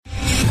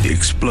The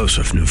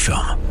explosive new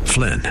film,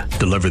 Flynn,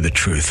 deliver the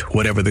truth,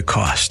 whatever the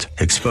cost,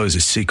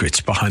 exposes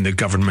secrets behind the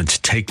government's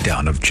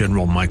takedown of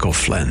General Michael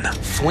Flynn.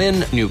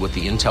 Flynn knew what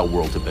the intel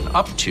world had been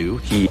up to.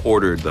 He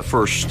ordered the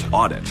first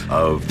audit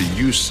of the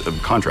use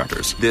of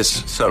contractors.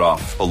 This set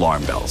off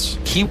alarm bells.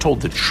 He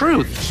told the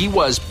truth. He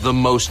was the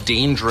most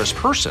dangerous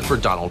person for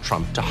Donald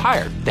Trump to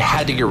hire. They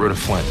had to get rid of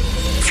Flynn.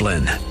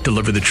 Flynn,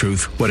 deliver the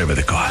truth, whatever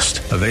the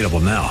cost. Available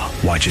now.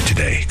 Watch it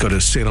today. Go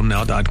to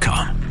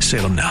salemnow.com.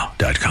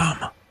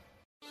 salemnow.com.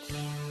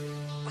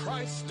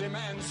 Christ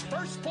demands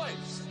first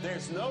place.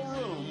 There's no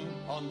room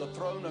on the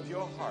throne of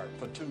your heart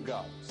for two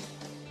gods.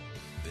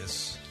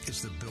 This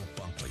is the Bill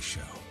Bunkley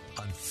Show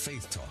on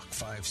Faith Talk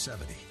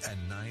 570 and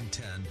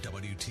 910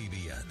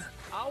 WTBN.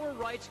 Our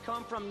rights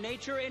come from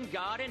nature and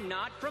God and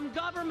not from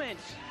government.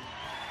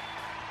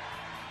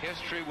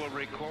 History will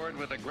record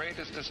with the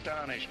greatest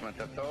astonishment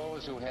that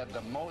those who had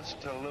the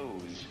most to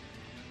lose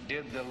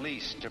did the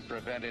least to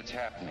prevent its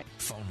happening.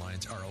 Phone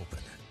lines are open.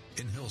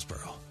 In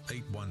Hillsborough,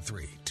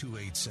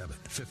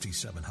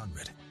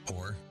 813-287-5700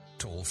 or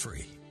toll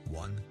free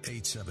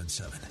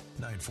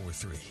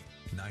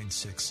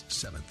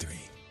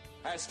 1-877-943-9673.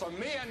 As for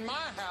me and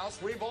my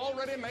house, we've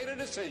already made a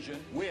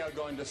decision. We are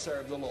going to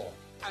serve the Lord.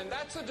 And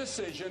that's a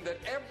decision that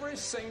every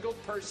single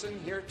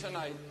person here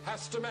tonight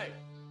has to make.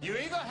 You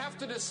either have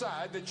to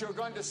decide that you're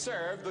going to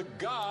serve the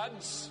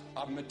gods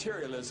of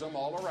materialism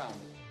all around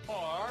you,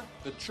 or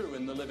the true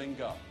and the living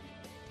God.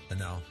 And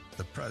now,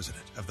 the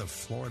president of the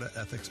Florida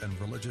Ethics and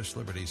Religious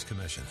Liberties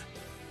Commission.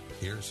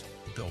 Here's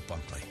Bill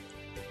Bunkley.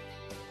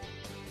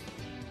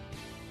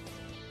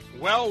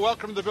 Well,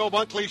 welcome to the Bill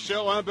Bunkley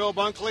Show. I'm Bill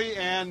Bunkley,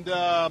 and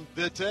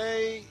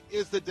today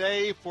is the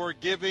day for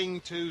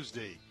Giving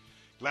Tuesday.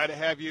 Glad to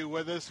have you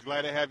with us.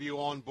 Glad to have you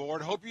on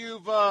board. Hope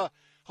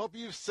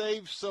you've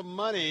saved some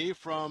money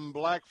from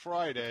Black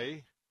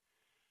Friday.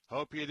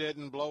 Hope you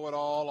didn't blow it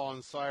all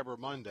on Cyber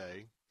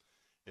Monday,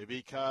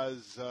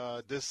 because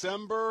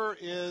December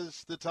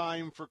is the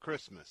time for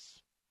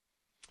Christmas.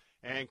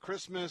 And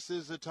Christmas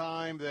is the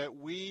time that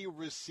we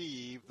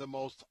receive the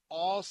most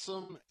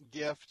awesome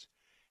gift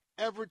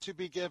ever to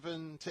be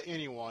given to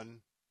anyone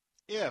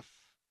if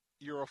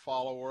you're a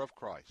follower of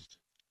Christ.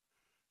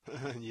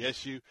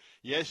 Yes,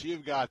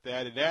 you've got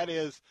that. And that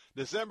is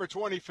December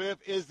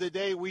 25th is the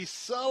day we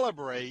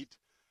celebrate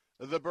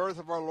the birth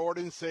of our Lord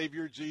and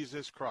Savior,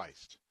 Jesus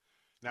Christ.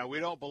 Now,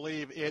 we don't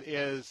believe it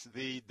is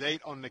the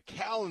date on the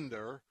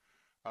calendar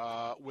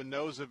when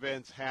those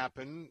events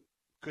happen.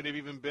 Could have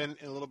even been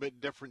in a little bit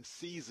different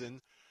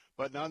season.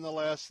 But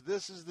nonetheless,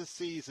 this is the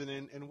season.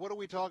 And what do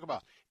we talk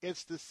about?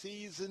 It's the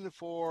season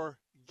for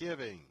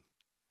giving.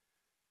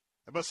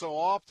 But so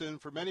often,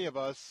 for many of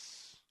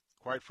us,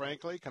 quite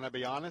frankly, can I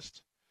be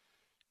honest?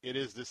 It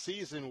is the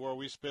season where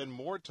we spend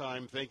more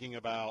time thinking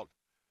about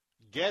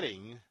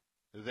getting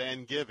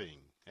than giving.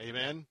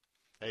 Amen?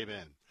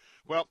 Amen.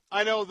 Well,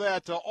 I know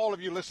that all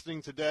of you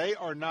listening today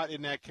are not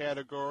in that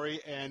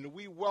category, and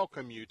we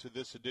welcome you to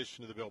this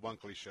edition of the Bill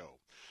Bunkley Show.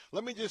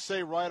 Let me just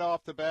say right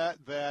off the bat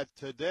that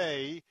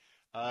today,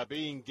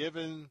 being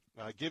Giving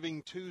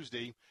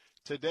Tuesday,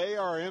 today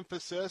our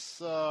emphasis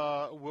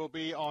will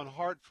be on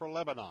Heart for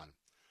Lebanon.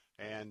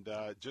 And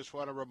just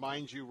want to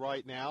remind you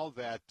right now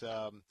that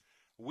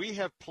we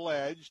have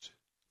pledged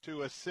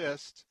to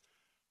assist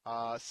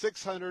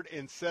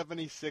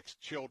 676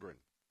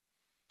 children.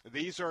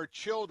 These are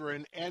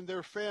children and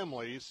their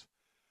families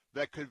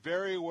that could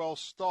very well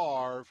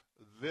starve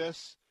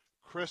this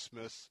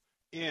Christmas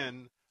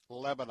in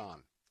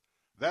Lebanon.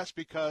 That's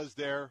because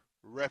they're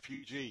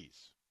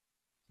refugees.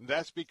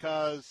 That's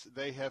because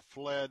they have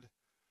fled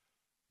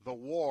the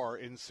war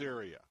in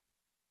Syria.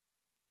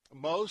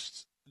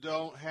 Most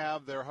don't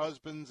have their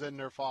husbands and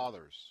their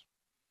fathers.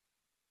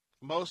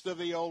 Most of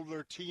the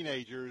older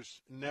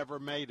teenagers never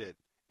made it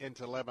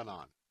into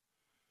Lebanon.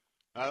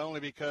 Not only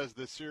because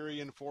the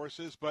Syrian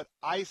forces, but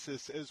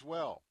ISIS as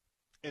well.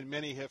 And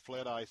many have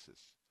fled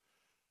ISIS.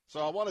 So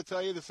I want to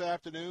tell you this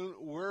afternoon,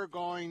 we're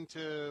going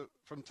to,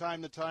 from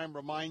time to time,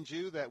 remind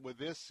you that with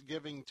this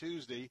Giving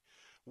Tuesday,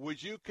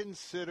 would you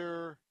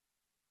consider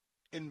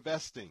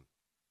investing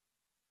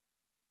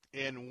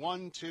in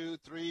 1, 2,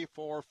 3,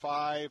 4,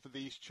 5 of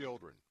these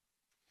children?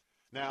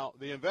 Now,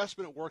 the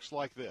investment works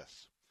like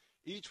this.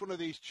 Each one of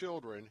these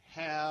children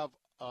have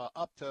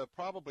up to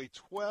probably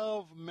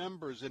 12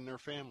 members in their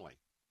family.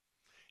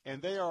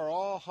 And they are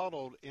all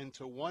huddled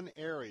into one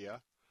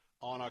area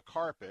on a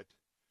carpet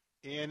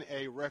in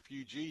a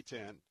refugee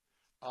tent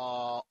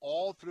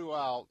all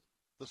throughout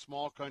the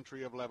small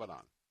country of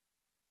Lebanon.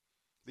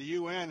 The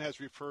UN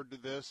has referred to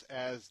this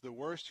as the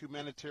worst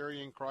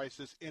humanitarian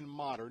crisis in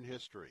modern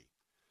history.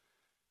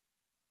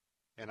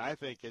 And I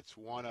think it's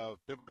one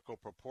of biblical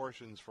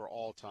proportions for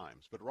all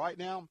times. But right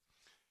now,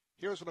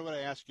 here's what I'm going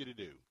to ask you to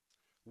do.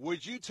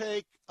 Would you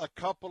take a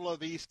couple of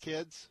these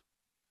kids?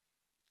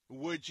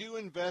 Would you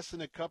invest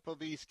in a couple of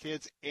these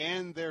kids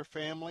and their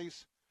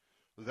families?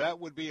 That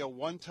would be a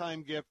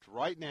one-time gift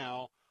right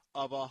now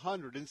of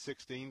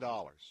 $116.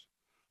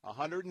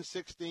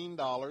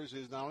 $116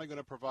 is not only going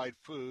to provide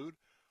food,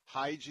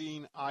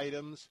 hygiene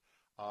items,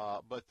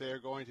 but they're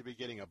going to be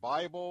getting a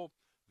Bible.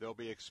 They'll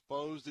be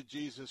exposed to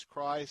Jesus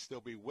Christ.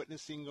 There'll be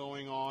witnessing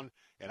going on.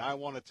 And I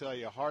want to tell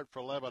you, Heart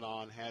for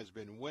Lebanon has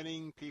been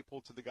winning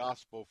people to the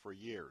gospel for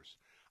years.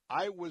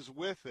 I was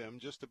with them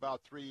just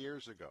about 3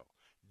 years ago,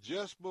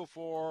 just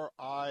before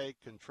I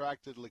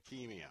contracted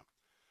leukemia.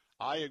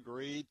 I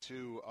agreed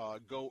to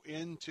go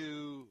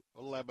into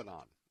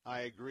Lebanon.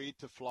 I agreed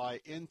to fly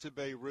into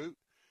Beirut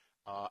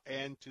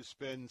and to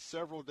spend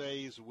several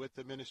days with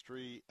the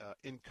ministry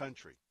in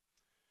country.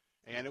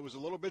 And it was a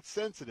little bit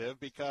sensitive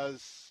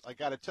because I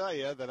got to tell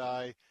you that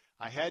I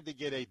had to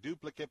get a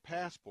duplicate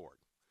passport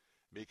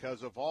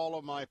because of all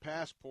of my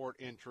passport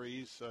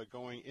entries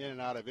going in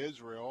and out of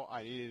Israel.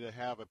 I needed to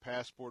have a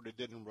passport that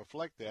didn't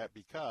reflect that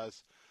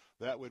because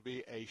that would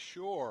be a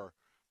sure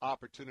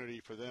opportunity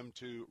for them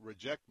to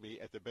reject me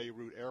at the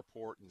Beirut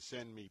airport and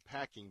send me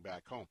packing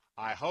back home.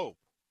 I hope,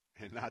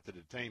 and not to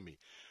detain me.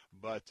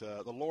 But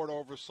the Lord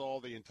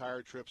oversaw the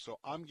entire trip, so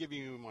I'm giving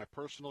you my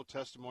personal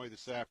testimony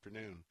this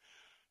afternoon.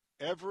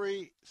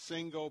 Every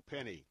single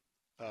penny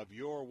of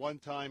your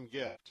one-time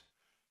gift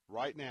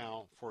right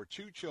now for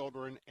 2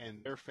 children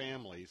and their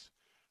families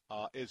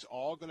is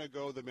all going to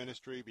go to the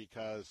ministry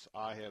because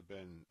I have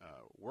been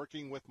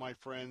working with my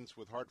friends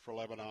with Heart for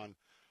Lebanon.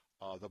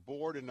 The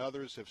board and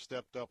others have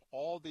stepped up.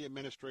 All the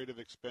administrative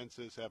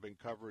expenses have been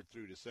covered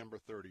through December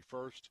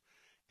 31st,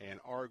 and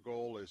our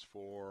goal is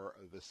for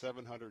the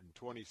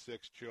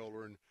 726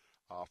 children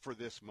for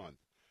this month.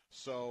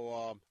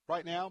 So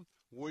right now,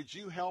 would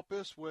you help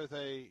us with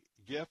a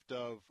gift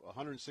of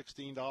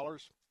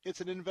 $116?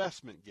 It's an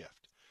investment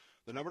gift.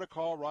 The number to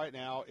call right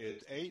now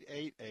is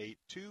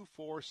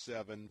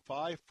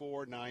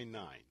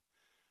 888-247-5499.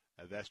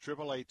 That's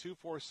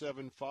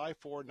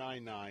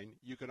 888-247-5499.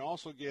 You can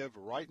also give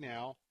right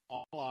now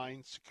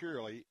online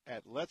securely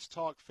at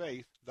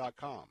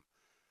letstalkfaith.com.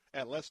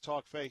 At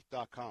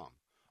letstalkfaith.com.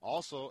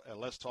 Also at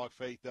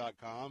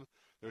letstalkfaith.com,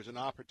 there's an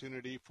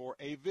opportunity for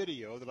a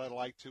video that I'd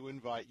like to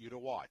invite you to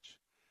watch.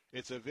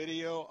 It's a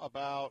video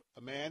about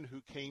a man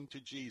who came to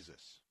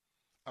Jesus,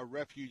 a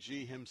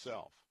refugee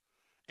himself,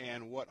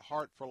 and what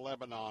Heart for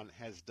Lebanon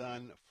has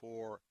done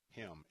for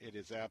him. It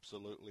is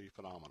absolutely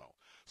phenomenal.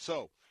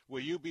 So,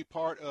 will you be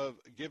part of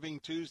Giving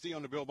Tuesday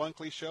on the Bill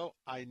Bunkley Show?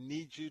 I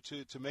need you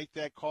to make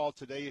that call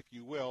today if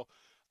you will.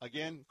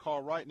 Again,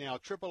 call right now,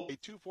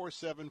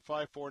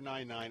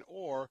 888-247-5499,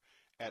 or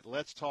at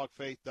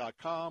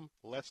letstalkfaith.com,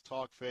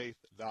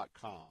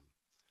 letstalkfaith.com.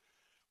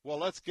 Well,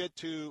 let's get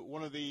to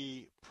one of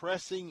the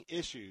pressing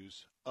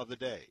issues of the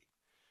day,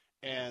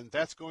 and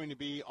that's going to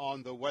be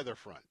on the weather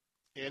front.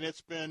 And it's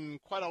been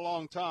quite a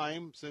long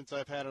time since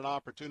I've had an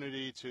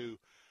opportunity to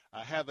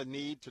have a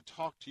need to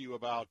talk to you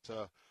about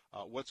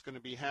what's going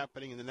to be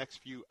happening in the next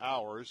few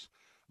hours.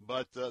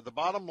 But the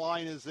bottom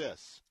line is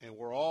this, and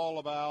we're all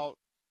about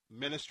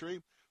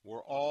ministry. We're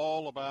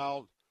all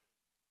about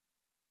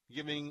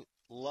giving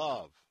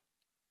love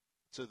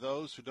to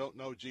those who don't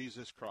know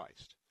Jesus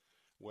Christ.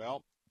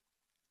 Well,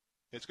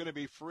 it's going to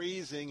be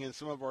freezing in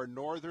some of our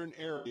northern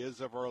areas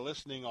of our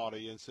listening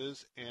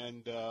audiences,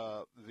 and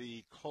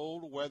the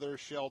cold weather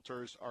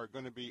shelters are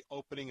going to be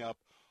opening up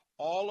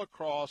all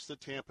across the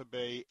Tampa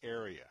Bay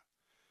area.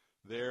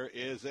 There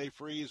is a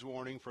freeze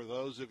warning for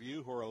those of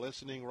you who are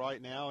listening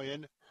right now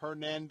in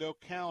Hernando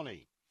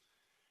County.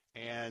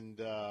 And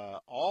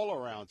all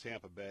around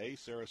Tampa Bay,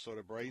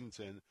 Sarasota,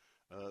 Bradenton,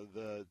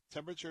 the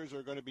temperatures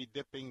are going to be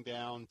dipping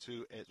down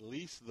to at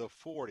least the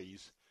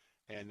 40s.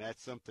 And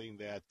that's something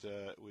that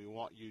we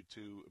want you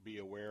to be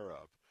aware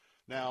of.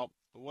 Now,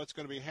 what's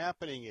going to be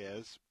happening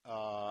is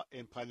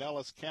in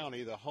Pinellas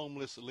County, the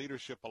Homeless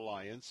Leadership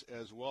Alliance,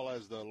 as well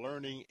as the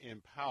Learning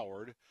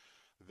Empowered,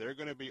 they're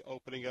going to be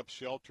opening up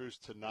shelters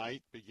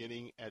tonight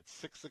beginning at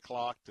 6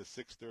 o'clock to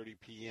 6:30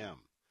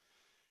 p.m.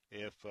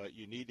 If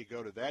you need to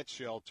go to that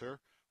shelter,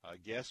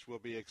 guests will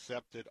be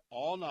accepted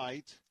all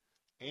night,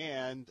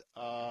 and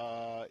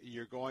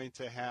you're going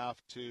to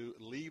have to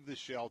leave the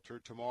shelter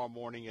tomorrow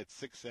morning at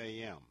 6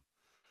 a.m.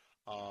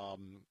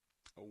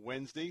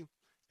 Wednesday,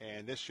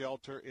 and this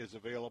shelter is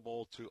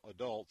available to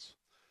adults.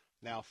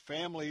 Now,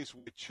 families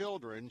with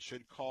children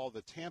should call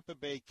the Tampa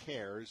Bay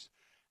Cares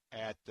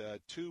at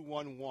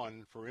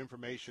 211 for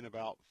information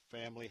about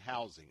family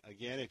housing.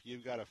 Again, if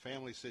you've got a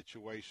family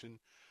situation,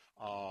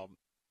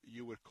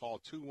 you would call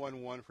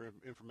 211 for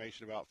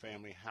information about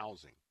family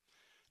housing.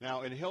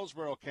 Now, in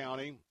Hillsborough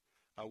County,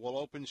 we'll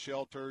open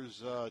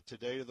shelters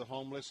today to the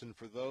homeless and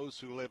for those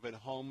who live in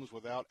homes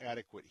without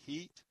adequate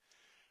heat.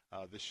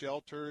 The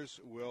shelters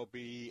will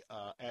be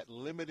at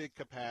limited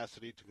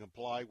capacity to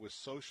comply with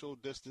social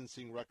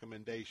distancing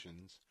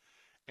recommendations,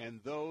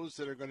 and those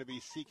that are going to be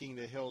seeking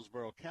the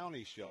Hillsborough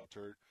County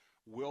shelter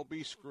will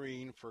be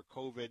screened for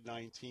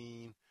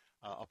COVID-19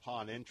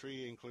 upon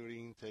entry,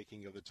 including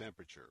taking of the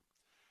temperature.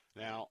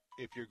 Now,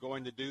 if you're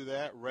going to do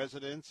that,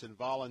 residents and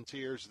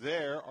volunteers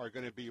there are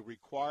going to be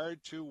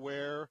required to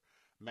wear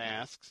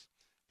masks.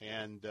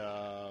 And,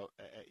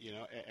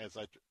 as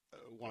I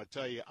want to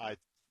tell you, I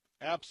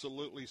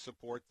absolutely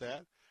support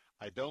that.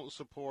 I don't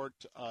support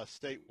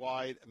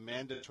statewide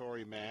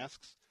mandatory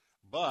masks,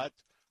 but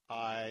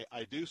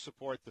I do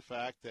support the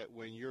fact that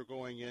when you're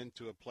going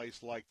into a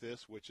place like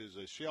this, which is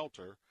a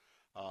shelter,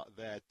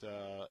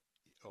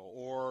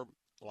 or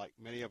like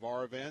many of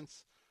our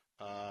events,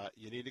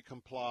 you need to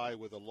comply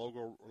with a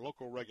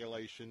local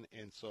regulation.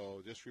 And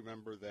so just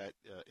remember that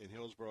in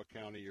Hillsborough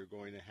County, you're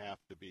going to have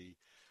to be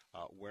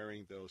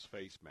wearing those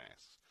face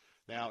masks.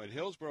 Now, in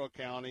Hillsborough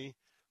County,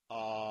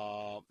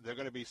 they're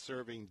going to be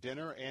serving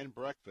dinner and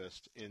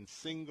breakfast in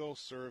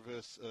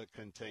single-service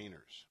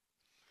containers.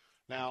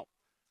 Now,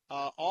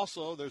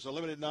 also, there's a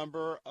limited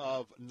number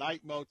of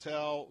night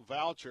motel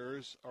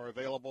vouchers are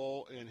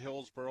available in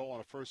Hillsborough on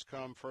a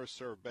first-come,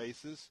 first-served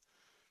basis.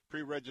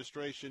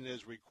 Pre-registration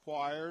is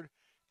required,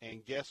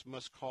 and guests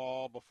must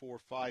call before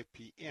 5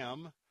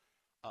 p.m.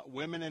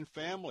 Women and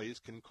families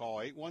can call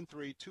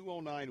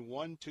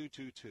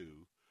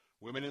 813-209-1222.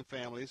 Women and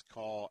families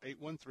call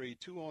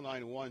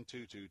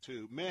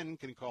 813-209-1222. Men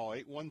can call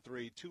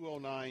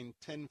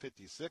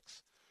 813-209-1056.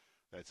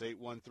 That's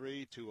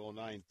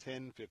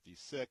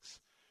 813-209-1056.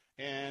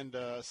 And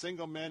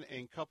single men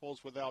and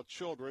couples without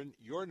children,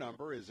 your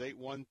number is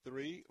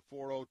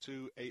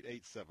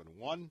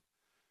 813-402-8871.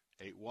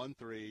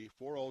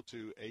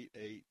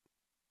 813-402-8871.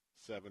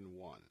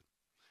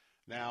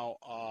 Now,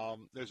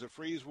 there's a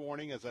freeze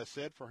warning, as I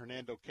said, for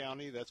Hernando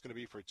County. That's going to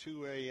be for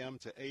 2 a.m.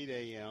 to 8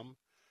 a.m.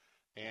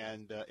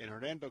 And in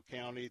Hernando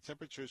County,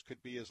 temperatures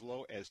could be as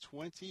low as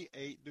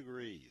 28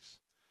 degrees.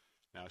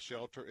 Now,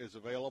 shelter is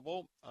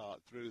available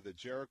through the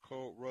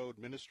Jericho Road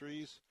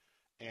Ministries,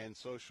 and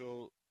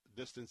social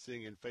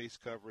distancing and face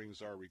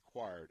coverings are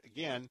required.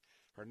 Again,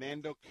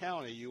 Hernando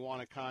County, you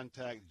want to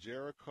contact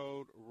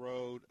Jericho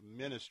Road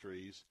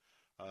Ministries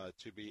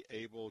to be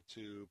able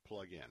to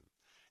plug in.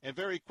 And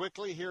very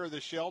quickly, here are the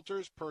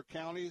shelters per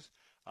counties.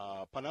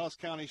 Pinellas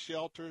County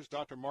Shelters,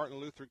 Dr. Martin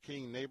Luther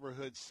King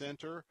Neighborhood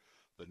Center,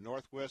 the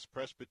Northwest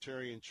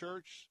Presbyterian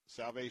Church,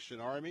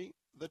 Salvation Army,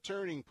 the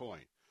Turning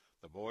Point,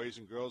 the Boys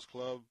and Girls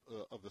Club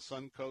of the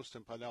Suncoast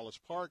in Pinellas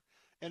Park,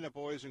 and the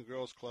Boys and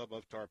Girls Club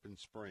of Tarpon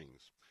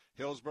Springs.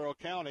 Hillsborough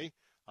County,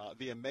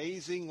 the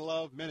Amazing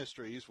Love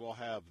Ministries will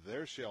have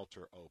their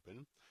shelter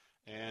open.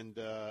 And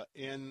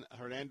in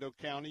Hernando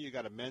County, you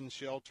got a men's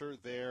shelter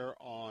there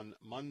on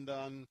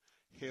Mundan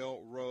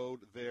Hill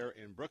Road there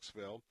in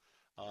Brooksville.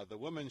 The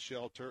women's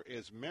shelter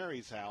is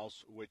Mary's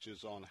House, which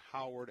is on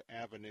Howard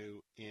Avenue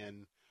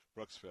in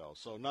Brooksville.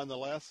 So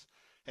nonetheless,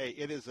 hey,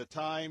 it is a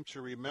time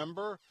to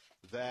remember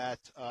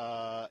that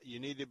you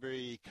need to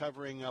be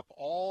covering up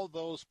all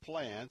those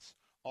plants,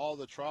 all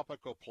the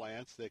tropical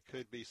plants that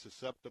could be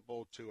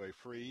susceptible to a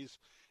freeze,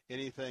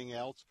 anything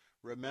else.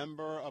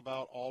 Remember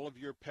about all of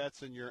your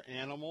pets and your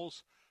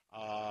animals.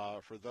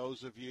 For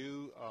those of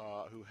you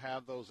who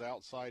have those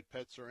outside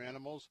pets or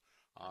animals,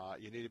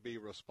 you need to be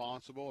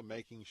responsible in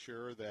making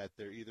sure that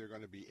they're either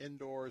going to be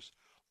indoors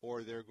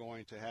or they're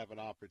going to have an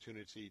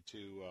opportunity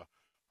to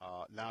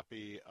not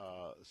be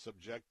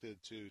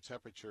subjected to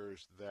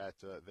temperatures that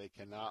they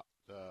cannot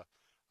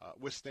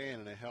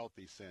withstand in a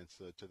healthy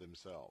sense to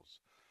themselves.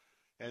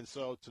 And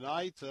so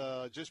tonight,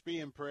 just be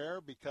in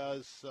prayer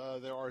because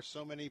there are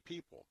so many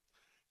people.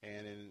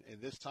 And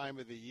in this time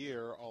of the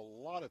year, a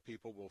lot of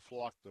people will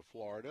flock to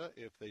Florida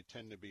if they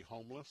tend to be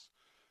homeless.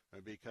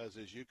 Because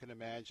as you can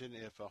imagine,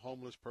 if a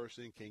homeless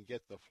person can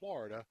get to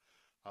Florida,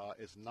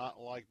 it's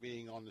not like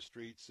being on the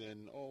streets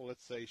in,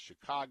 let's say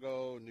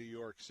Chicago, New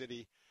York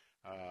City,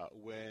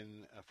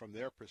 when from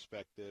their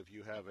perspective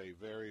you have a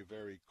very,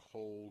 very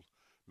cold,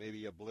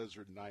 maybe a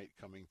blizzard night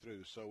coming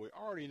through. So we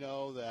already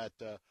know that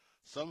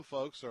some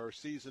folks are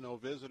seasonal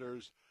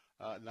visitors,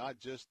 not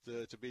just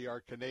to be our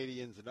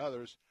Canadians and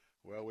others.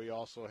 Well, we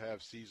also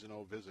have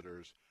seasonal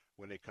visitors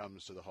when it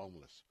comes to the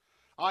homeless.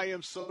 I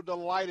am so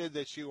delighted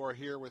that you are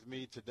here with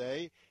me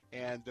today,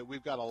 and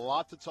we've got a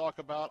lot to talk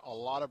about, a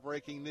lot of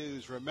breaking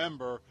news.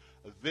 Remember,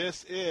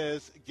 this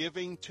is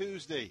Giving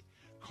Tuesday.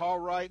 Call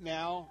right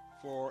now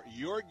for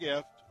your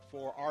gift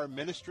for our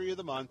Ministry of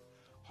the Month,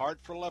 Heart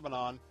for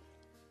Lebanon.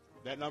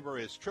 That number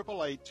is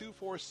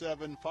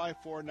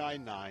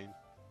 888-247-5499,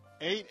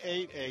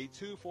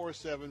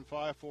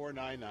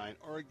 888-247-5499,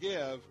 or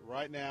give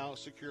right now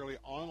securely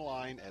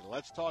online at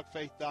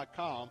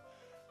letstalkfaith.com.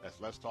 That's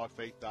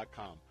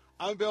letstalkfaith.com.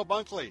 I'm Bill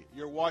Bunkley,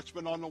 your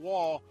watchman on the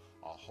wall.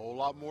 A whole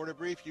lot more to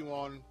brief you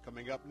on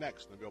coming up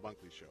next on the Bill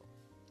Bunkley Show.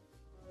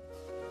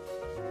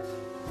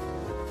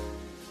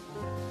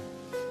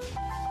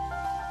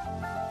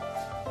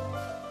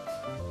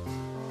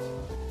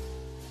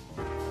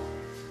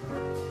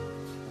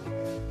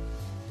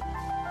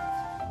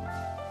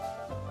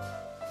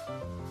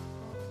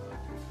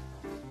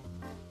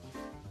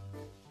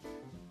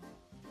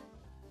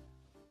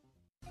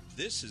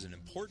 This is an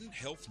important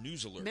health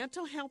news alert.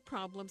 Mental health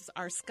problems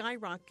are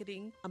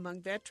skyrocketing among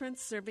veterans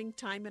serving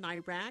time in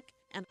Iraq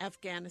and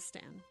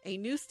Afghanistan. A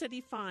new study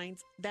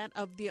finds that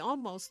of the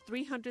almost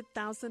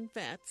 300,000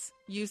 vets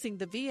using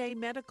the VA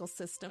medical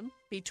system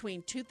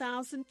between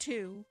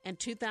 2002 and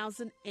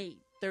 2008,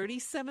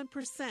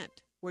 37%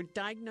 were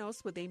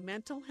diagnosed with a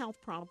mental health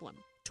problem.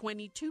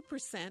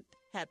 22%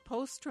 had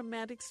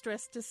post-traumatic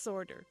stress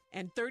disorder,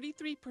 and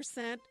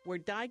 33% were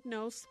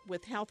diagnosed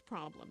with health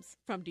problems,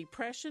 from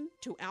depression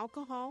to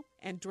alcohol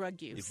and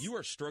drug use. If you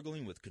are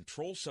struggling with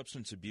controlled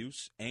substance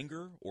abuse,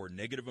 anger, or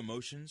negative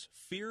emotions,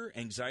 fear,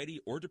 anxiety,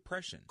 or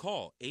depression,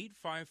 call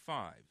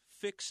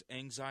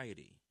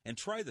 855-FIX-ANXIETY and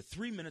try the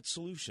 3-minute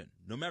solution.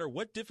 No matter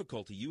what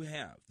difficulty you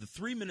have, the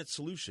 3-minute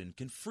solution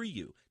can free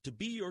you to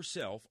be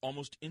yourself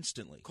almost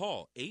instantly.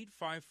 Call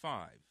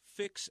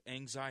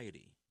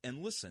 855-FIX-ANXIETY and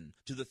listen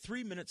to the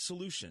 3-minute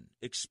solution.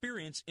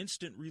 Experience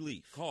instant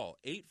relief. Call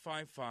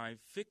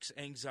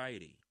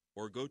 855-FIX-ANXIETY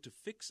or go to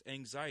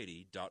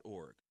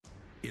fixanxiety.org.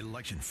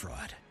 Election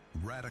fraud,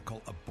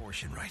 radical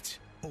abortion rights,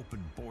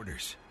 open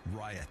borders,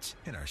 riots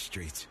in our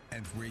streets,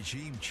 and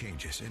regime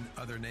changes in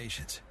other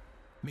nations.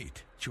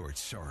 Meet George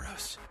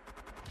Soros,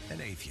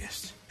 an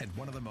atheist and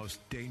one of the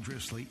most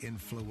dangerously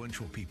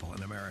influential people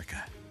in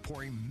America,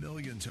 pouring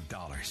millions of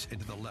dollars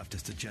into the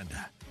leftist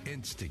agenda,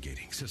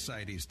 instigating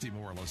society's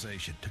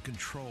demoralization to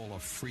control a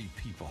free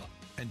people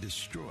and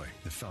destroy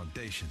the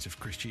foundations of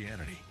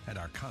Christianity and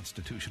our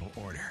constitutional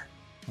order.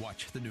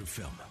 Watch the new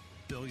film,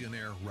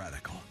 Billionaire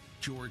Radical,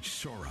 George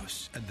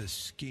Soros and the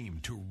Scheme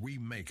to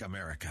Remake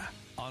America.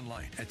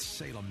 Online at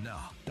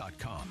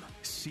salemnow.com.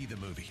 See the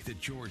movie that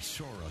George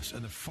Soros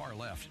and the far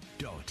left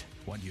don't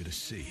want you to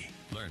see.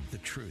 Learn the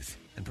truth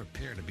and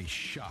prepare to be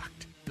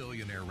shocked.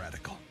 Billionaire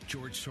Radical,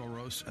 George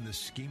Soros and the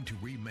Scheme to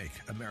Remake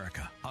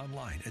America.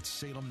 Online at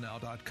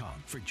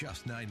salemnow.com for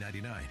just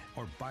 $9.99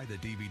 or buy the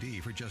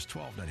DVD for just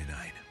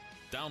 $12.99.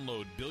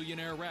 Download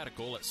Billionaire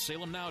Radical at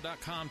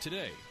salemnow.com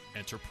today.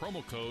 Enter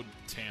promo code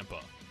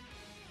TAMPA.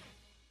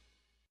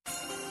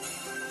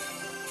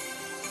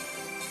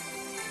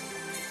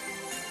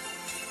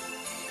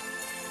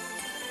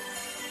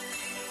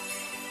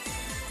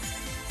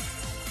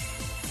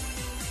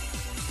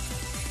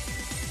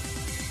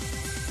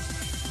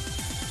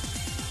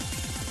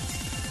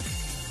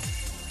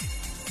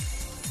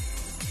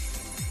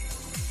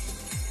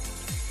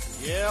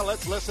 Yeah,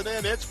 let's listen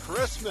in. It's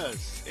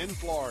Christmas in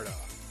Florida.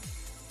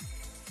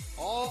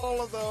 All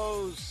of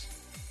those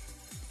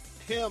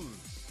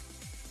hymns,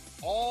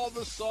 all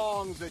the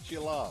songs that you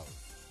love.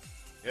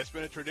 It's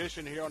been a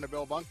tradition here on the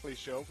Bill Bunkley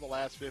Show for the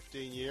last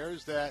 15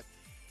 years that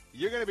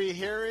you're going to be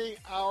hearing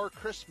our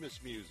Christmas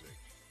music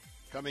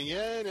coming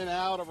in and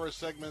out of our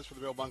segments for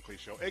the Bill Bunkley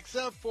Show,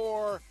 except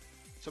for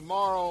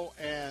tomorrow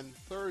and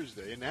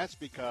Thursday, and that's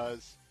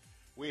because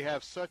we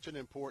have such an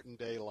important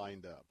day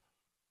lined up.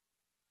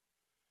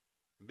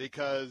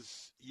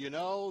 Because you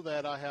know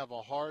that I have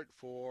a heart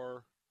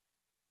for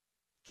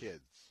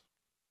kids.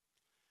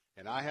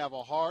 And I have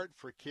a heart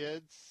for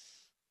kids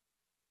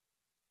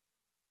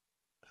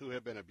who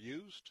have been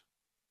abused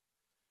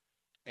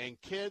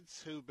and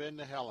kids who've been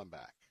to hell and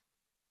back.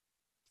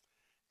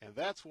 And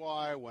that's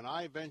why when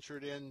I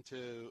ventured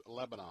into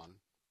Lebanon,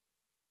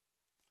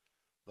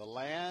 the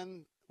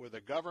land where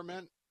the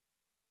government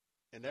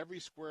in every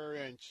square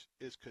inch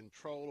is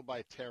controlled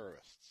by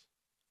terrorists,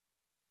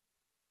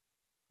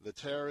 the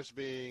terrorists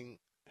being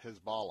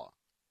Hezbollah.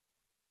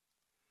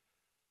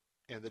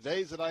 And the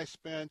days that I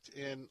spent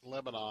in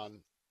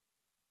Lebanon,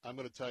 I'm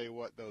going to tell you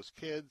what, those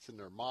kids and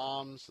their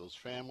moms, those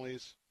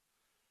families,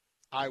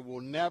 I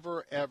will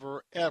never,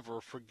 ever, ever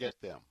forget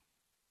them.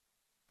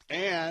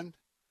 And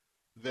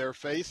their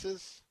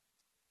faces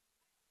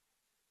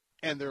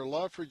and their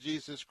love for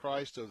Jesus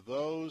Christ of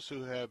those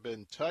who have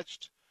been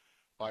touched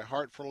by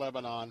Heart for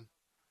Lebanon,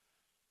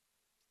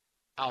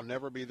 I'll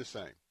never be the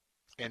same.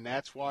 And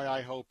that's why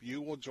I hope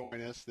you will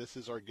join us. This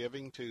is our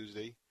Giving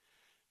Tuesday.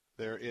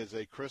 There is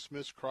a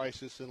Christmas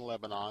crisis in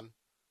Lebanon.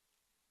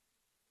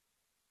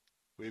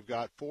 We've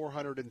got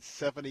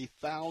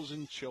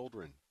 470,000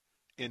 children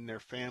in their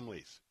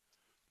families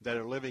that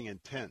are living in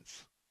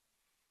tents,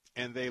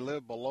 and they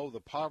live below the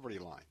poverty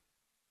line.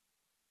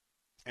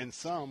 And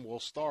some will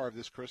starve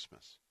this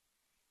Christmas.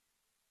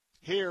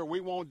 Here, we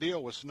won't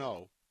deal with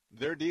snow.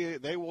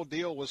 They will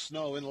deal with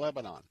snow in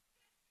Lebanon.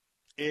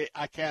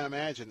 I can't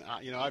imagine.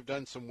 I've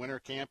done some winter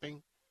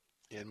camping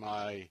in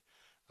my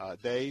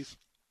days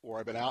where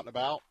I've been out and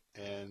about,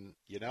 and,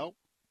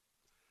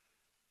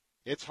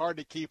 it's hard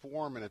to keep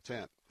warm in a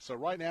tent. So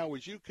right now,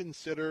 would you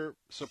consider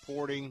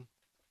supporting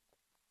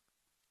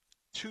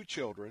 2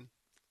 children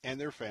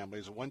and their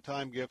families, a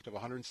one-time gift of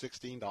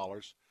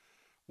 $116?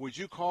 Would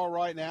you call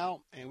right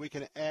now, and we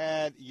can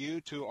add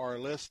you to our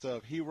list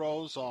of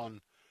heroes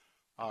on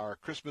our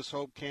Christmas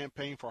Hope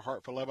campaign for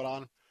Heart for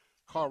Lebanon?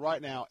 Call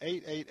right now,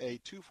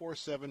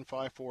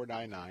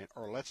 888-247-5499,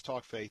 or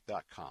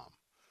letstalkfaith.com.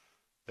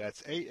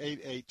 That's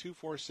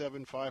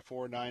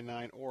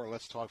 888-247-5499, or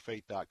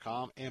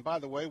letstalkfaith.com. And by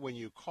the way, when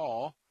you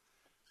call,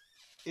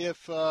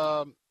 if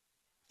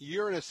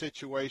you're in a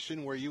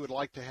situation where you would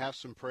like to have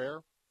some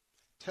prayer,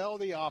 tell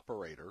the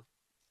operator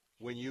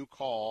when you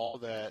call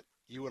that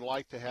you would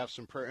like to have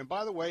some prayer. And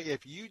by the way,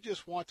 if you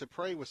just want to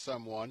pray with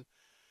someone,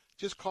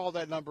 just call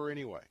that number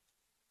anyway.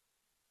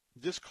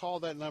 Just call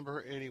that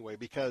number anyway,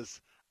 because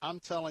I'm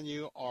telling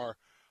you,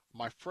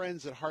 my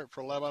friends at Heart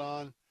for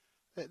Lebanon,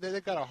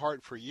 they've got a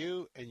heart for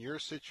you and your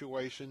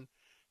situation,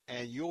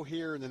 and you'll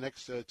hear in the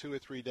next 2 or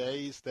 3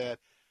 days that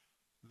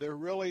they're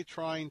really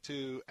trying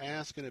to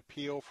ask and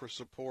appeal for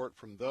support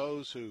from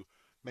those who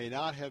may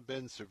not have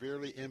been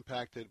severely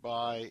impacted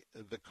by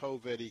the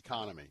COVID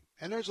economy.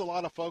 And there's a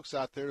lot of folks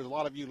out there, there's a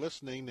lot of you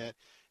listening that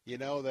you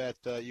know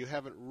that you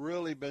haven't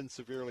really been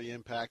severely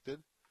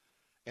impacted.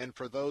 And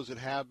for those that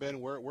have been,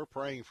 we're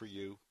praying for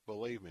you,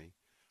 believe me.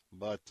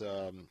 But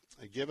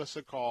give us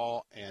a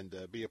call and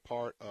be a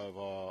part of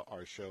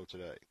our show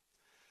today.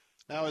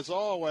 Now, as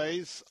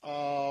always,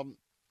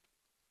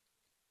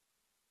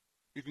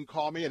 you can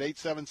call me at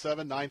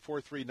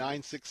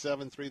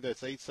 877-943-9673.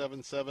 That's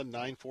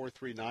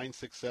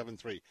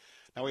 877-943-9673.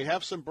 Now, we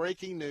have some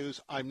breaking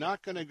news. I'm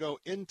not going to go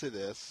into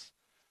this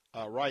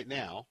right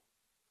now,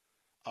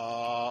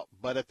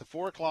 but at the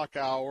 4 o'clock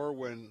hour,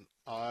 when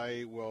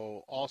I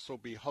will also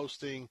be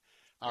hosting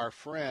our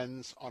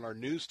friends on our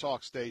news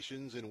talk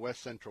stations in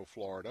West Central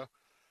Florida,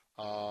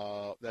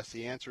 that's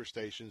the answer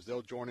stations.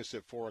 They'll join us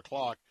at 4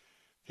 o'clock.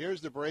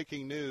 Here's the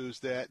breaking news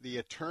that the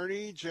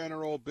Attorney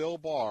General, Bill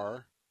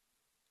Barr,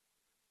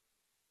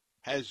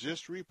 has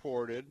just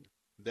reported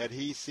that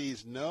he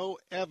sees no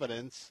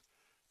evidence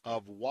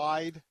of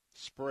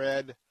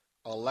widespread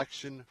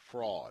election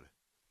fraud.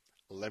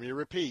 Let me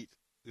repeat,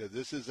 because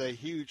this is a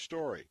huge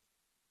story.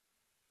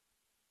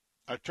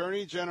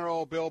 Attorney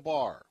General Bill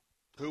Barr,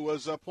 who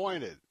was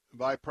appointed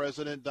by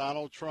President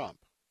Donald Trump,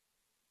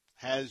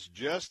 has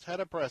just had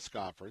a press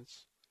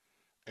conference,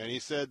 and he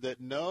said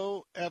that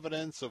no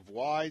evidence of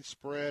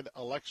widespread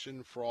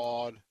election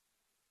fraud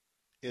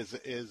is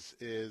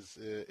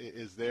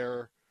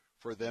there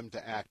for them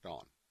to act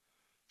on.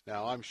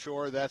 Now, I'm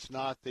sure that's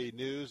not the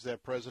news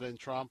that President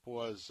Trump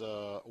was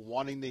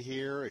wanting to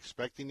hear,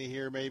 expecting to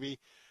hear maybe,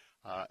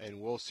 and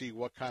we'll see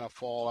what kind of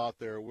fallout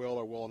there will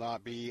or will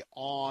not be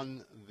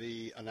on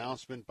the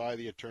announcement by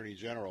the Attorney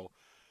General.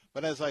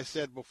 But as I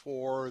said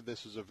before,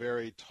 this is a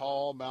very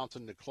tall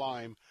mountain to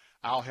climb.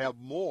 I'll have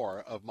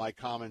more of my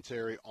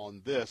commentary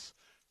on this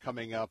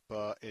coming up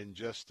in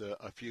just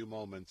a few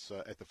moments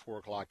at the 4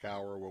 o'clock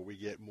hour, where we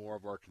get more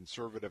of our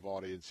conservative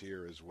audience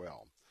here as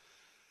well.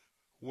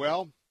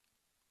 Well,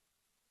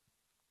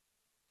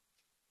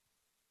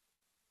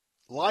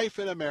 life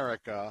in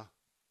America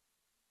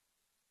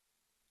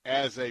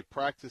as a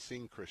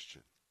practicing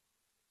Christian.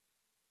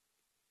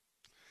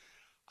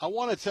 I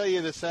want to tell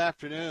you this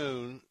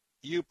afternoon,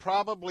 you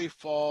probably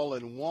fall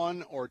in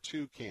one or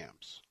two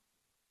camps.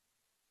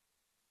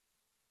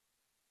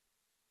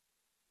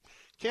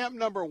 Camp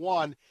number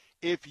one,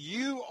 if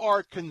you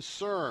are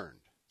concerned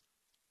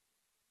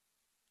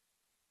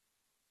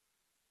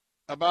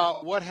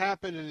about what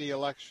happened in the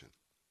election,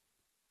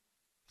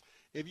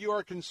 if you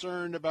are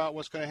concerned about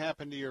what's going to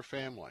happen to your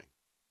family,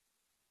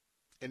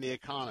 in the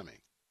economy,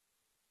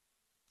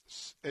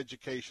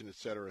 education, et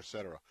cetera,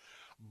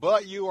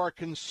 but you are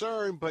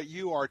concerned, but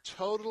you are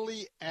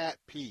totally at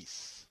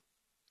peace.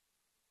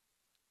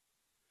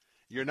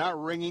 You're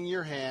not wringing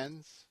your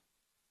hands.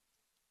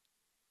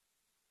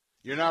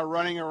 You're not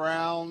running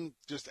around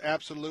just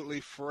absolutely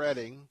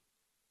fretting.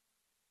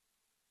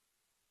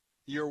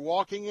 You're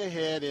walking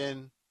ahead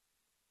in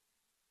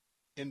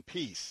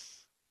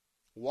peace.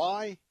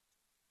 Why?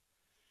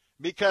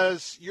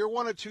 Because you're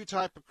one of two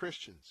types of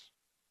Christians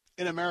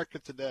in America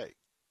today.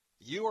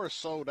 You are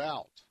sold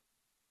out.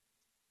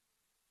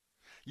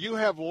 You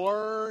have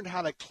learned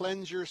how to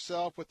cleanse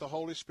yourself with the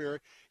Holy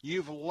Spirit.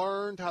 You've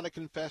learned how to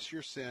confess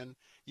your sin.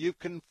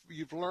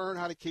 You've learned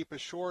how to keep a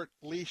short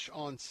leash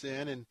on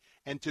sin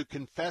and to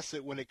confess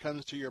it when it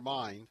comes to your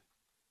mind.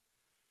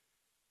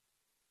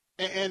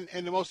 And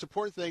the most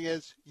important thing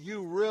is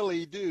you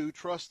really do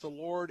trust the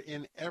Lord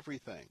in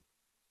everything.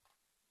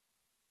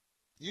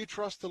 You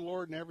trust the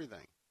Lord in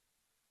everything.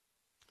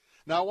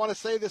 Now, I want to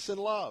say this in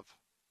love,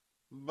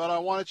 but I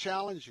want to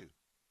challenge you.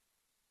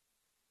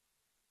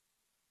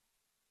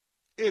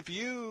 If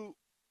you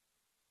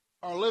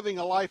are living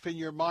a life in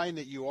your mind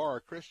that you are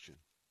a Christian,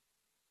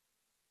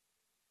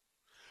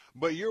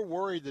 but you're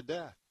worried to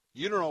death,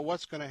 you don't know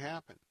what's going to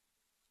happen.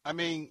 I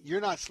mean,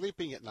 you're not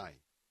sleeping at night.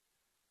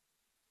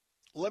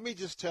 Let me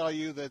just tell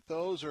you that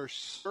those are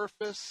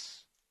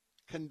surface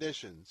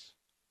conditions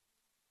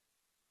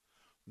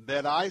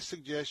that I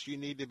suggest you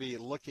need to be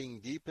looking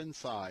deep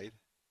inside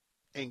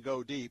and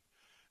go deep,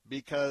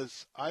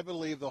 because I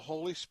believe the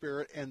Holy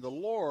Spirit and the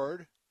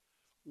Lord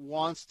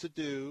wants to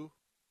do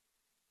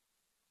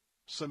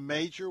some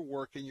major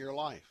work in your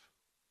life.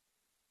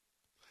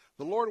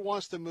 The Lord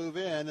wants to move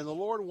in, and the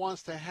Lord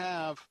wants to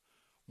have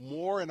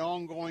more and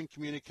ongoing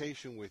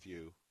communication with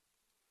you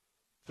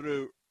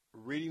through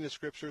reading the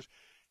Scriptures.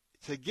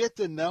 To get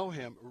to know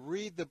Him,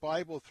 read the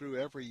Bible through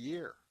every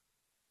year.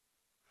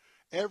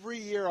 Every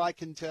year I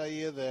can tell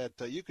you that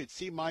you could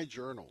see my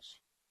journals.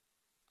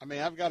 I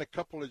mean, I've got a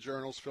couple of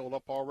journals filled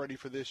up already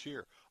for this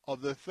year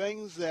of the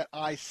things that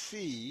I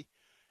see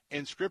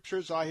in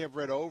Scriptures I have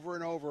read over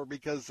and over,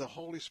 because the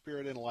Holy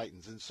Spirit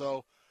enlightens. And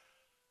so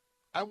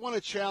I want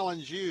to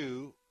challenge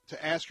you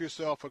to ask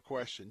yourself a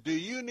question. Do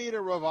you need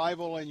a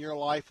revival in your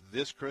life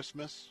this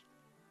Christmas?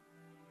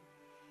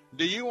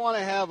 Do you want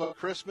to have a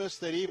Christmas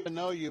that even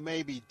though you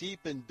may be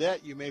deep in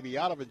debt, you may be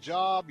out of a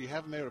job, you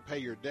haven't been able to pay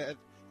your debt,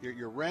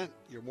 your rent,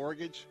 your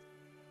mortgage,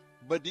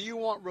 but do you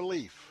want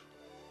relief?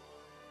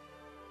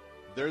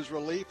 There's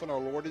relief in our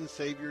Lord and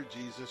Savior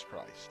Jesus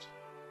Christ.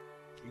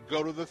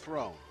 Go to the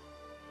throne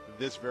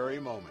this very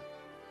moment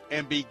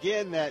and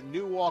begin that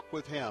new walk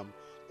with Him,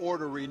 or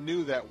to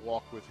renew that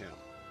walk with Him.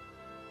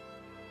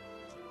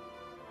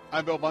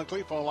 I'm Bill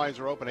Bunkley. Phone lines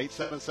are open,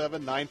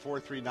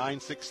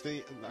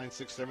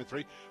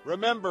 877-943-9673.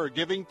 Remember,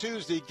 Giving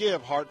Tuesday,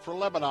 give Heart for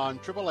Lebanon,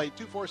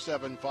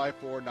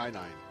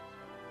 888-247-5499.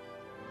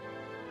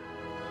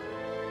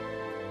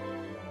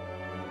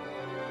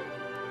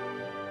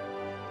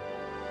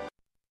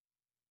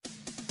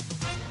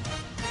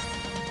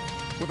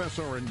 With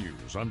SRN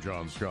News, I'm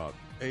John Scott.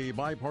 A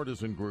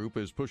bipartisan group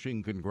is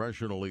pushing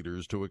congressional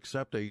leaders to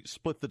accept a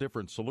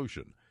split-the-difference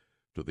solution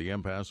to the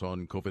impasse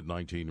on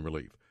COVID-19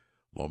 relief.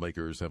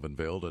 Lawmakers have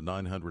unveiled a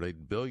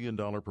 $908 billion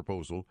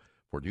proposal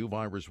for new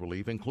virus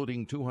relief,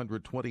 including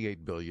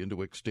 $228 billion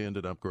to extend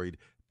and upgrade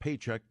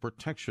paycheck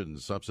protection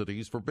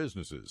subsidies for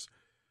businesses.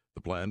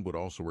 The plan would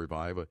also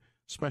revive a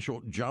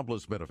special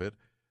jobless benefit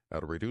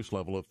at a reduced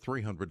level of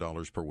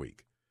 $300 per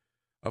week.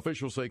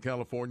 Officials say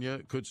California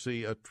could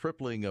see a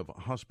tripling of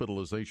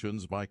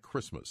hospitalizations by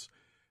Christmas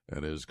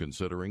and is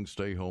considering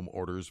stay-home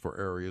orders for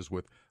areas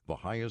with the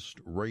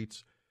highest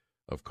rates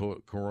of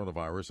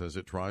coronavirus as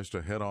it tries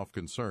to head off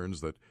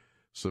concerns that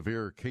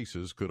severe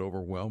cases could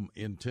overwhelm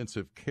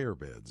intensive care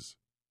beds.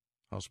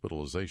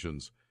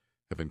 Hospitalizations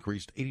have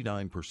increased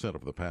 89%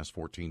 over the past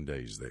 14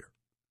 days there.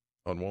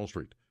 On Wall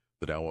Street,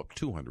 the Dow up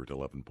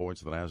 211 points,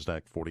 the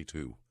Nasdaq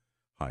 42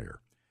 higher.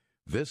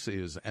 This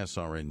is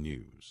SRN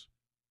News.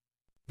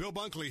 Bill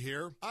Bunkley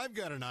here. I've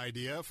got an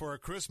idea for a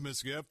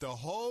Christmas gift the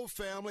whole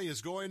family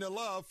is going to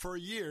love for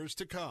years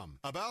to come.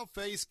 About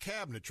Face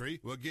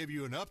Cabinetry will give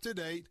you an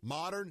up-to-date,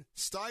 modern,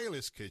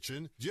 stylish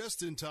kitchen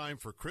just in time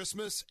for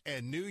Christmas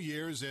and New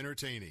Year's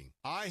entertaining.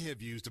 I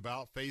have used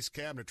About Face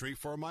Cabinetry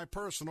for my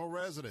personal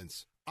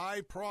residence.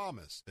 I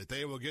promise that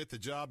they will get the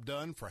job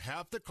done for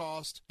half the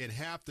cost, in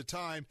half the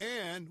time,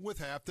 and with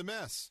half the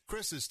mess.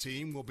 Chris's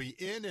team will be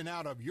in and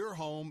out of your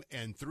home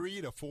in 3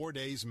 to 4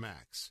 days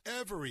max.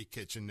 Every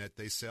kitchen that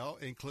they sell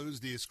includes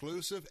the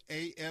exclusive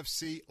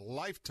AFC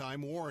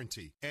lifetime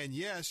warranty. And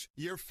yes,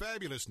 your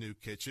fabulous new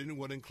kitchen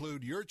would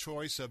include your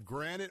choice of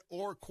granite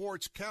or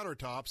quartz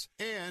countertops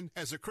and,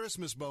 as a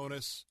Christmas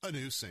bonus, a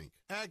new sink.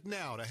 Act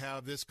now to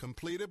have this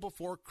completed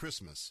before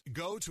Christmas.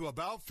 Go to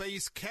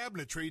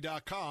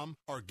AboutFaceCabinetry.com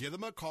or give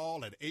them a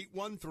call at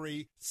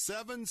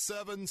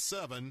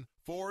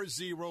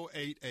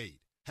 813-777-4088.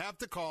 Half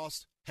the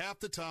cost, half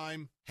the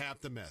time,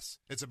 half the mess.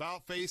 It's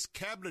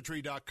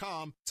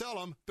AboutFaceCabinetry.com. Tell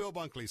them Bill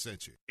Bunkley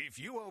sent you. If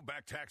you owe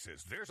back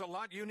taxes, there's a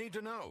lot you need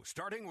to know,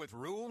 starting with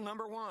rule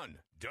number 1.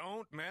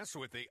 Don't mess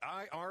with the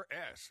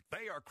IRS.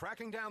 They are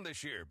cracking down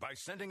this year by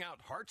sending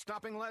out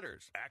heart-stopping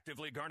letters,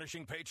 actively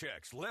garnishing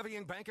paychecks,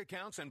 levying bank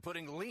accounts, and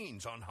putting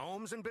liens on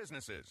homes and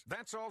businesses.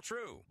 That's all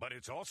true, but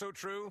it's also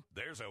true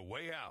there's a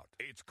way out.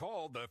 It's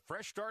called the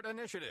Fresh Start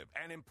Initiative,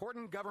 an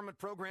important government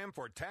program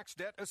for tax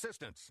debt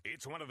assistance.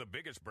 It's one of the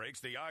biggest breaks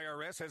the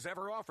IRS has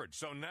ever offered,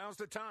 so now's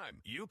the time.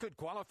 You could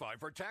qualify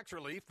for tax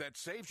relief that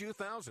saves you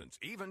thousands,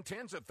 even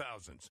tens of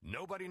thousands.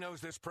 Nobody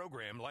knows this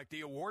program like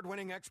the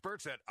award-winning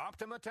experts at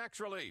Optima Tax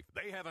Relief.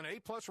 They have an A+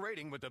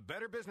 rating with the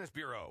Better Business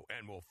Bureau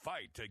and will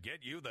fight to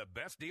get you the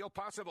best deal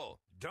possible.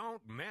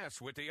 Don't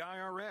mess with the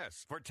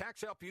IRS. For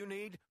tax help you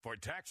need, for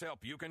tax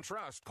help you can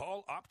trust,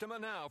 call Optima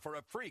now for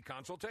a free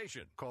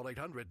consultation. Call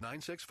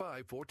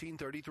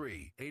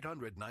 800-965-1433.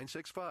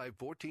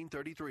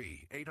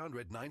 800-965-1433.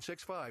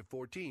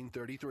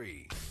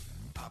 800-965-1433.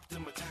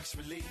 Optima Tax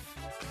Relief.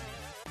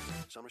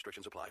 Some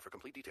restrictions apply. For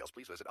complete details,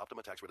 please visit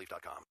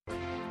OptimaTaxRelief.com.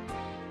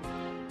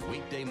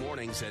 Weekday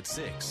mornings at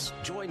 6.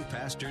 Join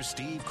Pastor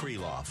Steve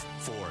Kreloff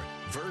for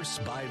Verse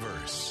by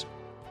Verse.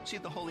 See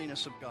the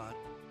holiness of God.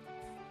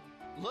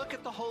 Look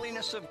at the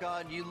holiness of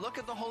God. You look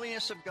at the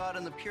holiness of God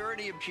and the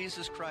purity of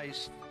Jesus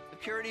Christ, the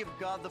purity of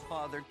God the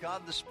Father,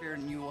 God the Spirit,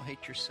 and you will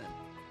hate your sin.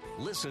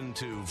 Listen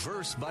to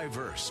Verse by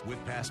Verse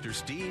with Pastor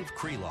Steve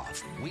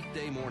Kreloff.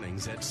 Weekday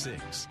mornings at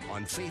 6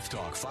 on Faith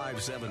Talk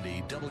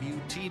 570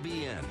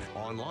 WTBN.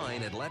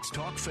 Online at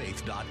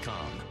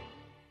letstalkfaith.com.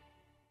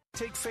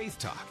 Take Faith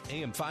Talk,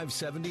 AM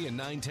 570 and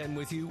 910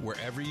 with you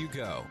wherever you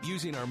go.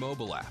 Using our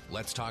mobile app,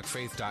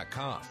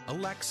 letstalkfaith.com,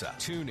 Alexa,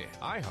 TuneIn,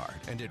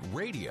 iHeart, and at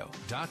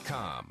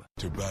radio.com.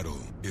 To battle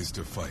is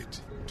to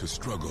fight, to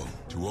struggle,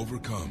 to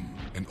overcome,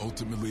 and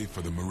ultimately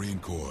for the Marine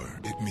Corps,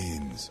 it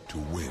means to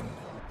win.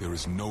 There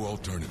is no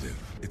alternative.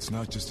 It's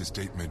not just a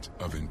statement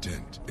of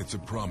intent. It's a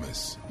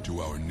promise to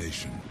our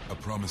nation, a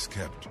promise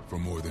kept for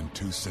more than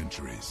 2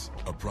 centuries,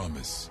 a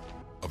promise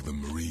of the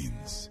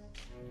Marines.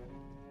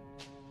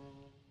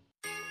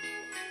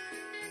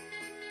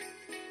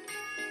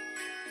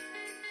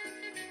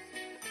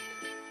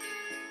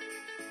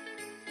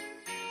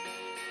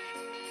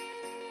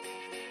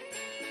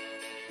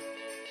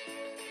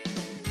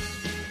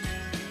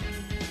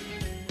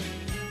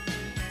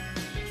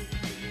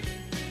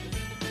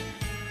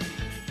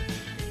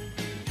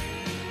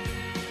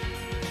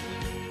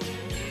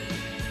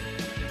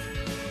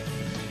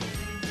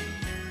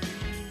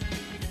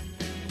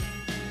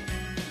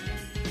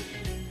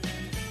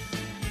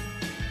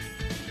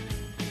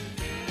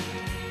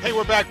 Hey,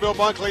 we're back. Bill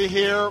Bunkley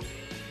here.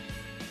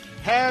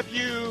 Have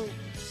you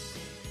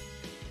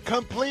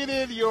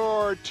completed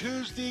your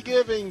Tuesday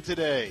giving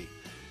today?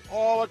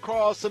 All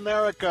across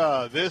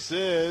America, this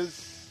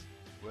is,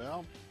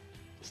 well,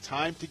 it's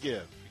time to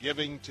give.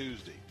 Giving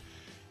Tuesday.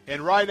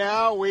 And right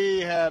now,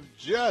 we have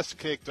just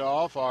kicked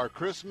off our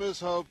Christmas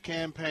Hope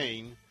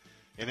campaign,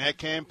 and that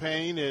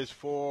campaign is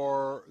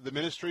for the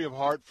Ministry of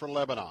Heart for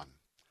Lebanon.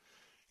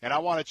 And I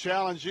want to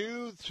challenge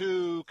you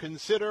to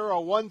consider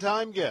a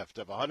one-time gift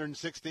of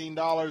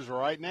 $116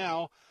 right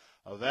now.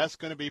 That's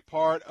going to be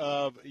part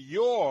of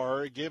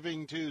your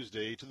Giving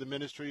Tuesday to the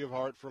Ministry of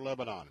Heart for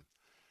Lebanon.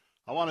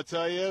 I want to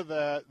tell you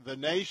that the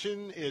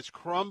nation is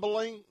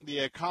crumbling. The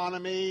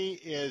economy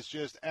is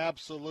just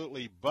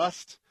absolutely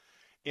bust.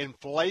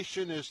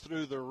 Inflation is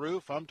through the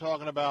roof. I'm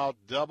talking about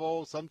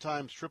double,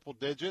 sometimes triple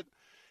digit.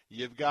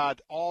 You've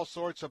got all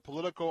sorts of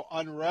political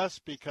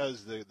unrest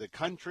because the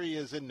country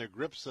is in the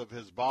grips of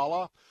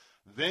Hezbollah.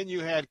 Then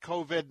you had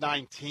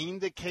COVID-19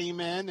 that came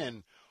in,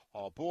 and,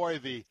 oh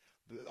boy,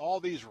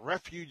 all these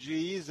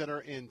refugees that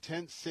are in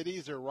tent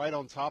cities are right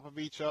on top of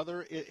each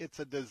other. It's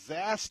a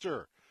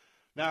disaster.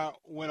 Now,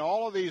 when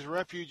all of these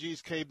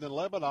refugees came to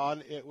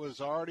Lebanon, it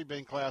was already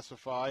been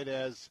classified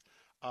as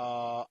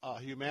a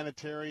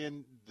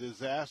humanitarian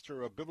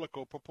disaster of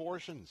biblical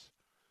proportions.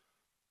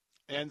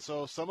 And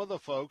so some of the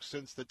folks,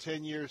 since the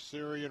 10-year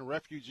Syrian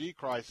refugee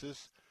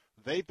crisis,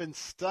 they've been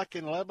stuck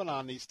in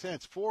Lebanon, these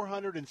tents.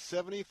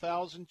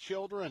 470,000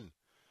 children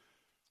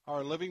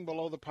are living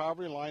below the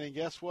poverty line, and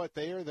guess what?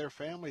 They or their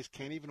families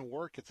can't even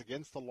work. It's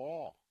against the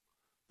law.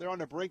 They're on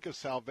the brink of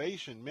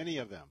salvation, many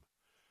of them.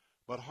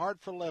 But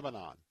Heart for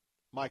Lebanon,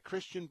 my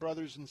Christian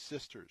brothers and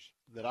sisters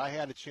that I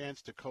had a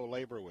chance to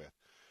co-labor with,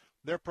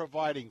 they're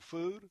providing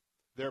food,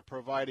 they're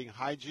providing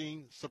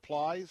hygiene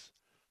supplies,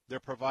 they're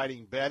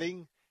providing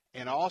bedding,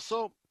 and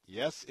also,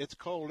 yes, it's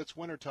cold, it's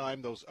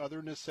wintertime, those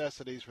other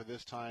necessities for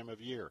this time of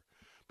year.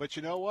 But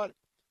you know what?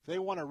 They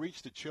want to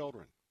reach the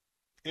children.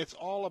 It's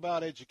all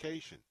about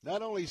education,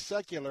 not only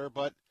secular,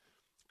 but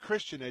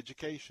Christian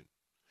education.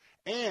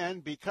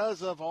 And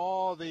because of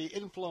all the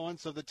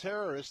influence of the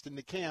terrorists in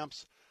the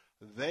camps,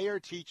 they are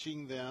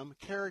teaching them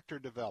character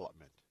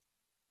development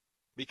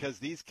because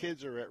these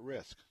kids are at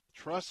risk.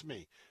 Trust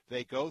me,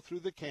 they go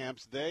through the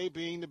camps, they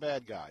being the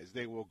bad guys,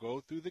 they will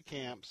go through the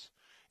camps,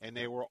 and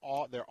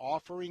they're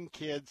offering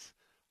kids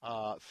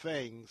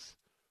things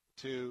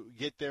to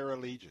get their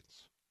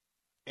allegiance.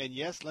 And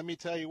yes, let me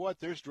tell you what,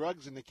 there's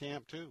drugs in the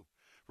camp too.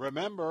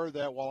 Remember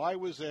that while I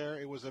was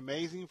there, it was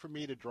amazing for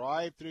me to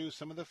drive through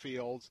some of the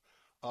fields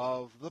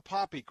of the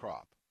poppy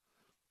crop.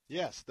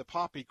 Yes, the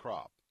poppy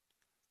crop.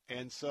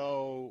 And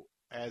so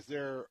as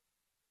they're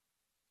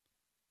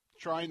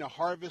trying to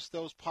harvest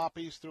those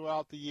poppies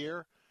throughout the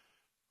year,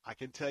 I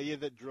can tell you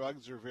that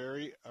drugs are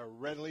very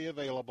readily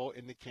available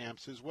in the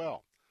camps as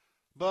well.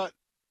 But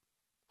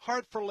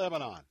Heart for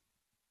Lebanon,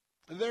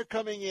 they're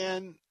coming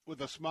in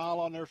with a smile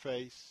on their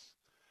face,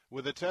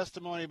 with a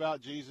testimony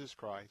about Jesus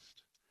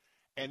Christ,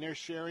 and they're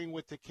sharing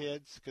with the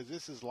kids, because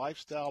this is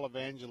lifestyle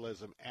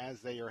evangelism as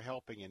they are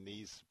helping in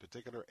these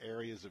particular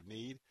areas of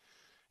need.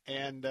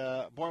 And,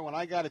 boy, when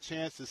I got a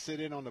chance to sit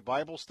in on the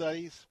Bible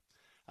studies,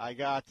 I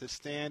got to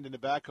stand in the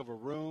back of a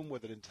room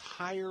with an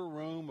entire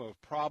room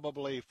of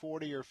probably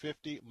 40 or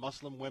 50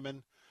 Muslim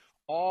women,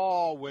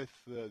 all with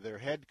their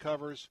head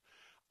covers.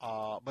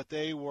 But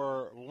they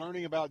were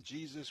learning about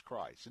Jesus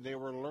Christ, and they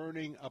were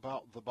learning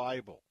about the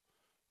Bible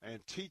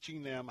and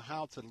teaching them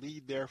how to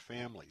lead their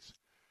families.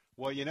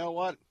 Well, you know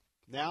what?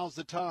 Now's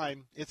the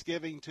time. It's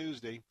Giving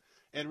Tuesday.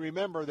 And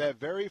remember that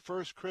very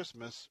first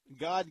Christmas,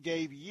 God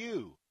gave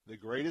you the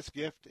greatest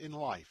gift in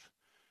life.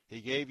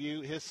 He gave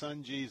you his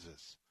son,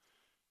 Jesus.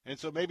 And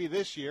so maybe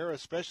this year,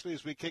 especially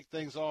as we kick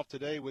things off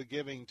today with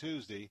Giving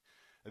Tuesday,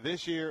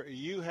 this year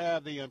you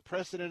have the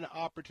unprecedented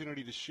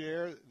opportunity to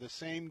share the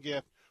same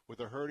gift with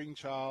a hurting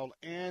child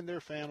and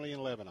their family in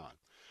Lebanon.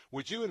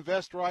 Would you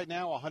invest right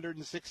now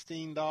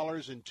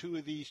 $116 in two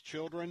of these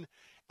children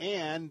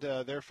and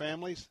their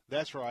families?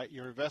 That's right,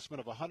 your investment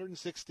of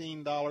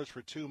 $116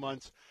 for 2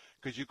 months.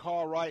 Could you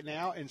call right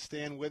now and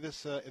stand with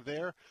us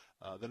there?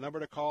 The number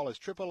to call is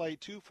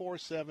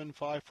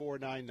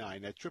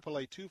 888-247-5499. That's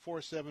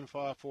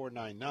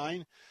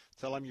 888-247-5499.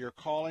 Tell them you're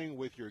calling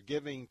with your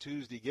Giving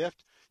Tuesday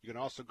gift. You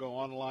can also go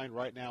online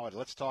right now at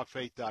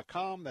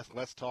letstalkfaith.com. That's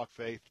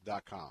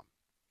letstalkfaith.com.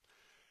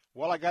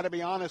 Well, I got to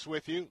be honest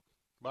with you.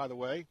 By the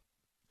way,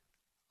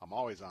 I'm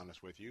always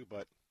honest with you,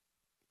 but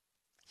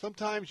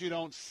sometimes you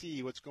don't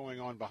see what's going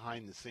on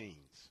behind the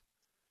scenes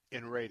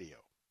in radio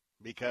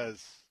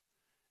because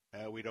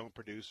we don't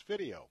produce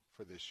video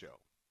for this show.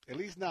 At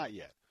least not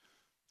yet.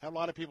 I have a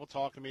lot of people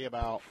talk to me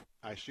about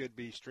I should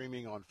be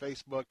streaming on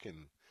Facebook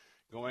and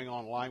going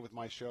online with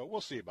my show.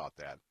 We'll see about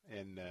that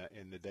in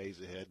the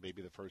days ahead,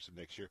 maybe the first of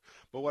next year.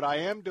 But what I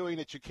am doing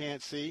that you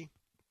can't see,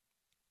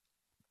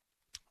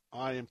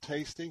 I am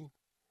tasting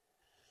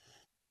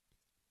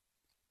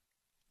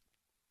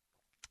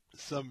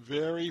some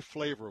very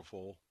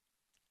flavorful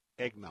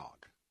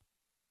eggnog.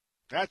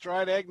 That's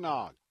right,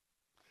 eggnog.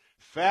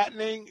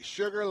 Fattening,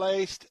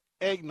 sugar-laced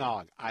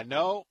eggnog. I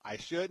know I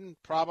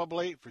shouldn't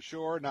probably for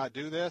sure not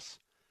do this,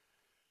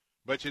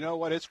 but you know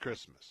what? It's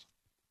Christmas.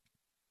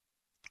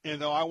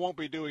 And though I won't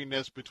be doing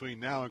this between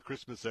now and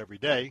Christmas every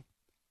day,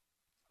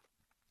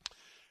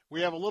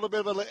 we have a little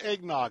bit of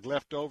eggnog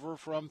left over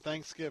from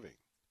Thanksgiving.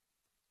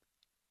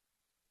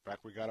 In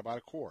fact, we got about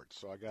a quart,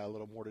 so I got a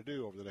little more to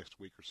do over the next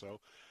week or so.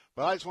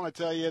 But I just want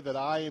to tell you that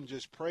I am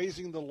just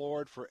praising the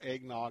Lord for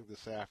eggnog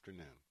this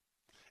afternoon.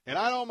 And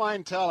I don't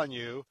mind telling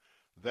you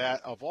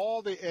that of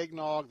all the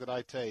eggnog that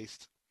I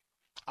taste,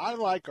 I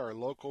like our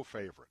local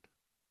favorite.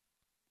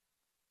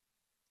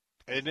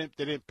 They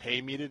didn't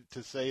pay me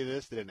to say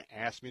this. They didn't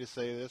ask me to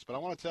say this. But I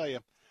want to tell you,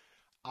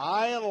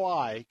 I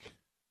like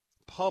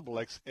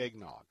Publix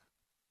eggnog.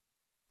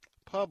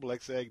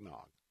 Publix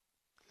eggnog.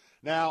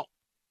 Now,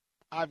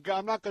 I'm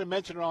not going to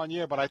mention it on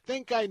you, but I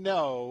think I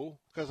know,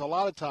 because a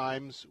lot of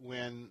times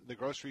when the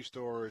grocery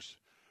stores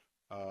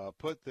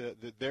put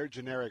their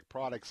generic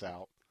products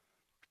out,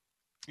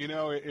 you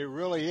know, it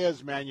really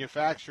is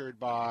manufactured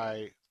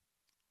by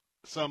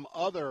some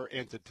other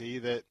entity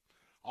that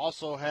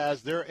also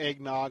has their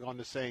eggnog on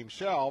the same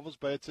shelves,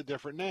 but it's a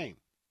different name.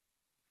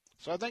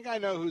 So I think I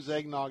know whose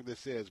eggnog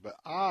this is, but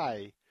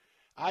I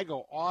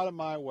go out of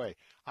my way.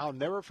 I'll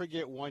never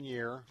forget one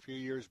year, a few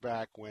years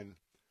back, when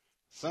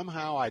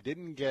somehow I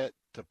didn't get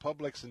to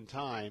Publix in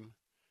time,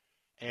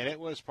 and it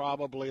was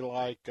probably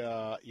like,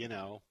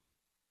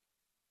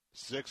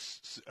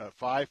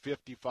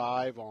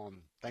 5:55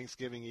 on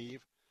Thanksgiving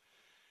Eve,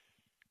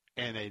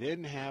 and they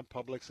didn't have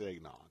Publix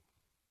eggnog.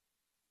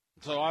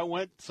 So I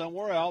went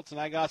somewhere else, and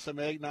I got some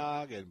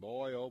eggnog, and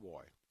boy, oh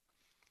boy,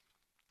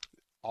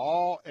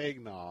 all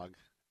eggnog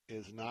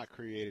is not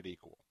created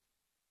equal.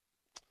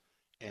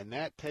 And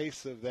that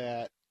taste of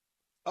that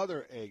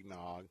other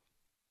eggnog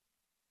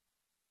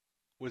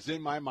was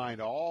in my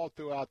mind all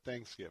throughout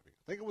Thanksgiving.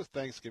 I think it was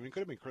Thanksgiving. It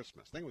could have been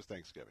Christmas. I think it was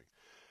Thanksgiving.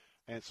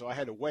 And so I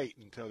had to wait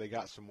until they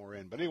got some more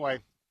in. But anyway,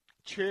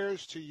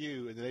 cheers to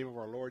you in the name of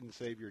our Lord and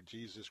Savior,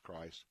 Jesus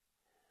Christ.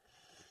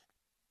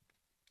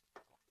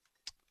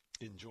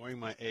 Enjoying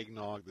my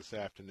eggnog this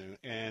afternoon.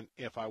 And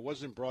if I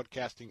wasn't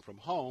broadcasting from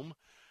home,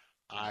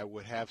 I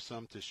would have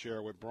some to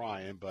share with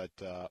Brian, but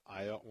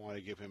I don't want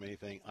to give him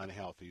anything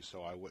unhealthy,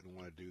 so I wouldn't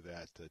want to do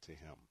that to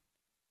him.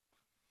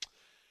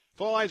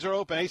 Phone lines are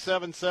open,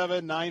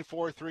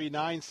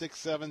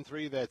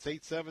 877-943-9673. That's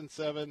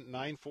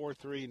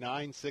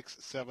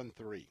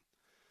 877-943-9673.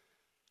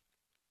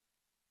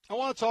 I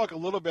want to talk a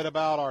little bit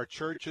about our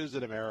churches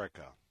in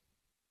America,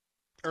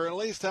 or at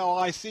least how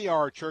I see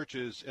our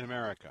churches in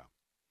America.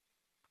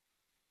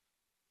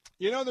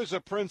 You know, there's a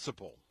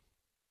principle.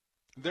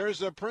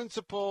 There's a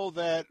principle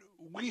that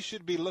we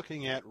should be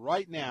looking at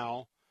right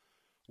now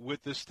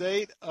with the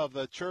state of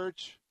the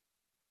church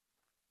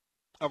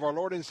of our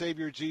Lord and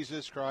Savior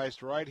Jesus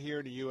Christ right here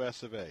in the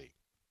U.S. of A.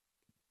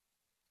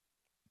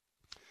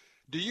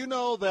 Do you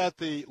know that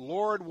the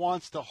Lord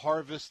wants to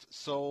harvest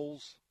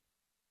souls?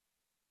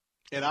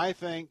 And I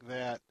think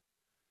that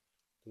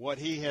what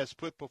he has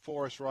put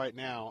before us right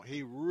now,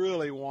 he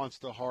really wants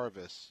to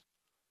harvest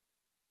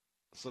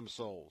some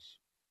souls,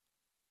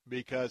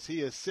 because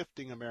he is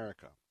sifting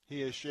America.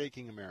 He is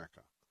shaking America.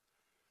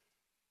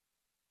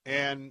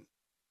 And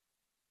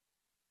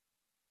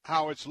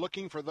how it's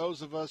looking for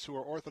those of us who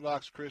are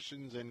Orthodox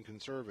Christians and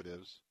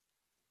conservatives,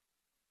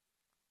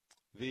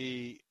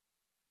 the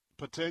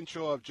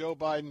potential of Joe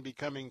Biden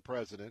becoming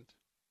president,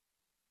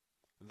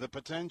 the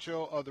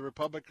potential of the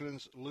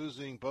Republicans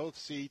losing both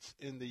seats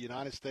in the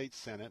United States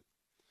Senate,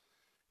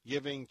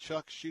 giving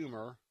Chuck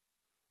Schumer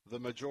the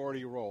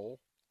majority role,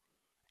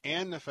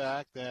 and the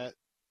fact that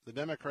the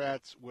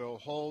Democrats will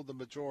hold the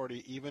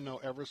majority, even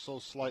though ever so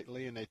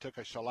slightly, and they took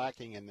a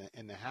shellacking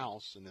in the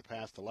House in the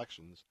past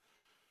elections.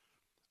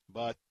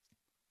 But,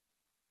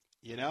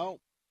 you know,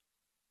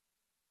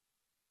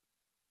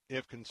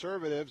 if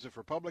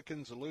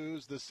Republicans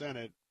lose the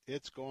Senate,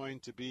 it's going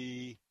to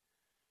be,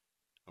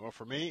 well,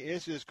 for me,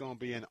 it's just going to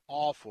be an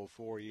awful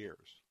 4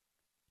 years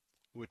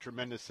with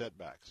tremendous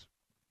setbacks.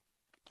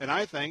 And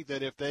I think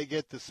that if they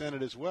get the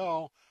Senate as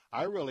well,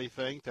 I really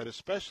think that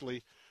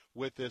especially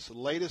with this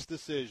latest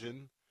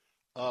decision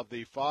of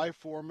the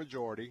 5-4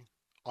 majority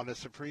on the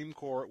Supreme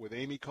Court with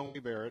Amy Coney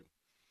Barrett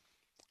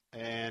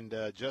and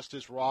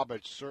Justice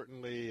Roberts,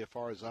 certainly as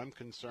far as I'm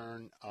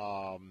concerned,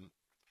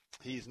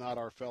 he's not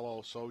our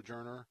fellow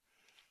sojourner.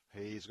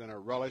 He's going to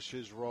relish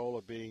his role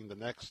of being the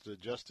next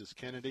Justice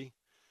Kennedy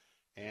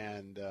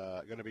and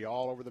going to be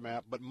all over the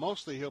map. But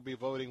mostly he'll be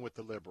voting with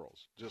the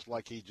liberals, just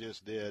like he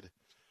just did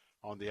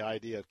on the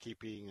idea of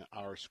keeping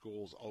our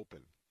schools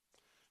open.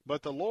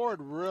 But the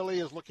Lord really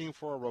is looking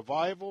for a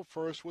revival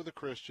first with the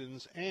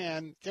Christians.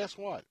 And guess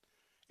what?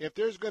 If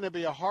there's going to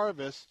be a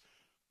harvest,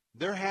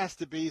 there has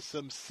to be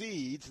some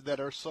seeds that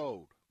are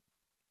sowed.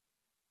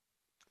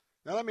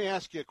 Now let me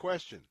ask you a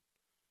question.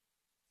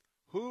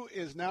 Who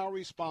is now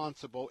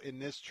responsible in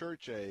this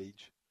church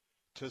age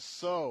to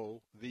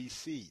sow these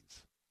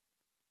seeds?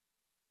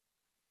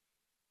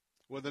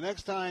 Well, the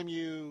next time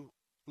you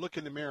look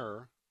in the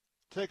mirror,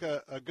 take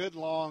a good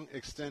long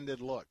extended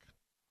look.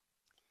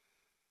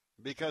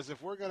 Because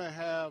if we're going to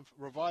have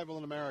revival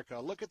in America,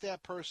 look at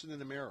that person in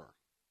the mirror.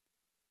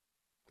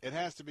 It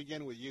has to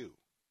begin with you.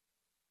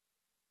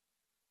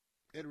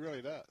 It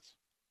really does.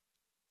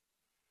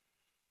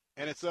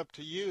 And it's up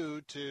to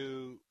you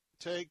to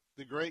take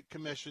the Great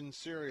Commission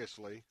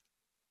seriously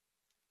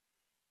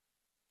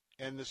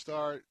and to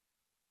start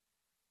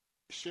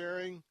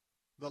sharing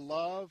the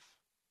love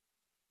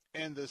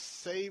and the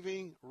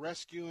saving,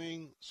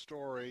 rescuing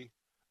story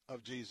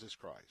of Jesus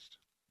Christ.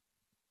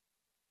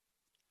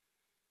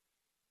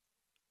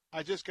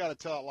 I just got to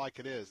tell it like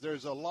it is.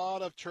 There's a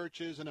lot of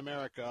churches in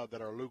America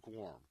that are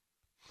lukewarm.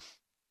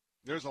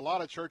 There's a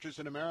lot of churches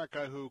in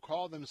America who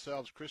call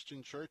themselves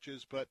Christian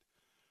churches, but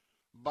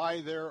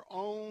by their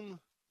own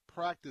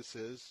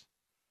practices,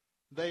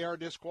 they are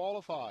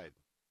disqualified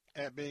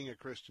at being a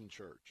Christian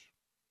church.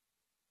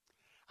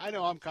 I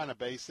know I'm kind of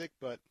basic,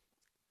 but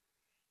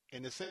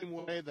in the same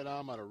way that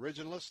I'm an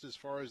originalist as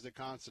far as the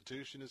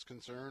Constitution is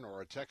concerned,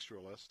 or a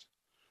textualist,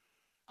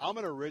 I'm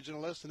an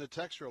originalist and a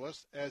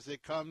textualist as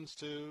it comes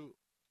to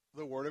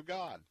the Word of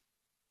God,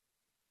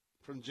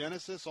 from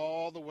Genesis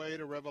all the way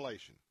to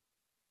Revelation.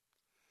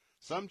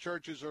 Some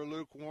churches are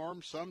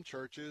lukewarm. Some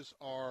churches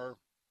are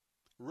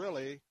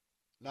really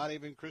not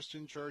even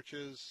Christian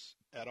churches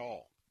at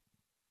all.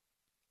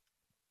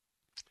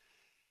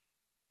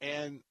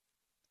 And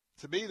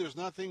to me, there's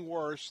nothing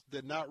worse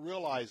than not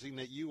realizing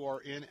that you are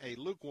in a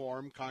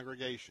lukewarm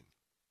congregation.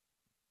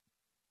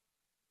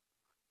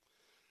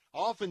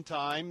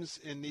 Oftentimes,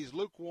 in these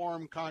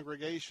lukewarm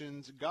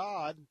congregations,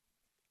 God,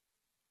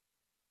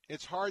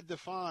 it's hard to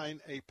find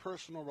a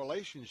personal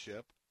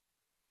relationship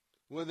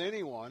with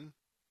anyone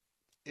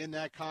in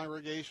that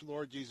congregation,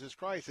 Lord Jesus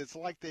Christ. It's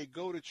like they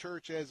go to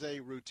church as a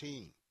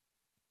routine.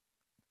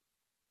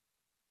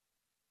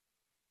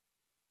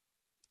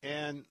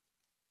 And,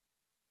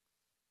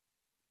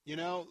 you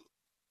know,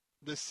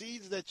 the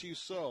seeds that you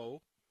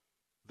sow,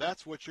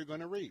 that's what you're going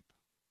to reap.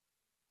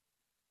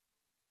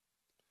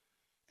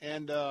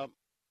 And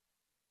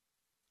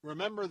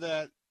remember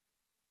that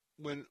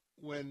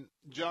when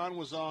John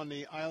was on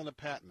the island of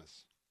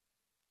Patmos,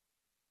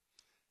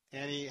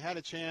 and he had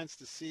a chance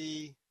to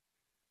see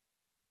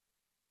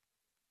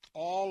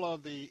all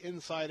of the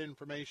inside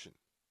information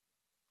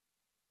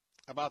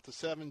about the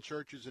 7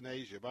 churches in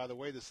Asia. By the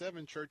way, the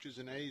 7 churches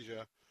in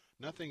Asia,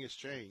 nothing has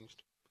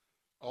changed.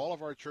 All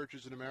of our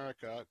churches in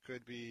America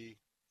could be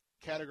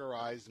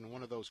categorized in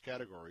one of those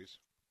categories.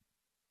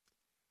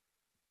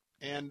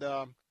 And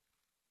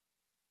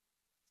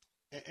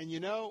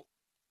you know,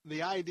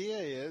 the idea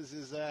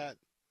is that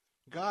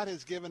God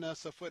has given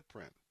us a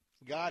footprint.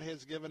 God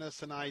has given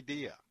us an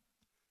idea.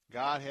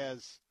 God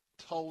has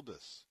told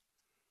us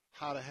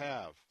how to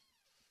have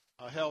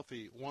a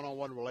healthy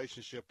one-on-one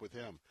relationship with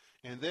him.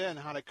 And then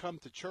how to come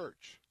to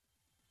church.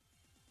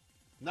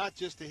 Not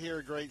just to hear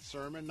a great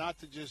sermon, not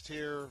to just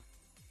hear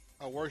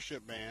a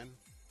worship band,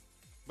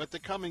 but to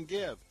come and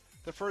give.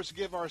 To first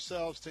give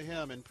ourselves to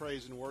him in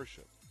praise and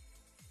worship.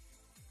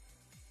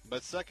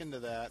 But second to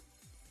that,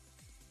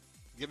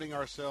 giving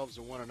ourselves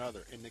to one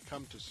another and to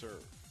come to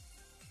serve.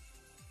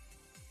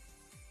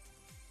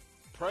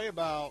 Pray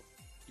about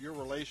your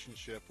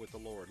relationship with the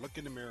Lord. Look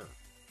in the mirror.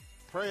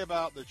 Pray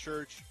about the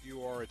church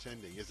you are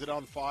attending. Is it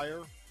on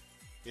fire?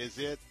 Is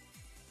it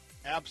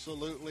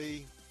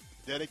absolutely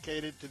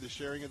dedicated to the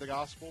sharing of the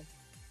gospel?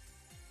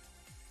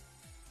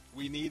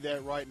 We need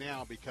that right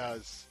now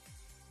because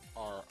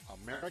our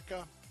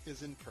America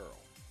is in peril.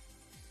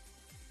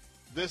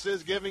 This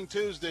is Giving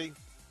Tuesday.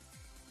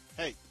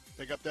 Hey,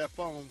 pick up that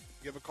phone.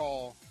 Give a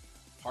call.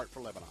 Heart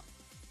for Lebanon.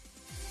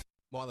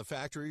 While the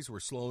factories were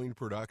slowing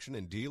production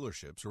and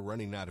dealerships were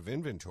running out of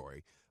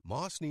inventory,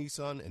 Moss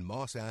Nissan and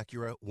Moss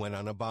Acura went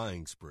on a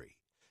buying spree.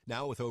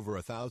 Now with over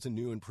 1,000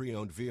 new and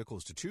pre-owned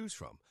vehicles to choose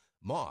from,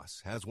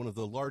 Moss has one of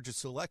the largest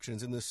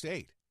selections in the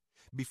state.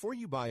 Before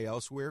you buy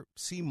elsewhere,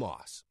 see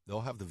Moss.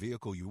 They'll have the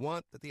vehicle you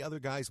want that the other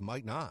guys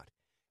might not.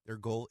 Their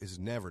goal is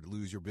never to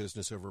lose your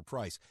business over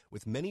price,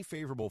 with many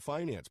favorable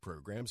finance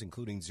programs,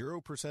 including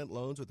 0%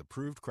 loans with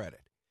approved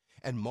credit.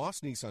 And Moss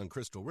Nissan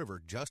Crystal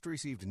River just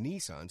received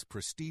Nissan's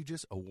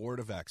prestigious Award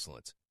of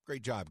Excellence.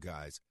 Great job,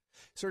 guys.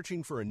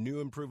 Searching for a new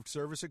improved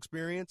service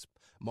experience?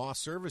 Moss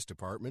Service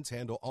Departments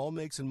handle all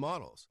makes and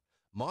models.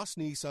 Moss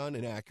Nissan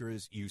and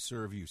Acura's You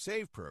Serve, You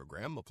Save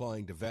program,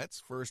 applying to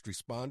vets, first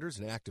responders,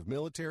 and active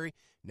military,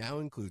 now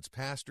includes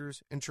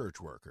pastors and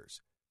church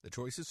workers. The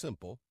choice is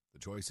simple. The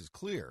choice is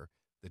clear.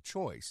 The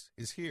choice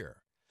is here.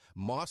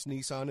 Moss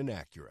Nissan and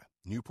Acura,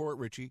 Newport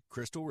Richey,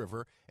 Crystal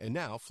River, and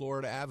now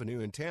Florida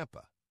Avenue in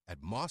Tampa.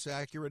 At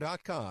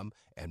mossacura.com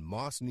and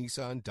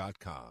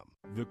mossnissan.com.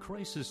 The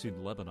crisis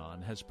in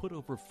Lebanon has put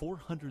over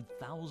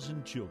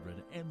 400,000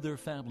 children and their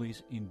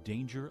families in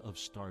danger of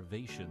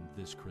starvation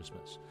this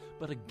Christmas.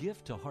 But a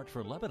gift to Heart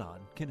for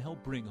Lebanon can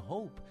help bring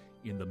hope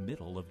in the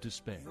middle of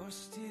despair. You're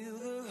still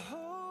the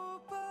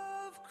hope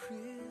of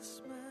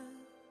Christmas.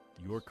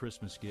 Your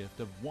Christmas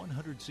gift of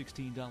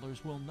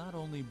 $116 will not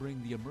only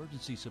bring the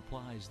emergency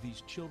supplies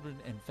these children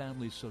and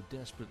families so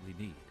desperately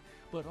need,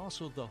 but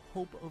also the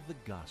hope of the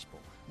gospel,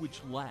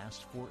 which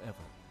lasts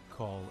forever.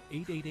 Call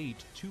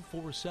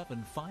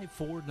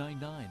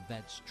 888-247-5499.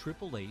 That's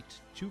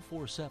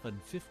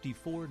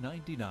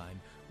 888-247-5499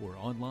 or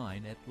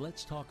online at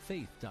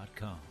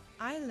letstalkfaith.com.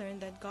 I learned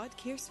that God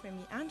cares for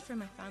me and for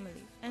my family,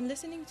 and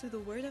listening to the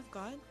Word of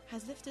God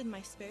has lifted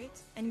my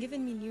spirits and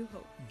given me new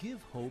hope. Give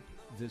hope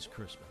this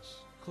Christmas.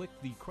 Click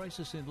the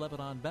Crisis in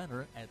Lebanon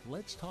banner at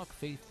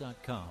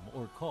letstalkfaith.com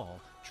or call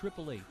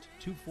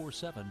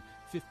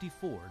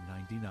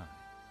 888-247-5499.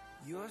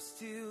 You're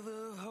still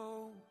the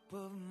hope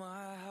of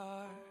my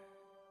heart.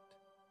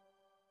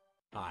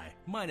 Hi,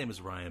 my name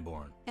is Ryan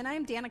Bourne. And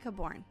I'm Danica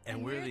Bourne.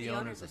 And we're the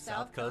owners of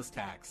South Coast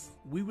Tax.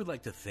 We would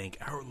like to thank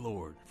our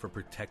Lord for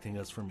protecting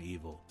us from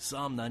evil.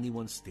 Psalm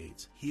 91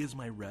 states, "He is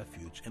my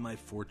refuge and my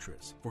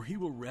fortress, for he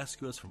will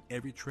rescue us from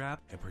every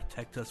trap and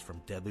protect us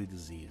from deadly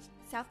disease."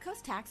 South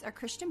Coast Tax are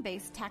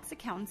Christian-based tax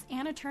accountants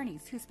and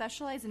attorneys who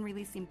specialize in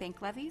releasing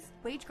bank levies,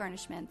 wage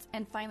garnishments,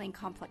 and filing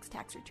complex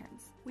tax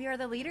returns. We are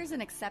the leaders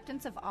in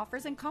acceptance of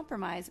offers and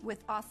compromise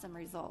with awesome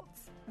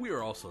results. We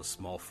are also a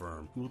small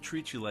firm who will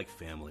treat you like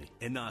family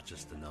and not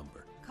just a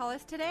number. Call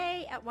us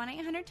today at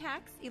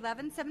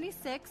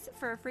 1-800-TAX-1176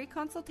 for a free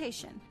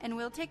consultation, and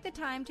we'll take the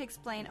time to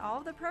explain all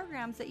of the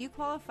programs that you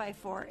qualify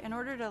for in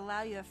order to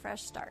allow you a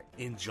fresh start.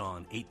 In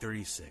John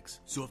 8:36,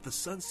 so if the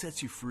Son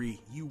sets you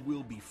free, you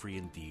will be free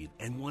indeed.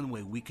 And one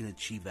way we can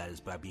achieve that is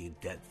by being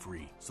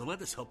debt-free. So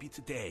let us help you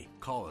today.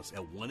 Call us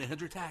at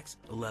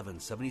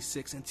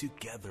 1-800-TAX-1176, and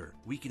together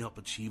we can help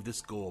achieve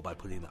this goal by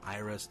putting the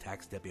IRS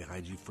tax debt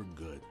behind you for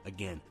good.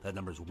 Again, that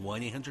number is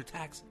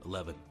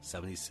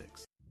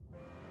 1-800-TAX-1176.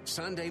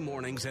 Sunday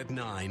mornings at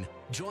 9,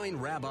 join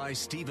Rabbi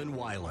Stephen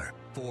Weiler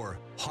for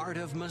Heart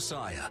of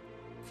Messiah.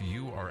 If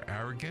you are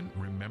arrogant,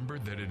 remember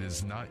that it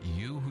is not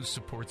you who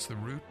supports the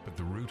root, but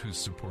the root who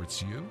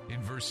supports you.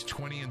 In verse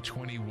 20 and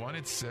 21,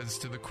 it says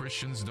to the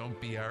Christians,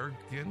 don't be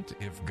arrogant.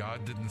 If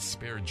God didn't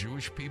spare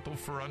Jewish people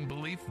for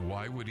unbelief,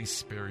 why would he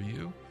spare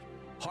you?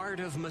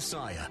 Heart of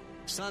Messiah,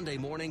 Sunday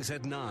mornings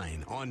at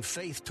 9 on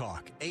Faith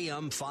Talk,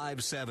 AM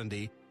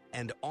 570,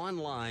 and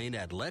online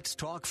at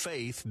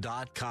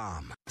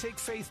letstalkfaith.com. Take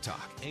Faith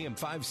Talk, AM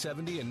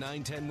 570 and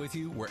 910 with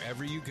you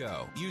wherever you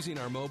go using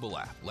our mobile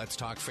app,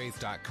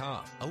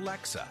 letstalkfaith.com,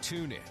 Alexa,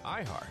 TuneIn,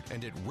 iHeart,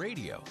 and at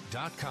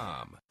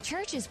radio.com.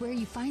 Church is where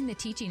you find the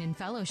teaching and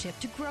fellowship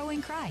to grow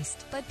in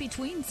Christ. But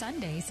between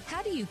Sundays,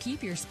 how do you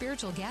keep your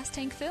spiritual gas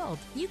tank filled?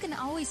 You can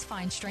always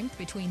find strength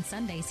between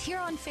Sundays here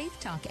on Faith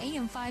Talk,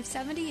 AM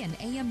 570 and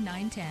AM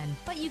 910.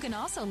 But you can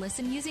also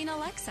listen using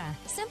Alexa.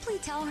 Simply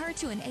tell her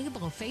to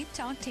enable Faith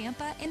Talk Tampa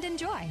and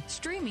enjoy.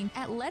 Streaming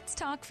at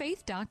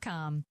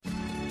letstalkfaith.com.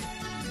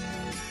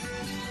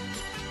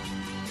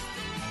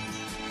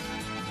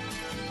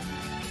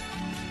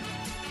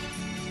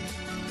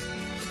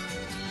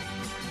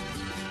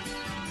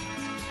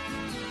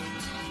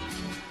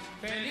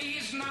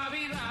 Feliz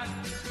Navidad,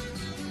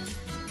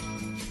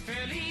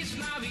 Feliz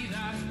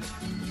Navidad,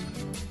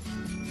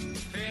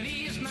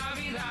 Feliz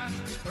Navidad,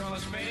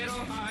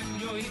 próspero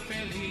año y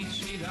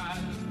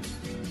felicidad.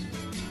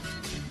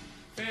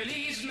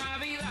 Feliz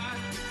Navidad,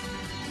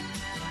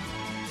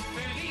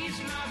 Feliz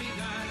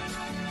Navidad,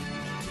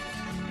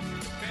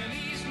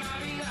 Feliz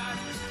Navidad,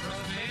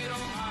 próspero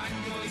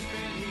año y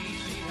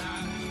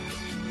felicidad.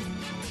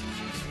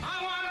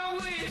 I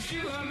wanna wish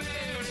you a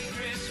Merry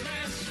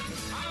Christmas.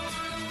 I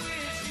wanna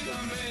wish you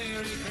a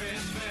Merry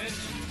Christmas.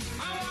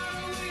 I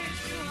wanna wish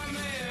you a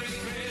Merry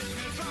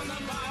Christmas from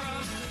the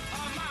bottom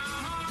of my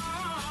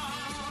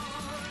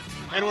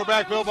heart. And we're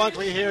back. Bill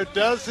Bunkley here.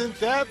 Doesn't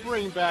that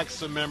bring back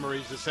some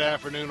memories this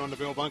afternoon on the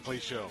Bill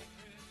Bunkley Show?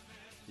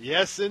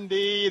 Yes,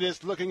 indeed.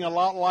 It's looking a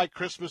lot like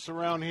Christmas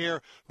around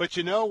here. But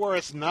you know where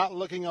it's not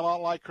looking a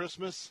lot like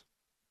Christmas?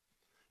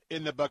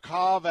 In the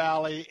Bekaa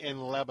Valley in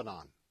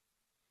Lebanon.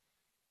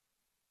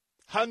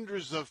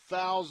 Hundreds of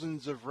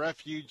thousands of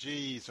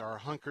refugees are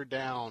hunkered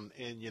down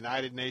in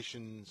United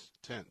Nations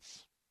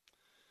tents.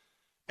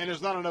 And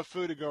there's not enough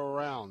food to go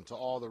around to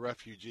all the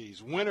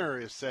refugees. Winter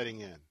is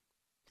setting in.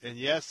 And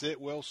yes,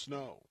 it will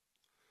snow.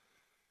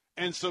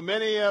 And so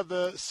many of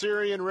the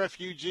Syrian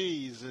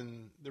refugees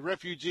and the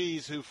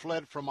refugees who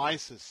fled from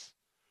ISIS,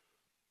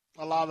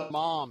 a lot of the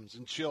moms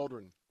and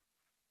children,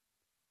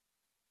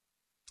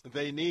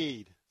 they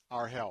need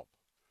our help.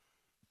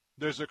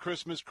 There's a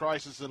Christmas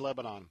crisis in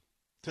Lebanon.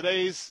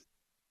 Today's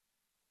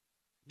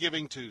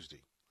Giving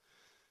Tuesday.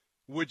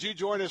 Would you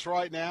join us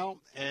right now?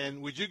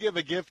 And would you give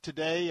a gift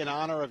today in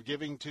honor of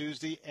Giving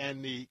Tuesday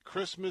and the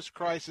Christmas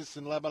crisis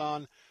in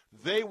Lebanon?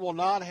 They will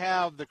not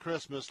have the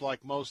Christmas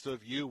like most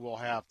of you will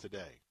have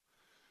today.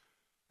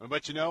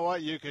 But you know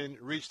what? You can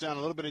reach down a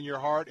little bit in your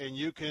heart and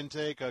you can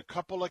take a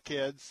couple of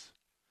kids.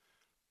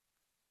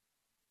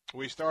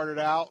 We started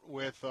out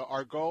with,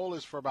 our goal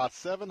is for about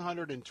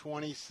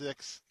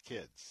 726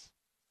 kids.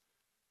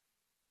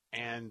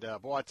 And,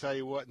 boy, I tell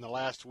you what, in the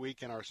last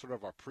week in our sort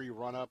of our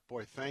pre-run-up,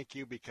 boy, thank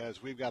you, because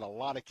we've got a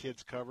lot of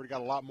kids covered. Got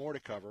a lot more to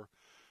cover.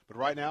 But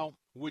right now,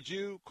 would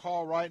you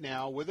call right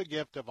now with a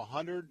gift of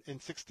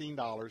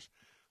 $116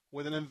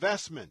 with an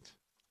investment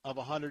of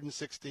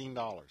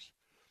 $116?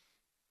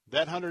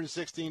 That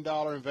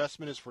 $116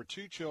 investment is for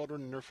 2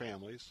 children and their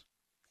families.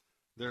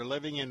 They're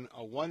living in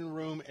a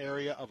one-room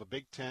area of a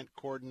big tent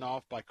cordoned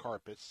off by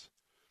carpets.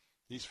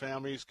 These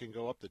families can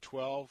go up to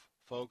 12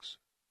 folks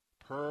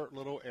per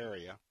little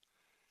area,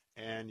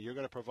 and you're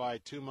going to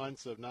provide 2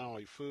 months of not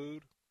only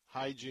food,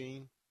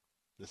 hygiene,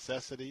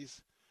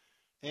 necessities,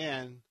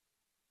 and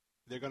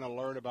they're going to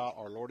learn about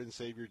our Lord and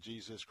Savior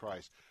Jesus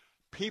Christ.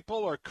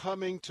 People are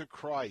coming to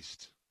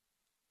Christ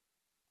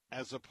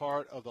as a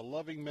part of the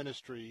loving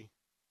ministry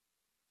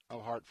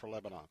of Heart for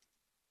Lebanon.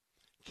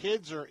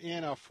 Kids are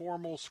in a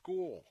formal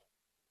school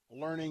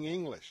learning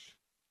English,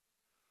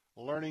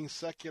 learning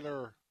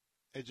secular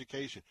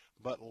education,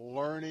 but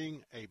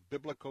learning a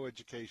biblical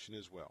education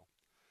as well.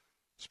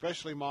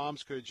 Especially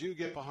moms, could you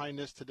get behind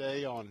this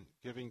today on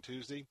Giving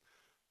Tuesday?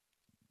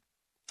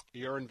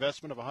 Your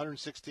investment of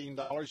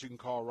 $116, you can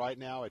call right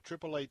now at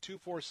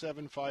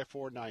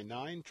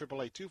 888-247-5499,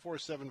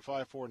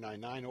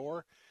 888-247-5499,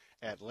 or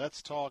at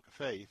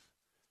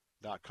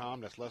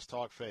letstalkfaith.com. That's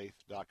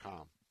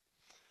letstalkfaith.com.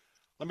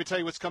 Let me tell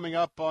you what's coming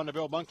up on the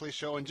Bill Bunkley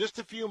Show. In just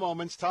a few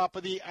moments, top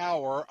of the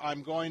hour,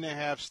 I'm going to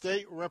have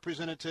State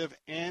Representative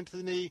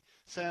Anthony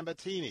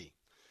Sabatini.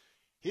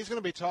 He's going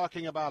to be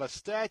talking about a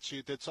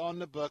statute that's on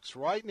the books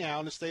right now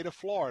in the state of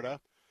Florida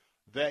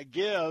that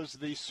gives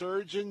the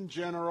Surgeon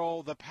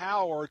General the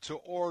power to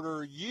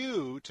order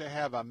you to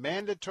have a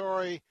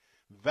mandatory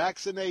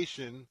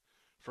vaccination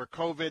for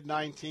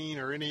COVID-19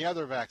 or any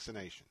other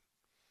vaccination.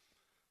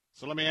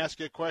 So let me ask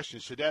you a question.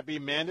 Should that be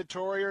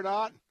mandatory or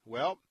not?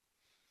 Well,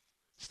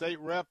 State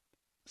Rep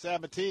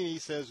Sabatini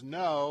says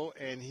no,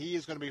 and he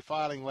is going to be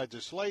filing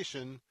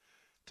legislation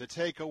to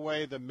take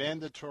away the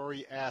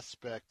mandatory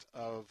aspect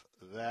of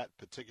that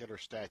particular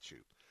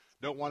statute.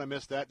 Don't want to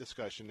miss that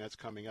discussion. That's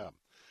coming up.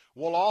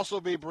 We'll also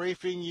be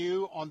briefing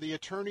you on the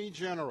Attorney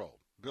General,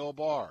 Bill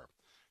Barr,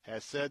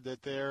 has said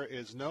that there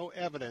is no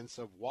evidence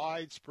of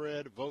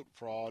widespread vote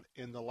fraud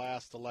in the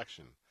last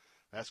election.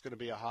 That's going to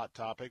be a hot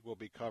topic. We'll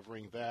be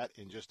covering that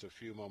in just a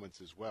few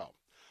moments as well.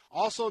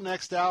 Also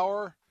next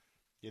hour,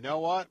 you know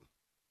what?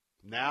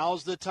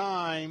 Now's the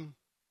time.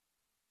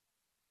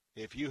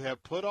 If you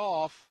have put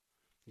off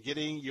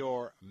getting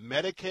your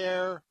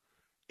Medicare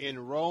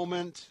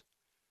enrollment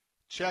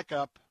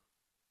checkup,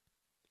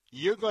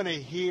 you're going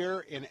to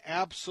hear an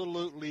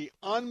absolutely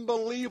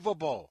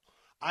unbelievable,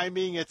 I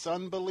mean it's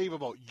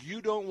unbelievable.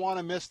 You don't want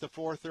to miss the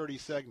 4:30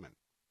 segment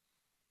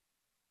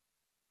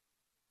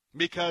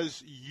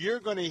because you're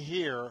going to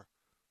hear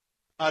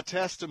a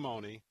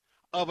testimony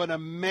of an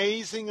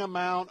amazing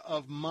amount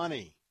of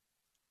money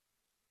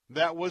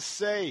that was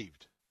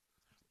saved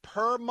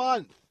per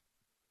month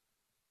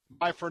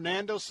by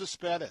Fernando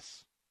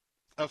Cespedes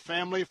of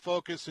Family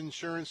Focus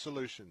Insurance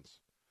Solutions.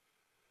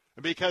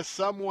 Because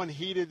someone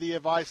heeded the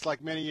advice,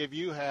 like many of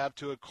you have,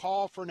 to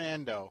call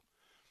Fernando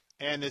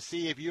and to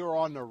see if you're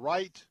on the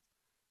right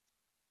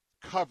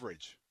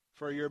coverage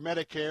for your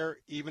Medicare,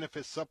 even if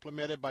it's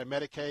supplemented by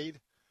Medicaid,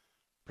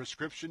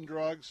 prescription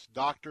drugs,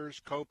 doctors,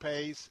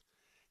 co-pays.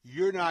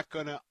 You're not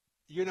gonna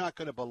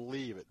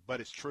believe it, but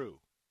it's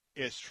true.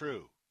 It's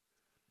true.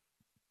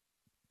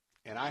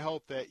 And I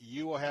hope that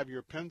you will have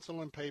your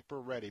pencil and paper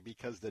ready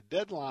because the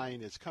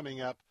deadline is coming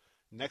up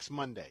next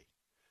Monday.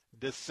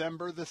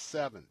 December the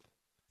 7th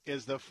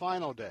is the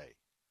final day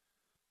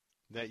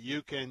that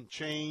you can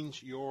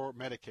change your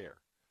Medicare.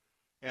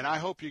 And I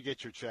hope you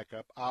get your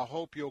checkup. I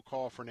hope you'll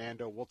call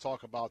Fernando. We'll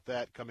talk about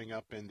that coming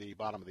up in the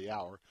bottom of the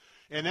hour.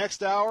 And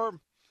next hour,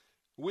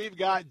 we've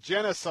got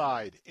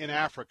genocide in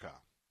Africa.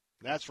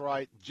 That's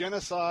right,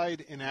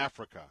 genocide in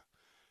Africa.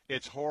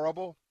 It's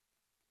horrible.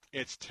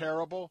 It's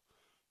terrible.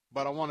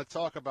 But I want to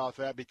talk about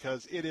that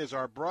because it is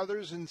our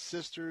brothers and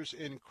sisters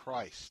in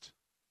Christ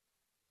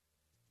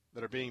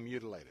that are being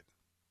mutilated.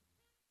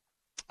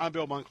 I'm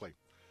Bill Bunkley.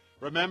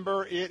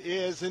 Remember, it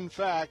is, in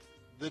fact,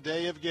 the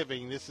day of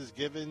giving. This is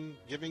Giving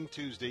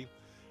Tuesday.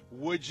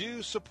 Would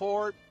you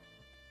support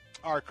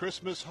our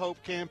Christmas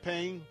Hope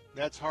campaign?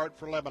 That's Heart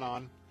for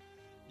Lebanon.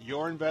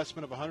 Your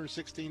investment of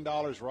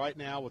 $116 right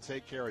now will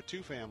take care of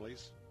 2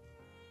 families,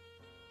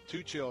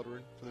 2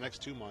 children for the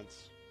next 2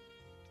 months,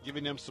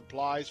 giving them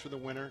supplies for the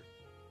winter,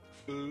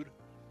 food,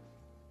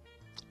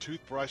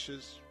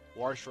 toothbrushes,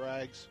 wash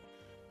rags.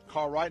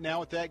 Call right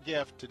now with that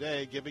gift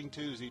today, Giving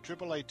Tuesday,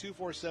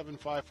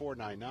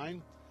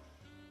 888-247-5499,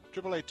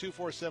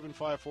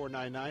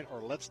 888-247-5499,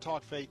 or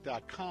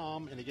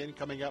letstalkfaith.com. And again,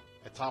 coming up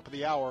at top of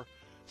the hour,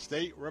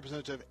 State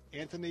Representative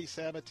Anthony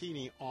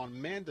Sabatini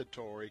on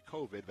mandatory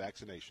COVID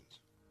vaccinations.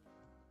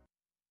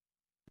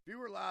 If you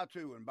were lied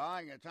to when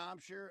buying a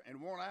timeshare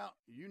and want out,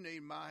 you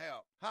need my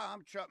help. Hi,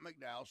 I'm Chuck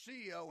McDowell,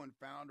 CEO and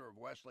founder of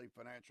Wesley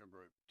Financial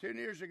Group. 10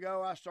 years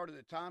ago, I started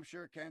the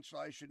timeshare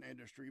cancellation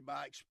industry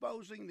by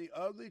exposing the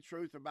ugly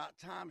truth about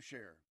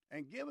timeshare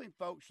and giving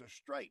folks the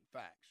straight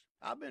facts.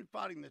 I've been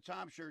fighting the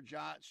timeshare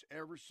giants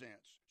ever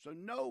since, so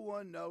no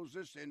one knows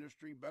this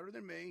industry better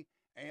than me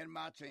and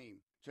my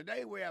team.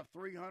 Today we have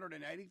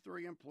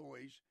 383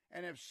 employees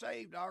and have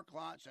saved our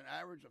clients an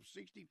average of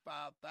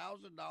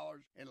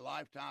 $65,000 in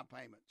lifetime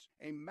payments.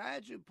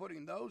 Imagine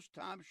putting those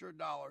timeshare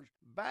dollars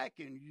back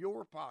in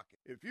your pocket.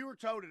 If you were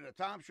told at a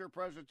timeshare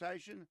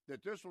presentation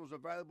that this was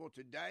available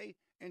today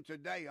and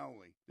today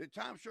only, that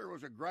timeshare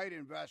was a great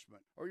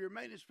investment or your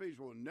maintenance fees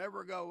will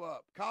never go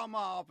up, call my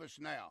office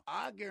now.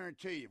 I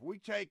guarantee if we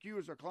take you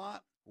as a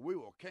client, we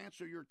will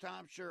cancel your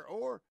timeshare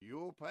or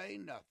you'll pay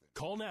nothing.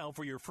 Call now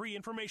for your free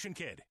information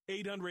kit.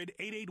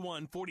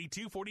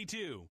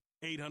 800-881-4242.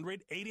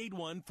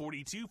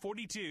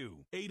 800-881-4242.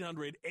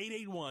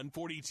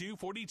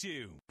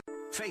 800-881-4242.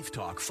 Faith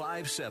Talk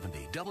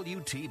 570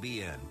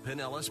 WTBN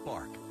Pinellas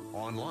Park.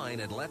 Online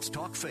at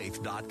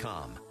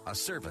letstalkfaith.com, a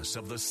service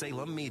of the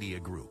Salem Media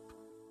Group.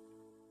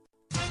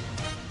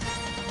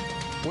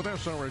 With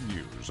SRN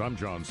News, I'm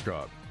John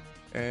Scott.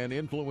 An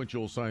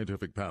influential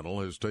scientific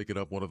panel has taken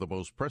up one of the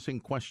most pressing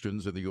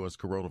questions in the U.S.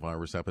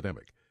 coronavirus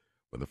epidemic.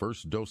 When the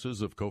first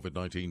doses of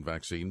COVID-19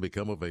 vaccine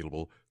become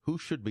available, who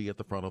should be at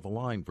the front of the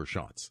line for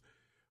shots?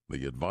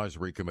 The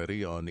Advisory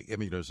Committee on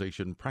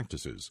Immunization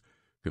Practices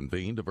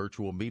convened a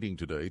virtual meeting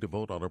today to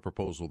vote on a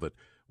proposal that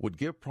would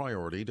give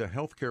priority to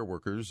healthcare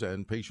workers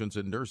and patients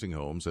in nursing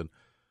homes and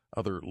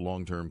other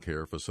long-term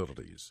care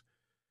facilities.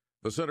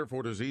 The Center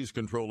for Disease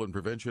Control and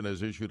Prevention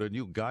has issued a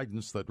new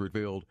guidance that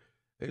revealed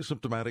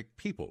asymptomatic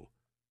people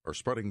are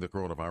spreading the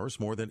coronavirus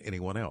more than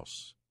anyone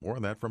else. More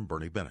on that from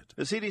Bernie Bennett.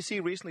 The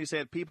CDC recently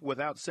said people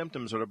without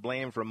symptoms are to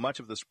blame for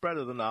much of the spread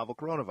of the novel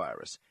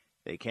coronavirus.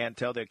 They can't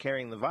tell they're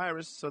carrying the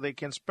virus, so they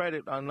can spread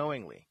it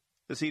unknowingly.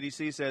 The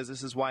CDC says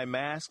this is why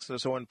masks are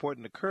so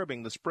important to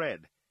curbing the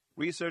spread.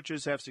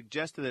 Researchers have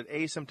suggested that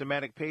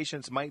asymptomatic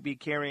patients might be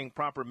carrying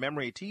proper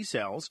memory T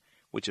cells,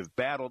 which have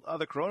battled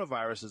other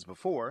coronaviruses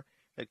before,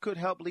 that could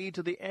help lead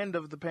to the end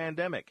of the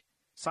pandemic.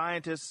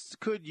 Scientists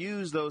could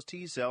use those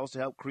T cells to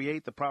help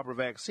create the proper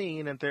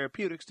vaccine and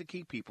therapeutics to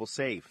keep people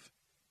safe.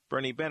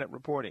 Bernie Bennett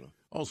reporting.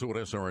 Also at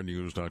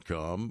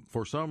SRNnews.com,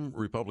 for some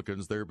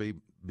Republicans, there may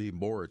be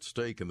more at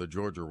stake in the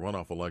Georgia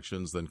runoff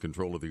elections than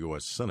control of the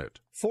U.S. Senate.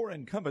 For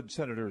incumbent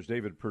Senators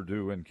David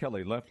Perdue and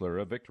Kelly Loeffler,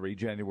 a victory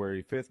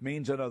January 5th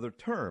means another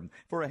term.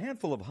 For a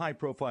handful of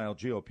high-profile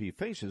GOP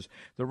faces,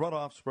 the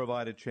runoffs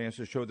provide a chance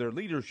to show their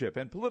leadership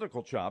and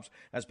political chops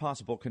as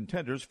possible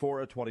contenders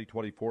for a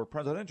 2024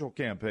 presidential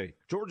campaign.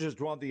 Georgia's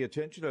drawn the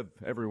attention of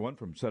everyone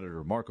from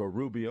Senator Marco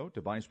Rubio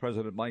to Vice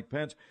President Mike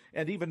Pence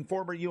and even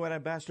former UN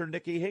Ambassador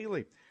Nikki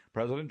Haley.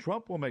 President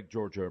Trump will make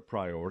Georgia a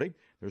priority.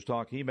 There's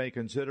talk he may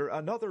consider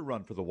another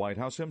run for the White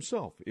House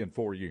himself in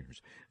 4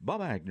 years. Bob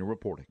Agnew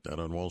reporting. Down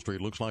on Wall Street,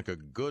 looks like a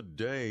good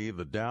day.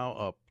 The Dow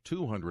up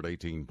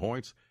 218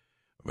 points.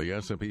 The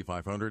S&P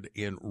 500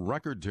 in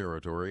record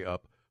territory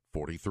up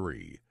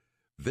 43.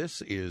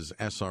 This is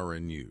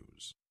SRN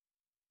News.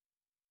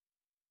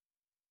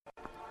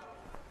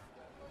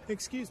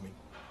 Excuse me.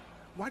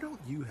 Why don't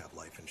you have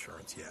life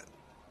insurance yet?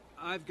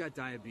 I've got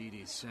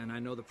diabetes, and I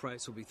know the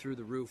price will be through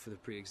the roof for the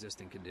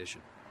pre-existing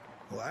condition.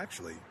 Well,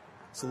 actually,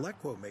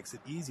 SelectQuote makes it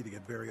easy to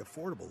get very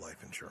affordable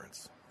life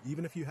insurance,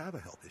 even if you have a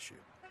health issue.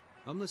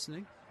 I'm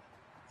listening.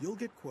 You'll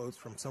get quotes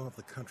from some of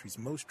the country's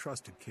most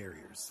trusted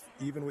carriers.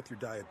 Even with your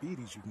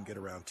diabetes, you can get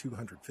around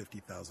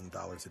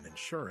 $250,000 in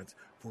insurance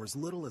for as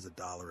little as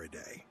 $1 a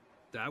day.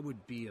 That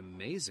would be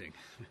amazing.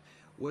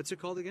 What's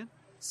it called again?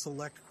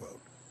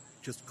 SelectQuote.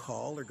 Just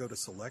call or go to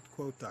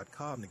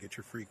SelectQuote.com to get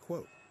your free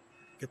quote.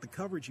 Get the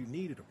coverage you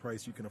need at a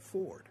price you can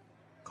afford.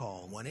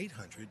 Call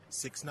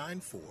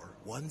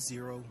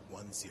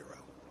 1-800-694-1010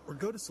 or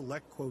go to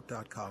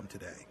SelectQuote.com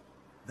today.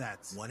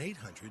 That's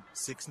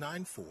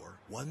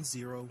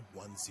 1-800-694-1010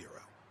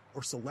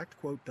 or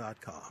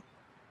SelectQuote.com.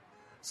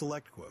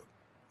 SelectQuote.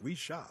 We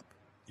shop.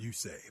 You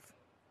save.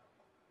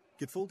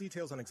 Get full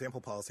details on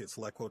example policy at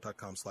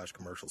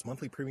SelectQuote.com/commercials.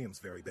 Monthly premiums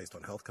vary based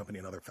on health company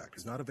and other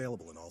factors. Not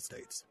available in all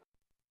states.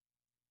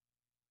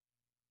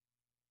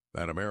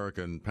 An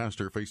American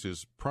pastor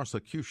faces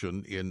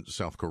prosecution in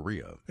South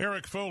Korea.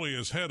 Eric Foley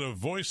is head of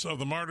Voice of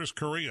the Martyrs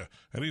Korea,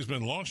 and he's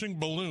been launching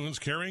balloons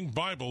carrying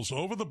Bibles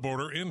over the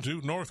border into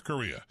North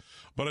Korea.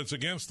 But it's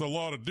against the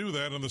law to do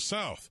that in the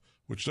South,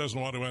 which doesn't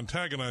want to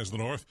antagonize the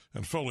North,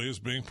 and Foley is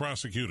being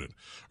prosecuted.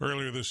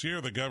 Earlier this year,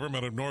 the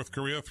government of North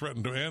Korea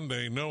threatened to end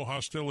a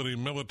no-hostility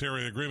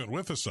military agreement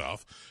with the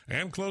South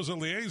and close a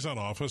liaison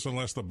office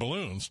unless the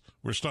balloons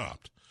were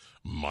stopped.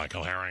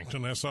 Michael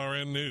Harrington,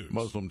 SRN News.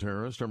 Muslim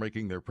terrorists are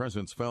making their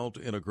presence felt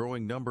in a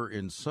growing number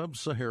in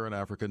sub-Saharan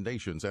African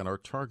nations and are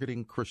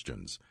targeting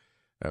Christians.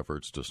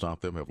 Efforts to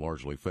stop them have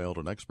largely failed,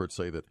 and experts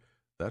say that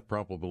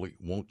probably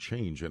won't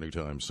change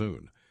anytime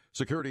soon.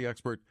 Security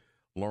expert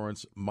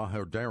Lawrence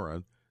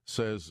Mahardara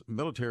says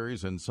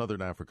militaries in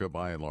southern Africa,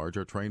 by and large,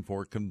 are trained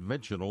for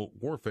conventional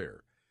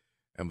warfare,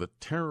 and the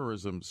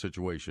terrorism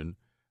situation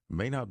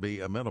may not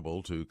be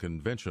amenable to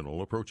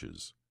conventional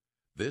approaches.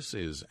 This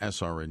is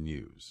SRN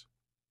News.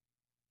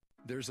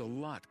 There's a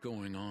lot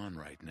going on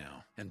right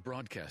now, and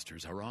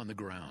broadcasters are on the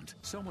ground.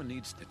 Someone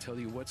needs to tell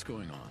you what's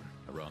going on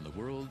around the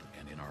world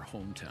and in our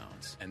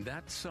hometowns. And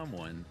that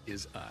someone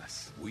is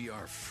us. We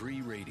are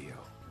free radio.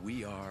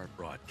 We Are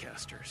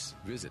Broadcasters.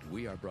 Visit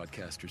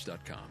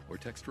wearebroadcasters.com or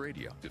text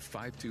radio to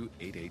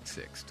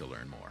 52886 to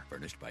learn more.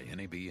 Furnished by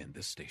NAB and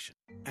this station.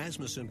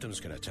 Asthma symptoms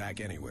can attack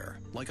anywhere,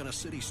 like on a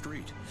city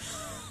street.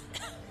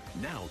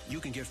 Now you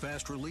can get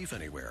fast relief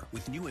anywhere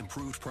with new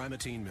improved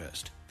Primatene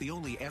Mist, the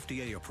only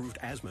FDA-approved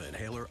asthma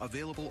inhaler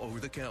available over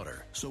the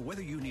counter. So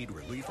whether you need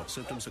relief of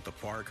symptoms at the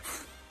park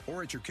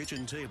or at your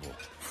kitchen table,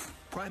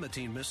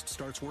 Primatene Mist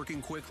starts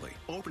working quickly,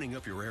 opening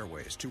up your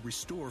airways to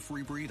restore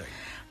free breathing.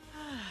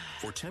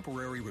 For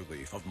temporary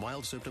relief of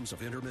mild symptoms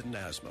of intermittent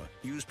asthma,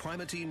 use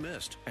Primatene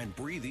Mist and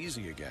breathe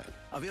easy again.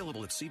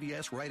 Available at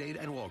CVS, Rite Aid,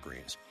 and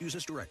Walgreens. Use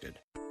as directed.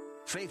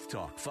 Faith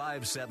Talk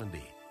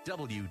 570,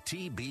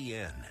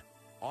 WTBN.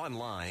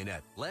 Online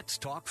at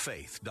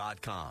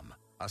letstalkfaith.com,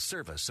 a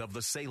service of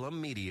the Salem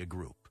Media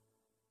Group.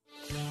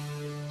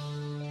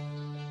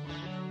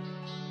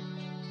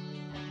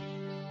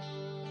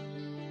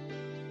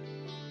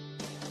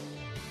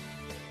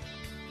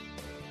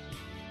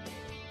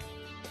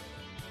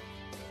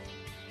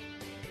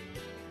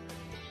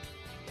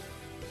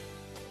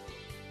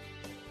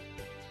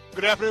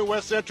 Good afternoon,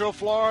 West Central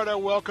Florida.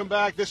 Welcome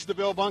back. This is the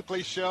Bill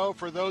Bunkley Show.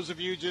 For those of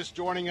you just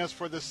joining us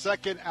for the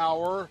second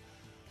hour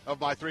of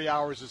my 3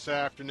 hours this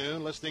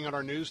afternoon, listening on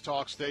our news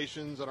talk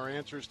stations, on our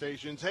answer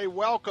stations, hey,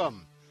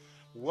 welcome.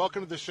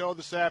 Welcome to the show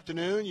this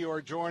afternoon. You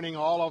are joining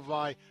all of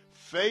my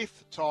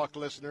Faith Talk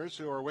listeners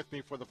who are with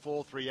me for the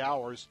full 3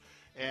 hours.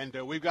 And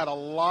we've got a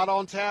lot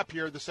on tap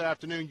here this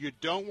afternoon. You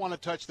don't want to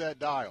touch that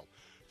dial.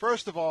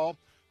 First of all,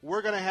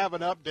 we're going to have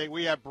an update.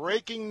 We have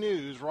breaking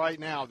news right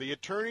now. The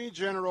Attorney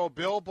General,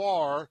 Bill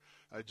Barr,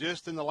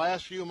 just in the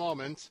last few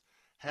moments,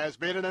 has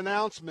made an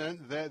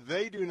announcement that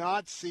they do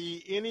not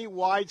see any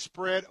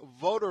widespread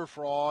voter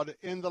fraud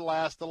in the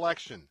last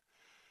election.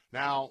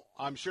 Now,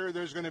 I'm sure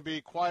there's going to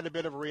be quite a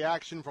bit of a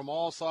reaction from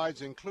all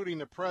sides, including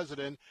the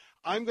president.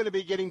 I'm going to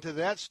be getting to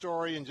that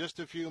story in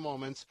just a few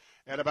moments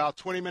at about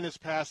 20 minutes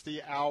past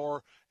the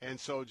hour, and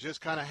so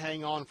just kind of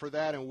hang on for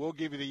that, and we'll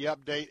give you the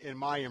update and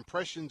my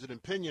impressions and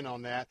opinion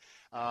on that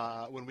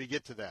when we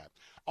get to that.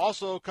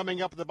 Also,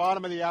 coming up at the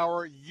bottom of the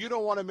hour, you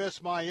don't want to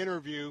miss my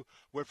interview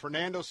with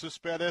Fernando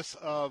Cespedes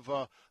of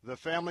the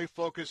Family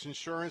Focus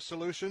Insurance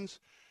Solutions.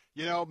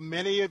 You know,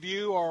 many of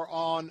you are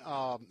on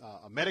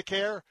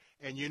Medicare,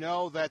 and you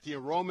know that the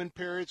enrollment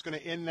period is going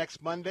to end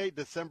next Monday,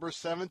 December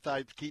 7th.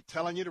 I keep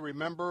telling you to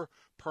remember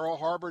Pearl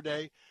Harbor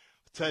Day.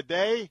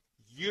 Today,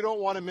 you don't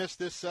want to miss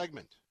this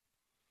segment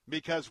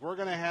because we're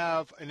going to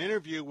have an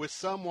interview with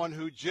someone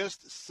who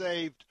just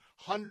saved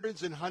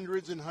hundreds and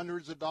hundreds and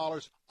hundreds of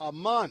dollars a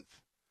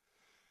month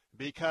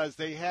because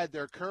they had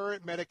their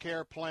current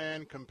Medicare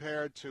plan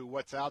compared to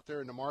what's out there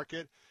in the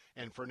market.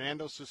 And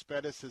Fernando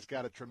Cespedes has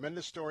got a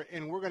tremendous story,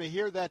 and we're going to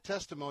hear that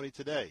testimony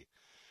today.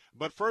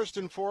 But first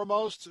and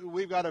foremost,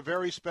 we've got a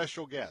very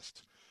special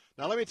guest.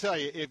 Now, let me tell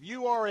you, if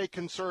you are a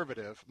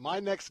conservative, my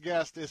next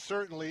guest is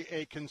certainly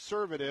a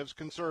conservative's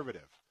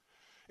conservative.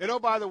 And, oh,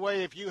 by the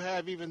way, if you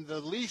have even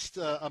the least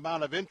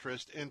amount of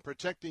interest in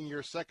protecting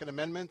your Second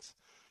Amendment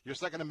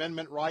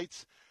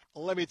rights,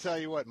 let me tell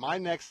you what, my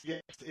next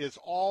guest is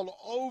all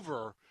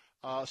over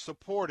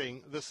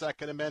supporting the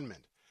Second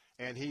Amendment.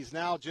 And he's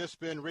now just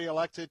been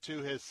reelected to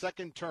his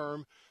second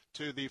term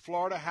to the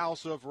Florida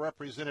House of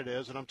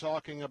Representatives, and I'm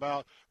talking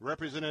about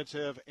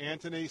Representative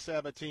Anthony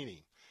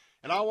Sabatini.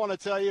 And I want to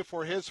tell you,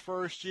 for his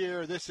first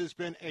year, this has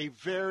been a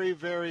very,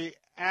 very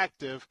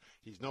active,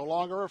 he's no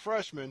longer a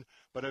freshman,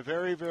 but a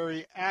very,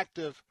 very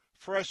active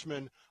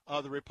freshman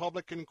of the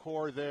Republican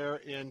Corps there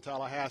in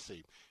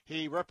Tallahassee.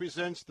 He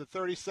represents the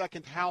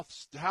 32nd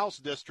House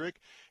District,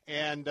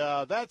 and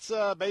that's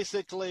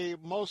basically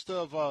most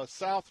of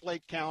South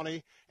Lake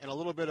County and a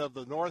little bit of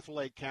the North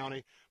Lake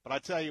County. But I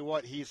tell you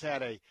what, he's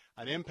had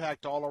an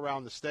impact all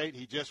around the state.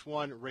 He just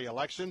won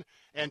re-election.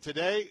 And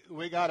today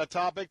we got a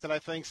topic that I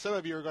think some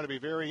of you are going to be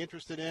very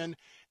interested in.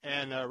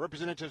 And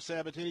Representative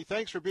Sabatini,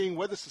 thanks for being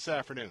with us this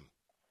afternoon.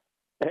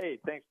 Hey,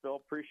 thanks, Bill.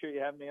 Appreciate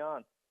you having me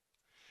on.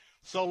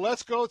 So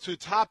let's go to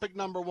topic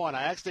number one.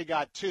 I actually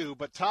got two,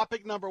 but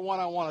topic number one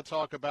I want to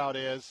talk about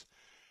is,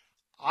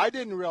 I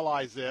didn't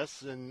realize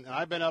this, and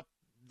I've been up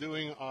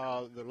doing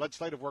the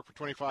legislative work for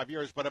 25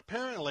 years, but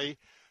apparently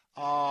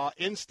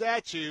in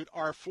statute,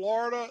 our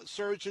Florida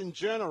Surgeon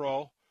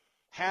General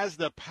has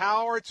the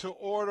power to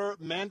order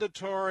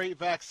mandatory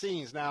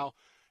vaccines. Now,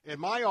 in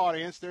my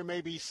audience, there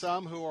may be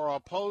some who are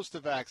opposed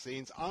to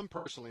vaccines. I'm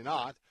personally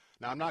not.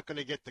 Now, I'm not going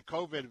to get the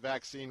COVID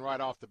vaccine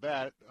right off the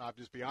bat. I'll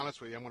just be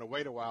honest with you. I'm going to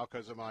wait a while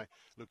because of my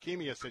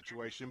leukemia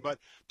situation. But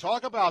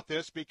talk about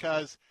this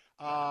because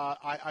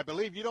I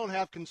believe you don't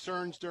have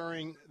concerns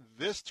during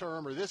this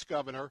term or this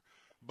governor,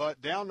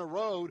 but down the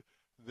road,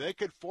 they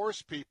could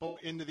force people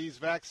into these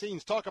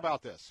vaccines. Talk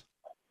about this.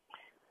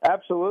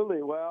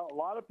 Absolutely. Well, a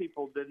lot of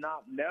people did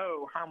not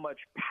know how much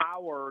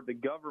power the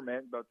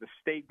government, both the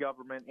state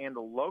government and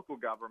the local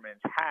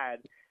governments, had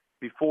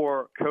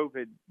before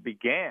COVID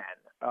began.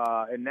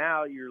 And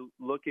now you're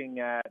looking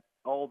at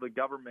all the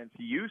government's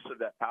use of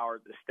that power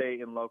at the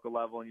state and local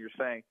level, and you're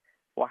saying,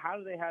 well, how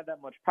do they have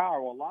that much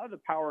power? Well, a lot of the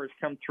power has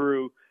come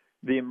through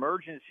the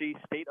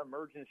state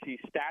emergency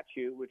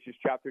statute, which is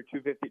Chapter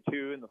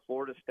 252 in the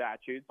Florida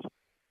statutes,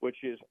 which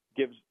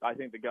gives, I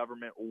think, the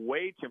government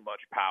way too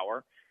much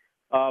power.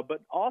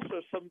 But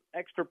also some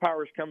extra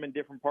powers come in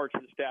different parts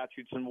of the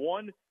statutes. And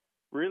one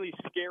really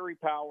scary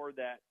power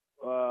that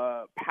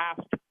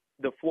passed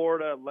the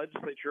Florida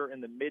legislature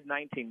in the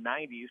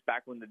mid-1990s,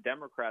 back when the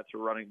Democrats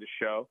were running the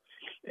show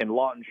and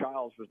Lawton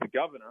Chiles was the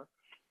governor,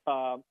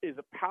 is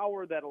a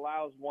power that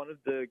allows one of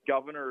the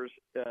governor's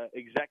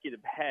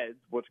executive heads,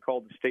 what's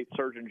called the state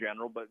surgeon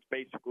general, but it's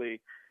basically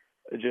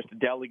just a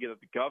delegate of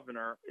the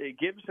governor. It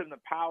gives him the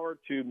power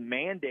to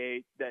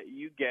mandate that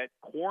you get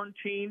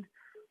quarantined,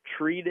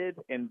 treated,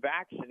 and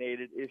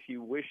vaccinated if he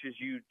wishes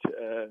you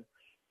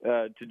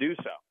to do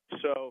so.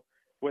 So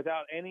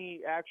without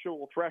any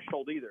actual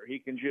threshold either. He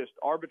can just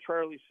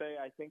arbitrarily say,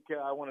 I think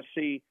I want to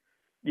see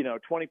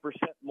 20%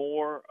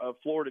 more of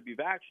Florida be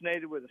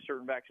vaccinated with a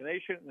certain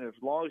vaccination, and as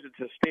long as it's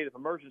a state of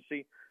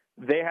emergency,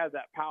 they have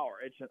that power.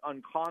 It's an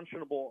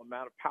unconscionable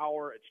amount of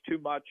power. It's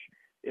too much.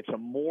 It's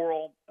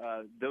immoral.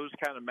 Those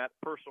kind of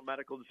personal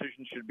medical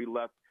decisions should be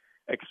left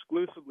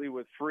exclusively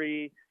with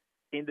free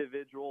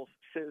individuals,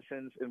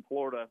 citizens in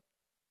Florida,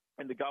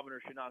 and the governor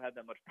should not have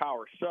that much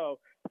power. So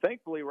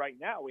thankfully right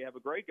now we have a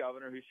great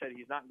governor who said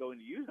he's not going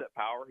to use that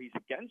power. He's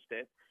against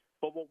it.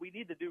 But what we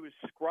need to do is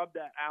scrub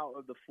that out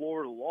of the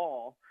Florida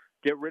law,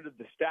 get rid of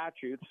the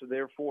statutes. So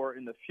therefore,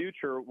 in the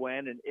future,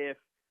 when and if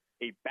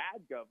a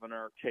bad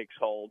governor takes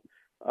hold,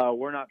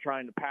 we're not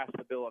trying to pass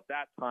the bill at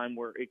that time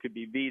where it could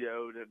be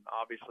vetoed and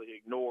obviously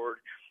ignored,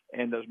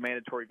 and those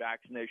mandatory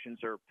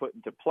vaccinations are put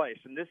into place.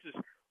 And this is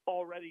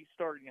already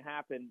starting to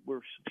happen.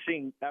 We're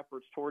seeing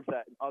efforts towards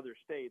that in other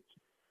states.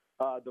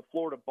 The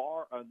Florida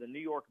Bar, the New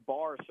York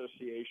Bar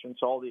Association,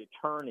 so all the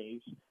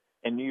attorneys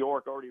in New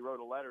York already wrote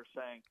a letter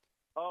saying,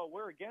 oh,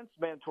 we're against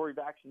mandatory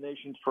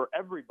vaccinations for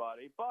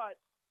everybody, but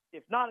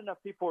if not enough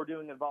people are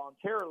doing it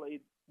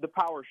voluntarily, the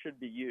power should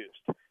be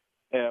used,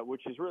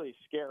 which is really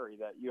scary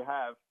that you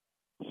have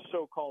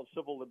so-called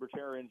civil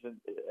libertarians and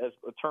as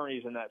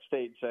attorneys in that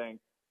state saying,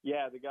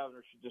 yeah, the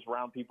governor should just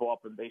round people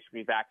up and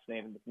basically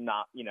vaccinate them if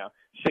not,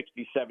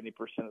 60, 70%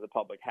 of the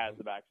public has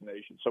the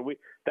vaccination. So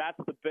that's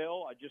the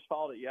bill. I just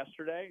filed it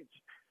yesterday. It's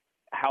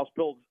House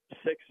Bill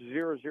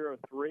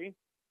 6003.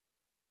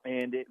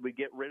 And it would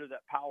get rid of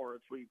that power.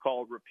 It's what you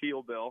call a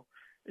repeal bill.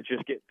 It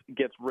just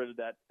gets rid of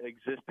that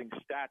existing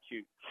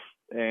statute.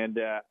 And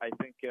I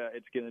think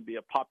it's going to be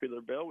a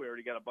popular bill. We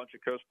already got a bunch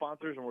of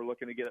co-sponsors, and we're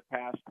looking to get it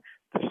passed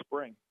this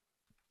spring.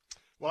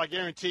 Well, I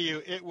guarantee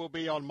you it will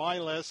be on my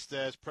list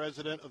as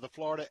president of the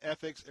Florida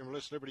Ethics and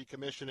Religious Liberty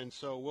Commission, and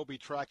so we'll be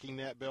tracking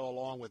that bill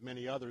along with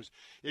many others.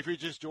 If you're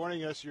just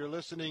joining us, you're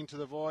listening to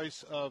the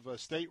voice of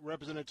State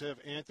Representative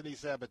Anthony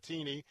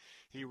Sabatini.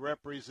 He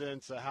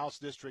represents House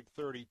District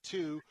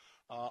 32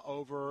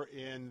 over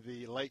in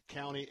the Lake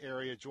County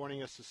area,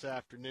 joining us this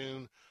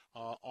afternoon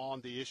on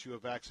the issue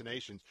of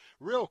vaccinations.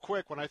 Real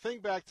quick, when I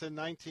think back to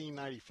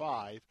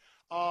 1995,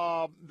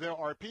 there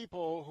are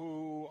people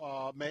who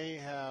may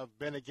have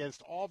been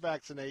against all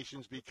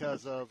vaccinations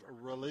because of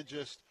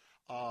religious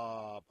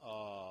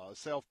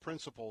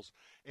self-principles.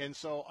 And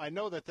so I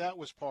know that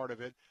was part of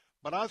it.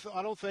 But I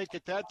don't think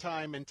at that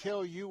time,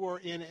 until you were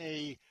in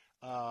a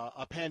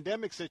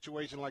pandemic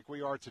situation like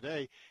we are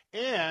today,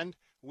 and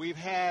we've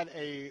had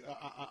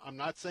I'm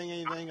not saying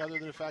anything other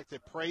than the fact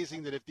that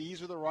praising that if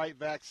these are the right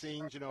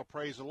vaccines,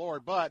 praise the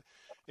Lord. But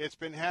it's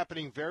been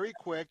happening very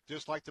quick,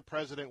 just like the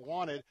president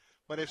wanted.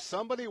 But if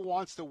somebody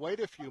wants to wait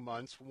a few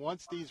months,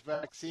 once these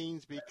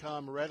vaccines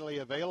become readily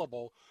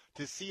available,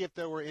 to see if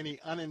there were any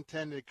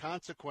unintended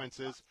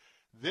consequences,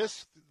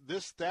 this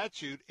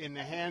statute in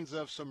the hands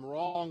of some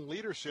wrong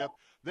leadership,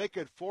 they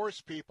could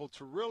force people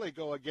to really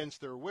go against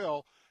their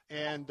will.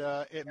 And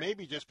it may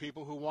be just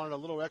people who wanted a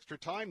little extra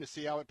time to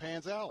see how it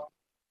pans out.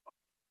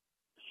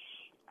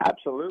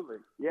 Absolutely.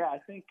 Yeah, I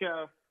think,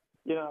 a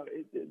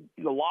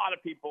lot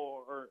of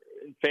people are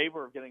in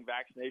favor of getting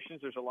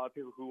vaccinations. There's a lot of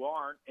people who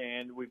aren't,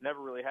 and we've never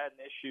really had an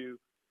issue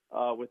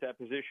with that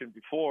position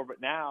before.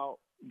 But now,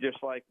 just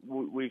like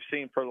we've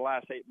seen for the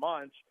last 8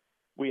 months,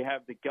 we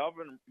have the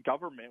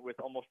government with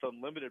almost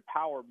unlimited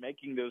power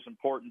making those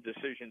important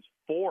decisions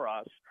for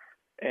us.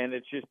 And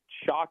it's just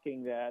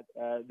shocking that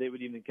they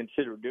would even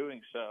consider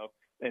doing so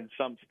in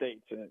some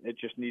states. And it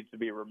just needs to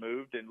be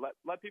removed and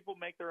let people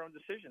make their own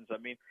decisions. I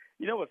mean,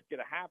 you know what's going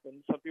to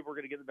happen. Some people are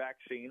going to get the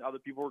vaccine. Other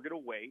people are going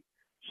to wait.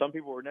 Some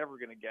people are never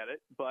going to get it.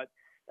 But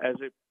as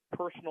a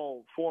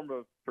personal form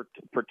of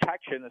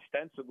protection,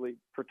 ostensibly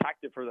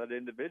protected for that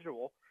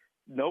individual,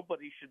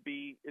 nobody should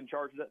be in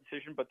charge of that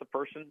decision but the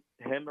person,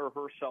 him or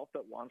herself,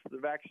 that wants the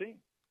vaccine.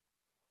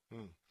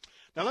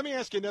 Now, let me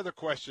ask you another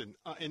question.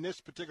 In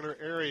this particular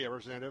area,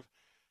 Representative,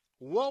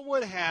 what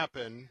would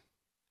happen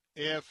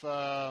if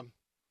the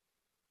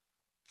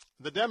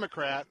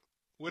Democrat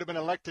would have been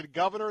elected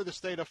governor of the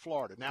state of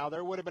Florida? Now,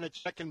 there would have been a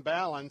check and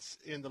balance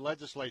in the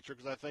legislature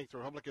because I think the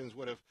Republicans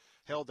would have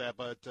held that.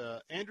 But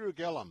Andrew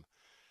Gillum,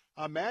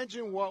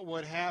 imagine what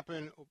would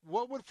happen.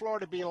 What would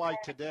Florida be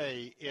like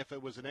today if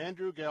it was an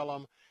Andrew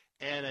Gillum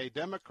and a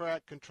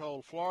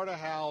Democrat-controlled Florida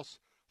House,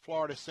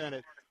 Florida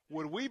Senate,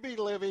 would we be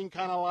living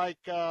kind of like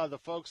the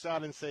folks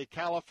out in, say,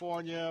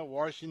 California,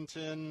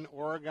 Washington,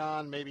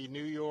 Oregon, maybe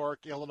New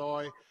York,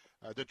 Illinois,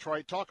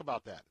 Detroit? Talk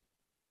about that.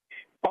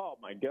 Oh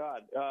my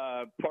God!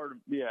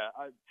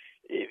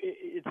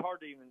 It's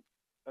hard to even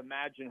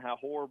imagine how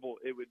horrible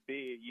it would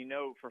be. You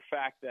know for a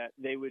fact that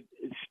they would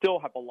still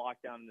have a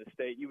lockdown in the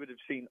state. You would have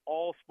seen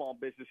all small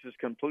businesses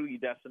completely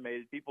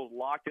decimated, people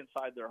locked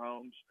inside their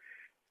homes,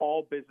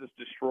 all business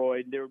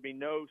destroyed. There would be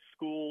no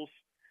schools.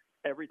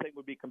 Everything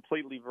would be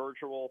completely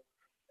virtual.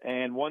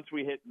 And once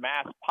we hit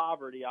mass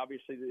poverty,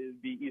 obviously it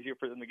would be easier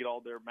for them to get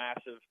all their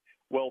massive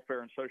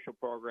welfare and social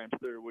programs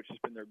through, which has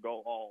been their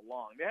goal all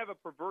along. They have a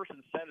perverse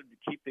incentive to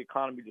keep the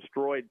economy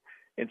destroyed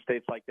in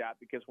states like that,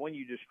 because when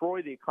you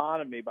destroy the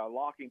economy by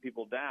locking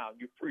people down,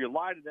 you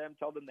lie to them,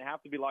 tell them they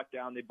have to be locked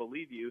down, they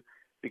believe you,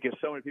 because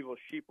so many people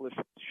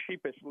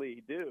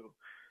sheepishly do.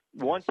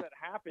 Once that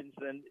happens,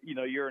 then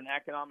you're in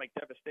economic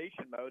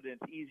devastation mode, and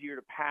it's easier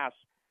to pass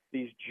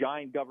these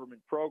giant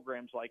government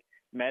programs like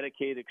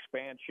Medicaid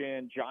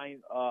expansion,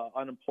 giant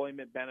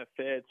unemployment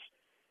benefits,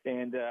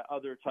 and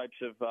other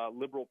types of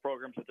liberal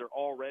programs that they're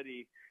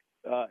already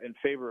in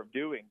favor of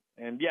doing.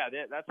 And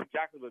that's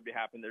exactly what would be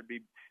happening.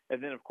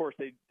 And then of course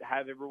they'd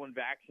have everyone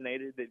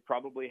vaccinated. They'd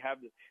probably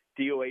have the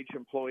DOH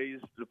employees,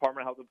 the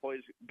Department of Health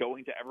employees,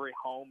 going to every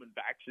home and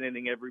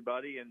vaccinating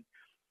everybody. And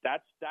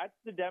that's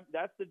the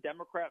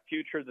Democrat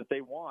future that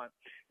they want.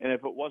 And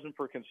if it wasn't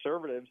for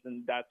conservatives,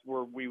 then that's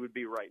where we would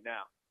be right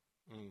now.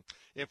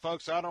 And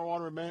folks, I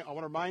want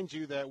to remind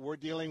you that we're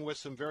dealing with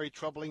some very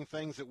troubling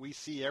things that we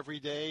see every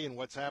day and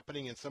what's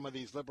happening in some of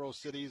these liberal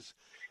cities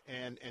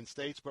and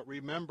states. But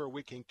remember,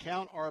 we can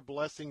count our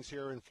blessings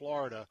here in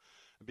Florida,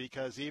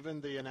 because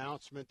even the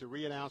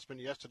re-announcement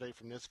yesterday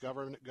from this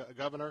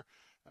Governor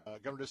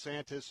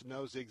DeSantis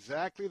knows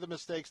exactly the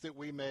mistakes that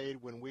we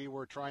made when we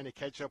were trying to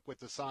catch up with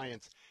the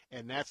science,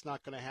 and that's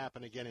not going to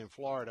happen again in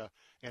Florida.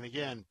 And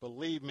again,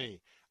 believe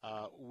me,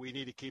 we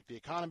need to keep the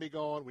economy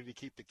going. We need to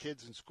keep the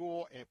kids in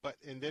school.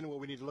 And then what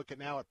we need to look at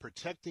now at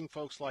protecting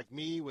folks like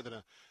me with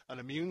an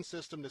immune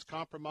system that's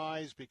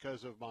compromised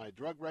because of my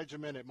drug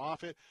regimen at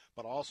Moffitt,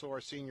 but also our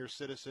senior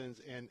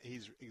citizens, and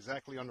he's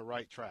exactly on the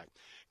right track.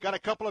 Got a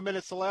couple of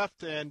minutes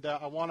left, and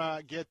I want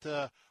to get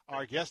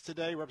our guest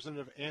today,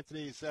 Representative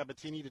Anthony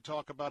Sabatini, to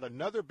talk about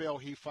another bill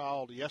he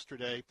filed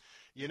yesterday.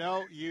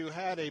 You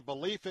had a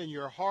belief in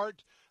your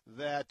heart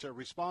that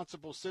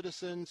responsible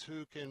citizens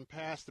who can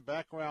pass the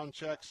background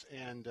checks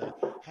and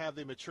have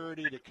the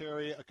maturity to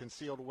carry a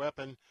concealed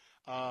weapon,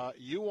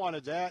 you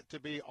wanted that to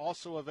be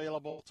also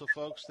available to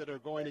folks that are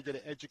going to get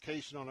an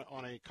education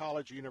on a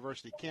college or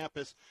university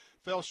campus.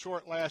 Fell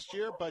short last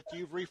year, but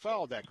you've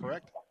refiled that,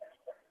 correct?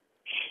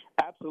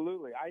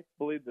 Absolutely. I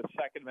believe the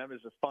Second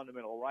Amendment is a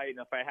fundamental right, and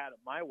if I had it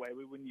my way,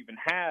 we wouldn't even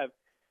have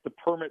the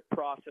permit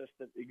process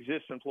that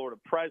exists in Florida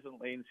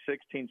presently, and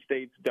 16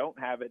 states don't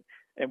have it,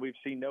 and we've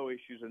seen no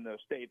issues in those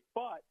states.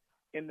 But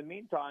in the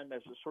meantime,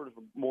 as a sort of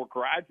a more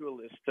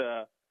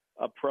gradualist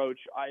approach,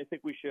 I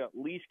think we should at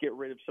least get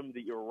rid of some of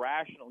the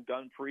irrational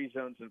gun-free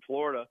zones in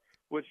Florida,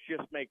 which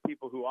just make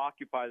people who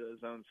occupy those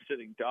zones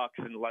sitting ducks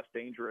and less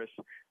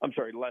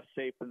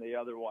safe than they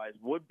otherwise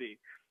would be.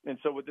 And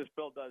so what this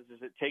bill does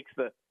is it takes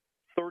the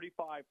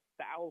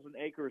 35,000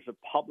 acres of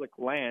public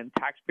land,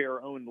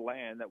 taxpayer-owned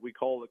land that we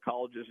call the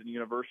colleges and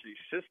university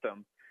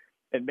system,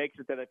 and makes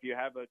it that if you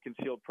have a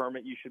concealed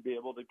permit, you should be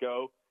able to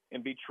go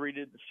and be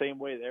treated the same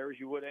way there as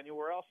you would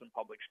anywhere else in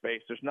public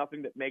space. There's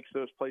nothing that makes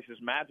those places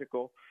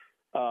magical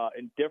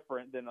and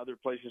different than other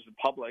places in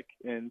public,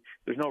 and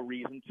there's no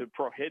reason to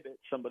prohibit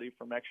somebody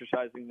from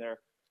exercising their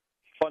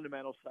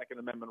fundamental Second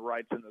Amendment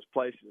rights in those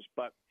places.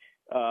 But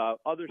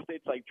other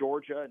states like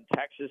Georgia and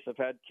Texas have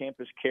had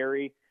campus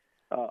carry,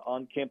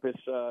 on-campus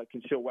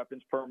concealed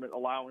weapons permit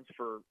allowance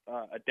for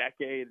a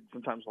decade and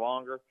sometimes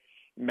longer.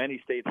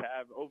 Many states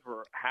have.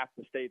 Over half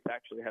the states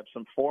actually have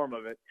some form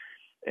of it.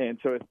 And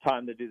so it's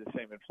time to do the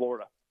same in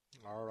Florida.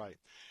 All right.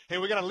 Hey,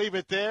 we got to leave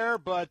it there,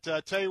 but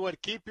tell you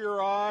what, keep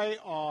your eye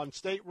on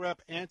State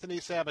Rep Anthony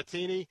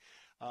Sabatini,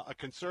 a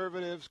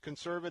conservative,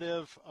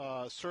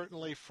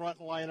 certainly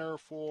frontliner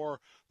for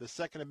the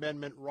Second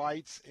Amendment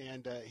rights,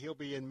 and he'll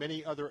be in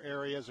many other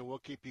areas, and we'll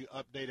keep you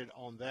updated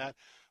on that.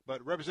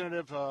 But,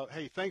 Representative,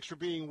 hey, thanks for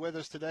being with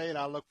us today, and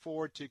I look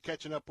forward to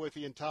catching up with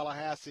you in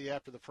Tallahassee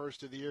after the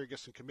first of the year, get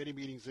some committee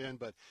meetings in,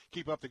 but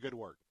keep up the good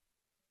work.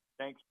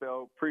 Thanks,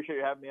 Bill. Appreciate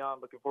you having me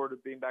on. Looking forward to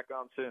being back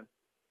on soon.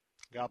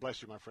 God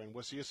bless you, my friend.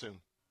 We'll see you soon.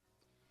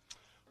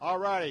 All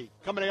righty.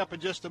 Coming up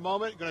in just a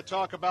moment, going to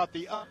talk about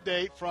the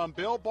update from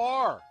Bill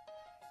Barr.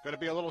 Going to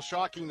be a little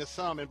shocking to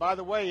some. And by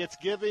the way, it's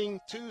Giving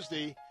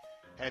Tuesday.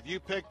 Have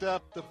you picked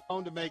up the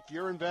phone to make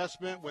your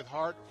investment with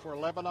Heart for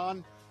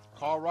Lebanon?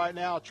 Call right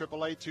now,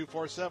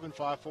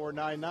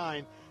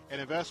 888-247-5499. An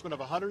investment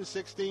of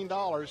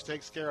 $116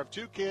 takes care of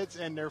 2 kids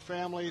and their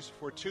families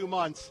for 2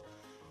 months.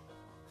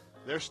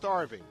 They're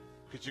starving.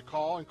 Could you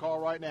call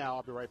right now?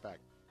 I'll be right back.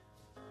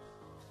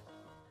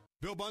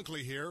 Bill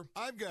Bunkley here.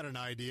 I've got an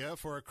idea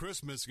for a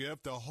Christmas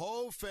gift the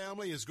whole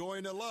family is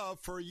going to love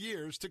for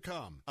years to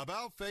come.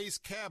 About Face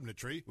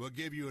Cabinetry will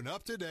give you an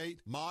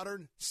up-to-date,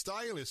 modern,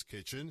 stylish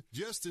kitchen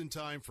just in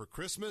time for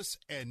Christmas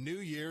and New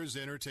Year's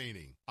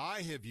entertaining.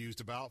 I have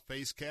used About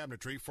Face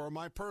Cabinetry for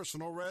my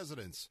personal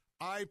residence.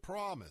 I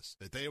promise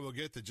that they will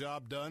get the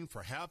job done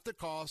for half the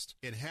cost,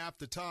 in half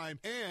the time,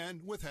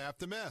 and with half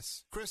the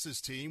mess. Chris's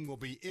team will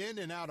be in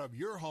and out of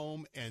your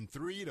home in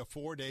 3 to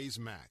 4 days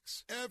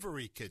max.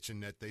 Every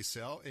kitchen that they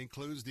sell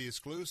includes the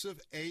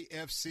exclusive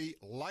AFC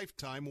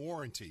lifetime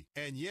warranty.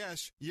 And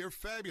yes, your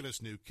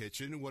fabulous new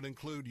kitchen would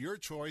include your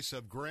choice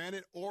of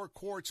granite or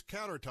quartz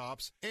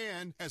countertops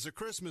and, as a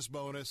Christmas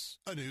bonus,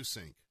 a new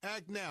sink.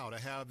 Act now to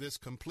have this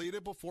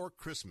completed before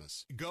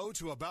Christmas. Go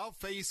to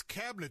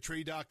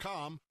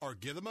AboutFaceCabinetry.com or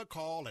give them a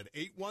call at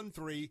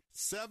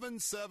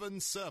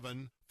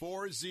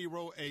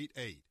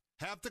 813-777-4088.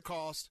 Half the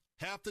cost,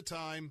 half the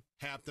time,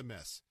 half the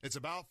mess. It's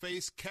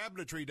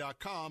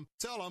AboutFaceCabinetry.com.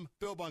 Tell them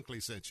Bill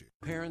Bunkley sent you.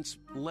 Parents,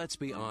 let's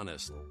be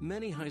honest.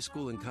 Many high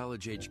school and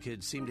college-age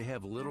kids seem to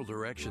have little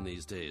direction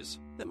these days.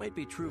 That might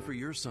be true for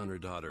your son or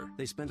daughter.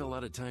 They spend a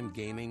lot of time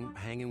gaming,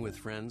 hanging with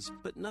friends,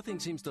 but nothing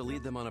seems to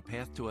lead them on a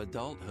path to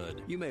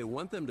adulthood. You may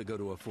want them to go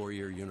to a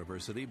 4-year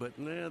university, but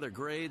their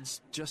grades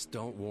just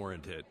don't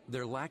warrant it.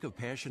 Their lack of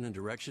passion and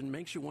direction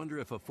makes you wonder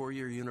if a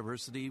 4-year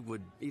university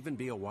would even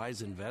be a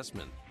wise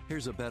investment.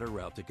 Here's a better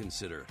route to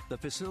consider. The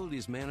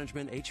Facilities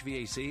Management,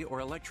 HVAC, or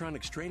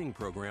Electronics Training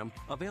Program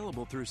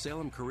available through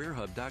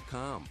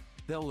SalemCareerHub.com.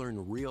 They'll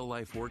learn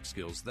real-life work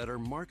skills that are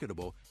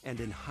marketable and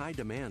in high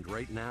demand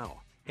right now.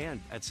 And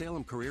at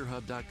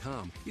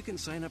SalemCareerHub.com, you can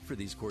sign up for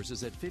these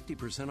courses at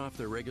 50% off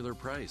their regular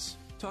price.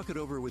 Talk it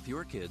over with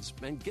your kids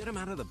and get them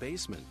out of the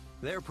basement.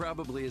 They're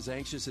probably as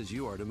anxious as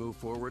you are to move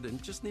forward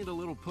and just need a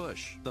little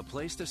push. The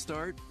place to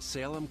start?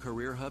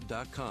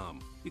 SalemCareerHub.com.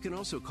 You can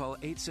also call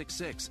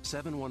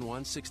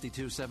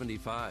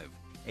 866-711-6275.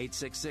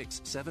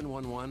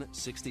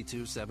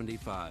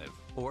 866-711-6275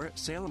 or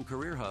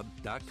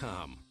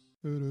SalemCareerHub.com.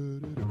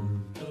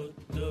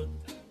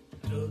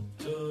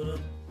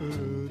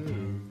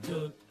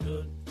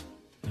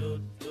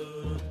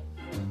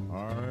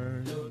 I'm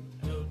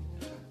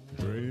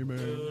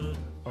dreaming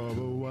of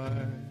a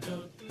white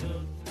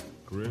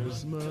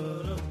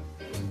Christmas,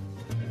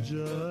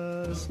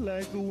 just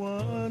like the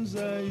ones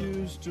I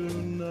used to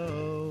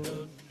know,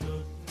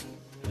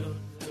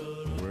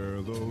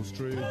 where those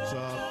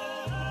treetops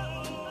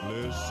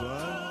listen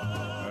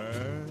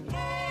and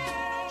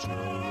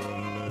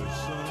children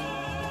listen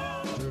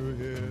to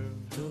hear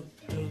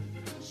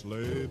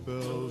sleigh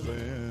bells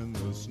in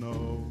the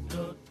snow,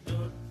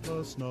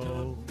 the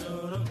snow.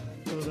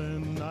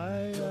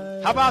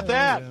 How about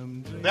that?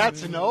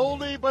 That's an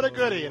oldie but a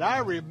goodie, and I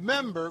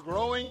remember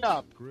growing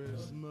up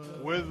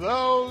with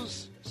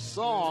those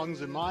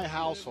songs in my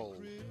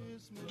household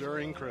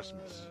during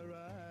Christmas.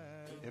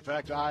 In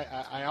fact,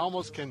 I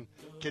almost can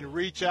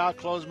reach out,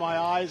 close my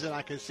eyes, and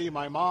I can see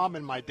my mom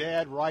and my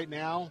dad right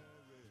now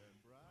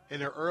in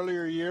their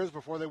earlier years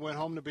before they went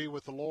home to be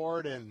with the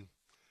Lord. And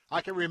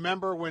I can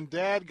remember when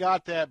Dad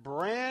got that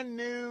brand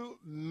new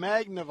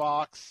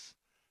Magnavox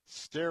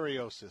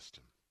stereo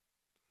system.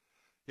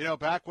 You know,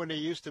 back when they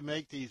used to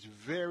make these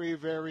very,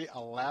 very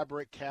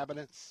elaborate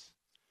cabinets,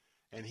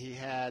 and he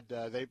had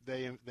they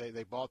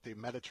bought the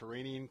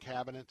Mediterranean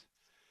cabinet.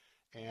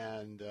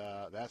 And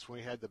that's when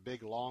we had the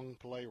big long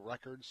play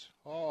records.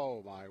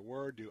 Oh, my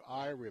word, do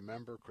I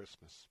remember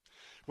Christmas.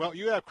 Well,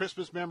 you have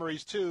Christmas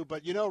memories, too.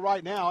 But, you know,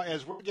 right now,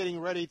 as we're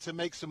getting ready to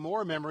make some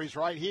more memories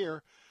right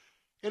here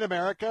in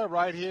America,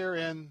 right here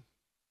in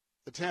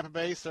the Tampa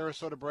Bay,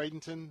 Sarasota,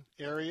 Bradenton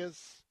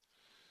areas,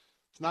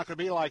 it's not going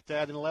to be like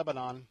that in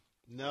Lebanon.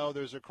 No,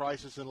 there's a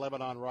crisis in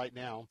Lebanon right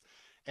now.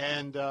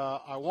 And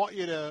I want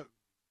you to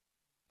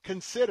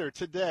consider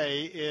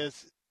today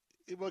is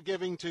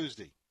Giving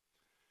Tuesday.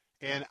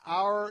 And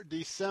our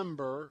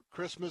December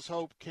Christmas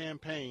Hope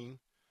campaign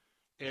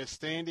is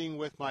standing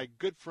with my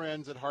good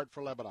friends at Heart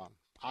for Lebanon.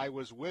 I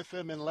was with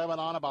them in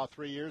Lebanon about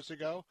 3 years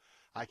ago.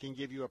 I can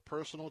give you a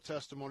personal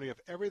testimony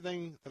of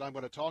everything that I'm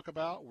going to talk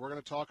about. We're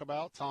going to talk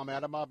about. Tom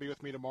Adama will be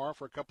with me tomorrow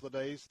for a couple of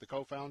days, the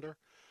co-founder.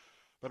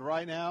 But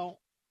right now,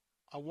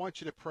 I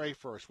want you to pray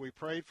first. We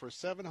prayed for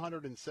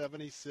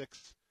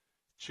 776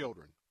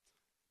 children.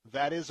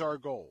 That is our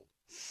goal,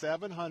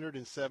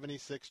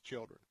 776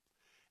 children.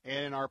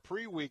 And in our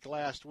pre-week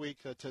last week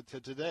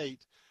to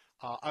date,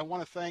 I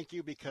want to thank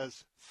you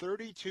because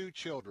 32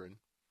 children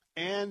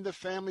and the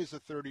families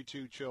of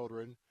 32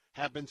 children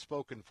have been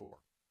spoken for.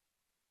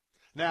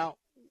 Now,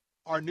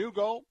 our new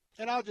goal,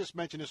 and I'll just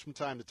mention this from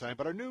time to time,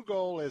 but our new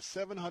goal is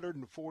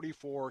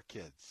 744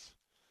 kids.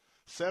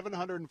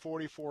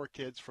 744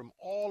 kids from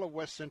all of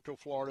West Central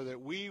Florida that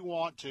we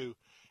want to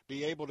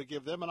be able to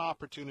give them an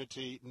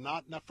opportunity,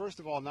 not first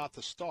of all, not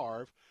to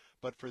starve,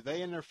 but for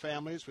they and their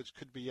families, which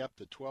could be up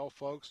to 12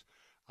 folks,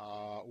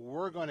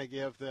 we're going to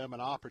give them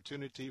an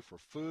opportunity for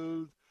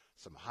food,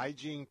 some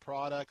hygiene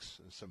products,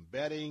 some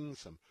bedding,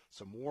 some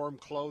warm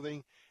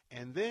clothing,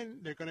 and then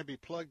they're going to be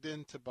plugged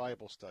into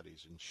Bible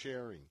studies and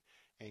sharing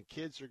and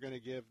kids are going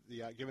to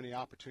given the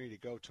opportunity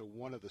to go to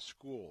one of the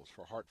schools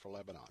for Heart for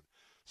Lebanon.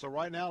 So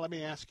right now, let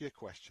me ask you a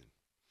question.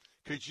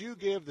 Could you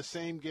give the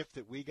same gift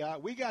that we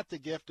got? We got the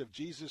gift of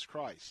Jesus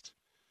Christ.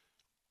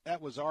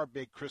 That was our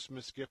big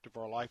Christmas gift of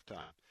our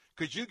lifetime.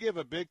 Could you give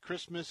a big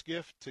Christmas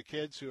gift to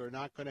kids who are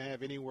not going to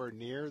have anywhere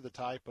near the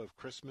type of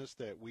Christmas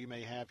that we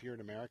may have here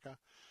in America?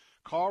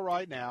 Call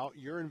right now.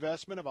 Your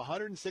investment of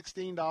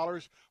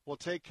 $116 will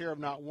take care of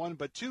not one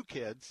but two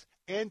kids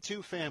and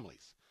two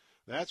families.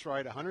 That's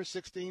right,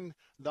 $116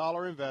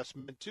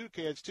 investment, two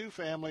kids, two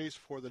families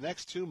for the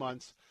next 2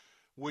 months.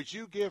 Would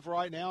you give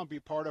right now and be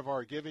part of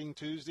our Giving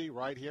Tuesday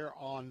right here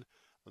on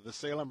the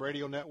Salem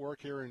Radio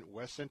Network here in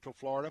West Central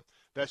Florida?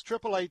 That's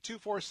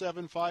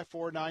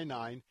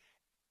 888-247-5499,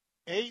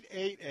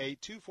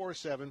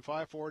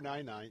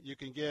 888-247-5499. You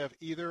can give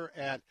either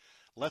at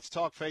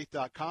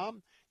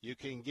letstalkfaith.com. You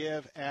can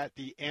give at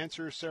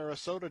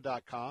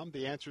theanswersarasota.com,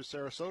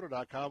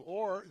 theanswersarasota.com,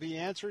 or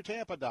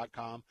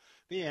theanswertampa.com,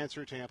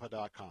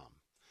 theanswertampa.com.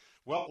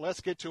 Well,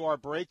 let's get to our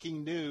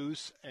breaking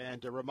news,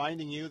 and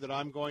reminding you that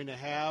I'm going to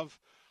have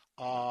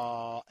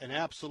an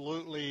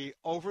absolutely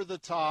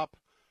over-the-top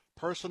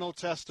personal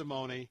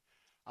testimony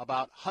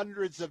about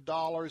hundreds of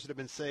dollars that have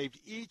been saved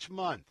each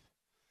month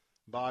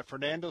by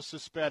Fernando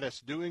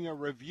Cespedes doing a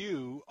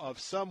review of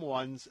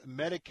someone's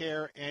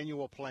Medicare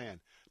annual plan.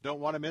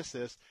 Don't want to miss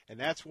this, and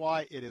that's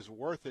why it is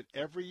worth it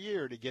every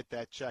year to get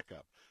that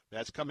checkup.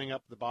 That's coming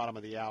up at the bottom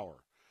of the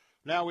hour.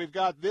 Now, we've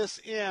got this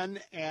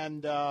in,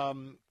 and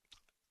the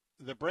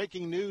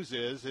breaking news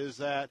is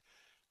that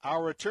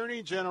our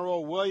Attorney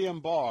General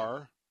William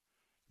Barr,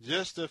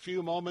 just a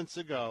few moments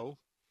ago,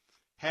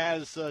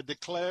 has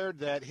declared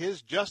that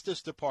his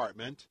Justice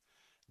Department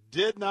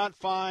did not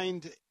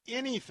find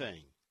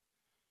anything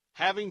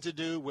having to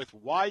do with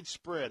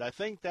widespread. I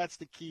think that's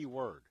the key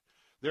word.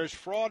 There's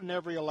fraud in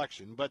every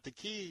election, but the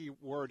key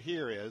word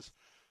here is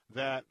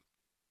that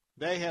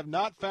they have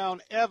not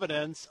found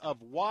evidence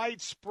of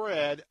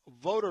widespread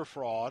voter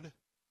fraud,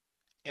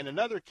 and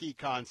another key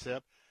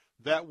concept,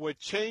 that would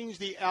change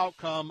the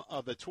outcome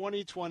of the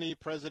 2020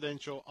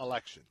 presidential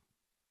election.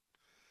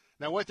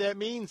 Now, what that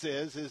means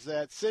is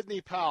that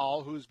Sidney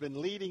Powell, who's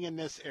been leading in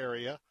this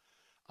area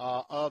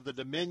of the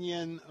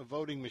Dominion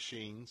voting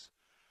machines,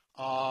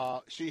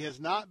 she has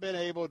not been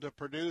able to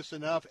produce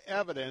enough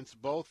evidence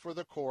both for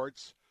the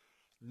courts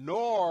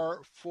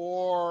nor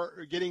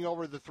for getting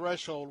over the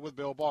threshold with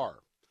Bill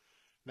Barr.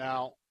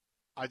 Now,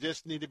 I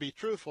just need to be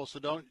truthful, so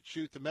don't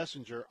shoot the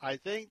messenger. I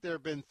think there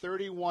have been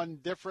 31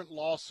 different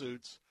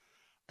lawsuits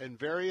in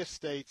various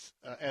states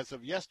as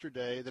of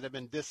yesterday that have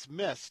been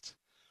dismissed,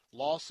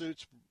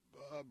 lawsuits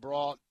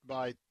brought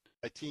by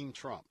Team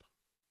Trump.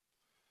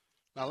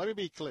 Now, let me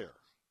be clear.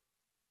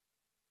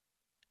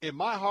 In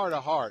my heart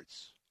of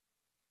hearts,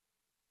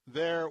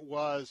 there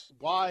was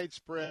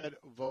widespread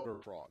voter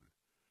fraud.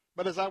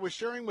 But as I was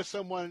sharing with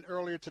someone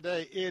earlier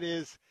today,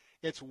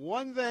 it's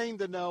one thing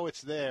to know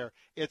it's there.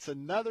 It's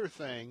another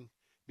thing,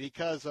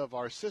 because of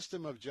our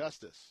system of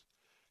justice,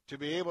 to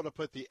be able to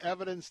put the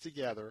evidence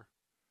together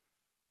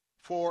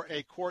for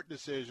a court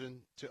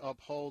decision to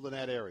uphold in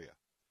that area.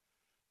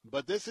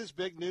 But this is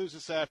big news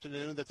this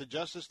afternoon that the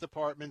Justice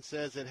Department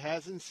says it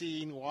hasn't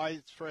seen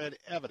widespread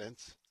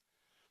evidence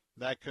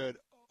that could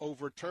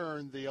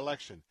overturn the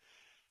election.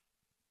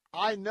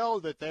 I know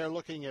that they're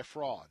looking at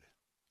fraud,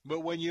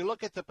 but when you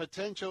look at the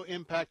potential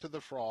impact of the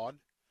fraud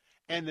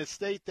and the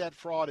state that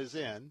fraud is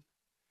in,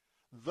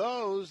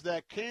 those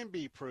that can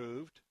be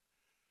proved,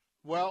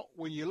 well,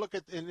 when you look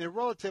at in the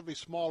relatively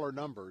smaller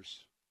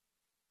numbers,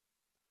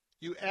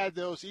 you add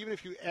those, even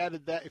if you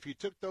added that, if you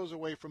took those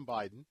away from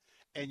Biden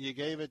and you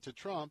gave it to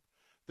Trump,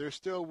 there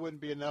still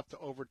wouldn't be enough to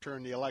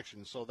overturn the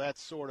election. So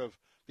that's sort of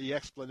the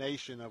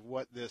explanation of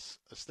what this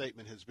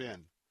statement has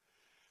been.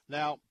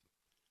 Now,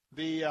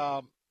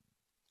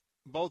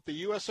 both the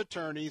U.S.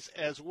 attorneys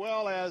as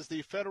well as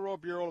the Federal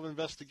Bureau of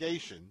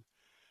Investigation,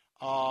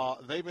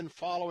 they've been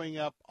following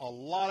up a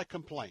lot of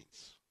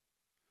complaints.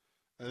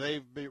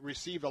 They've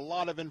received a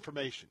lot of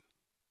information.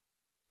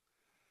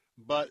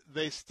 But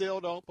they still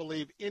don't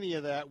believe any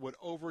of that would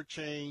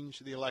overchange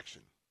the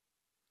election.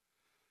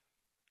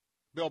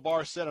 Bill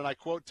Barr said, and I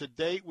quote, "To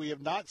date, we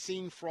have not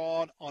seen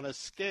fraud on a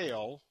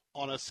scale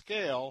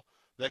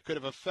that could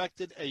have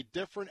affected a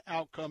different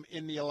outcome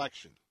in the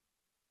election."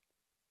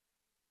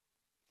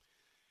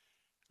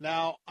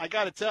 Now, I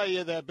got to tell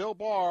you that Bill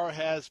Barr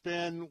has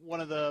been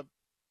one of the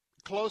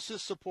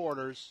closest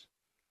supporters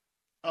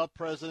of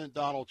President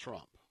Donald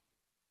Trump.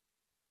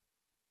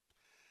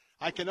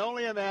 I can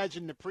only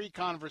imagine the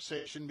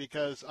pre-conversation,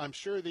 because I'm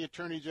sure the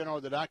Attorney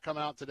General did not come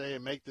out today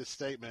and make this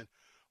statement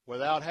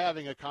without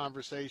having a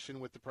conversation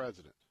with the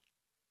president.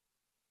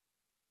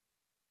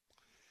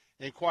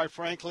 And quite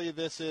frankly,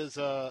 this is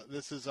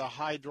a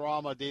high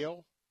drama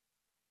deal.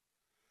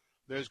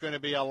 There's going to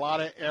be a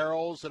lot of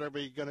arrows that are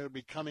going to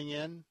be coming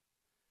in,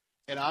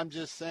 and I'm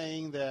just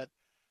saying that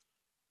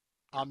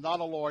I'm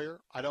not a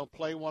lawyer. I don't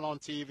play one on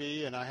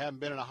TV, and I haven't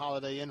been in a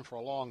Holiday Inn for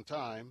a long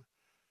time.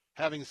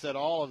 Having said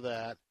all of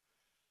that,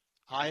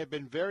 I have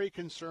been very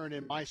concerned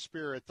in my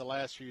spirit the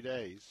last few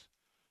days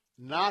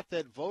not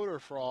that voter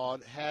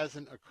fraud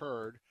hasn't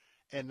occurred,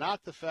 and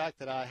not the fact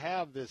that I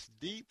have this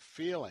deep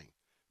feeling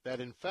that,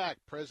 in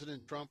fact,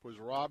 President Trump was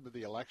robbed of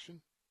the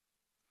election.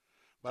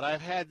 But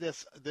I've had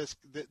this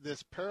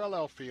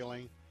parallel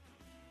feeling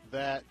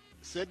that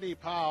Sidney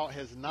Powell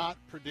has not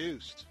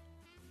produced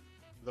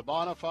the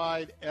bona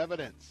fide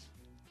evidence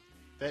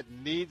that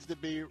needs to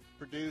be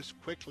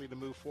produced quickly to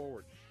move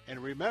forward. And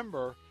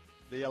remember,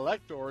 the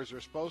electors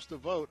are supposed to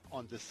vote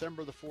on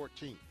December the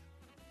 14th.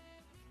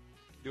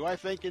 Do I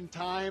think in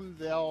time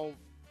they'll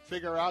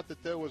figure out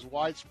that there was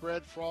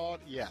widespread fraud?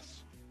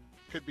 Yes.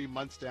 Could be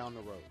months down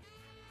the road.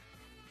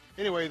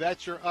 Anyway,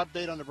 that's your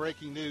update on the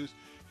breaking news.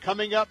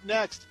 Coming up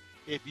next,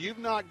 if you've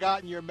not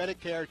gotten your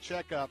Medicare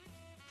checkup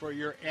for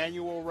your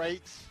annual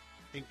rates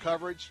and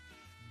coverage,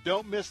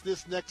 don't miss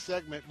this next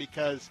segment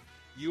because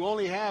you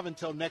only have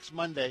until next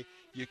Monday.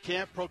 You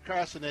can't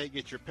procrastinate.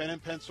 Get your pen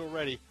and pencil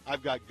ready.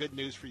 I've got good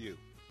news for you.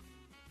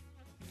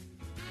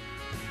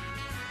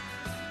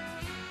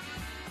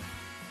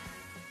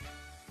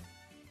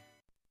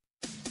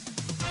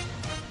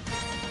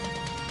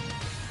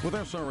 With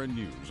SRN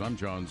News, I'm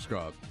John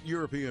Scott.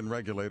 European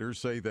regulators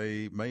say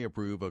they may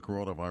approve a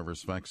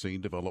coronavirus vaccine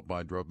developed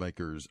by drug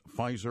makers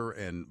Pfizer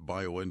and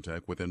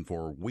BioNTech within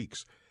 4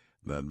 weeks.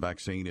 That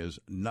vaccine is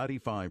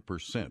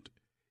 95%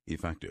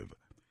 effective.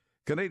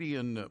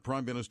 Canadian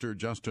Prime Minister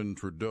Justin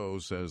Trudeau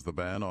says the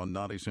ban on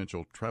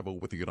non-essential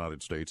travel with the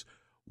United States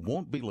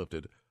won't be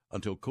lifted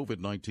until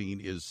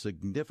COVID-19 is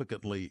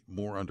significantly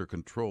more under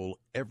control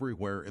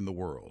everywhere in the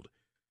world.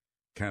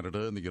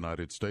 Canada and the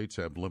United States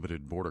have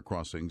limited border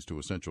crossings to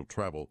essential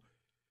travel.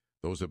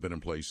 Those have been in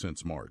place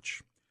since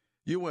March.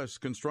 U.S.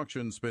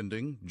 construction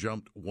spending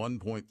jumped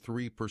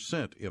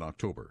 1.3% in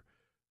October,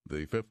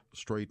 the fifth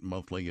straight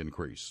monthly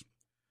increase.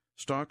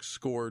 Stocks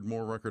scored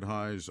more record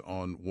highs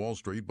on Wall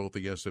Street. Both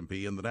the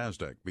S&P and the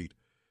Nasdaq beat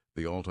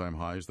the all-time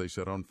highs they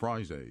set on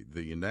Friday.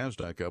 The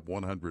Nasdaq up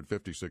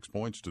 156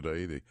 points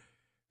today. The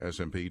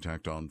S&P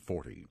tacked on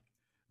 40.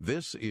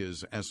 This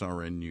is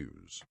SRN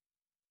News.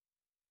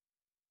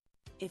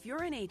 If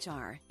you're in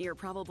HR, you're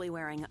probably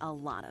wearing a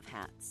lot of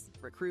hats.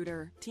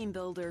 Recruiter, team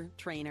builder,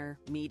 trainer,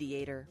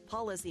 mediator,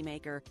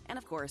 policymaker, and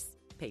of course,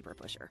 paper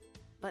pusher.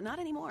 But not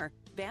anymore.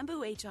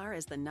 Bamboo HR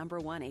is the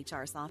 #1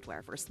 HR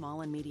software for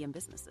small and medium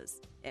businesses.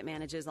 It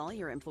manages all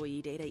your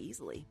employee data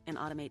easily and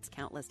automates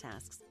countless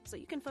tasks, so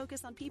you can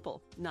focus on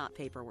people, not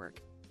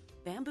paperwork.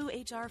 Bamboo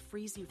HR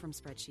frees you from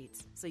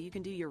spreadsheets, so you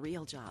can do your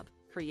real job,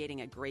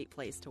 creating a great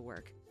place to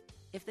work.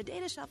 If the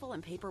data shuffle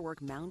and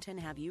paperwork mountain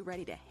have you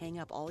ready to hang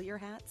up all your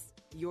hats,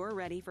 you're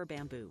ready for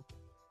Bamboo.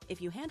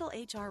 If you handle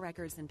HR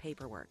records and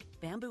paperwork,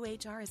 Bamboo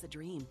HR is a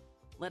dream.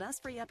 Let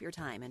us free up your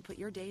time and put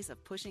your days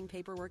of pushing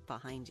paperwork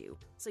behind you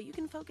so you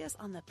can focus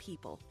on the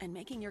people and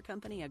making your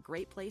company a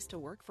great place to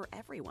work for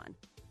everyone.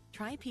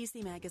 Try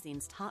PC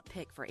Magazine's top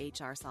pick for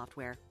HR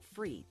software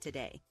free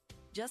today.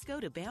 Just go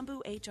to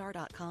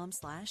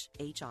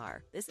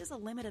bamboohr.com/HR. This is a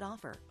limited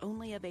offer,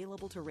 only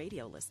available to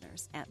radio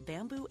listeners at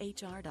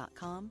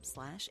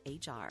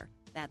bamboohr.com/HR.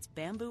 That's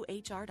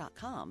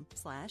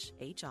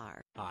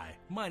bamboohr.com/HR. Hi,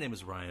 my name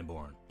is Ryan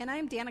Bourne. And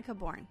I'm Danica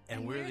Bourne.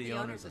 And we're the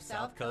owners of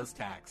South Coast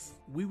Tax.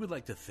 We would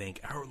like to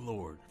thank our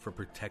Lord for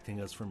protecting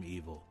us from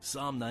evil.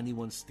 Psalm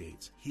 91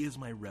 states, He is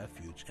my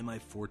refuge and my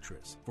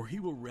fortress, for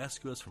He will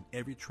rescue us from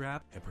every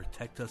trap and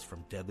protect us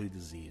from deadly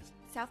disease.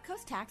 South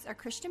Coast Tax are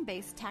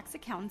Christian-based tax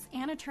accountants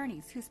and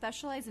attorneys who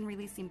specialize in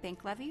releasing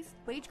bank levies,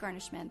 wage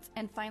garnishments,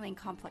 and filing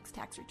complex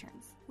tax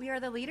returns. We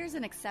are the leaders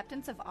in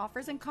acceptance of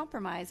offers and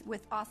compromise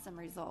with awesome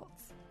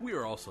results. We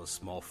are also a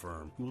small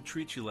firm who will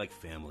treat you like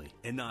family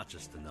and not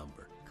just a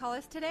number. Call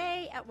us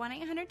today at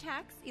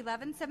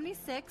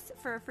 1-800-TAX-1176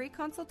 for a free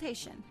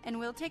consultation, and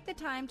we'll take the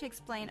time to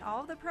explain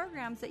all of the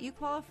programs that you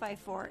qualify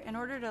for in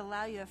order to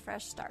allow you a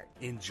fresh start.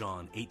 In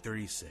John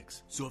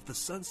 8:36, so if the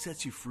Son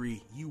sets you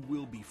free, you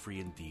will be free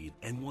indeed.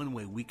 And one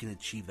way we can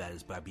achieve that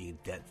is by being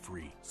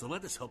debt-free. So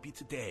let us help you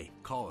today.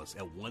 Call us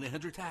at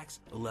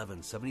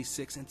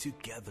 1-800-TAX-1176, and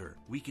together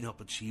we can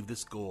help achieve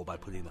this goal by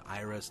putting the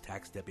IRS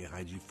tax debt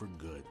behind you for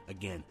good.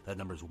 Again, that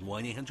number is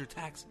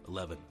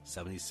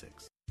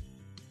 1-800-TAX-1176.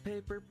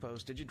 Paper,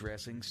 postage,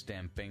 addressing,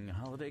 stamping,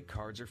 holiday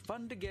cards are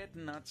fun to get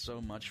and not so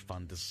much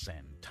fun to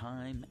send.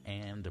 Time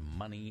and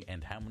money,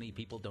 and how many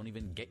people don't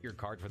even get your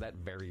card for that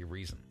very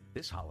reason.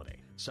 This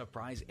holiday,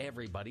 surprise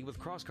everybody with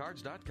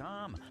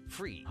CrossCards.com.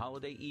 Free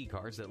holiday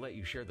e-cards that let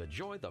you share the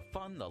joy, the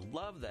fun, the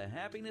love, the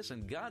happiness,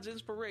 and God's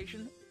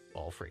inspiration.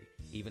 All free.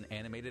 Even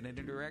animated and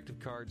interactive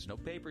cards. No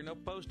paper, no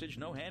postage,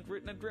 no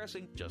handwritten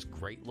addressing. Just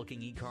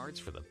great-looking e-cards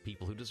for the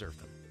people who deserve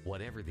them.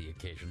 Whatever the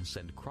occasion,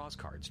 send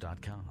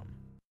CrossCards.com.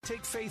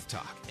 Take Faith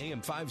Talk,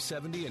 AM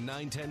 570 and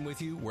 910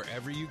 with you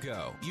wherever you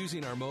go.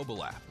 Using our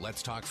mobile app,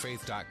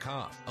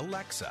 letstalkfaith.com,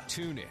 Alexa,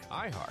 TuneIn,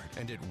 iHeart,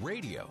 and at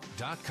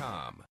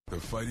radio.com. The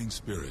fighting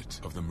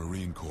spirit of the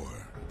Marine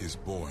Corps is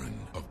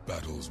born of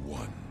battles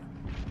won.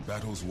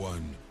 Battles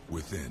won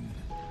within,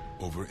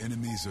 over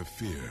enemies of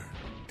fear,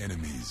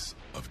 enemies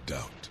of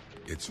doubt.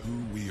 It's who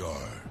we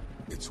are.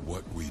 It's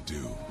what we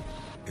do.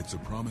 It's a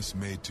promise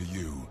made to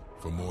you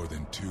for more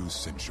than 2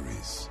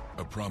 centuries.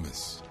 A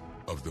promise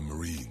of the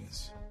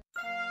Marines.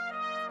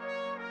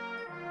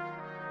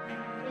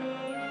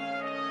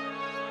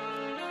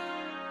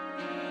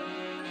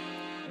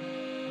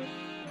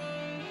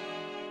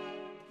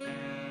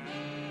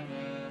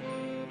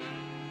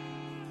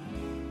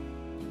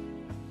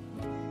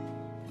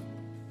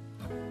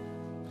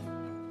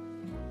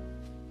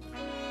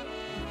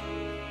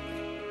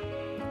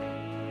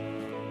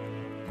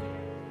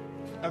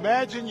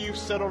 Imagine you've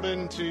settled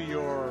into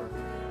your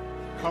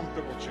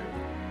comfortable chair.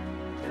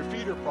 Your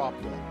feet are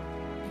propped up.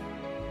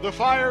 The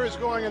fire is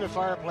going in the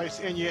fireplace,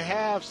 and you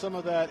have some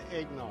of that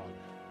eggnog.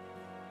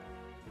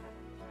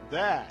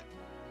 That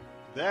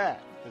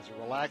is a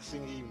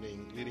relaxing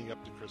evening leading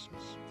up to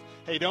Christmas.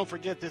 Hey, don't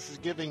forget this is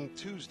Giving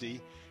Tuesday,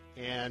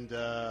 and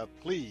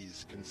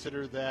please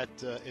consider that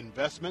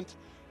investment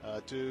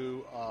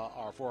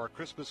for our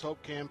Christmas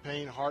Hope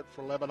campaign, Heart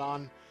for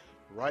Lebanon.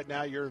 Right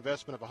now, your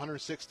investment of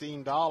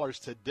 $116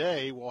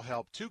 today will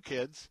help 2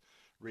 kids,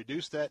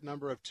 reduce that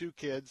number of 2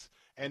 kids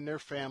and their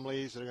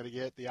families that are going to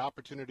get the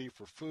opportunity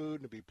for food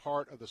and to be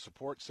part of the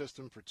support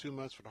system for 2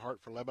 months for the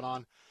Heart for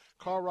Lebanon.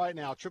 Call right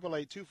now,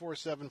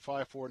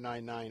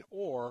 888-247-5499,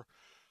 or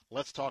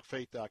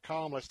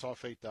letstalkfaith.com,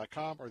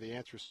 letstalkfaith.com, or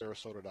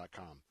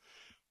theanswersarasota.com.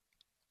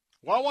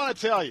 Well, I want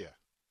to tell you,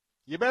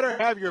 you better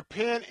have your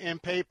pen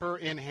and paper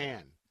in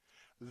hand.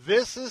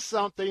 This is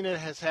something that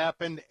has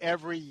happened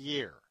every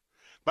year.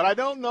 But I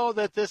don't know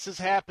that this has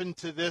happened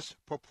to this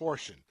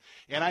proportion.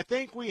 And I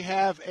think we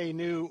have a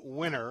new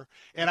winner.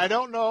 And I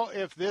don't know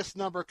if this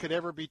number could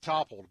ever be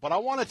toppled. But I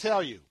want to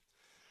tell you,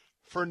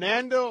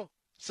 Fernando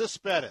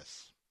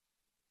Cespedes,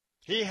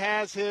 he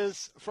has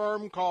his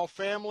firm called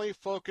Family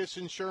Focus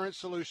Insurance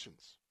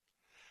Solutions.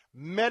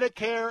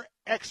 Medicare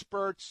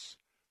experts,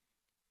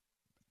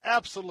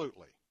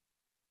 absolutely.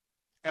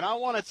 And I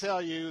want to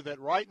tell you that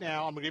right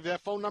now, I'm going to give you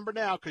that phone number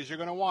now because you're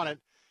going to want it.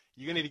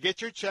 You're going to need to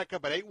get your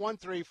checkup at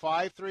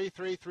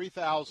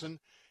 813-533-3000,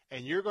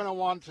 and you're going to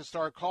want to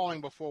start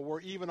calling before we're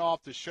even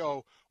off the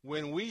show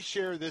when we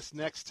share this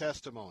next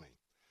testimony.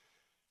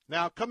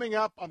 Now, coming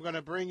up, I'm going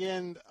to bring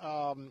in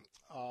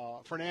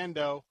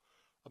Fernando.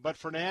 But,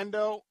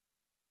 Fernando,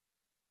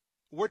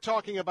 we're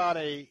talking about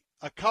a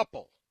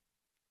couple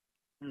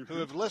who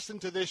have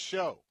listened to this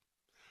show,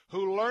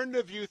 who learned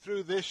of you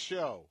through this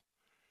show,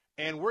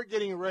 and we're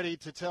getting ready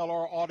to tell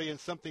our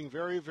audience something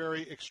very,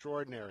 very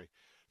extraordinary.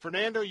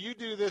 Fernando, you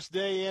do this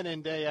day in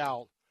and day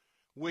out.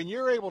 When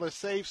you're able to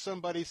save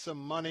somebody some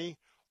money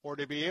or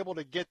to be able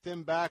to get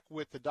them back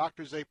with the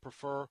doctors they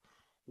prefer,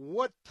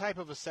 what type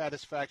of a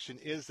satisfaction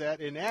is that?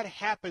 And that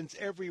happens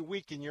every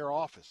week in your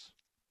office.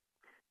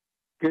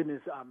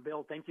 Goodness,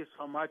 Bill, thank you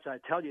so much. I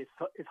tell you,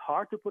 it's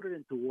hard to put it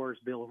into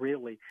words, Bill,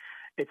 really.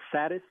 It's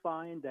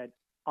satisfying that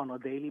on a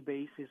daily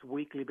basis,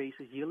 weekly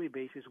basis, yearly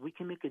basis, we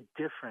can make a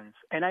difference.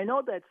 And I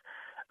know that's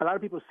a lot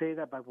of people say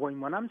that, but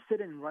when I'm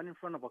sitting right in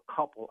front of a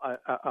couple,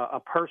 a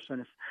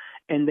person,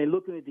 and they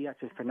look at me, I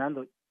say,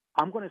 Fernando,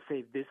 I'm going to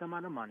save this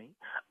amount of money.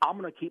 I'm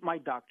going to keep my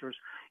doctors.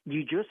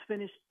 You just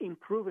finished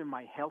improving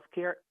my health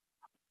care.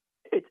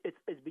 It's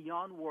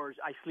beyond words.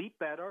 I sleep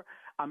better.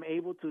 I'm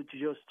able to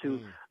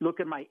look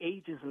at my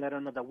agents and let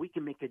them know that we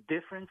can make a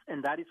difference.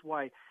 And that is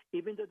why,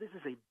 even though this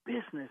is a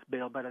business,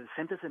 Bill, but at the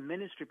same time it's a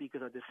ministry,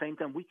 because at the same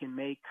time we can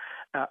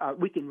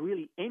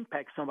really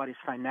impact somebody's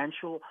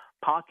financial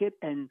pocket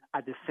and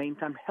at the same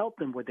time help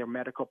them with their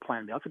medical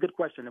plan. That's a good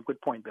question, a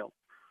good point, Bill.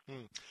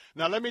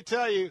 Now, let me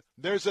tell you,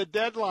 there's a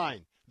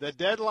deadline. The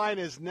deadline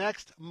is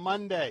next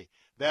Monday.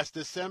 That's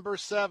December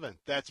 7th.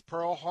 That's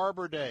Pearl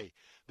Harbor Day.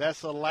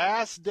 That's the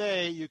last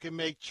day you can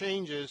make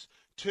changes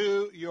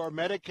to your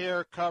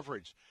Medicare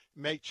coverage,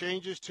 make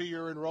changes to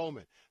your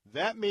enrollment.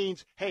 That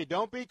means, hey,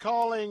 don't be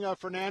calling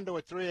Fernando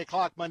at 3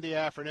 o'clock Monday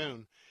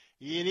afternoon.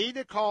 You need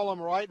to call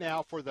him right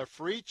now for the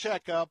free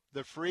checkup,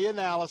 the free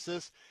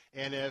analysis,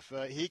 and if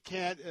he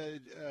can't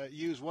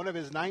use one of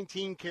his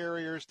 19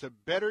 carriers to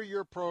better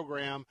your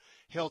program,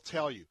 he'll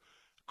tell you.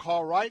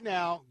 Call right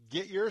now.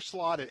 Get your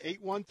slot at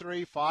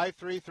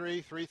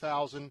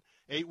 813-533-3000,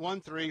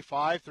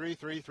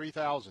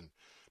 813-533-3000.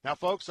 Now,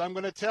 folks, I'm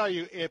going to tell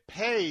you, it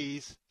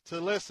pays to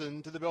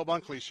listen to the Bill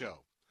Bunkley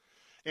Show.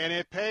 And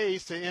it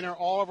pays to enter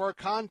all of our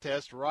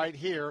contests right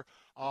here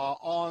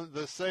on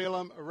the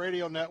Salem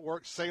Radio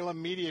Network,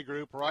 Salem Media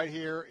Group, right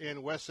here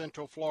in West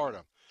Central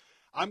Florida.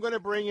 I'm going to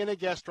bring in a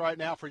guest right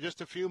now for just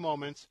a few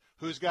moments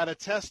who's got a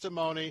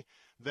testimony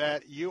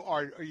that you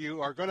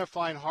are going to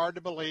find hard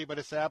to believe, but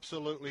it's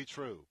absolutely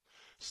true.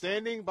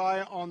 Standing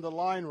by on the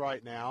line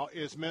right now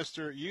is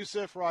Mr.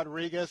 Yusef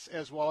Rodriguez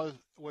as well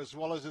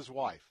as his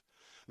wife.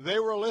 They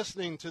were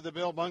listening to the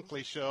Bill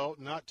Bunkley Show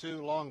not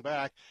too long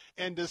back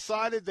and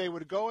decided they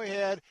would go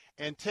ahead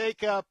and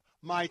take up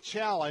my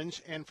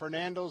challenge and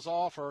Fernando's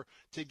offer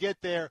to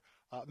get their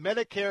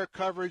Medicare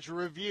coverage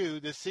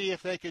reviewed to see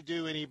if they could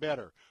do any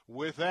better.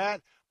 With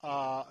that,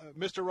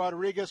 Mr.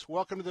 Rodriguez,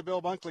 welcome to the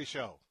Bill Bunkley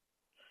Show.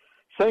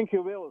 Thank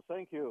you, Bill.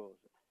 Thank you.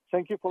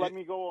 Thank you for letting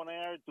me go on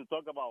air to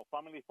talk about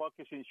Family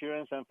Focus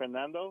Insurance and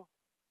Fernando.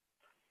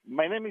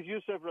 My name is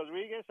Yusef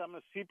Rodriguez. I'm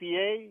a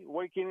CPA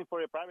working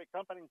for a private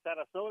company in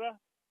Sarasota.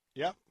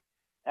 Yep.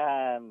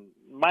 And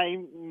my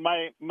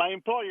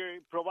employer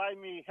provide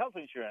me health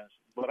insurance,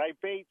 but I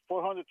paid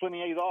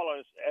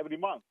 $428 every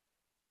month.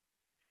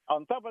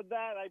 On top of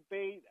that, I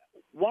paid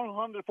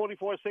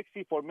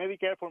 $144.60 for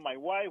Medicare for my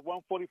wife,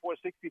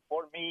 $144.60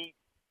 for me,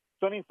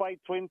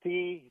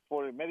 $25.20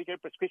 for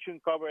Medicare prescription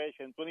coverage,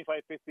 and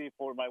 $25.50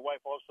 for my wife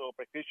also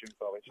prescription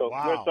coverage. So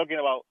Wow. we're talking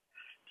about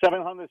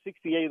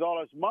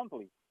 $768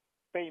 monthly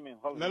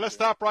payment. Now let's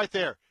stop right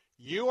there.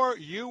 You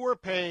were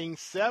paying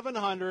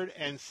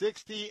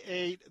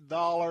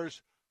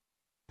 $768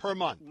 per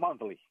month.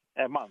 Monthly,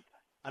 a month.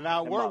 And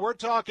now we're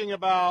talking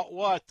about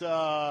what,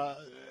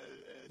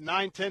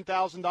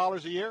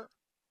 $9,000-$10,000 a year?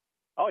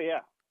 Oh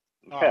yeah.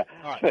 All right.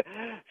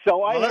 So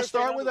let's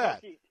start with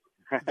that.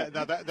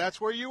 Now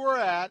that's where you were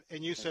at,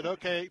 and you said,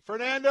 "Okay,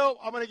 Fernando,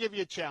 I'm going to give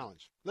you a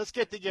challenge. Let's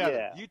get together.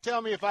 Yeah. You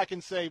tell me if I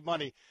can save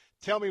money.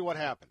 Tell me what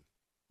happened."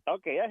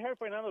 Okay, I heard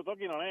Fernando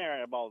talking on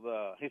air about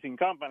his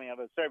company and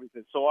the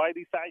services, so I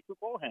decided to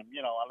call him,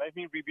 and let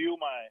him review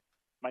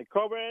my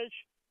coverage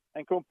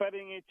and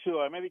comparing it to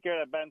a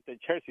Medicare Advantage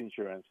health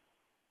insurance.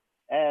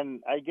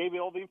 And I gave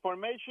you all the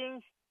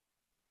information,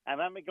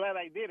 and I'm glad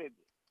I did it.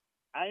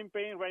 I'm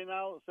paying right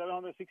now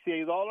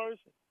 $768,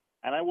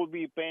 and I will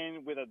be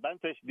paying with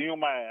Advantage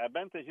my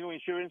Advantage new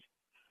insurance,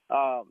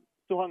 $297.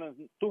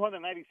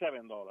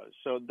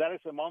 So that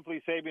is a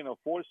monthly saving of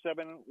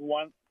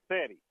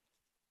 $471.30.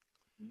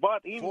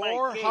 But in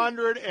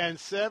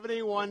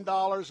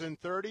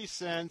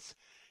 $471.30.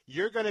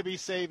 You're going to be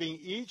saving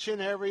each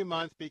and every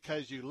month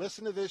because you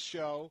listen to this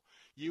show.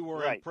 You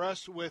were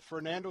impressed with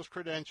Fernando's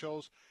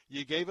credentials.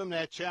 You gave him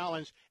that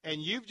challenge,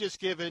 and you've just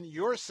given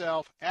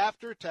yourself,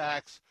 after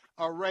tax,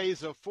 a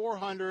raise of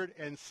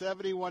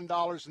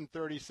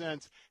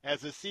 $471.30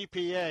 as a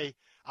CPA.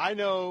 I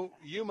know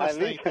you must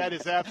think that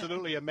is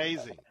absolutely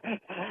amazing.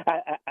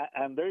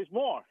 And there's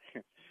more.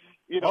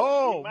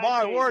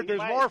 My word,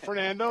 there's more,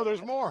 Fernando.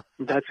 There's more.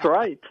 That's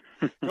right.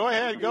 Go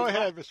ahead,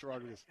 Mr.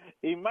 Rodriguez.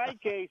 In my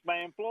case, my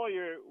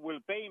employer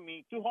will pay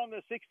me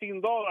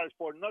 $216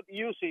 for not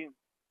using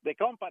the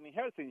company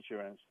health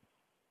insurance.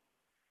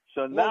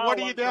 So now what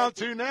are you down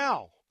to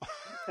now?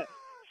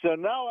 So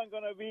now I'm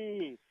going to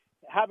be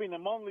having a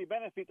monthly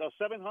benefit of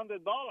 $700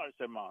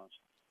 a month.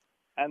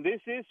 And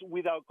this is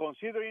without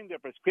considering the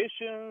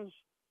prescriptions,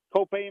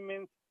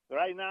 co-payments.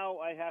 Right now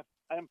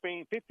I'm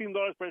paying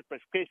 $15 per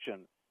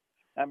prescription.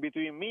 And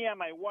between me and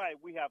my wife,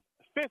 we have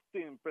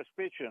 15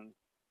 prescriptions.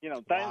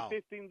 Times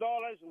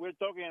 $15, we're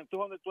talking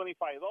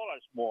 $225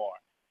 more.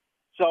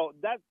 So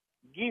that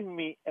gives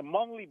me a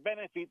monthly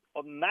benefit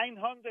of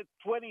 $925.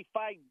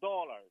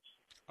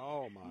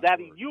 Oh, my That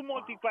word. if you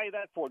multiply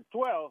that for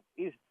 12,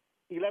 is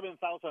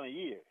 $11,000 a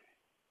year.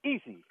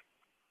 Easy.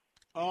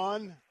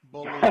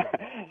 Unbelievable.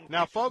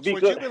 Now, folks,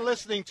 what you've been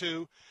listening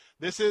to,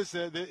 this is,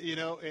 you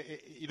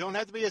don't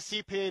have to be a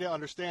CPA to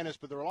understand this,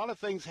 but there are a lot of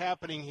things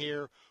happening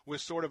here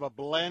with sort of a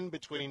blend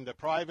between the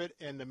private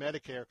and the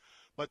Medicare.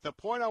 But the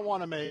point I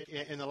want to make,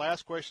 in the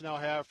last question I'll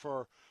have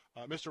for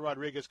Mr.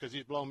 Rodriguez, because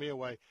he's blown me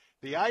away,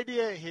 the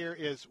idea here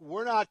is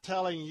we're not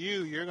telling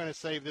you you're going to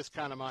save this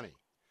kind of money.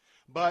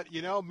 But,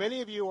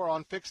 many of you are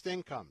on fixed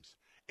incomes.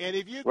 And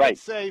if you could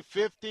save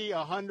 $50,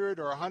 $100,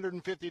 or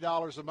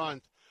 $150 a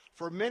month,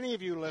 for many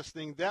of you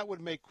listening, that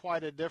would make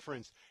quite a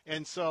difference.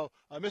 And so,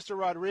 Mr.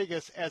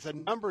 Rodriguez, as a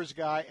numbers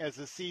guy, as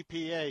a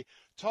CPA,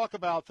 talk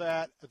about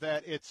that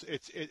it's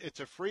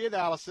a free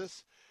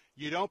analysis.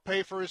 You don't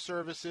pay for his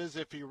services.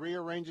 If he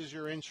rearranges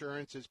your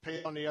insurance, it's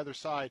paid on the other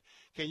side.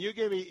 Can you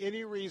give me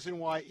any reason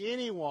why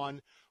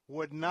anyone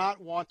would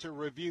not want to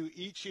review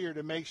each year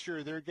to make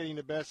sure they're getting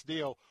the best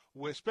deal,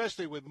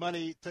 especially with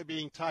money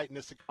being tight in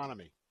this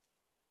economy?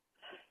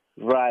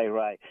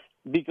 Right.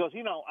 Because,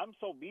 I'm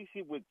so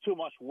busy with too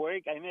much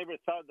work, I never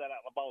thought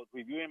about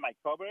reviewing my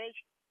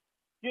coverage.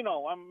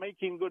 I'm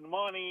making good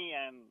money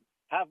and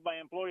have my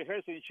employee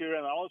health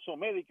insurance and also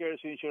Medicare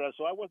insurance,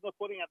 so I was not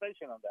putting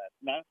attention on that.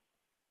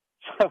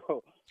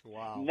 So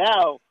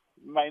now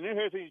my new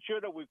health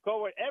insurance will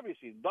cover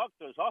everything: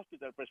 doctors,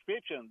 hospital,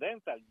 prescription,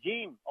 dental,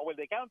 gym,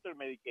 over-the-counter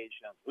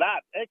medication,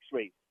 lab,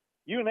 x-rays,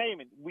 you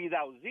name it,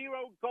 without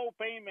zero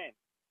co-payment.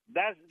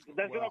 That's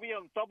going to be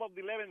on top of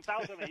the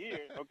 $11,000 a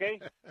year,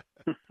 okay?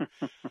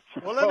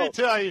 Well, let me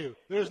tell you,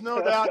 there's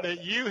no doubt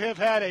that you have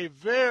had a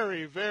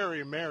very,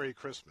 very Merry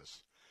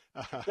Christmas.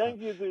 Thank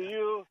you to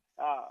you.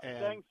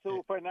 Thanks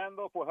to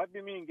Fernando for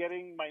helping me in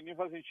getting my new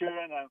health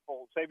insurance and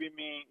for saving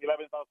me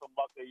 $11,000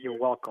 a year. You're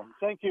welcome.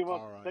 Thank you.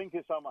 Right. Thank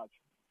you so much.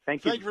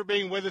 Thank you. Thank you for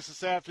being with us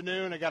this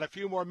afternoon. I got a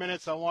few more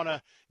minutes. I want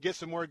to get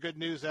some more good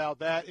news out.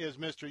 That is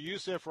Mr.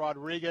 Yusef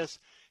Rodriguez.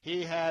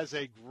 He has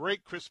a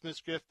great Christmas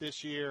gift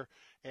this year,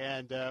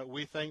 and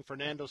we thank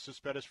Fernando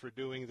Cespedes for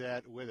doing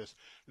that with us.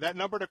 That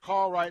number to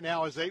call right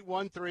now is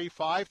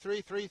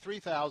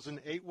 813-533-3000,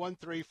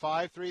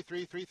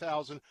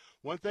 813-533-3000.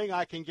 One thing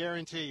I can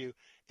guarantee you,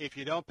 if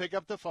you don't pick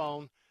up the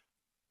phone,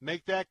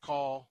 make that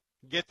call,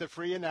 get the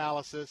free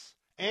analysis,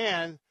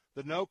 and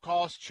the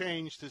no-cost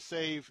change to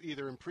save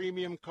either in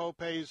premium,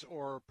 copays,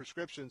 or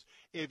prescriptions.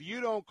 If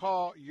you don't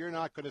call, you're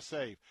not going to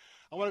save.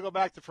 I want to go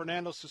back to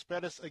Fernando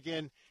Cespedes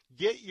again.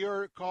 Get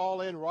your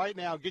call in right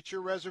now. Get your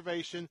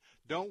reservation.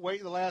 Don't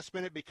wait the last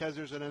minute because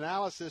there's an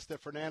analysis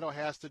that Fernando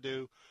has to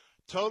do.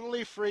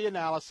 Totally free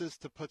analysis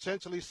to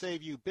potentially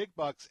save you big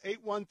bucks.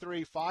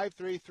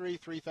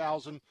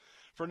 813-533-3000.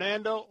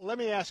 Fernando, let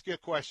me ask you a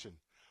question.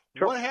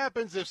 Sure. What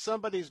happens if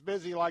somebody's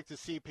busy like the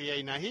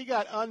CPA? Now, he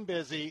got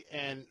unbusy,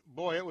 and,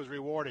 boy, it was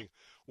rewarding.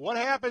 What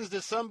happens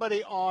to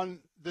somebody on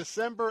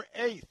December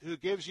 8th who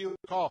gives you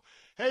a call?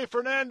 Hey,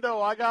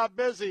 Fernando, I got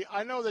busy.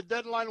 I know the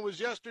deadline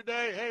was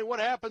yesterday. Hey, what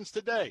happens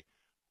today?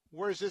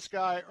 Where's this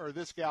guy or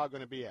this gal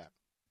going to be at?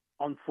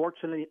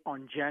 Unfortunately,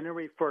 on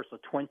January 1st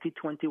of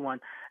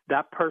 2021,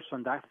 that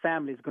person, that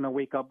family is going to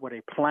wake up with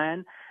a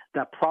plan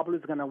that probably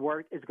is going to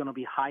work. It's going to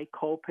be high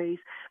co-pays.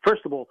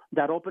 First of all,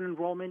 that open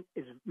enrollment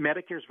is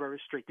Medicare is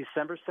very strict.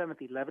 December 7th,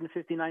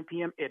 11:59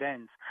 p.m., it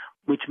ends,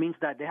 which means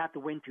that they have to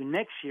wait until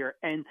next year,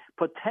 and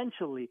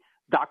potentially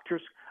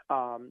doctors,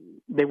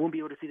 they won't be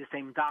able to see the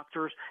same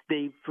doctors.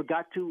 They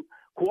forgot to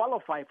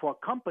qualify for a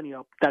company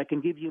that can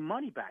give you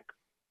money back.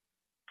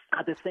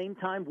 At the same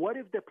time, what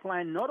if the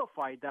plan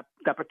notified that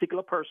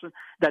particular person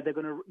that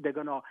they're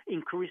gonna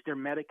increase their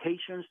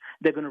medications,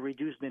 they're gonna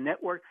reduce the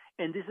network,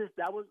 and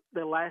that was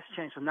the last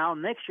chance. So now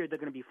next year they're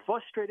gonna be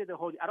frustrated the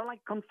whole. I don't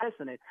like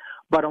confessing it,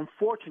 but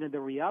unfortunately the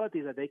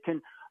reality is that they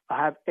can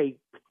have a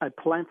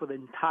plan for the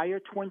entire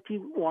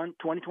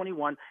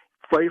 2021.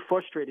 Very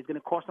frustrated. It's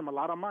gonna cost them a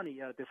lot of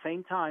money. At the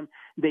same time,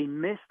 they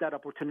missed that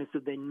opportunity. So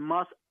they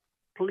must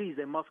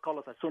call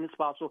us as soon as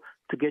possible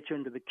to get you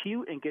into the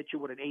queue and get you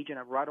with an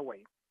agent right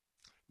away.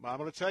 I'm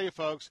going to tell you,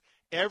 folks,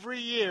 every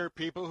year,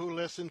 people who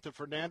listen to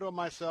Fernando and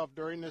myself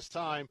during this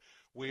time,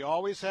 we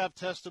always have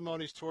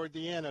testimonies toward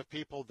the end of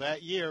people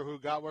that year who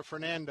got with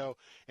Fernando,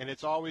 and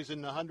it's always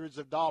in the hundreds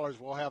of dollars.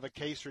 We'll have a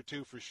case or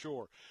two for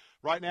sure.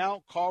 Right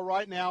now, call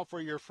right now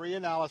for your free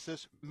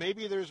analysis.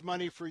 Maybe there's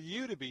money for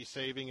you to be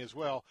saving as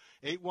well.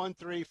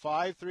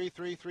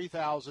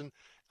 813-533-3000.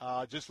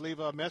 Just leave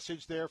a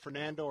message there.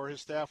 Fernando or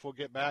his staff will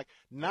get back.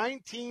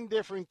 19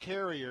 different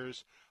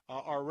carriers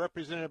are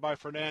represented by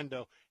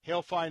Fernando.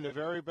 He'll find the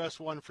very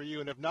best one for you,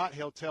 and if not,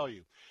 he'll tell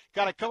you.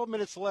 Got a couple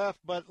minutes left,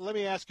 but let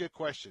me ask you a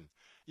question.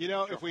 You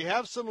know, sure. If we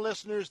have some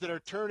listeners that are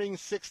turning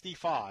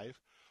 65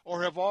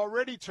 or have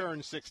already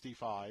turned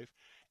 65,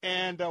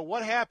 and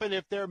what happened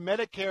if their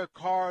Medicare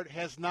card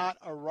has not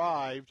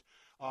arrived?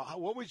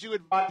 What would you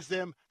advise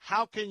them?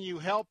 How can you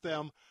help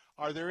them?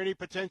 Are there any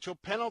potential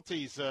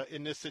penalties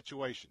in this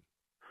situation?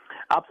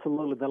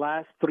 Absolutely. The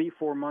last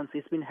 3-4 months,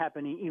 it's been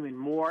happening even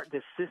more.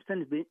 The system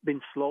has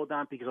been slowed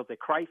down because of the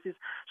crisis.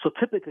 So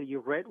typically, your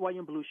red, white,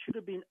 and blue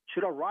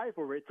should arrive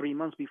already 3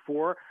 months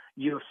before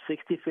your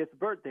 65th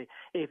birthday.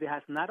 If it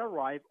has not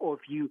arrived, or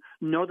if you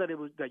know that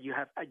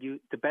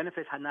the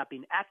benefits had not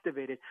been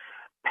activated,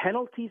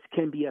 penalties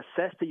can be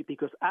assessed to you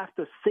because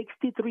after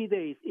 63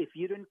 days, if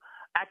you didn't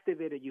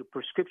activate your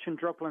prescription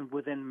drug plan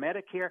within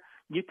Medicare,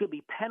 you could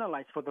be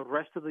penalized for the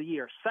rest of the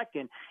year.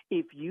 Second,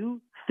 if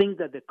you think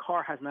that the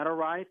car has not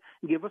arrived,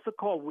 give us a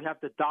call. We have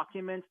the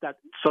documents that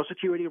Social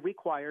Security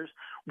requires.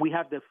 We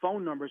have the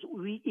phone numbers.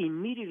 We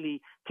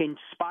immediately can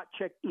spot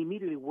check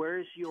immediately where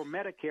is your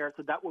Medicare,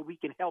 so that way we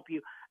can help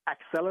you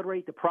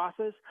accelerate the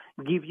process,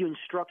 give you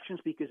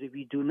instructions, because if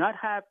you do not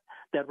have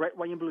that red,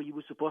 white, and blue, you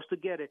were supposed to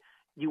get it.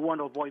 You want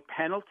to avoid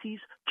penalties,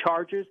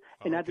 charges,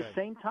 and at the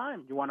same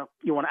time, you want to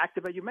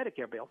activate your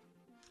Medicare bill.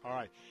 All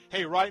right.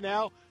 Hey, right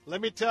now, let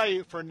me tell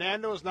you,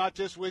 Fernando is not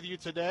just with you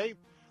today.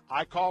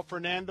 I called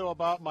Fernando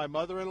about my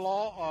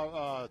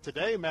mother-in-law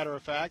today, matter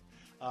of fact.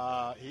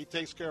 He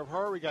takes care of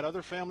her. We got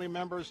other family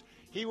members.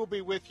 He will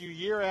be with you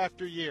year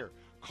after year.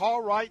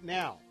 Call right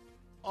now.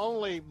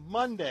 Only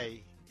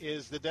Monday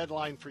is the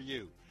deadline for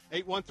you.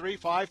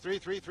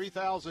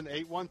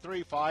 813-533-3000,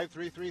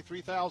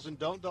 813-533-3000.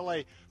 Don't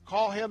delay.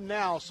 Call him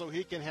now so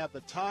he can have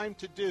the time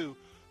to do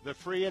the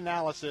free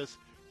analysis,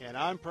 and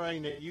I'm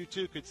praying that you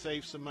too could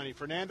save some money.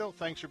 Fernando,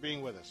 thanks for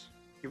being with us.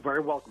 You're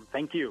very welcome.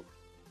 Thank you.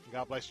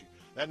 God bless you.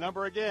 That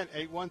number again,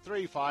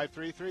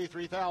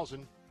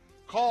 813-533-3000.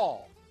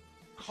 Call.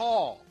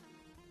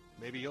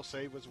 Maybe you'll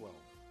save as well.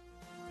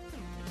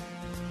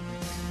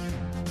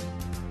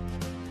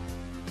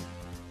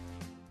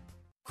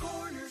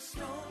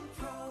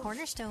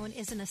 Cornerstone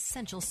is an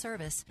essential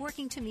service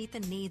working to meet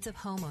the needs of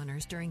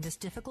homeowners during this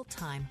difficult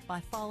time by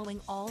following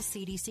all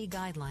CDC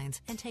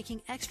guidelines and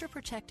taking extra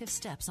protective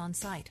steps on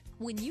site.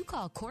 When you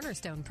call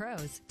Cornerstone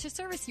Pros to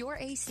service your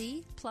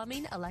AC,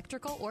 plumbing,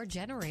 electrical, or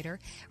generator,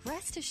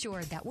 rest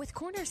assured that with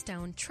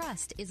Cornerstone,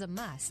 trust is a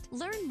must.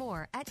 Learn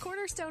more at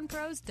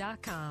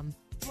cornerstonepros.com.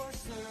 For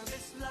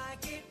service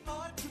like it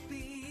ought to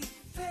be,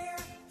 fair,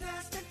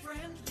 fast, and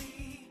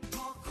friendly,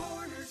 call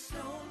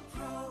Cornerstone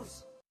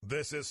Pros.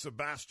 This is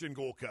Sebastian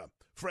Gorka.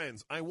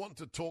 Friends, I want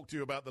to talk to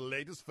you about the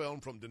latest film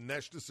from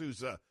Dinesh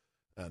D'Souza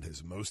and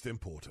his most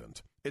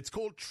important. It's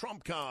called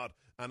Trump Card,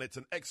 and it's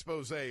an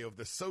expose of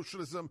the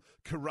socialism,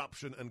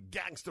 corruption, and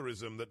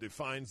gangsterism that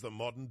defines the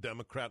modern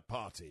Democrat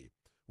Party.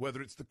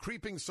 Whether it's the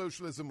creeping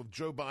socialism of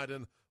Joe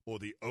Biden or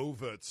the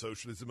overt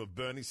socialism of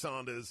Bernie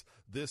Sanders,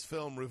 this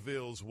film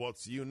reveals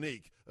what's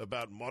unique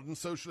about modern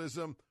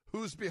socialism,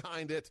 who's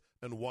behind it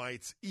and why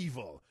it's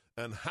evil,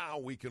 and how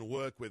we can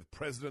work with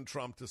President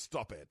Trump to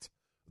stop it.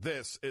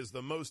 This is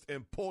the most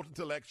important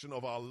election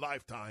of our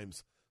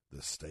lifetimes.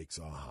 The stakes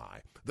are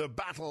high, the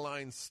battle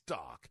line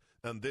stark,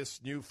 and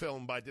this new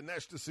film by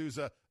Dinesh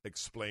D'Souza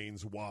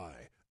explains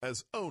why,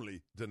 as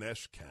only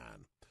Dinesh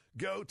can.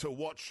 Go to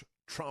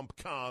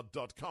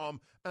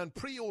watchtrumpcard.com and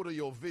pre-order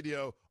your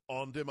video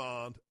on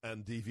demand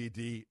and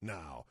DVD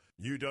now.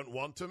 You don't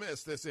want to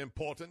miss this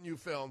important new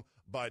film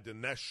by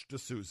Dinesh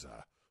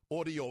D'Souza.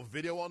 Order your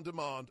video on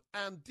demand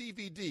and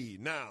DVD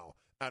now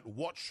at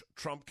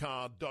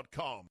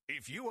watchtrumpcard.com.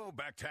 If you owe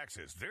back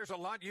taxes, there's a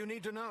lot you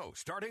need to know,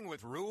 starting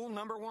with rule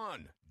number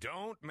 1.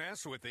 Don't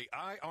mess with the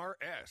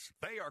IRS.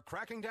 They are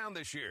cracking down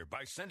this year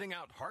by sending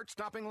out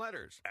heart-stopping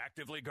letters,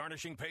 actively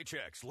garnishing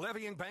paychecks,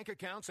 levying bank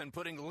accounts, and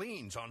putting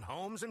liens on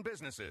homes and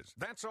businesses.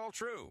 That's all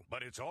true,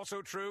 but it's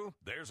also true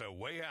there's a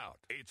way out.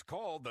 It's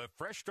called the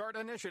Fresh Start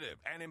Initiative,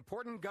 an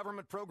important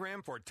government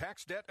program for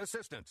tax debt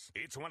assistance.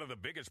 It's one of the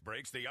biggest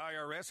breaks the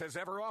IRS has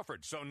ever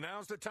offered, so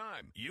now's the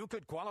time. You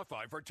could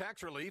qualify for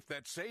tax relief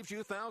that saves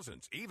you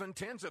thousands, even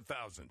tens of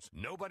thousands.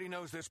 Nobody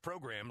knows this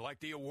program like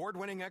the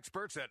award-winning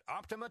experts at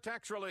Optima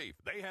Tax Relief.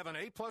 They have an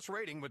A+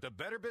 rating with the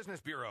Better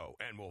Business Bureau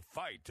and will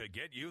fight to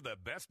get you the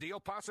best deal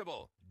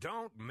possible.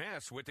 Don't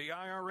mess with the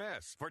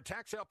IRS. For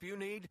tax help you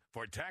need,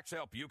 for tax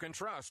help you can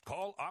trust,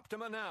 call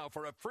Optima now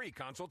for a free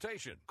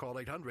consultation. Call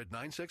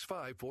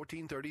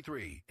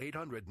 800-965-1433.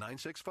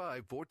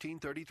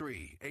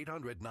 800-965-1433.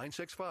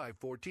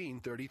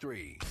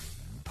 800-965-1433.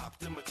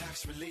 Optima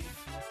Tax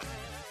Relief.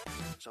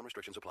 Some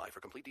restrictions apply.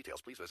 For complete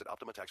details, please visit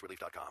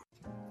OptimaTaxRelief.com.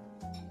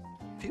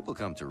 People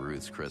come to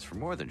Ruth's Chris for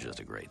more than just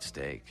a great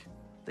steak.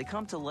 They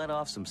come to let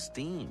off some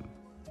steam.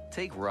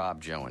 Take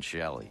Rob, Joe, and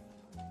Shelley.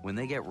 When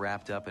they get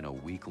wrapped up in a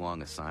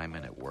week-long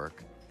assignment at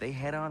work, they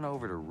head on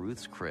over to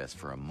Ruth's Chris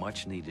for a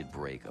much-needed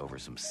break over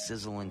some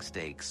sizzling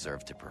steak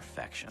served to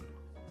perfection.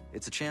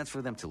 It's a chance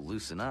for them to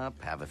loosen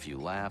up, have a few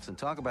laughs, and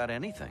talk about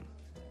anything.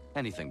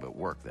 Anything but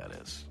work, that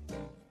is.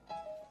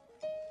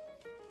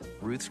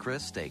 Ruth's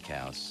Chris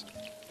Steakhouse.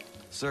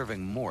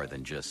 Serving more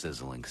than just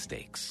sizzling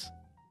steaks.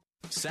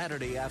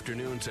 Saturday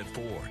afternoons at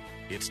 4.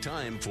 It's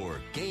time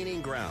for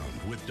Gaining Ground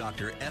with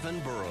Dr. Evan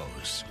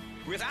Burrows.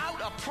 Without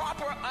a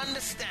proper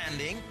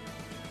understanding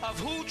of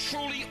who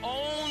truly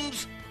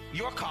owns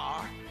your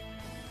car,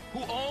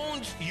 who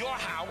owns your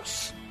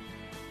house,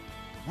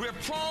 we're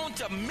prone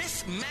to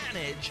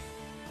mismanage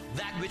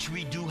that which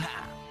we do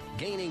have.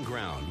 Gaining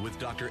Ground with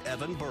Dr.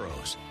 Evan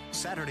Burrows.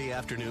 Saturday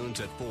afternoons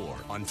at 4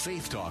 on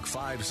Faith Talk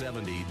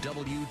 570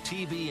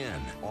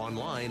 WTBN.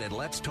 Online at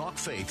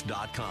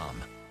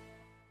letstalkfaith.com.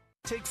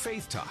 Take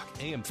Faith Talk,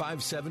 AM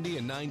 570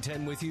 and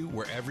 910 with you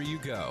wherever you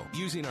go.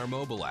 Using our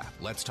mobile app,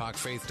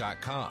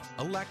 letstalkfaith.com,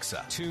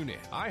 Alexa, TuneIn,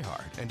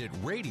 iHeart, and at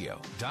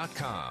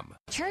radio.com.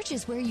 Church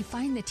is where you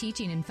find the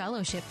teaching and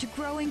fellowship to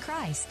grow in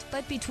Christ.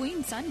 But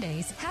between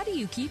Sundays, how do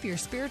you keep your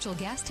spiritual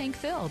gas tank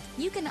filled?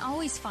 You can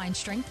always find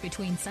strength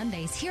between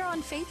Sundays here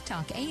on Faith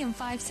Talk, AM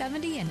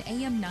 570 and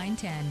AM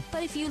 910.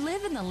 But if you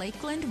live in the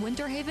Lakeland,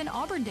 Winter Haven,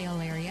 Auburndale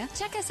area,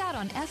 check us out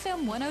on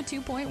FM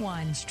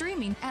 102.1,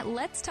 streaming at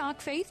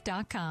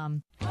letstalkfaith.com.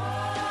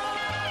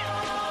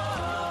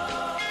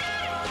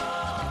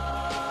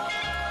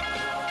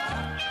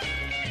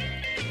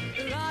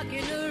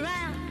 Rocking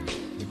around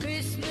the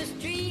Christmas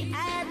tree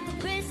at the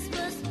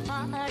Christmas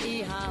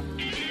party hop.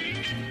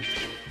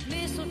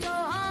 Mistletoe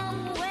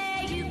hung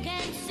where you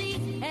can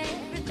see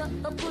every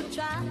couple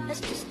tries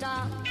to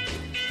stop.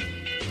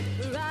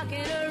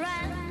 Rocking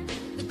around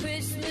the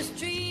Christmas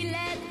tree,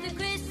 let the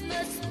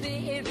Christmas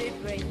spirit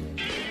ring.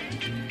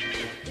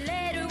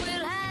 Later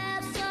we'll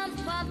have some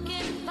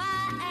pumpkin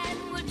pie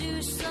and we'll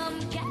do some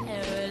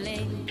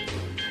caroling.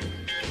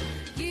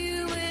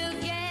 You will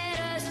get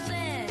a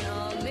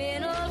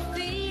sentimental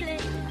feeling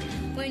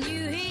when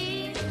you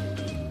hear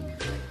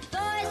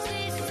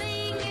voices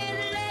singing,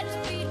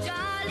 let's be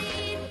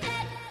jolly,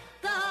 deck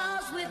the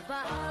halls with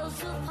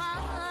boughs of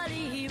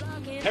holly.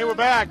 Hey, we're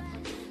back.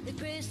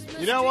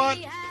 You know what?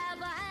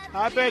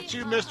 I bet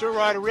you Mr.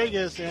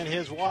 Rodriguez and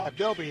his wife,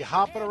 they'll be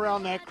hopping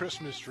around that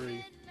Christmas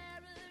tree,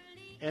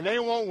 and they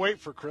won't wait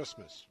for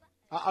Christmas.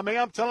 I mean,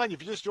 I'm telling you,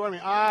 if you just join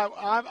me,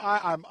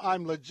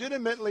 I'm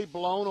legitimately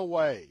blown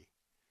away.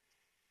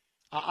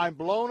 I'm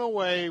blown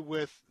away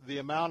with the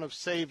amount of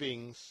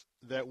savings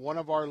that one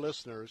of our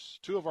listeners,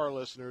 two of our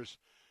listeners,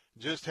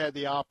 just had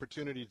the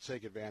opportunity to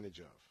take advantage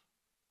of.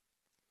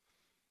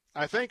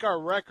 I think our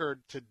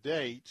record to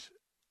date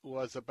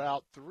was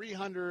about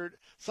 $300.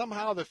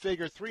 Somehow the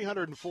figure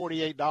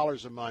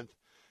 $348 a month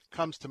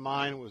comes to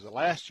mind. Was it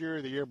last year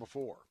or the year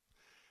before?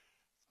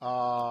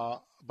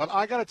 But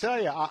I got to tell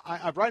you,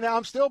 I right now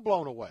I'm still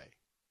blown away.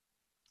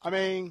 I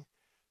mean,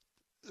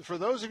 for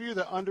those of you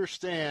that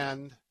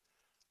understand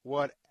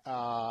what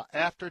an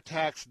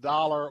after-tax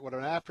dollar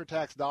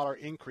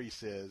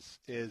increase is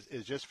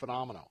just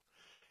phenomenal.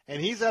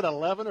 And he's at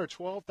 $11,000 or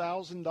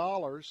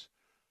 $12,000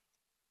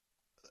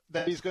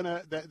 that he's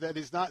gonna that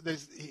he's not.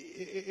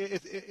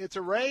 It's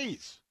a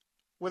raise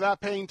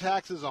without paying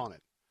taxes on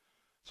it.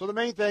 So the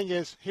main thing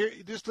is here.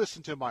 Just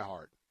listen to my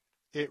heart.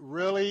 It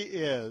really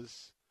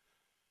is.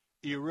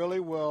 You really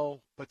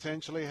will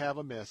potentially have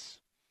a miss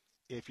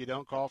if you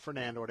don't call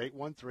Fernando at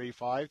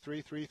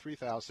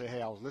 813-533-3000. Say,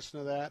 hey, I was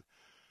listening to that.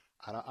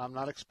 I'm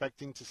not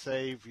expecting to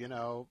save,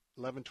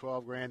 11,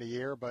 12 grand a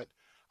year, but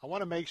I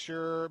want to make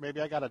sure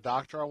maybe I got a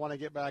doctor I want to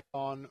get back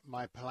on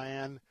my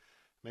plan.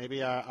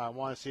 Maybe I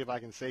want to see if I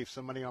can save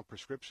some money on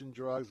prescription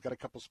drugs, got a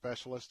couple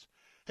specialists.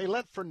 Hey,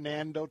 let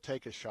Fernando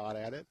take a shot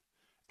at it.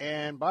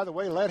 And by the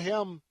way, let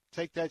him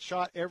take that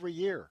shot every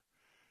year.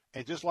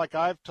 And just like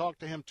I've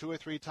talked to him 2 or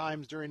 3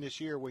 times during this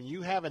year, when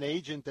you have an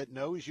agent that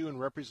knows you and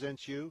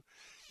represents you,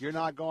 you're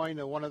not going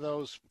to one of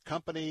those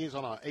companies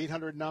on an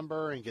 800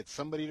 number and get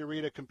somebody to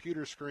read a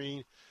computer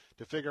screen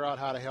to figure out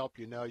how to help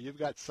you. No, you've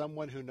got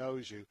someone who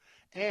knows you.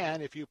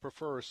 And if you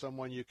prefer,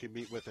 someone you can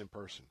meet with in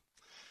person.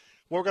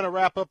 We're going to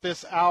wrap up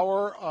this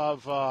hour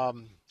of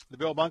the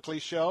Bill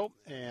Bunkley Show.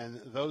 And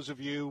those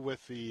of you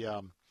with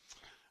the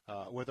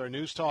with our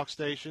news talk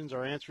stations,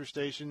 our answer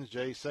stations,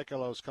 Jay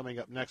Sekulow is coming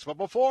up next. But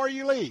before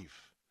you leave,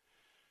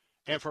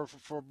 and for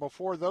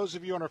before those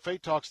of you on our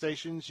Faith Talk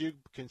stations, you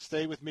can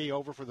stay with me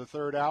over for the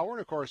third hour.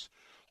 And, of course,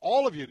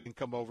 all of you can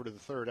come over to the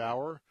third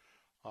hour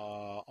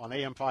on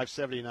AM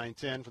 570,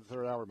 910 for the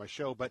third hour of my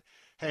show. But,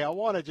 hey, I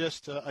want to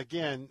just,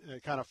 again,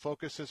 kind of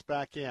focus this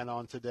back in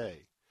on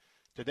today.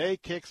 Today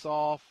kicks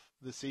off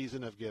the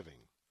season of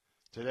giving.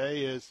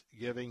 Today is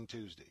Giving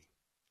Tuesday.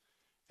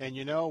 And,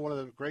 one of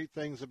the great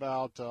things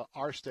about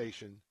our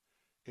station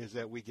is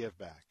that we give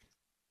back.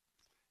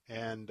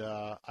 And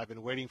I've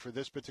been waiting for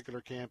this particular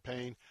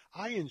campaign.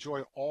 I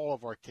enjoy all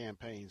of our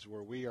campaigns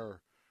where we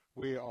are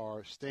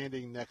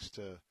standing next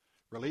to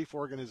relief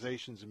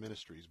organizations and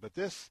ministries. But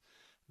this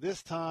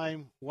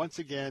time, once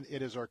again,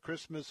 it is our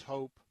Christmas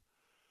Hope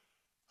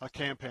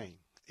campaign.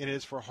 It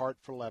is for Heart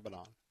for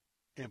Lebanon.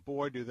 And,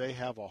 boy, do they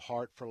have a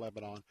heart for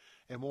Lebanon.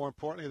 And more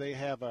importantly, they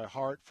have a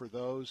heart for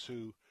those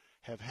who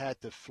have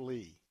had to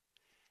flee.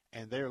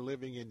 And they're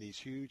living in these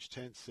huge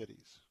tent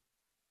cities.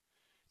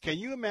 Can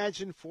you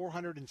imagine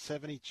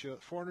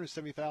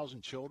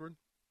 470,000 children?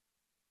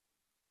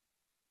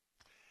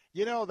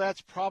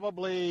 That's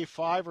probably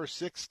 5 or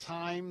 6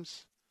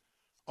 times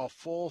a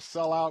full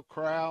sellout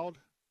crowd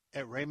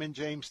at Raymond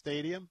James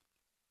Stadium.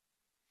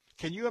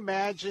 Can you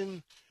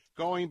imagine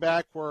going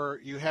back where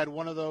you had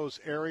one of those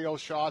aerial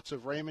shots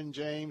of Raymond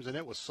James and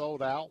it was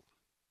sold out?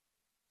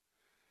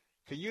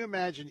 Can you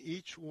imagine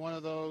each one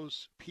of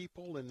those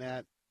people in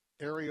that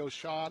aerial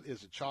shot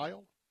is a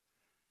child?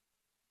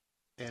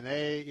 And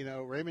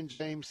Raymond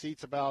James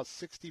seats about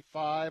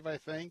 65, I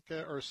think,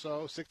 or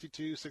so,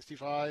 62,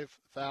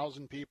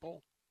 65,000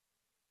 people.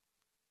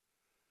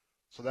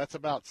 So that's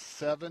about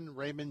 7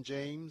 Raymond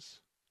James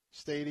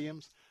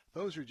stadiums.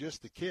 Those are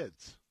just the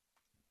kids.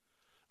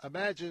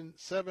 Imagine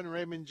 7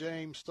 Raymond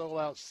James sold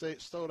out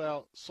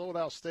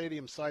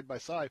stadiums side by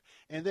side,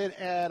 and then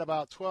add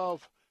about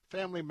 12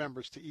 family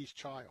members to each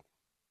child.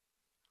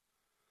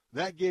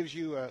 That gives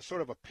you a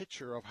sort of a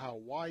picture of how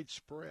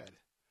widespread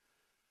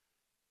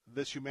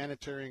this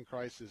humanitarian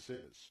crisis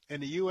is.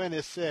 And the UN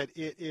has said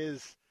it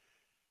is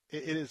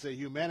a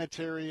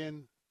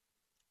humanitarian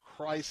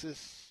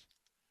crisis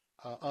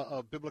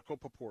of biblical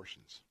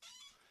proportions.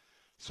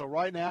 So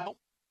right now,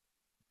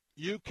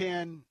 you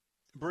can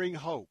bring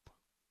hope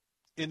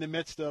in the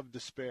midst of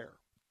despair.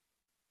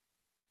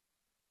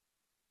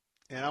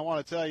 And I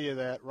want to tell you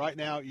that right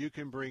now you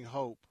can bring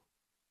hope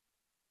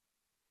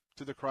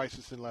to the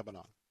crisis in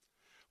Lebanon.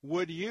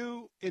 Would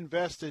you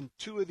invest in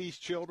 2 of these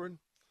children?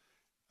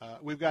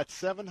 We've got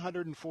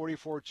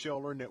 744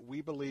 children that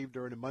we believe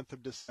during the month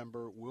of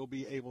December will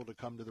be able to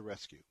come to the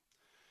rescue.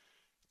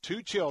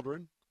 2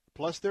 children,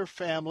 plus their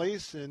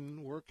families,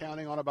 and we're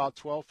counting on about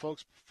 12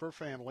 folks per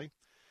family.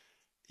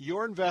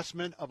 Your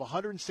investment of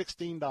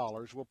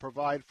 $116 will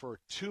provide for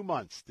 2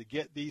 months to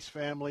get these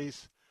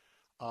families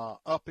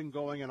up and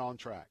going and on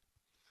track.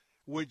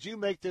 Would you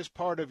make this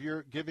part of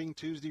your Giving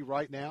Tuesday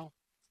right now?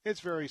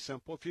 It's very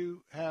simple. If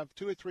you have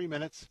 2 or 3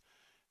 minutes,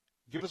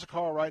 give us a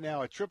call right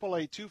now at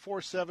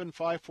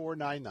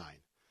 888-247-5499.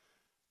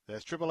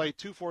 That's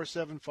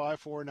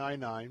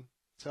 888-247-5499.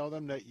 Tell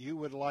them that you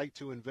would like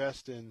to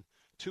invest in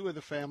 2 of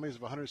the families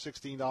of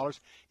 $116.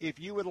 If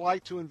you would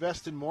like to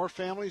invest in more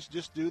families,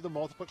 just do the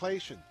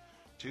multiplication.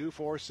 2,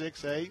 4,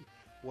 6, 8,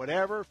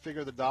 whatever,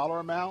 figure the dollar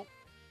amount.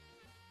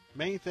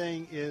 Main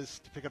thing is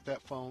to pick up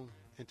that phone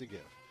and to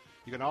give.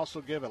 You can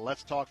also give at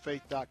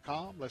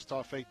letstalkfaith.com,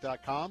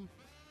 letstalkfaith.com,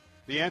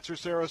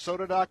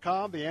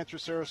 theanswersarasota.com,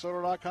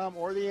 theanswersarasota.com,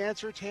 or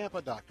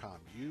theanswertampa.com.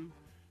 You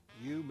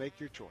make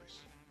your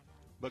choice.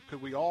 But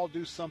could we all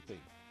do something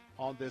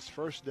on this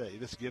first day,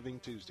 this Giving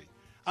Tuesday?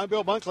 I'm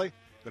Bill Bunkley.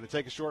 Going to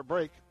take a short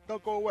break.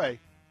 Don't go away.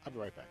 I'll be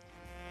right back.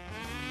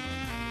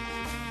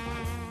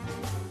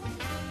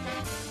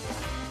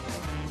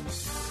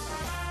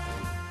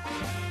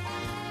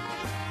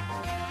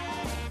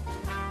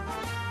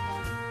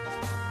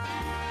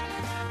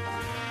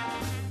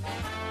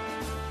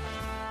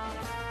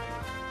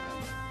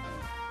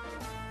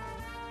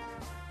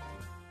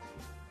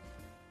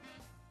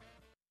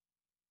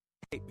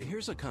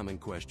 Here's a common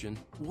question.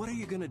 What are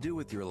you going to do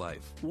with your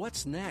life?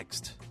 What's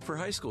next? For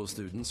high school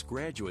students,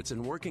 graduates,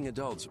 and working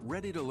adults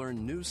ready to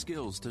learn new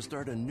skills to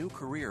start a new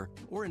career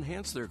or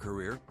enhance their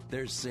career,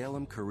 there's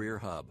Salem Career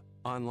Hub.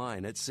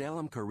 Online at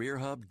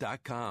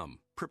salemcareerhub.com.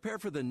 Prepare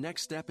for the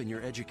next step in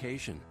your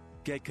education.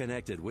 Get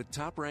connected with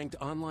top-ranked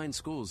online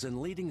schools and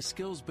leading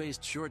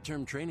skills-based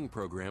short-term training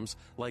programs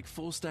like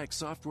full-stack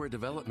software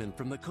development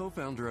from the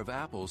co-founder of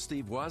Apple,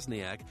 Steve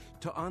Wozniak,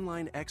 to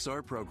online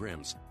XR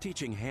programs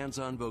teaching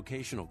hands-on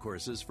vocational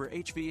courses for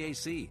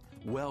HVAC,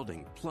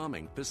 welding,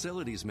 plumbing,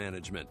 facilities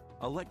management,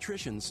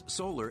 electricians,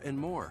 solar, and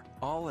more,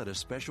 all at a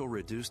special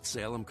reduced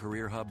Salem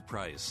Career Hub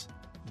price.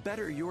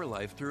 Better your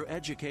life through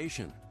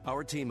education.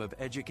 Our team of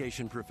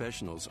education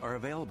professionals are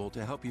available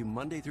to help you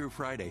Monday through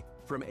Friday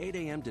from 8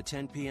 a.m. to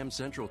 10 p.m.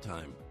 Central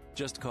Time.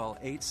 Just call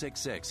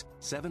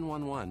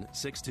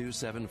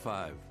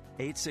 866-711-6275,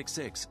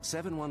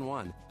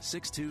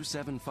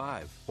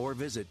 866-711-6275, or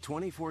visit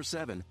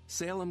 24/7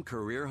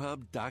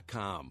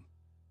 salemcareerhub.com.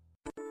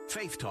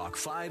 Faith Talk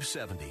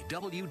 570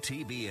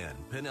 WTBN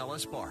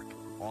Pinellas Park.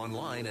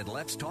 Online at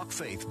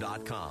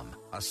letstalkfaith.com,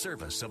 a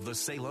service of the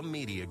Salem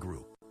Media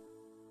Group.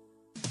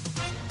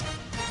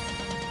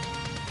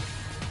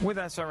 With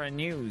SRN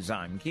News,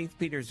 I'm Keith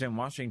Peters in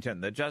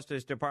Washington. The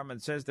Justice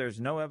Department says there's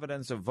no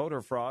evidence of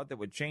voter fraud that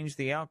would change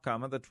the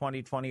outcome of the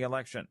 2020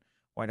 election.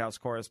 White House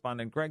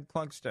correspondent Greg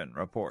Clugston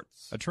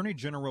reports. Attorney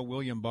General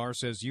William Barr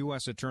says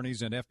U.S.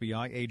 attorneys and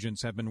FBI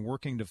agents have been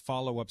working to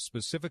follow up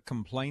specific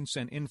complaints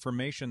and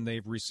information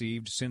they've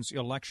received since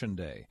Election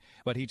Day.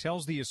 But he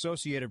tells the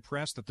Associated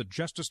Press that the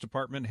Justice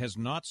Department has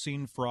not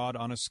seen fraud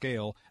on a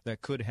scale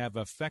that could have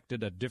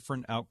affected a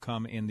different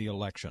outcome in the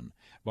election.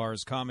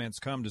 Barr's comments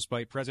come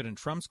despite President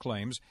Trump's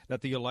claims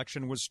that the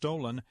election was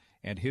stolen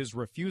and his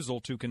refusal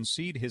to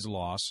concede his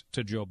loss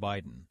to Joe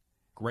Biden.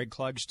 Greg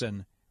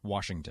Clugston,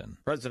 Washington.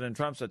 President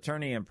Trump's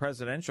attorney and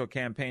presidential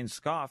campaign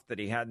scoffed that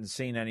he hadn't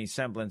seen any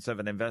semblance of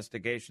an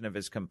investigation of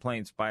his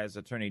complaints by his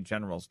attorney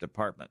general's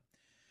department.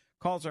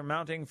 Calls are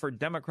mounting for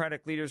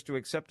Democratic leaders to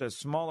accept a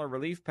smaller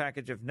relief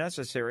package if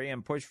necessary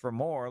and push for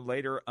more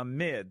later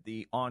amid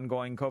the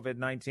ongoing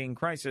COVID-19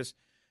 crisis.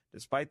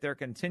 Despite their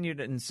continued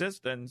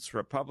insistence,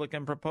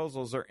 Republican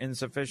proposals are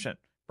insufficient.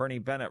 Bernie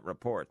Bennett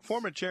reports.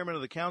 Former chairman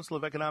of the Council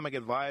of Economic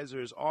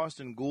Advisors,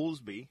 Austin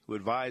Goolsbee, who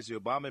advised the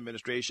Obama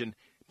administration,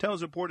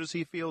 tells reporters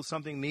he feels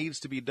something needs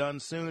to be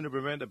done soon to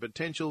prevent a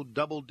potential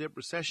double-dip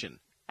recession.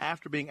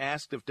 After being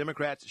asked if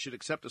Democrats should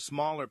accept a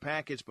smaller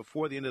package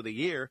before the end of the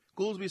year,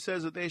 Goolsbee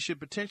says that they should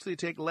potentially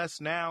take less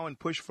now and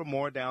push for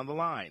more down the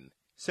line.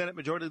 Senate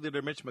Majority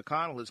Leader Mitch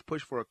McConnell has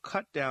pushed for a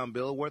cut-down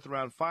bill worth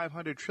around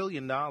 $500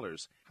 trillion.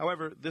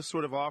 However, this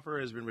sort of offer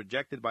has been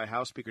rejected by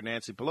House Speaker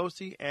Nancy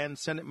Pelosi and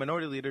Senate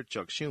Minority Leader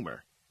Chuck Schumer.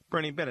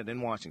 Bernie Bennett in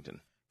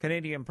Washington.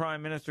 Canadian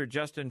Prime Minister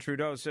Justin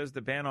Trudeau says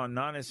the ban on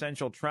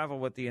non-essential travel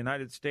with the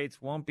United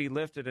States won't be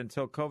lifted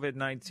until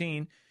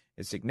COVID-19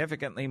 is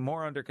significantly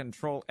more under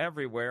control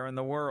everywhere in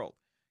the world.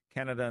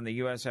 Canada and the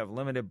U.S. have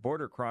limited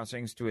border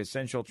crossings to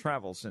essential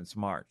travel since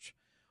March.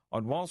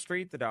 On Wall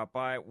Street, the Dow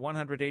by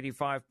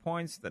 185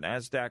 points, the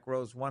Nasdaq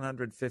rose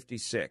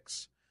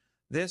 156.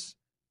 This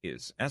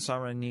is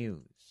SRN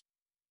News.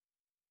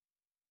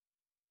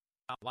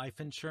 Life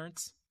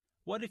insurance?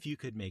 What if you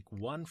could make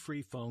one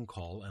free phone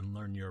call and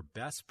learn your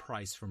best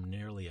price from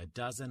nearly a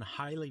dozen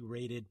highly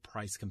rated,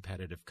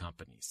 price-competitive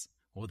companies?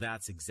 Well,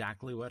 that's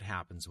exactly what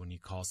happens when you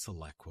call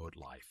SelectQuote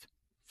Life.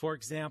 For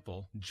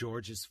example,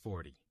 George is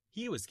 40.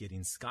 He was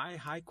getting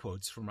sky-high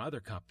quotes from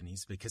other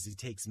companies because he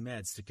takes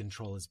meds to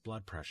control his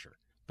blood pressure.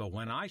 But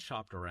when I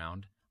shopped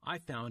around, I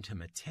found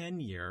him a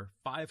 10-year,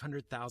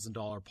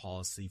 $500,000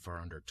 policy for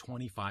under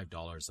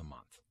 $25 a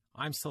month.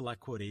 I'm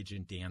SelectQuote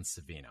agent Dan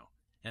Savino.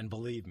 And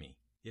believe me,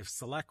 if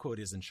SelectQuote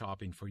isn't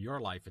shopping for your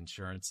life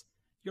insurance,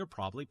 you're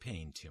probably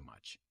paying too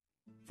much.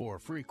 For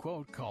a free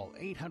quote, call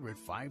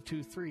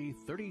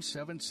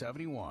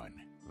 800-523-3771.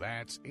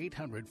 That's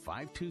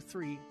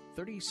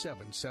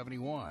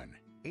 800-523-3771.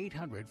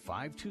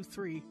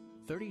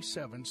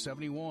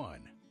 800-523-3771.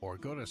 Or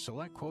go to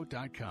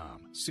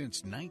SelectQuote.com.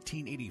 Since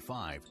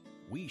 1985,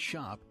 we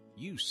shop,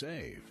 you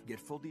save. Get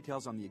full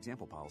details on the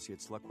example policy at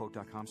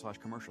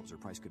SelectQuote.com/commercials. Your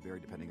price could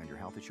vary depending on your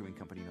health, issuing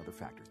company, and other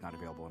factors. Not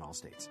available in all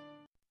states.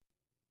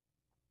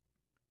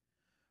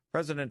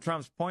 President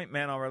Trump's point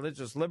man on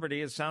religious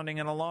liberty is sounding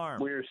an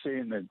alarm. We're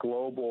seeing the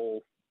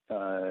global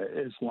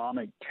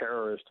Islamic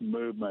terrorist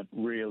movement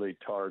really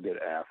target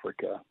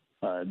Africa.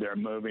 They're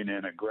moving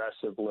in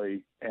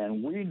aggressively,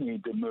 and we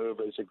need to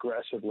move as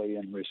aggressively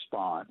in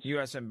response.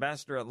 U.S.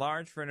 Ambassador at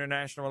Large for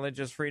International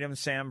Religious Freedom,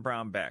 Sam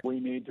Brownback. We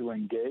need to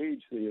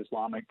engage the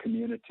Islamic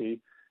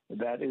community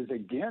that is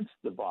against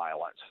the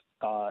violence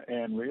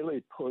and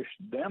really push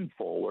them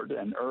forward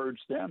and urge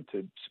them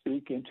to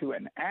speak into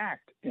and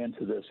act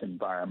into this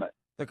environment.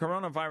 The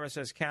coronavirus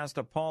has cast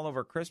a pall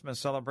over Christmas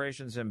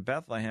celebrations in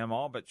Bethlehem,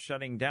 all but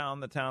shutting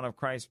down the town of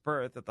Christ's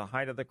birth at the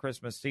height of the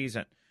Christmas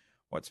season.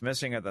 What's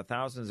missing are the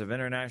thousands of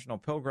international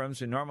pilgrims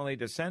who normally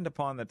descend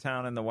upon the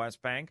town in the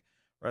West Bank.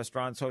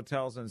 Restaurants,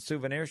 hotels, and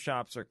souvenir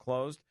shops are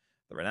closed.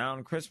 The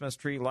renowned Christmas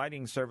tree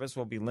lighting service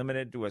will be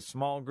limited to a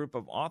small group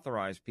of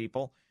authorized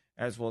people,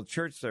 as will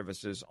church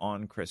services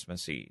on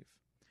Christmas Eve.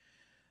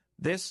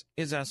 This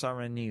is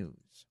SRN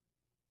News.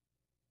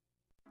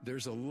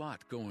 There's a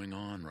lot going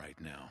on right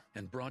now,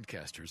 and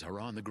broadcasters are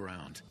on the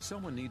ground.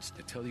 Someone needs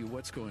to tell you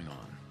what's going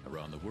on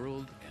around the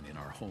world and in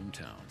our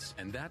hometowns.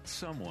 And that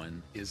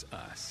someone is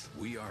us.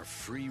 We are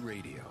free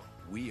radio.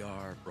 We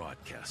are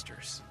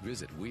broadcasters.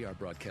 Visit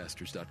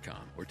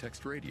wearebroadcasters.com or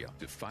text radio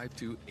to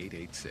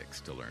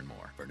 52886 to learn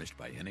more. Furnished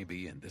by NAB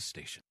and this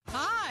station.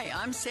 Hi,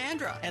 I'm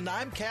Sandra. And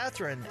I'm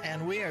Catherine,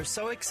 and we are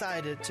so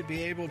excited to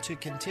be able to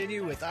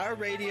continue with our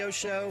radio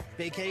show,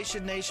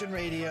 Vacation Nation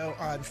Radio,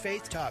 on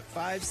Faith Talk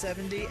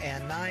 570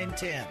 and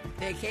 910.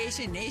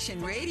 Vacation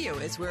Nation Radio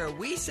is where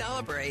we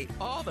celebrate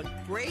all the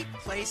great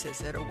places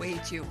that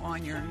await you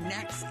on your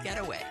next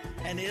getaway.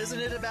 And isn't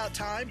it about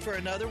time for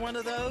another one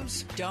of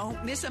those?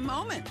 Don't miss a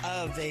moment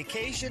of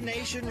Vacation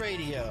Nation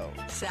Radio.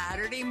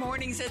 Saturday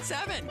mornings at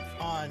 7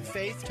 on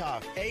Faith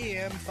Talk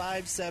AM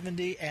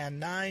 570 and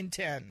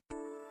 910.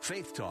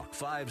 Faith Talk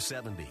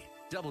 570,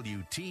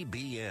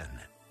 WTBN.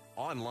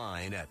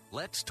 Online at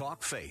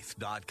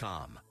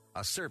letstalkfaith.com,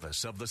 a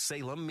service of the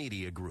Salem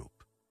Media Group.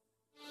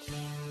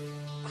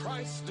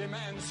 Christ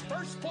demands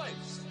first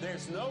place.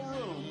 There's no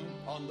room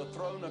on the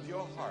throne of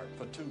your heart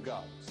for two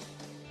gods.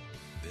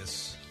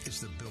 This is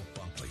the Bill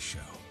Bunkley Show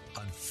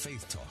on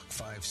Faith Talk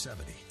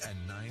 570 and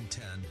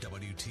 910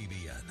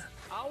 WTBN.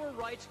 Our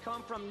rights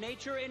come from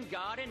nature and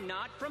God and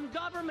not from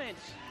government.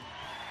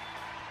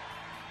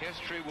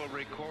 History will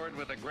record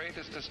with the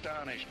greatest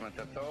astonishment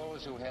that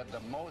those who had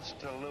the most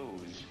to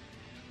lose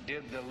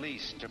did the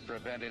least to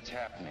prevent its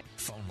happening.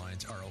 Phone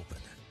lines are open.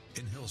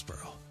 In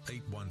Hillsborough,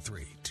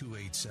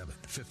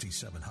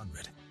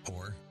 813-287-5700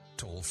 or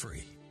toll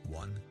free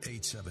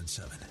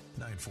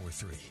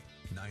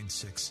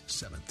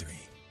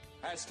 1-877-943-9673.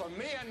 As for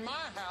me and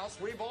my house,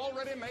 we've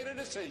already made a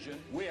decision.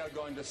 We are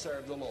going to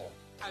serve the Lord.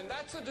 And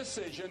that's a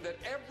decision that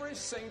every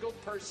single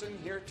person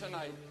here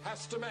tonight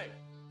has to make.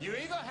 You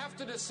either have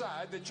to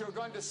decide that you're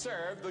going to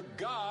serve the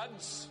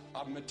gods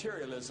of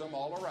materialism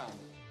all around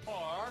you,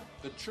 or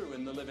the true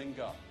and the living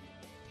God.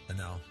 And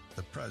now,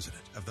 the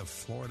president of the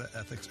Florida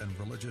Ethics and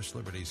Religious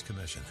Liberties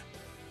Commission.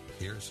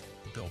 Here's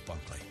Bill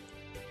Bunkley.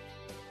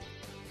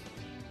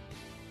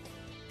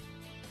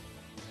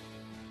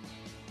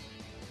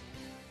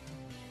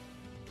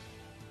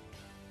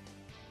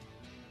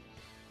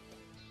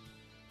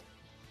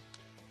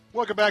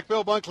 Welcome back.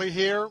 Bill Bunkley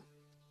here.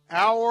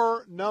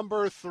 Hour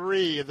number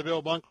 3 of the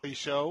Bill Bunkley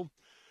Show.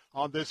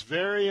 On this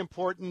very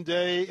important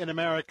day in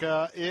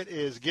America, it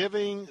is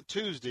Giving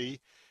Tuesday,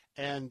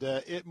 and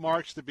it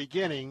marks the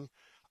beginning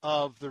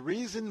of the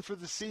reason for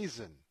the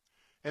season.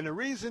 And the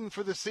reason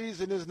for the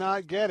season is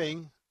not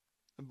getting,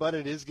 but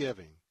it is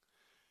giving.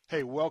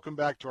 Hey, welcome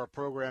back to our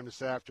program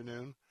this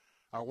afternoon.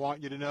 I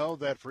want you to know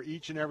that for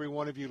each and every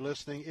one of you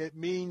listening, it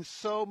means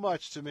so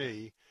much to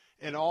me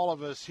and all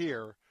of us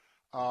here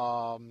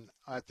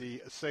at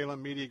the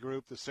Salem Media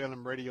Group, the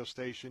Salem radio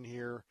station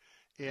here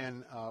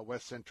in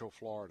West Central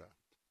Florida.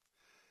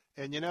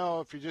 And, you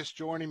know, if you're just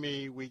joining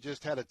me, we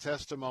just had a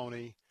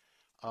testimony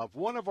of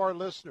one of our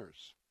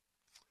listeners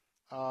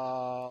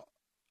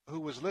who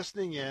was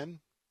listening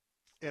in.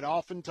 And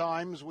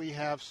oftentimes we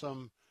have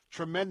some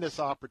tremendous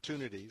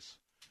opportunities.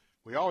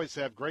 We always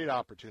have great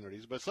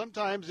opportunities, but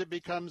sometimes it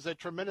becomes a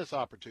tremendous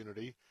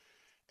opportunity.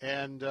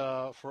 And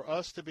for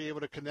us to be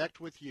able to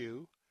connect with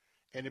you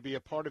and to be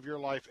a part of your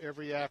life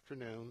every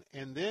afternoon.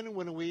 And then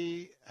when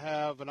we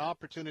have an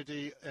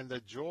opportunity and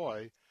the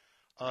joy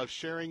of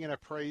sharing in a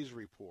praise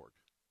report.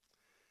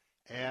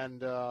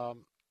 And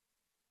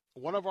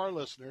one of our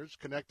listeners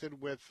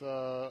connected with,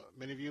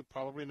 many of you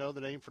probably know the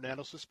name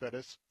Fernando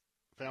Cespedes,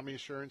 Family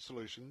Insurance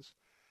Solutions.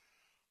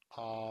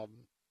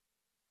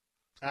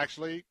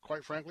 Actually,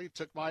 quite frankly,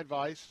 took my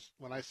advice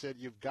when I said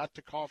you've got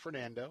to call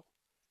Fernando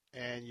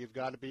and you've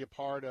got to be a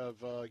part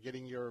of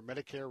getting your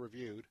Medicare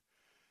reviewed.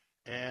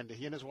 And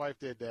he and his wife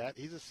did that.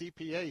 He's a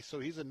CPA, so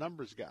he's a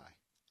numbers guy.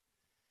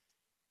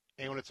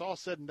 And when it's all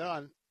said and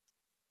done,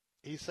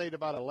 he saved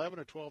about $11,000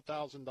 or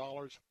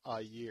 $12,000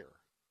 a year.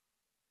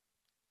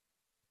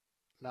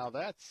 Now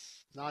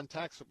that's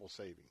non-taxable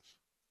savings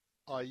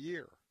a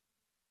year.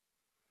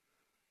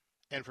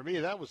 And for me,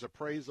 that was a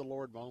praise the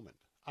Lord moment.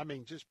 I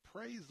mean, just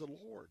praise the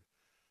Lord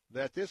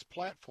that this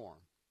platform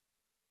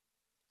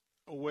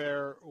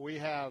where we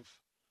have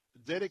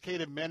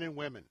dedicated men and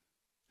women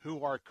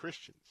who are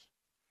Christians,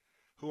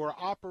 who are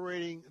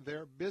operating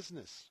their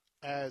business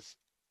as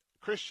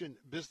Christian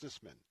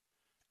businessmen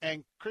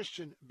and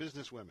Christian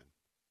businesswomen.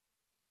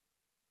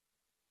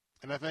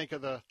 And I think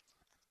of the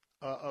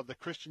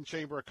Christian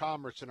Chamber of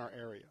Commerce in our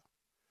area.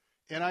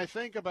 And I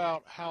think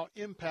about how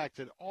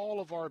impacted all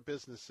of our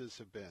businesses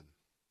have been.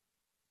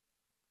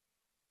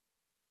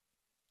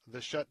 The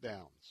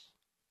shutdowns,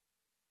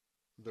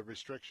 the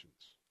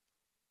restrictions,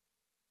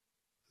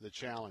 the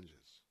challenges.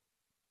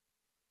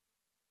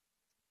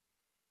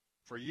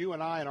 For you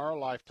and I in our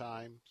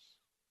lifetimes,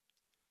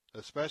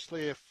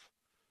 especially if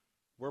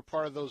we're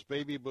part of those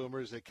baby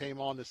boomers that came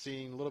on the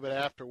scene a little bit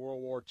after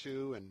World War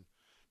II, and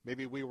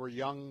maybe we were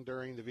young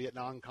during the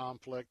Vietnam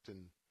conflict,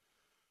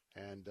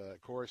 and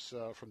of course,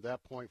 from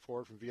that point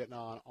forward, from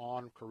Vietnam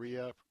on,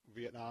 Korea,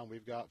 Vietnam,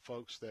 we've got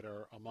folks that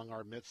are among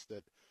our midst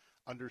that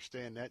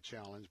understand that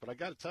challenge. But I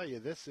got to tell you,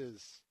 this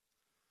is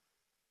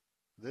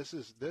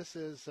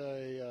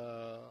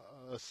a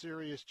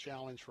serious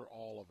challenge for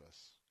all of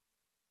us.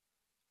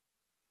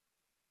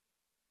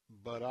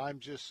 But I'm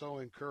just so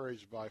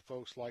encouraged by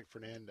folks like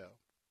Fernando.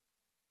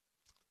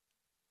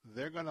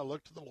 They're going to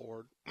look to the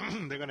Lord.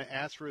 They're going to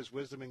ask for his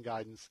wisdom and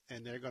guidance,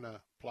 and they're going to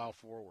plow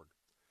forward.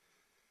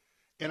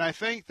 And I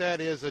think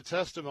that is a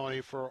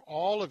testimony for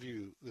all of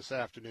you this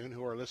afternoon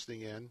who are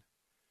listening in,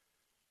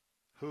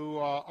 who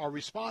are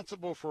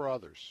responsible for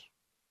others.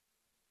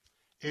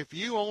 If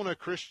you own a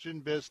Christian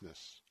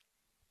business,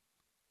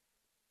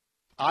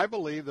 I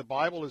believe the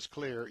Bible is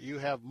clear. You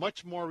have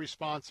much more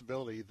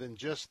responsibility than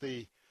just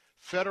the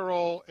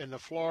federal and the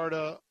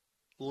Florida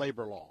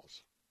labor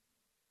laws.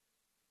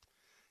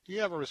 You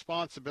have a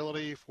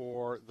responsibility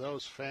for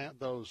those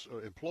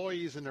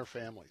employees and their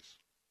families.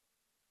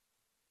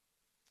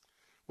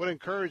 What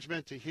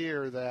encouragement to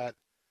hear that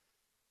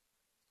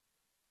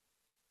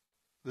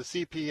the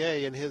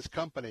CPA and his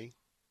company,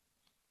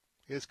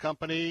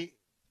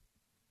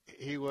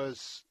 he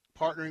was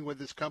partnering with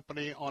his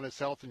company on his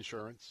health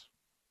insurance.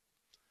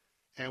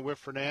 And with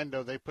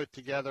Fernando, they put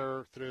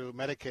together through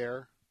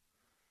Medicare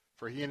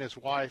for he and his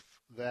wife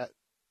that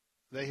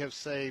they have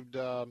saved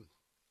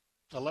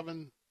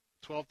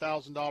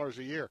 $12,000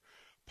 a year.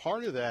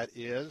 Part of that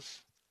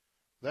is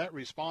that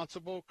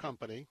responsible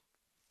company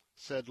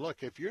said,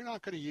 look, if you're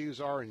not going to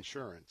use our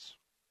insurance,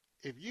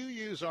 if you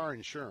use our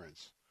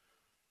insurance,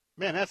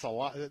 man, that's a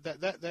lot.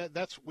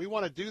 That's we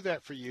want to do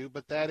that for you,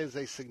 but that is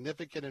a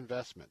significant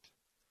investment.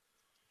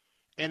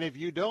 And if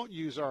you don't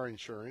use our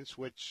insurance,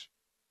 which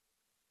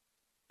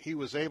he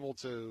was able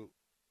to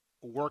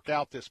work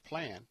out this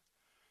plan,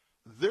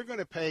 they're going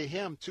to pay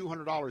him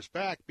 $200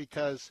 back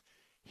because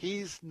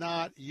he's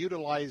not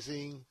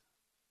utilizing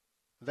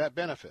that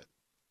benefit.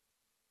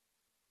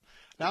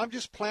 Now, I'm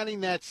just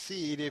planting that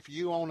seed if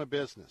you own a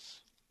business.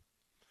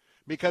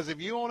 Because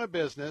if you own a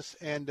business,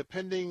 and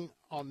depending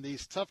on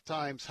these tough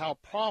times, how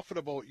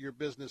profitable your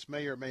business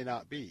may or may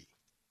not be.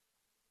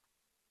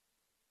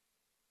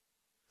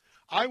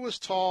 I was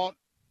taught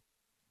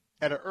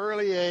at an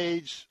early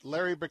age,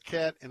 Larry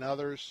Burkett and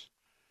others,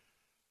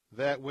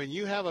 that when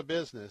you have a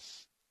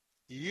business,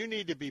 you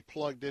need to be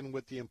plugged in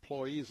with the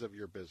employees of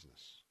your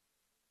business.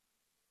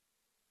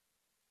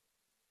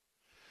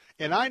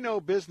 And I know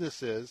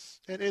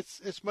businesses, and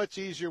it's much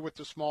easier with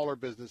the smaller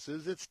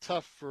businesses. It's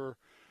tough for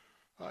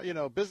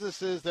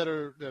businesses that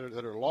are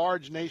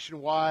large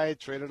nationwide,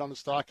 traded on the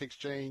stock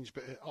exchange,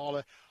 but all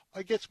that.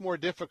 It gets more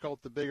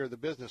difficult the bigger the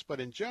business.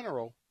 But in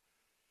general,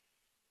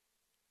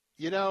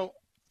 through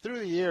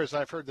the years,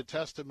 I've heard the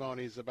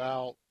testimonies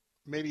about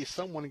maybe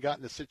someone got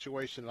in the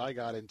situation that I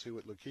got into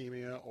with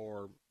leukemia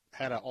or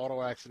had an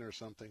auto accident or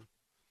something.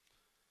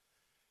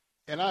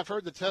 And I've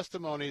heard the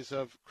testimonies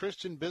of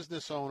Christian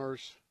business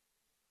owners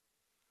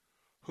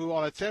who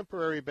on a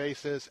temporary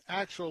basis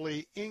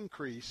actually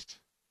increased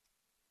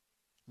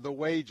the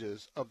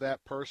wages of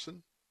that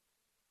person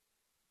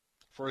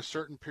for a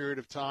certain period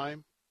of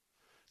time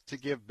to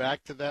give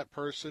back to that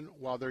person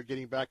while they're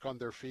getting back on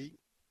their feet.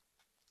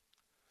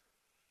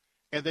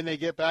 And then they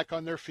get back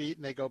on their feet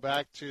and they go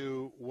back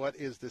to what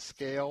is the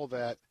scale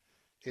that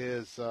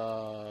is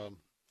a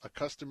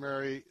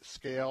customary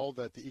scale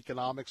that the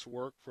economics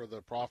work for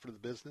the profit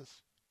of the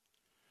business.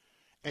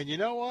 And you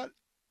know what?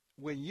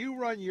 When you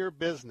run your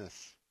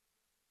business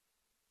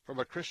from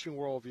a Christian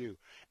worldview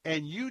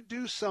and you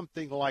do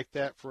something like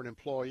that for an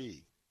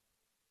employee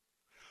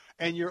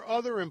and your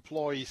other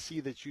employees see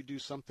that you do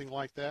something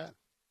like that,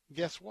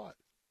 guess what?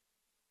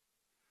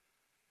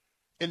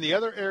 In the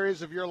other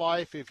areas of your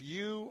life, if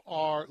you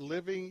are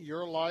living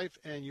your life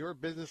and your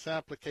business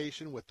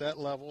application with that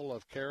level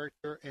of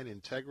character and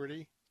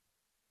integrity,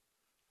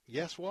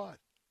 guess what?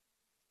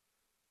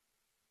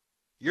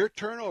 Your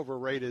turnover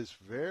rate is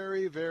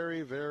very,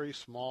 very, very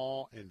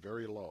small and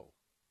very low.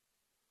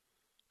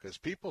 Because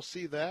people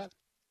see that,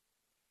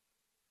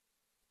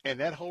 and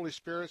that Holy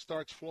Spirit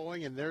starts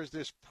flowing, and there's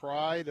this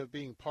pride of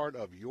being part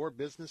of your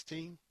business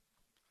team,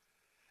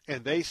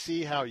 and they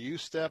see how you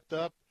stepped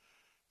up.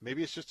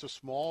 Maybe it's just a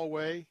small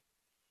way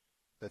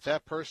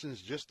that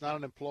person's just not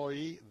an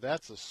employee.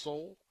 That's a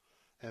soul,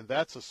 and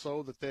that's a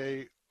soul that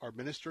they are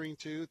ministering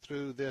to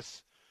through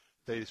this.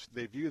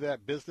 They view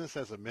that business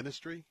as a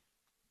ministry.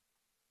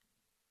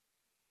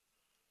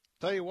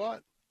 Tell you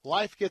what,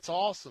 life gets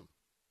awesome.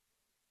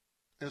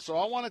 And so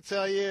I want to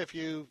tell you, if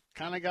you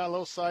kind of got a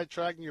little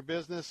sidetracked in your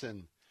business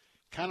and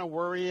kind of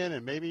worrying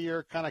and maybe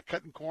you're kind of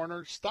cutting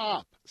corners,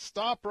 stop.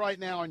 Stop right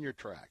now in your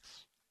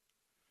tracks.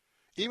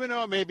 Even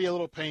though it may be a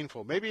little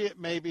painful, maybe it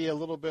may be a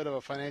little bit of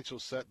a financial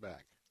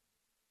setback,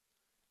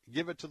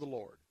 give it to the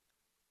Lord.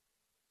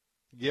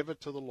 Give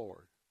it to the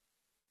Lord.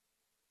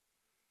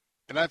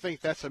 And I think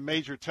that's a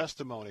major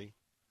testimony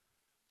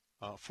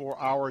for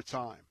our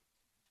time.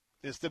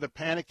 instead of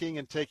panicking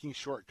and taking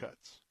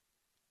shortcuts,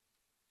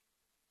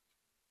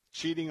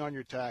 cheating on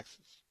your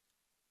taxes,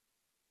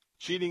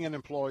 cheating an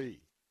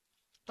employee.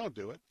 Don't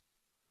do it,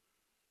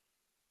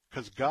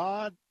 because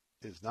God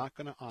is not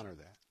going to honor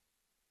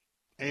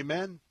that.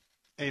 Amen?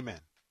 Amen.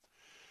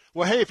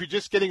 Well, hey, if you're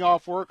just getting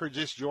off work or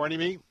just joining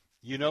me,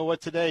 you know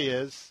what today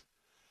is.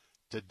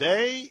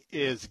 Today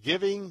is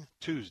Giving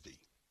Tuesday.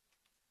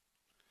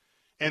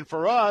 And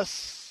for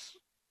us,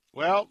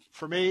 well,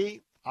 for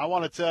me, I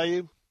want to tell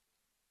you,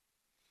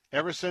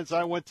 ever since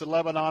I went to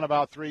Lebanon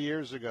about 3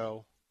 years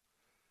ago,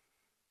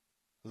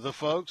 the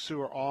folks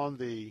who are on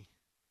the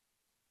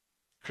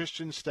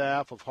Christian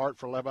staff of Heart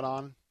for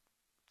Lebanon,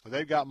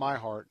 they've got my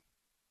heart.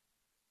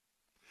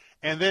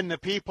 And then the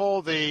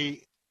people,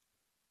 the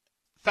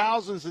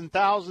thousands and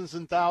thousands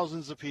and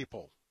thousands of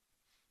people,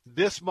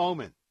 this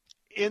moment,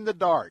 in the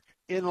dark,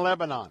 in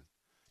Lebanon,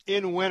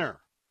 in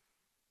winter,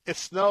 it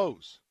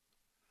snows.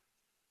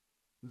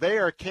 They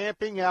are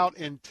camping out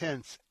in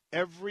tents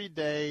every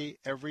day,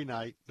 every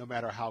night, no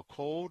matter how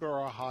cold or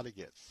how hot it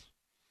gets.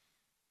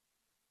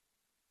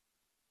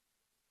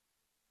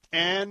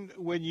 And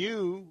when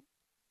you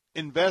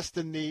invest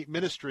in the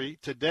ministry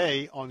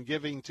today on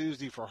Giving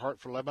Tuesday for Heart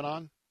for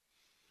Lebanon,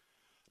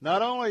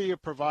 not only are you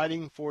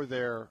providing for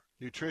their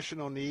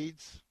nutritional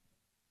needs,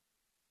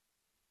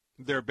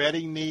 their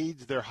bedding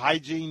needs, their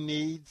hygiene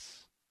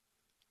needs,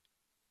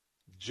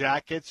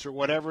 jackets or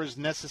whatever is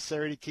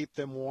necessary to keep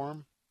them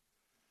warm,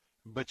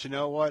 but you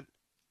know what?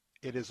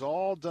 It is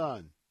all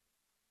done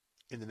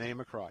in the name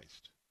of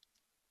Christ.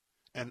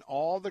 And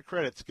all the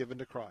credit's given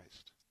to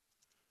Christ.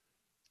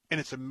 And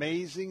it's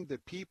amazing the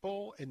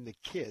people and the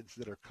kids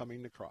that are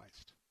coming to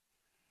Christ.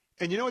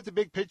 And you know what the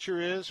big picture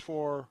is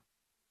for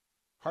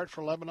Heart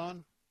for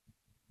Lebanon?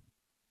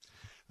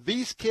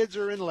 These kids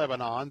are in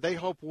Lebanon. They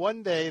hope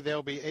one day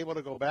they'll be able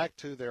to go back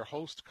to their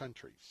host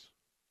countries.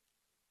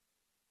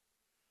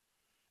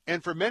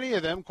 And for many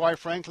of them, quite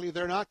frankly,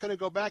 they're not going to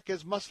go back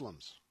as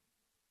Muslims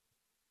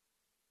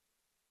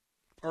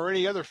or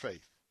any other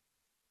faith.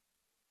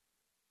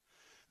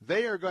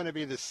 They are going to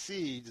be the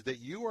seeds that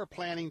you are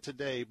planting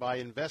today by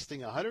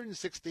investing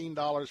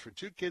 $116 for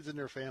 2 kids and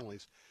their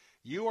families.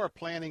 You are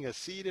planting a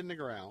seed in the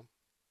ground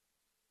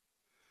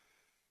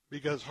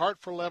because Heart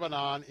for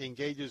Lebanon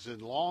engages in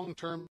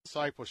long-term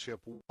discipleship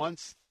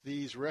once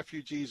these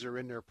refugees are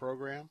in their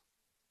program.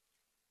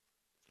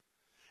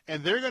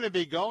 And they're going to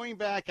be going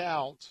back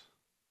out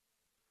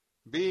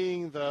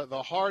being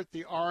the heart,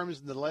 the arms,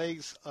 and the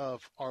legs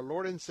of our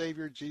Lord and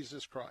Savior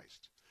Jesus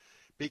Christ.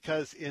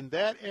 Because in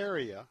that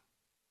area,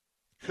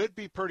 could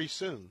be pretty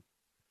soon,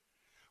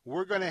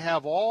 we're going to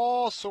have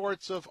all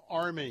sorts of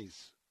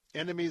armies,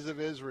 enemies of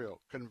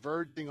Israel,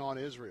 converging on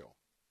Israel,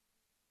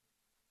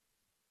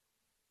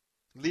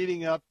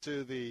 leading up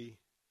to the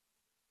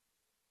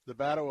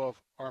Battle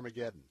of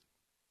Armageddon.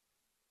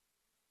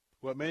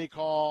 What many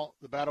call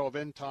the Battle of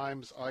End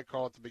Times, I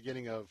call it the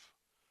beginning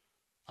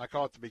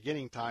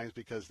times,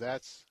 because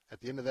that's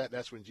at the end of that,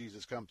 that's when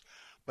Jesus comes.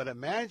 But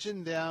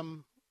imagine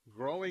them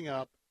growing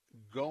up,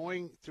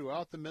 going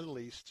throughout the Middle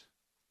East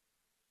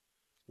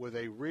with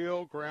a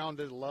real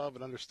grounded love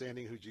and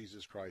understanding who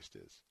Jesus Christ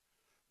is.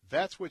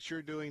 That's what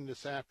you're doing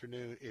this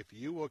afternoon if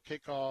you will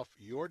kick off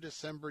your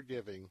December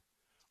giving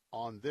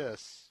on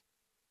this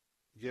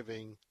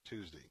Giving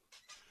Tuesday.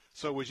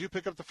 So would you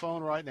pick up the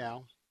phone right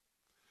now?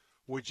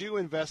 Would you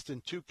invest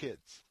in 2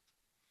 kids?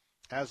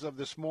 As of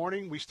this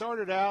morning, we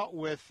started out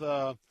with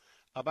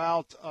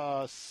about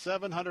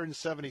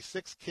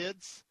 776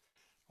 kids.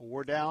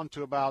 We're down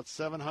to about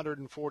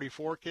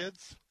 744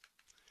 kids.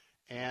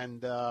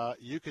 And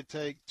you could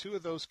take 2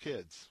 of those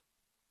kids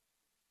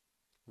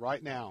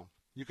right now.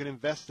 You can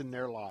invest in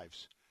their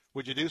lives.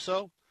 Would you do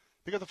so?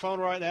 Pick up the phone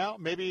right now.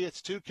 Maybe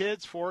it's 2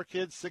 kids, 4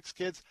 kids, 6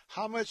 kids.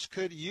 How much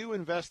could you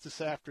invest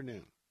this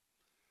afternoon?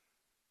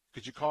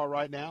 Could you call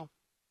right now?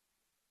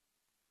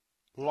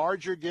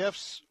 Larger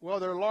gifts, well,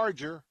 they're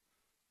larger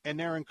and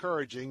they're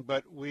encouraging,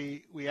 but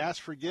we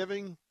ask for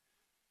giving,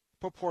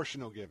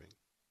 proportional giving.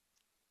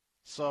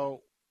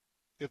 So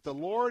if the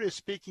Lord is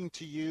speaking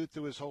to you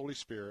through his Holy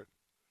Spirit,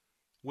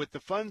 with the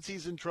funds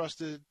he's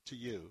entrusted to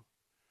you,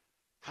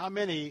 how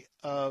many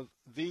of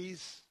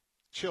these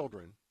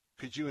children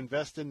could you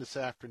invest in this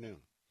afternoon?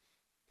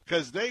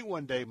 Because they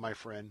one day, my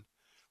friend,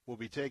 will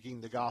be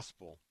taking the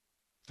gospel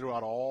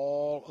throughout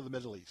all of the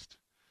Middle East.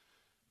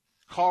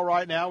 Call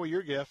right now with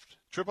your gift,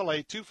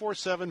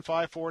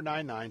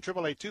 888-247-5499,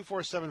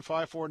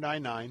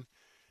 888-247-5499.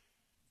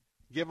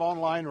 Give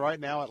online right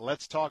now at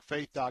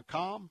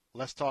letstalkfaith.com,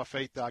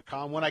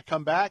 letstalkfaith.com. When I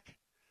come back,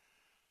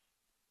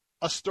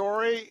 a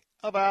story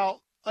about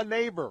a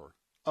neighbor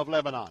of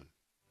Lebanon.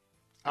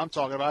 I'm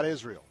talking about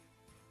Israel.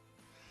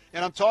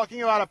 And I'm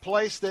talking about a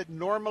place that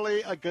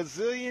normally a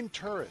gazillion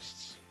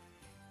tourists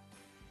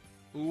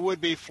would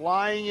be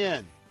flying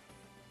in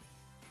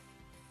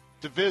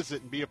to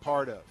visit and be a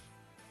part of.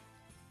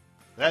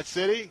 That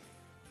city,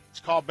 it's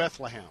called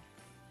Bethlehem.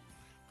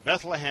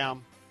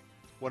 Bethlehem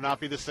will not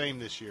be the same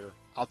this year.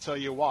 I'll tell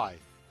you why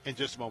in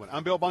just a moment.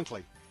 I'm Bill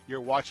Bunkley, your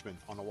watchman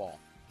on the wall.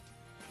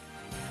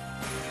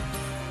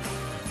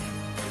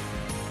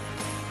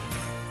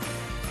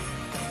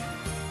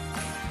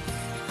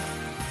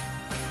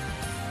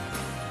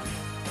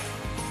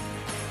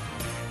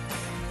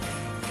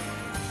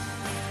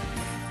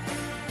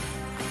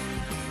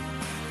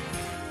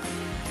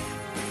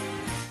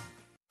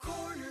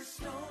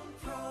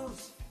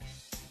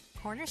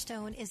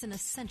 Cornerstone is an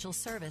essential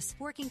service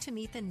working to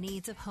meet the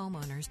needs of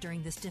homeowners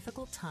during this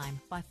difficult time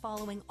by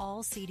following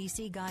all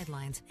CDC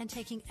guidelines and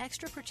taking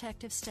extra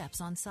protective steps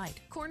on site.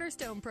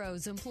 Cornerstone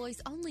Pros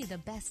employs only the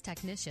best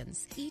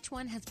technicians. Each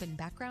one has been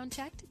background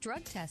checked,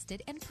 drug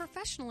tested, and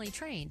professionally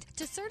trained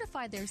to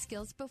certify their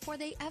skills before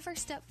they ever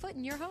step foot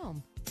in your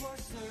home. For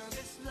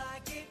service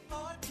like it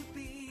ought to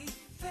be,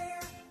 fair,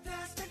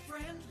 fast, and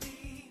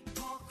friendly.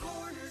 Call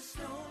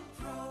Cornerstone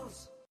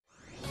Pros.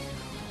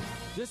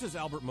 This is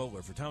Albert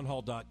Mohler for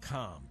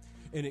Townhall.com.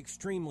 An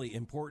extremely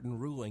important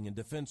ruling in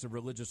defense of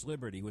religious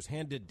liberty was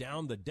handed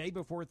down the day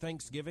before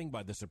Thanksgiving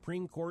by the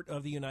Supreme Court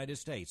of the United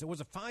States. It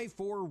was a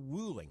 5-4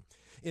 ruling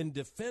in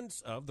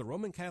defense of the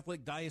Roman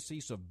Catholic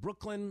Diocese of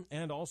Brooklyn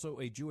and also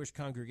a Jewish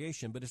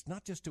congregation. But it's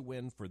not just a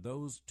win for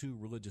those two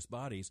religious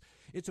bodies.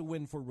 It's a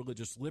win for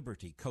religious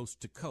liberty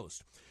coast to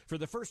coast. For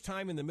the first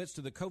time in the midst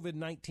of the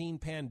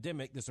COVID-19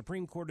 pandemic, the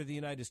Supreme Court of the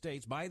United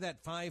States, by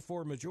that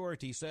 5-4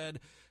 majority, said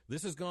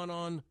this has gone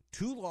on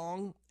too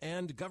long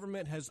and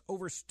government has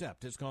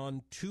overstepped. It's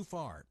gone too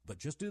far. But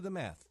just do the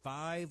math.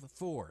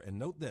 5-4. And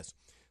note this.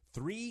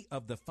 3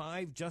 of the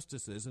 5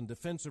 justices in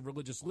defense of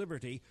religious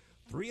liberty,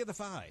 3 of the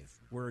 5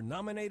 were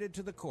nominated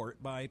to the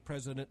court by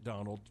President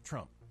Donald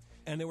Trump.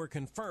 And they were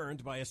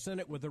confirmed by a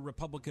Senate with a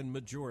Republican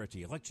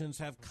majority. Elections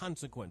have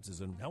consequences,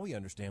 and now we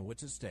understand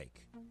what's at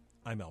stake.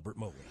 I'm Albert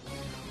Mohler.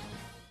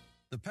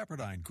 The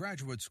Pepperdine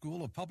Graduate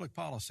School of Public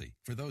Policy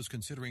for those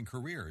considering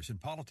careers in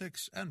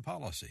politics and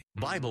policy.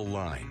 Bible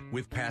Line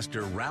with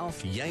Pastor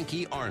Ralph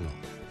Yankee Arnold.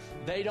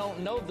 They don't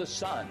know the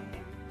Son.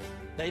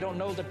 They don't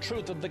know the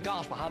truth of the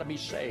gospel, how to be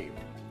saved.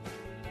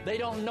 They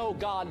don't know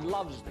God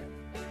loves them.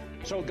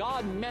 So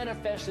God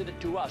manifested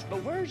it to us.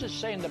 But where does it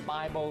say in the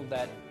Bible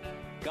that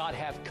God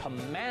hath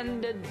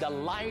commanded the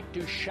light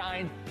to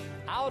shine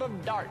out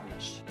of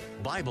darkness?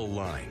 Bible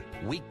Line,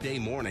 weekday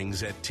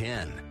mornings at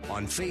 10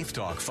 on Faith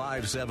Talk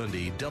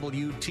 570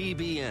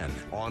 WTBN.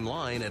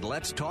 Online at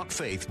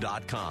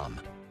letstalkfaith.com.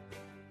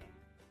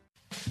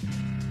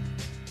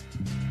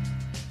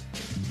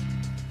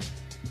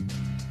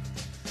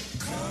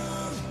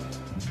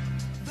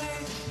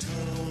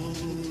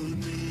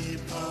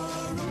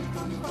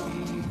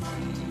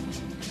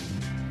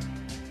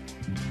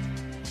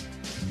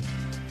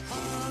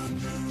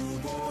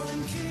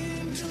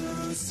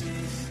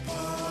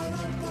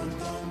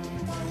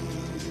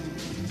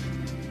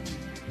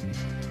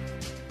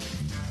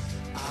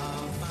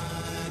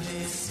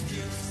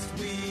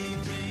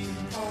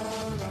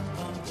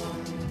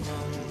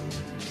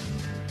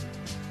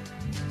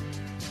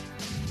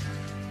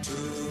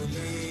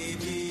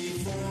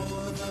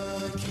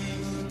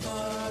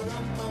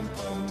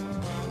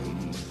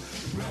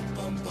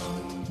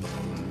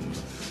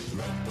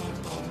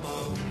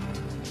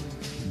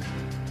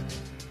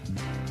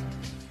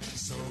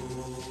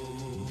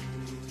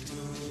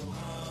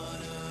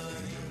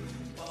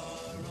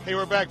 Hey,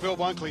 we're back. Bill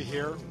Bunkley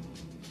here.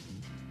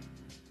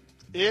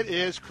 It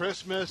is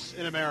Christmas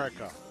in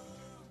America.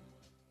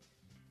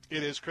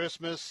 It is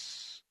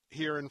Christmas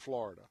here in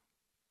Florida.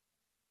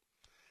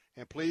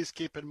 And please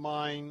keep in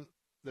mind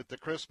that the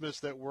Christmas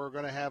that we're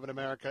going to have in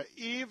America,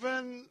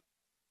 even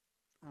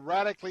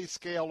radically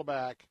scaled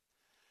back,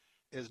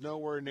 is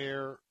nowhere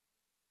near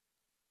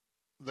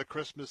the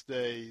Christmas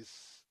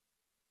days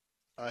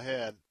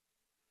ahead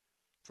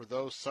for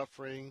those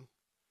suffering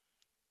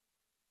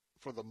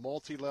for the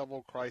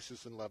multi-level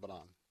crisis in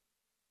Lebanon.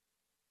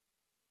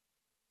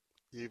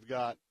 You've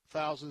got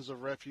thousands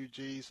of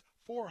refugees,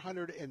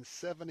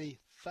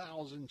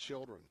 470,000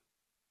 children.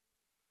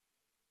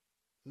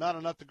 Not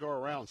enough to go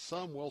around.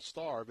 Some will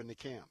starve in the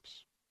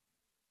camps.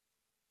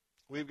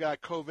 We've got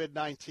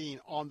COVID-19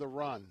 on the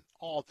run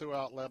all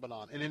throughout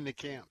Lebanon and in the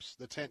camps,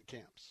 the tent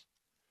camps.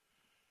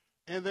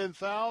 And then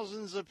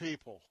thousands of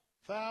people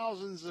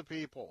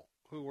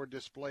who were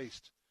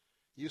displaced.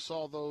 You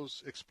saw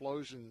those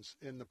explosions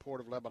in the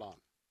port of Lebanon.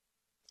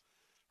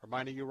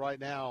 Reminding you right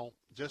now,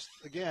 just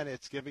again,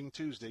 it's Giving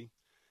Tuesday.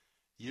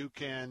 You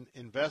can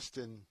invest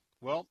in,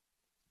 2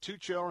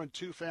 children,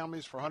 2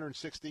 families for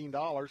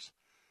 $116.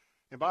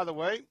 And by the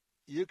way,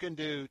 you can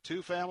do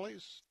 2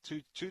 families,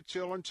 two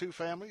children, 2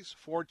 families,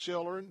 4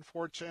 children,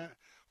 4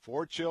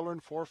 children,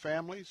 4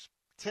 families,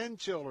 10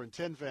 children,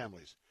 10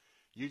 families.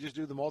 You just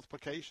do the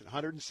multiplication.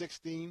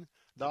 $116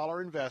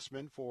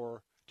 investment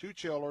for 2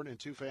 children and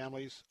 2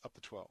 families up to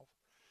 12.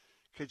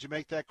 Could you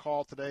make that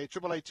call today?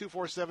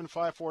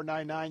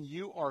 888-247-5499.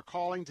 You are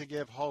calling to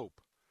give hope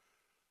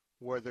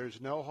where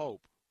there's no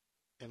hope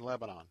in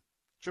Lebanon.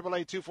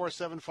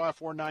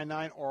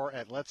 888-247-5499 or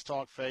at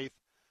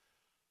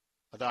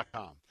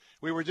letstalkfaith.com.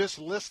 We were just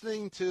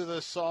listening to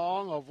the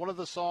song of one of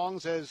the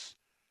songs as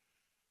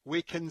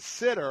we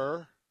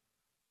consider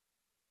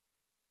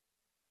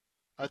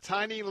a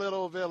tiny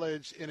little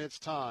village in its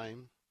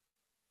time.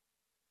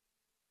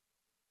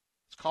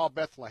 It's called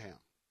Bethlehem.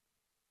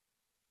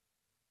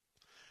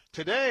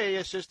 Today,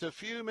 it's just a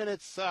few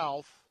minutes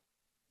south,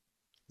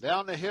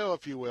 down the hill,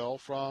 if you will,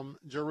 from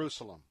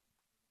Jerusalem.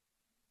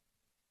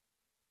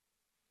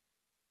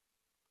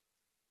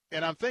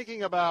 And I'm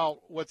thinking about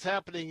what's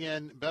happening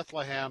in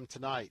Bethlehem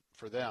tonight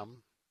for them.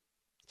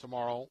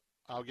 Tomorrow,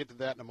 I'll get to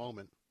that in a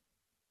moment.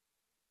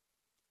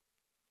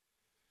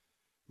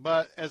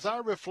 But as I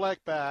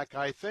reflect back,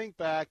 I think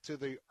back to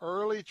the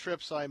early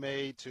trips I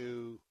made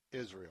to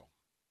Israel.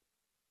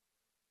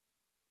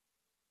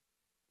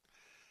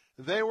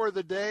 They were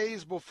the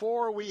days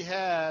before we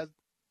had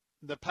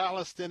the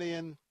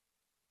Palestinian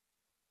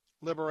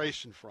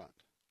Liberation Front.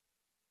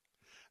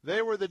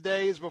 They were the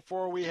days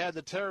before we had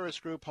the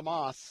terrorist group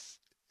Hamas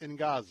in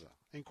Gaza.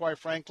 And quite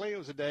frankly, it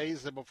was the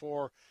days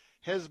before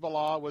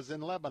Hezbollah was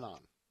in Lebanon.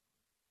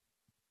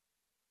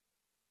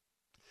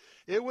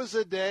 It was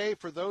a day,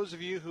 for those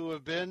of you who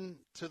have been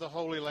to the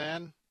Holy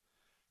Land,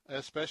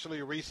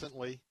 especially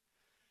recently,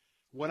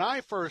 when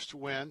I first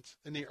went,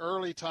 in the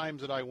early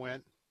times that I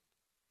went,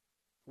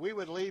 we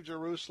would leave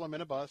Jerusalem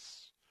in a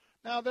bus.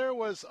 Now, there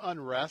was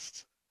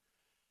unrest.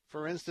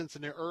 For instance,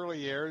 in the early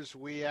years,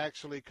 we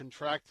actually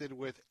contracted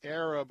with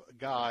Arab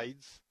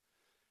guides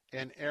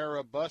and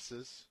Arab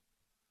buses,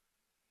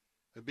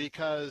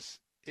 because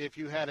if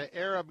you had an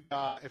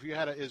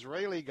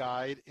Israeli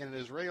guide in an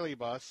Israeli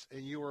bus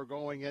and you were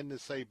going into,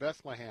 say,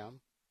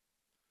 Bethlehem,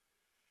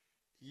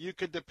 you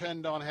could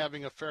depend on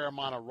having a fair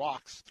amount of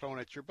rocks thrown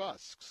at your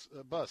bus.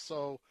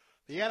 So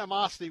the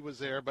animosity was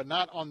there, but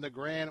not on the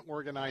grand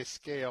organized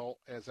scale,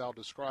 as I'll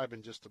describe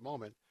in just a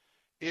moment,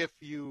 if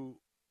you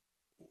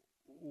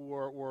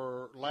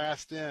were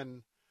last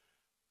in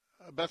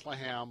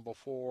Bethlehem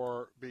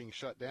before being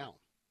shut down.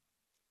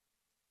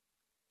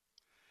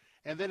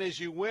 And then as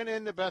you went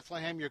into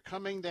Bethlehem, you're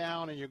coming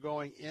down and you're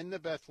going into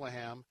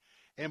Bethlehem,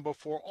 and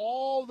before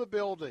all the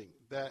building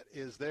that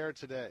is there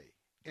today,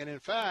 and in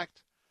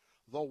fact,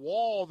 the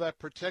wall that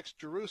protects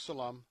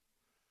Jerusalem,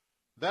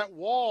 that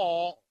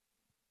wall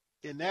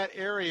in that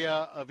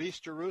area of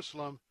East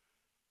Jerusalem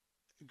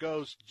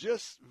goes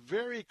just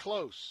very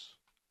close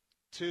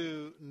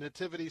to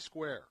Nativity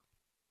Square,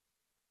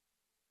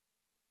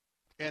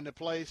 and the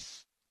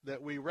place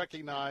that we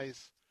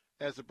recognize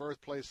as the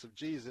birthplace of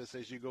Jesus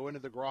as you go into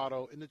the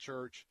grotto in the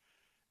church,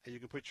 and you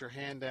can put your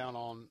hand down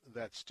on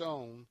that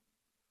stone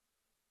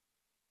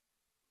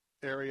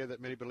area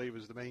that many believe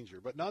is the manger.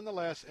 But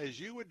nonetheless, as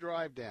you would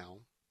drive down,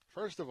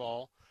 first of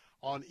all,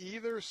 on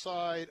either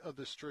side of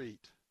the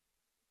street,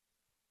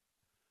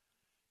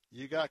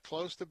 you got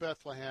close to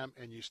Bethlehem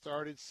and you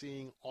started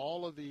seeing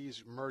all of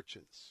these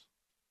merchants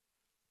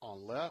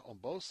on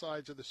both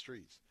sides of the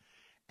streets.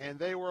 And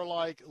they were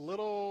like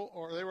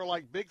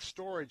big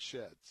storage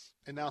sheds.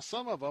 And now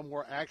some of them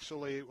were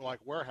actually like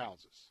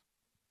warehouses.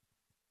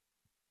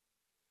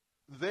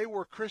 They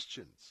were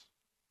Christians.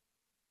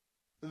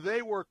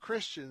 They were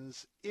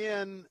Christians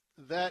in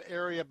that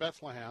area of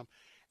Bethlehem.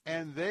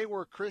 And they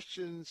were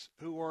Christians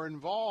who were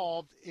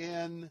involved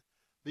in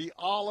the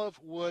olive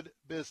wood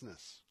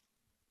business.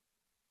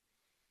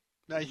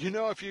 Now,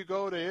 if you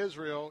go to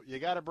Israel, you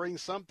got to bring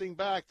something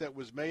back that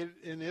was made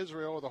in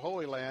Israel or the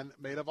Holy Land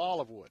made of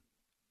olive wood.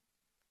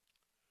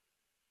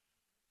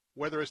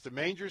 Whether it's the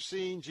manger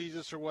scene,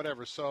 Jesus, or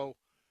whatever. So,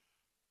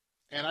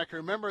 and I can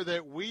remember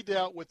that we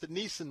dealt with the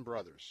Neeson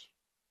brothers.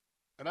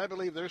 And I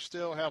believe they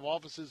still have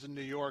offices in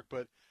New York,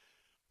 but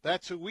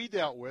that's who we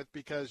dealt with,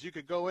 because you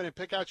could go in and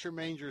pick out your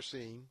manger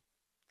scene,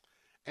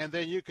 and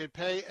then you could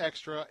pay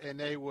extra, and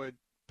they would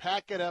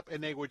pack it up,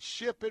 and they would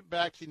ship it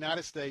back to the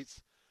United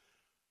States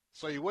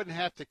so you wouldn't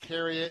have to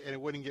carry it and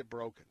it wouldn't get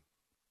broken.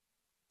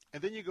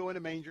 And then you go into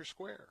Manger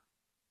Square.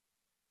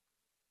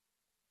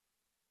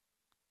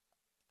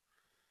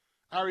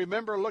 I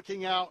remember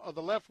looking out of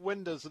the left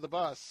windows of the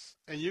bus,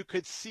 and you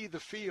could see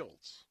the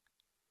fields.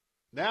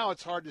 Now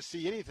it's hard to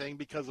see anything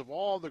because of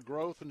all the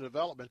growth and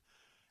development.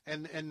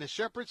 And the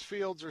shepherd's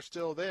fields are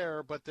still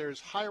there, but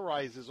there's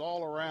high-rises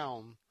all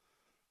around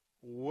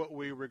what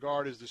we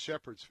regard as the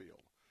shepherd's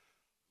field.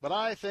 But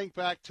I think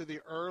back to the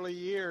early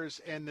years,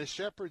 and the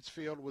shepherd's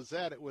field was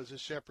that. It was a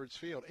shepherd's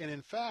field. And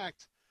in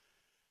fact,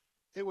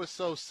 it was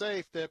so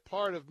safe that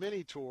part of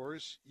many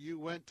tours, you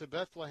went to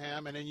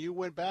Bethlehem, and then you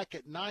went back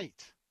at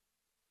night.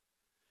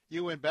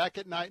 You went back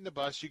at night in the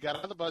bus. You got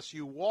out of the bus.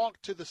 You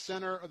walked to the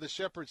center of the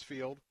shepherd's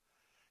field.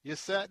 You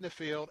sat in the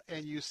field,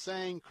 and you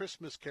sang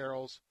Christmas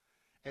carols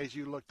as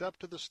you looked up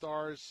to the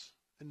stars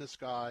in the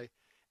sky,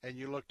 and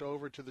you looked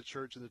over to the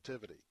Church of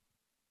Nativity.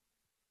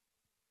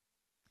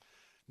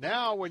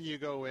 Now when you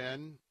go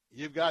in,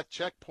 you've got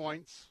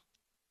checkpoints,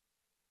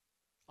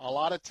 a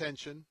lot of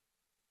tension,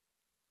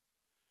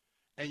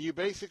 and you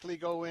basically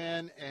go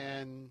in,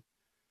 and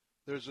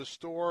there's a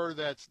store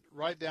that's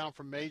right down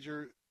from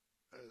Manger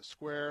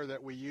Square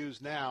that we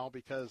use now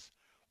because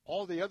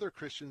all the other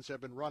Christians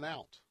have been run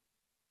out.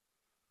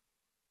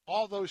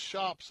 All those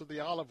shops of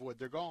the olive wood,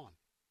 they're gone.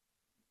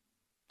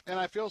 And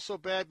I feel so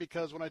bad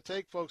because when I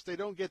take folks, they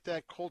don't get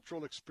that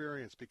cultural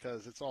experience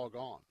because it's all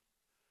gone.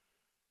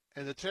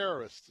 And the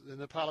terrorists and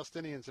the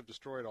Palestinians have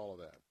destroyed all of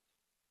that.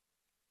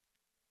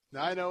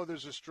 Now, I know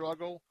there's a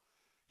struggle,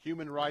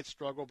 human rights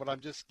struggle, but I'm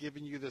just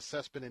giving you the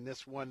assessment in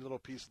this one little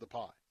piece of the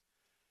pie.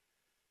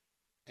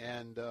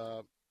 And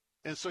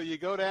And so you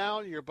go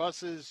down, your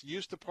buses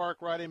used to park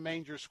right in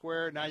Manger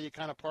Square. Now you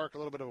kind of park a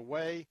little bit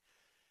away.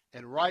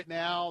 And right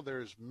now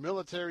there's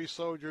military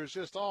soldiers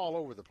just all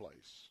over the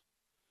place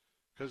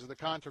because of the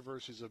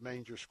controversies of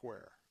Manger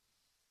Square.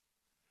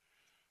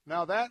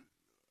 Now that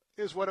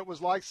is what it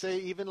was like, say,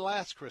 even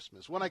last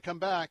Christmas. When I come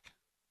back,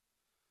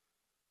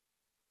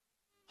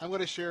 I'm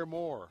going to share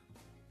more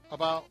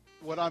about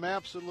what I'm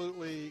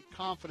absolutely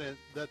confident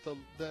that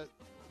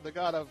the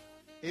God of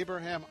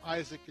Abraham,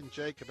 Isaac, and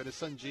Jacob and his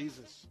son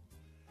Jesus,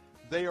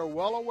 they are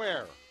well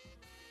aware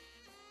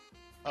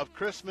of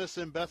Christmas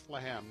in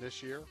Bethlehem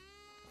this year.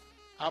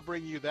 I'll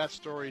bring you that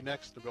story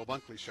next, The Bill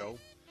Bunkley Show.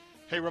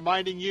 Hey,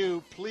 reminding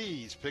you,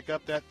 please pick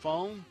up that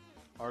phone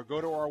or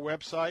go to our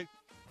website.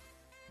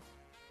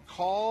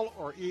 Call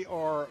or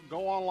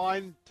go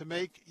online to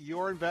make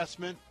your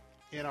investment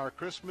in our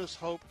Christmas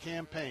Hope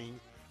campaign,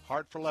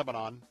 Heart for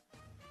Lebanon.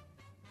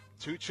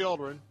 2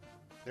 children,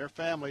 their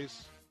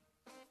families,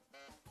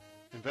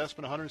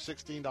 investment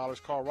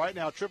 $116. Call right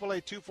now,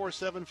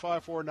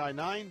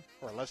 888-247-5499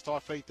 or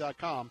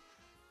letstalkfaith.com.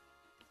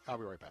 I'll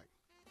be right back.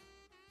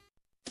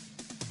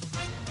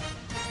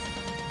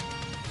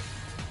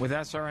 With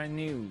SRN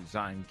News,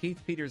 I'm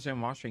Keith Peters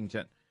in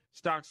Washington.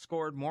 Stocks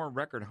scored more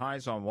record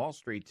highs on Wall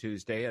Street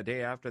Tuesday, a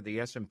day after the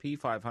S&P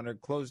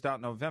 500 closed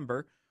out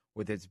November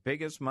with its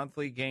biggest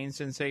monthly gain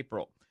since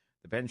April.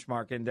 The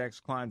benchmark index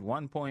climbed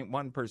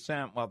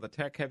 1.1%, while the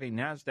tech-heavy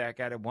NASDAQ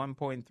added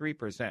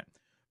 1.3%.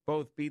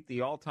 Both beat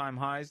the all-time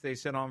highs they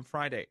set on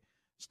Friday.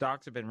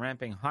 Stocks have been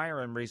ramping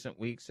higher in recent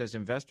weeks as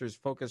investors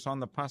focus on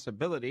the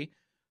possibility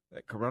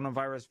that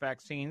coronavirus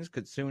vaccines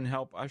could soon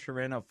help usher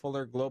in a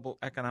fuller global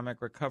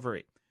economic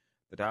recovery.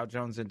 The Dow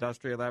Jones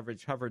Industrial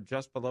Average hovered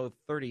just below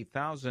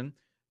 30,000.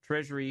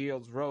 Treasury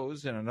yields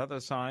rose in another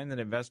sign that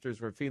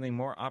investors were feeling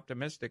more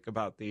optimistic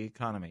about the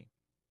economy.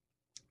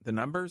 The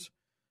numbers?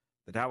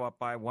 The Dow up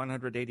by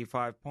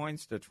 185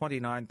 points to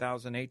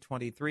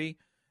 29,823.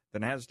 The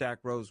NASDAQ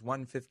rose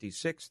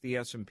 156. The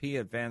S&P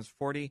advanced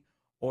 40.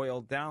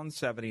 Oil down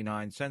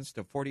 79 cents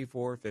to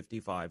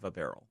 $44.55 a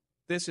barrel.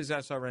 This is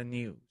SRN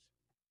News.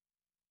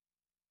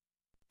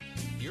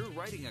 You're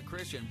writing a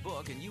Christian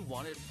book and you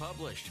want it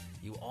published.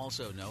 You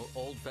also know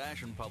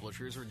old-fashioned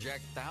publishers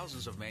reject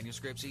thousands of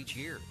manuscripts each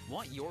year.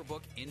 Want your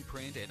book in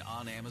print and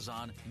on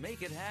Amazon?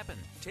 Make it happen.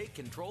 Take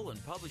control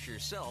and publish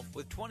yourself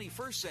with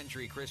 21st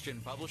Century Christian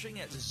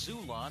Publishing at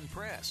Zulon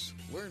Press.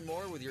 Learn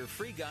more with your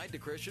free guide to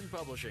Christian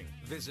publishing.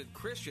 Visit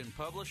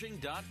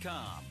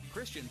ChristianPublishing.com.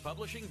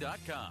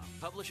 ChristianPublishing.com.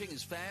 Publishing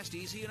is fast,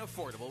 easy, and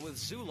affordable with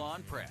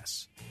Zulon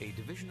Press, a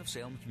division of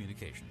Salem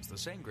Communications, the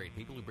same great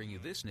people who bring you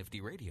this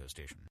nifty radio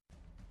station.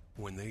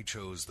 When they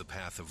chose the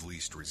path of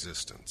least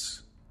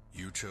resistance,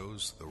 you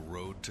chose the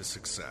road to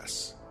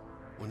success.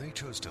 When they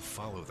chose to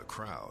follow the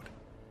crowd,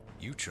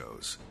 you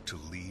chose to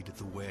lead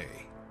the way.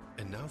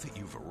 And now that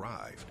you've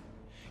arrived,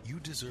 you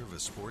deserve a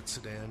sports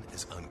sedan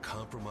as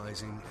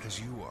uncompromising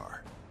as you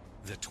are.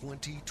 The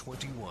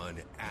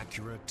 2021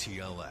 Acura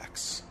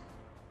TLX.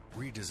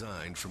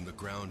 Redesigned from the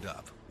ground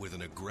up with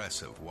an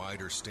aggressive,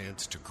 wider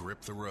stance to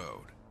grip the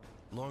road,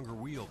 longer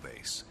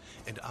wheelbase,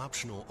 and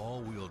optional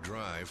all-wheel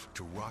drive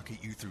to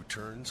rocket you through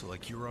turns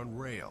like you're on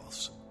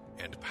rails,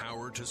 and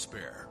power to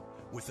spare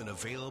with an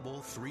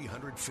available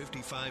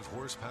 355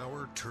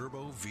 horsepower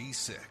turbo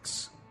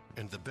V6.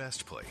 And the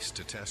best place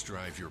to test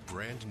drive your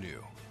brand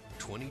new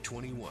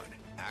 2021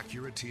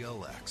 Acura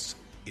TLX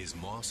is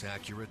Moss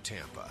Acura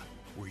Tampa,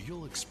 where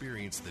you'll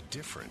experience the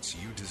difference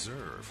you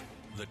deserve.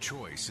 The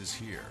choice is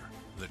here.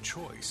 The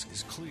choice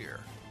is clear.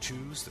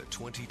 Choose the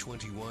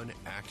 2021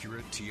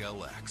 Acura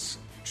TLX.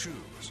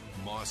 Choose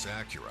Moss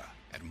Acura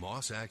at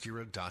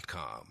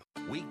mossacura.com.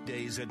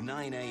 Weekdays at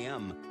 9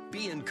 a.m.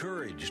 Be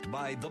encouraged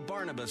by The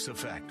Barnabas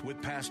Effect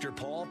with Pastor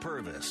Paul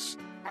Purvis.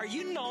 Are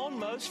you known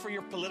most for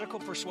your political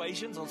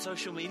persuasions on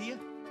social media?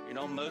 You're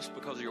known most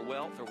because of your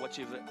wealth or what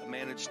you've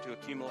managed to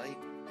accumulate?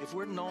 If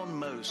we're known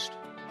most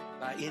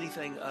by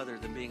anything other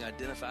than being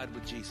identified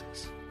with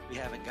Jesus, we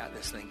haven't got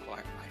this thing quite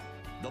right.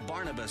 The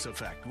Barnabas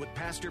Effect with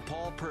Pastor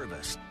Paul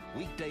Purvis.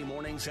 Weekday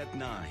mornings at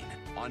 9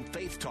 on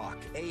Faith Talk,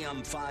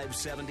 AM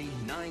 570,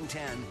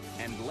 910,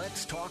 and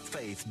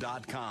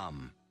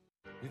letstalkfaith.com.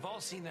 We've all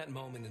seen that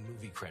moment in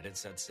movie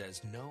credits that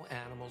says no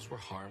animals were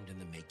harmed in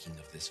the making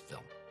of this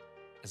film.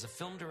 As a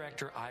film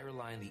director, I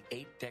rely on the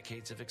 8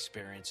 decades of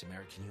experience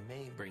American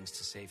Humane brings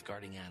to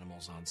safeguarding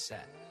animals on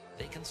set.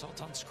 They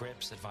consult on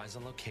scripts, advise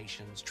on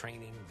locations,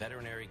 training,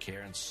 veterinary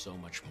care, and so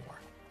much more.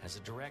 As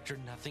a director,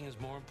 nothing is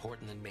more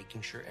important than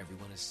making sure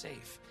everyone is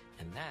safe,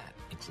 and that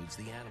includes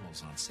the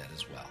animals on set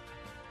as well.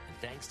 And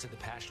thanks to the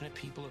passionate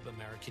people of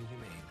American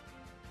Humane,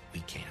 we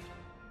can.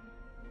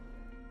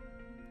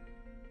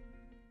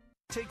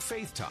 Take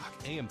Faith Talk,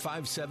 AM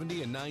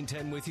 570 and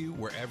 910 with you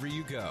wherever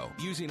you go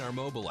using our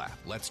mobile app,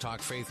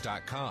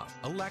 letstalkfaith.com,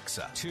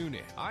 Alexa,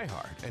 TuneIn,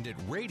 iHeart, and at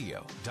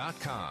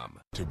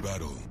radio.com. To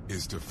battle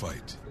is to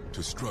fight,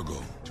 to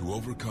struggle, to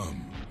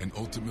overcome, and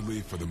ultimately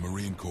for the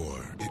Marine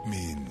Corps, it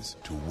means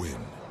to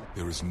win.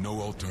 There is no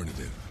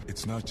alternative.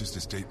 It's not just a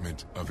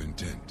statement of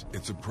intent.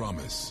 It's a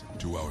promise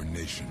to our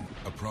nation.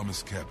 A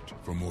promise kept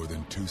for more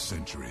than 2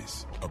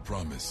 centuries. A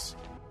promise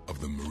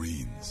of the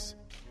Marines.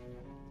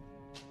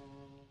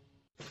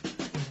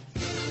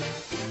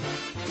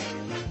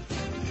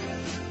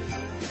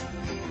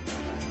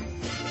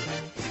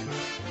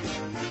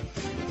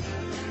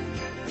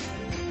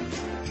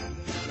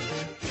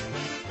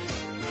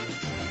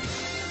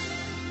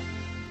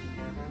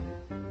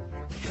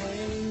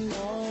 Hang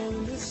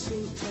on,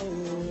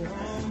 mistletoe,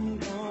 I'm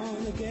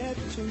gonna get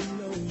to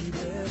know you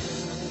better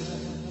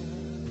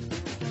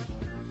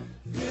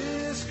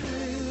this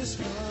Christmas.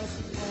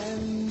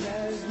 And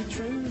as we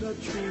trim the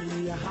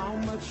tree, how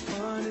much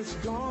fun it's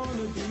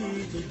gonna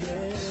be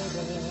together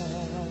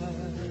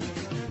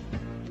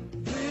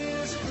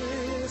this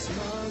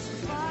Christmas.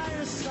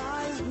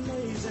 Firesides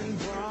blazing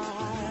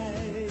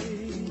bright,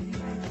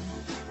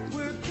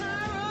 we're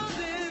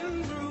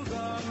caroling through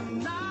the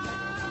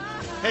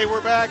night. Hey,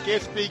 we're back.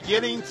 It's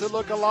beginning to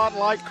look a lot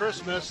like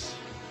Christmas.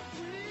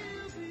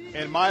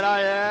 And might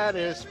I add,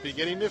 it's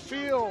beginning to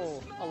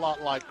feel a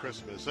lot like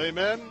Christmas.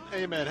 Amen?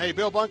 Amen. Hey,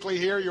 Bill Bunkley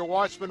here, your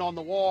watchman on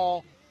the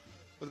wall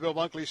with the Bill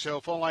Bunkley Show.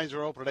 Phone lines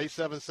are open at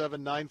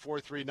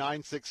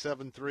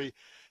 877-943-9673.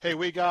 Hey,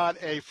 we got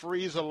a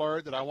freeze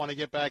alert that I want to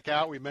get back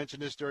out. We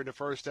mentioned this during the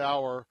first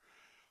hour.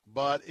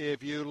 But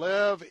if you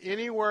live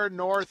anywhere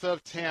north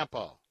of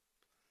Tampa,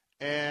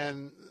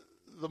 and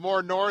the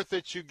more north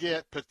that you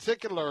get,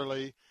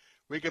 particularly,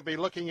 we could be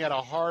looking at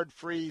a hard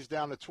freeze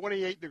down to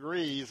 28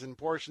 degrees in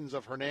portions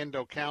of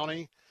Hernando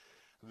County.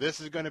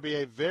 This is going to be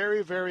a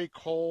very, very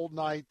cold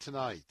night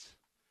tonight.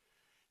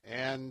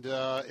 And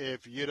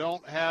if you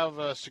don't have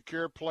a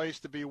secure place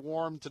to be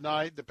warm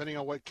tonight, depending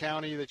on what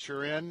county that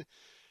you're in,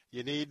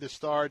 you need to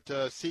start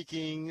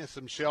seeking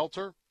some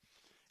shelter.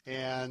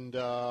 And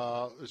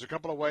there's a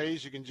couple of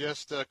ways. You can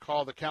just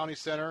call the county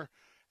center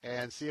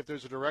and see if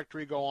there's a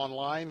directory, go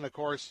online. And, of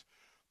course,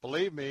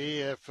 believe me,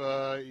 if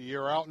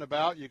you're out and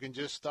about, you can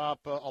just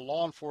stop a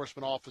law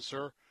enforcement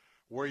officer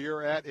where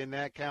you're at in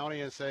that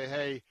county and say,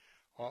 hey,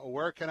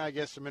 where can I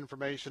get some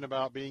information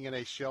about being in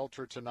a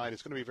shelter tonight?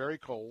 It's going to be very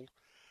cold.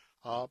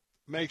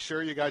 Make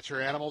sure you got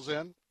your animals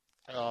in.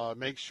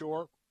 Make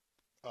sure,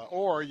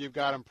 or you've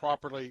got them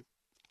properly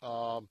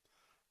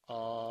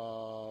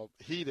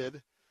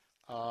heated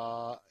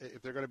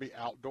if they're going to be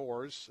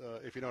outdoors,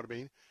 if you know what I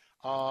mean.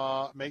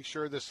 Make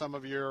sure that some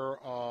of your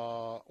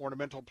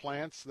ornamental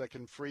plants that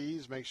can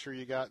freeze, make sure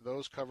you got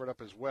those covered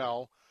up as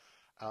well,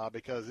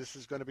 because this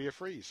is going to be a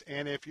freeze.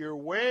 And if you're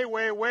way,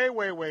 way, way,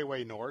 way, way,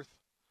 way north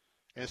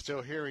and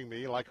still hearing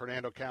me, like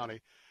Hernando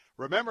County,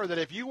 remember that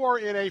if you are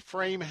in a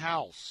frame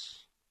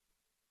house,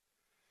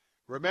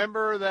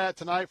 remember that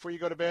tonight before you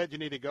go to bed, you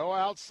need to go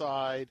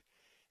outside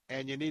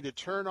and you need to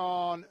turn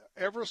on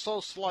ever so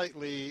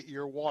slightly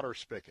your water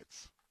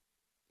spigots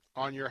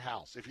on your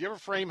house. If you have a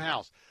frame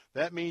house,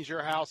 that means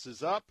your house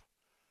is up,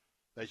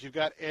 that you've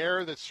got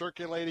air that's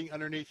circulating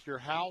underneath your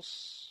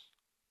house.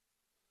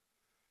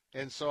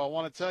 And so I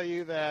want to tell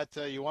you that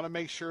you want to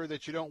make sure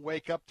that you don't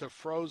wake up to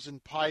frozen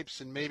pipes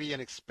and maybe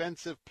an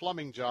expensive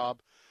plumbing job.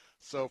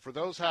 So for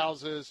those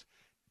houses,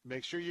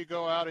 make sure you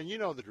go out and you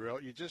know the drill.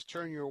 You just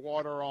turn your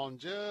water on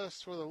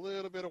just with a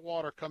little bit of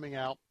water coming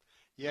out.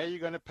 Yeah, you're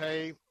going to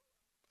pay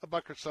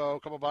 $1 or so, a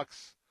couple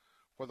bucks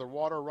for the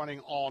water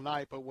running all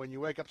night. But when you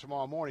wake up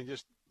tomorrow morning,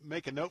 just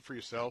make a note for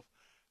yourself.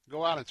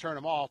 Go out and turn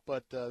them off,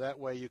 but that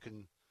way you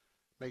can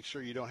make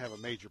sure you don't have a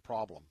major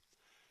problem.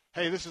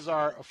 Hey, this is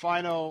our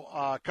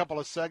final couple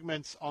of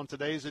segments on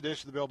today's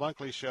edition of the Bill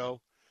Bunkley Show.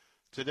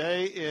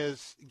 Today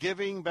is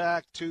Giving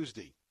Back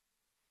Tuesday.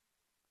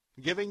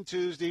 Giving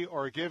Tuesday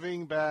or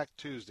Giving Back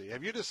Tuesday.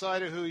 Have you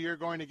decided who you're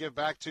going to give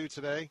back to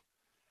today?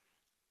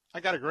 I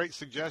got a great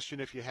suggestion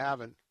if you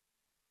haven't.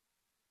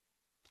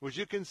 Would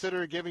you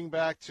consider giving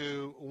back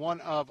to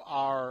one of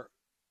our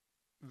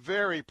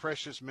very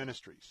precious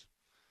ministries?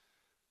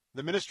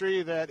 The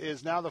ministry that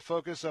is now the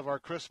focus of our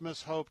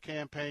Christmas Hope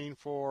campaign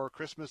for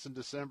Christmas in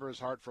December is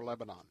Heart for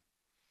Lebanon.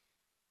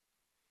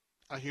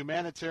 A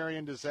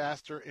humanitarian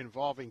disaster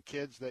involving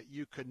kids that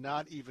you could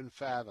not even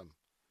fathom.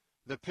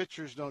 The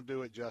pictures don't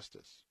do it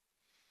justice.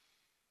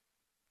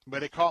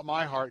 But it caught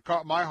my heart. It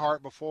caught my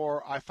heart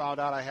before I found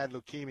out I had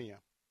leukemia.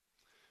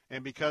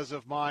 And because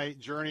of my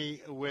journey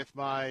with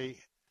my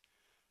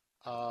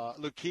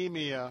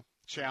leukemia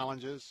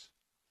challenges,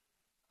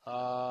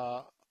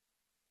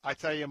 I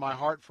tell you, my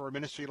heart for a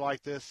ministry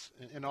like this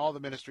and all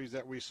the ministries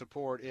that we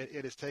support,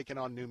 it has taken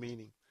on new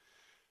meaning.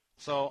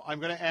 So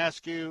I'm going to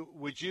ask you,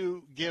 would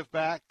you give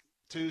back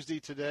Tuesday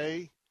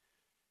today?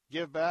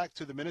 Give back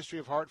to the Ministry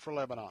of Heart for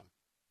Lebanon.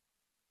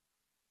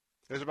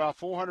 There's about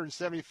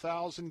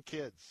 470,000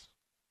 kids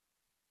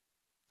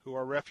who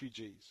are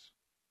refugees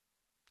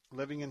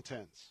living in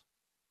tents.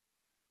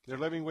 They're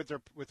living with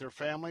their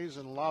families,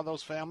 and a lot of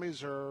those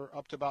families are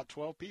up to about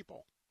 12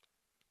 people.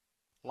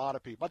 A lot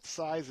of people. What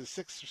size is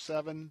 6 or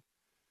 7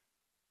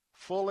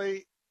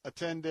 fully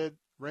attended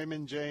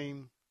Raymond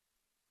James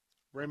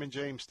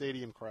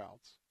Stadium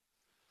crowds.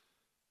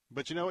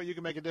 But you know what? You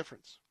can make a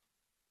difference.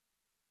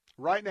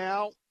 Right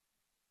now,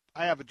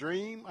 I have a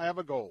dream. I have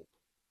a goal.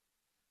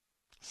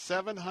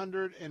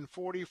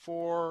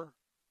 744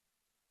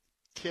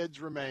 kids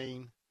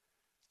remain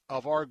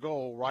of our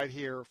goal right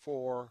here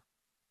for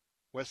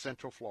West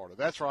Central Florida.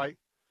 That's right.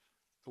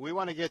 We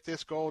want to get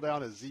this goal down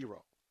to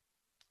 0.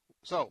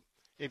 So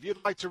if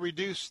you'd like to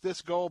reduce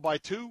this goal by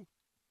 2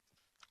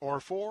 or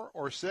 4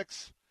 or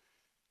 6,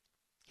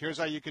 here's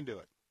how you can do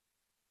it.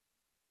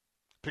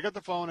 Pick up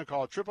the phone and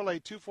call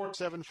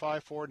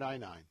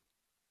 888-247-5499.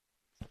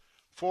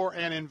 For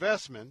an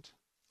investment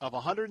of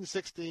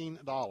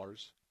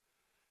 $116,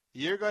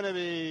 you're going to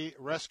be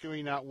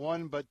rescuing not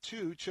 1 but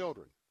 2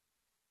 children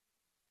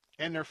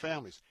and their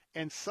families.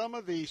 And some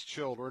of these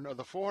children, of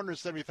the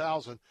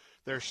 470,000,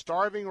 they're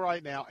starving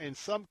right now, and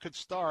some could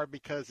starve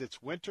because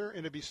it's winter and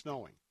it'll be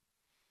snowing.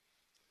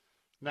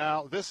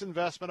 Now, this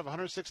investment of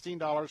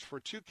 $116 for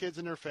 2 kids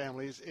and their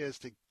families is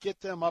to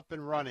get them up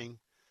and running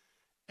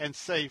and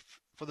safe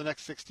for the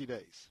next 60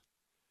 days.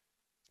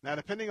 Now,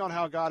 depending on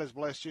how God has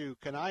blessed you,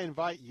 can I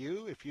invite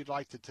you, if you'd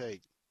like to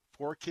take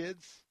 4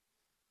 kids,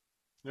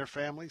 their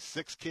families,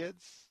 6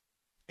 kids,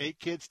 8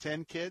 kids,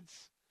 10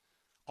 kids,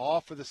 all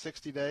for the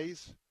 60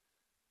 days?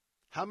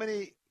 How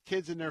many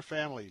kids and their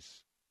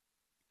families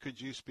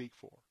could you speak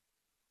for?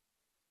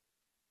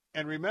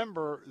 And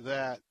remember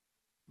that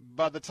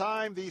by the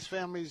time these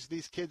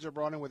kids are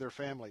brought in with their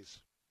families,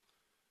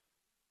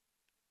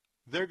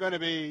 they're going to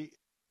be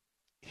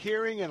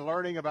hearing and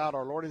learning about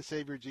our Lord and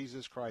Savior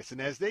Jesus Christ. And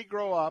as they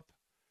grow up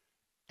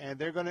and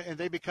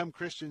they become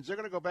Christians, they're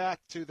going to go back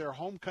to their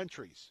home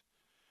countries.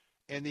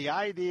 And the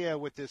idea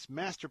with this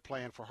master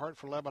plan for Heart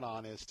for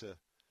Lebanon is to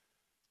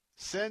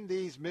send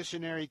these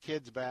missionary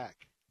kids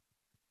back.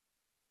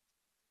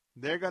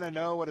 They're going to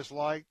know what it's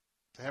like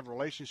to have a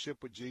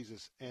relationship with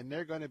Jesus, and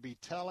they're going to be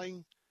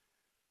telling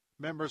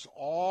members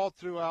all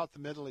throughout the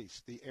Middle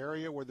East, the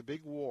area where the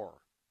big war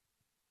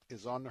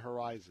is on the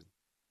horizon,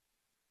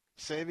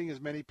 saving as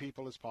many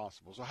people as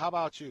possible. So how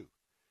about you?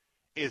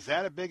 Is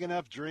that a big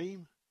enough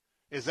dream?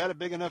 Is that a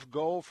big enough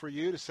goal for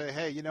you to say,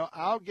 hey,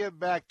 I'll give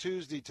back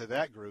Tuesday to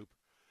that group.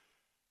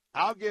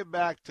 I'll give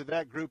back to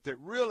that group that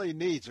really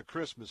needs a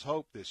Christmas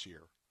hope this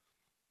year.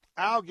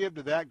 I'll give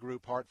to that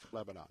group, Heart for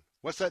Lebanon.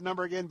 What's that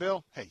number again,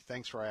 Bill? Hey,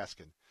 thanks for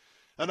asking.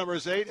 The number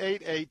is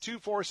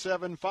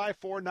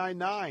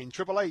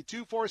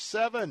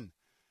 888-247-5499,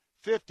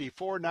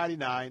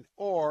 888-247-5499,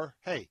 or,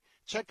 hey,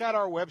 check out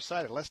our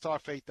website at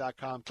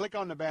letstalkfaith.com. Click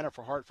on the banner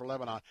for Heart for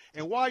Lebanon.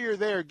 And while you're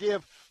there,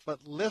 give,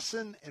 but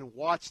listen and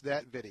watch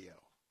that video.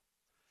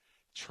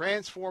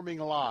 Transforming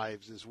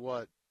lives is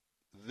what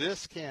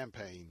this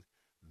campaign,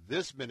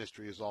 this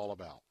ministry is all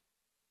about.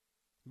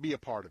 Be a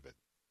part of it.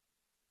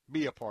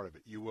 Be a part of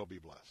it. You will be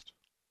blessed.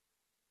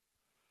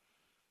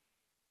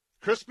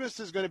 Christmas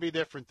is going to be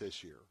different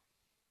this year.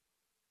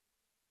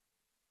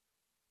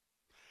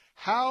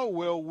 How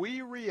will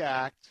we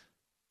react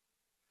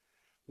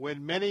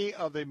when many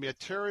of the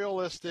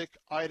materialistic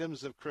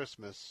items of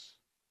Christmas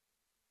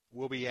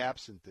will be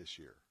absent this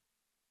year?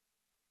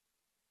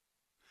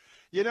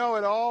 It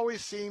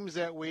always seems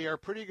that we are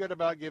pretty good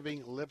about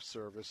giving lip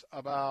service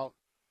about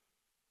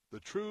the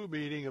true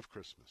meaning of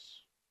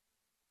Christmas.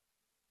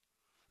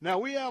 Now,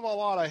 we have a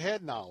lot of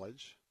head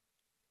knowledge.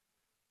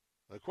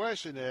 The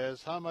question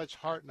is, how much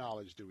heart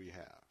knowledge do we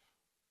have?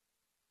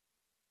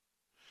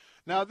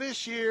 Now,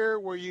 this year,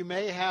 where you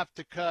may have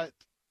to cut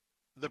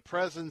the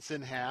presents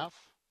in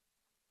half,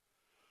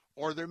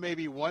 or there may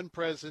be one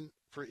present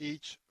for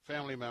each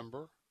family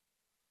member,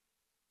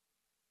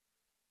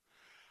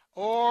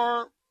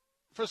 or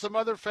for some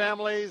other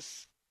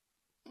families,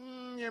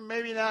 you're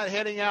maybe not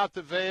heading out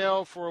to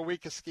Vail for a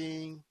week of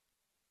skiing.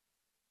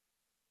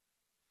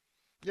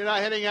 You're not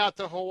heading out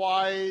to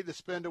Hawaii to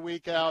spend a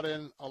week out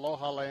in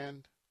Aloha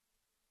Land.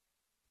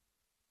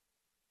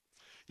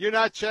 You're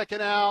not checking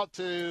out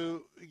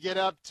to get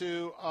up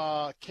to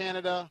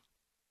Canada,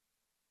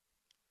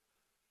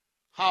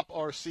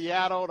 or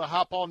Seattle to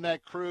hop on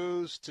that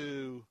cruise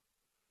to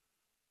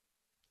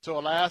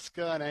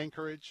Alaska and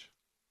Anchorage.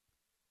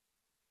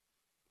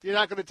 You're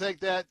not going to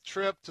take that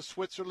trip to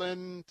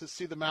Switzerland to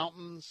see the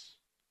mountains,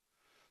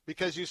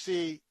 because you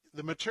see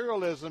the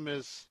materialism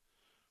is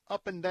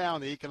up and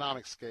down the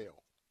economic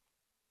scale.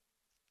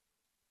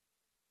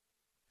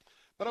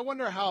 But I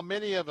wonder how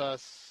many of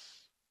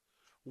us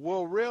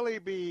will really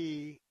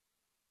be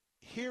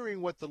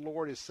hearing what the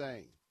Lord is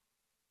saying.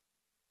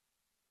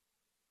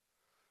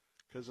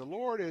 Because the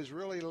Lord is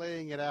really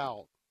laying it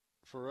out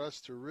for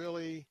us to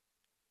really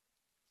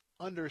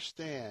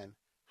understand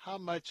how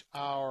much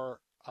our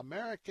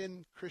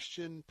American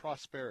Christian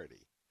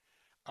prosperity,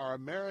 our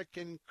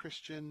American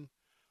Christian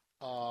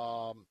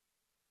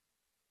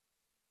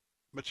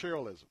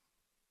materialism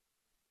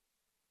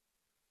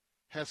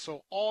has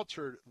so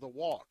altered the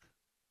walk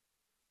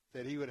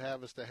that he would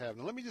have us to have.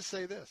 Now, let me just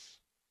say this.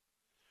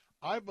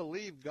 I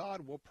believe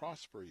God will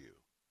prosper you.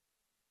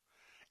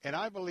 And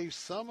I believe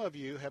some of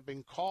you have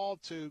been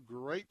called to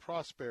great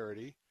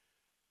prosperity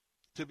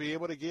to be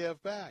able to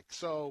give back.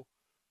 So,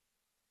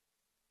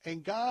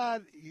 and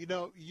God,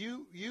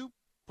 you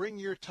bring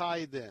your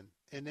tithe in.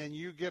 and then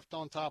you gift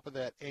on top of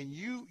that, and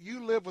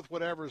you live with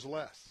whatever is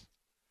less,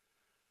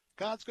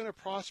 God's going to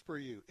prosper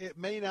you. It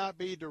may not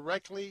be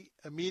directly,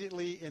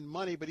 immediately in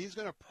money, but he's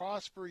going to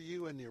prosper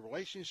you in your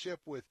relationship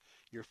with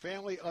your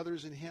family,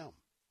 others, and him.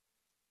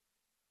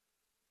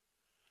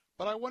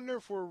 But I wonder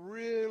if we're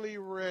really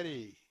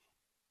ready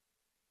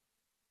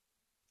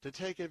to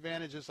take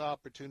advantage of this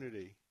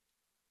opportunity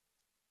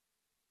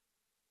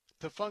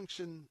to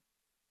function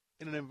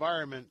in an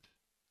environment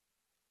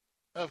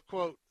of,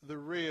 quote, the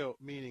real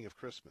meaning of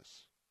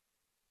Christmas,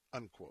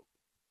 unquote.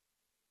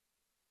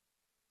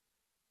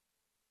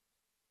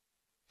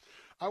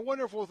 I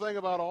wonder if we'll think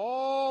about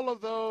all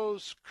of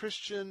those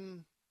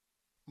Christian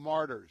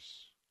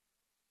martyrs,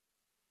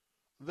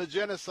 the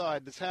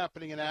genocide that's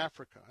happening in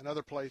Africa and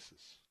other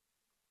places.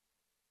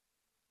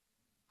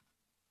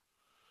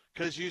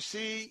 Because you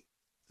see,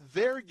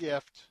 their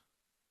gift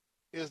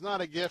is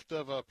not a gift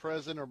of a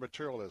present or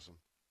materialism.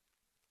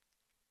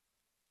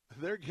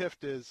 Their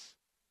gift is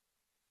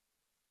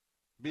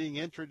being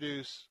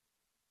introduced,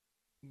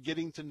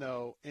 getting to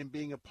know, and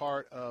being a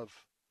part of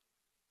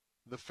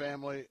the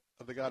family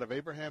of the God of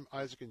Abraham,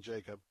 Isaac, and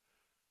Jacob,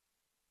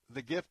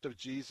 the gift of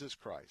Jesus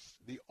Christ,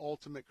 the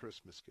ultimate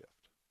Christmas gift.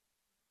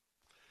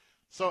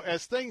 So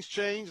as things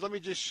change, let me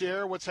just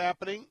share what's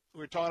happening.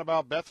 We're talking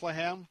about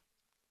Bethlehem.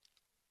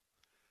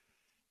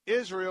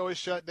 Israel is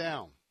shut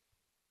down.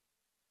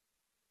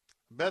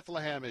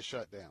 Bethlehem is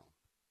shut down.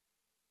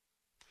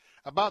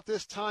 About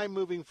this time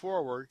moving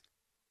forward,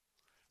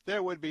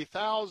 there would be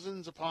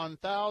thousands upon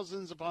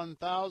thousands upon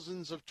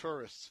thousands of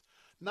tourists,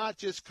 not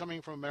just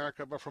coming from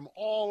America, but from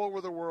all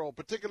over the world,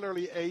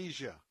 particularly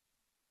Asia.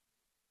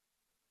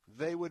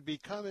 They would be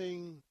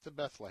coming to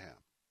Bethlehem.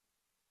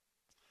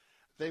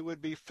 They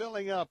would be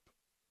filling up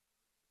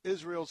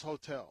Israel's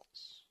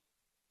hotels.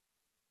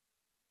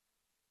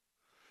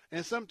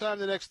 And sometime in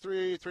the next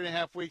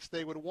 3.5 weeks,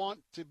 they would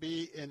want to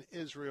be in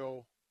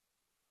Israel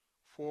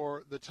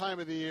for the time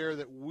of the year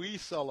that we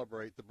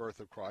celebrate the birth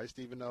of Christ,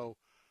 even though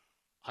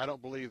I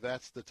don't believe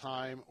that's the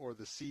time or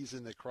the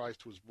season that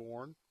Christ was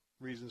born.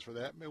 Reasons for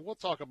that. I mean, we'll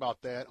talk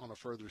about that on a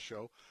further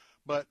show.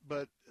 But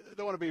I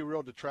don't want to be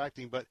real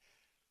detracting. But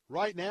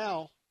right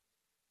now,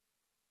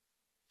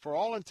 for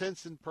all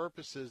intents and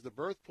purposes, the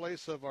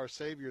birthplace of our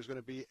Savior is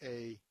going to be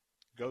a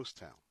ghost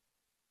town.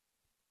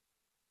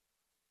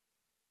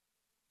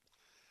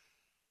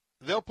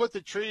 They'll put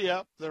the tree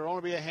up. There will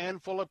only be a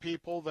handful of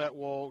people that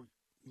will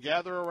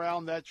gather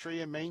around that tree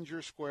in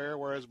Manger Square,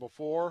 whereas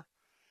before,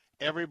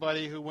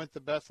 everybody who went to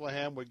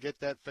Bethlehem would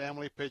get that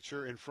family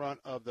picture in front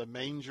of the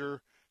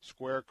Manger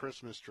Square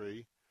Christmas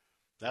tree.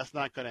 That's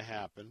not going to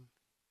happen.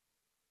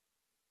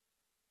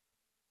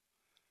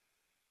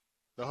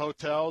 The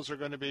hotels are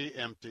going to be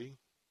empty.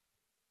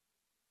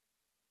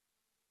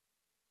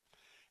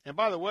 And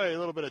by the way, a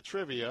little bit of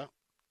trivia.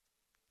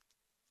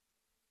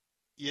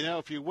 You know,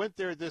 if you went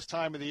there at this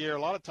time of the year,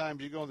 a lot of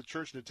times you go in the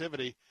church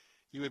nativity,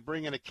 you would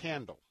bring in a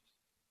candle.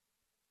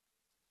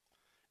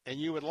 And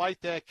you would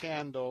light that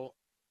candle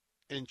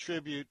in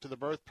tribute to the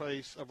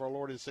birthplace of our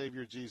Lord and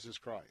Savior Jesus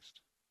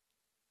Christ.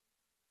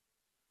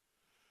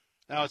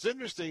 Now, it's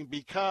interesting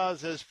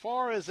because as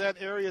far as that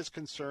area is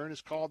concerned,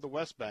 it's called the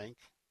West Bank.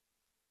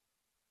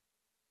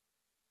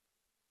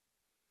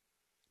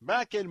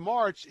 Back in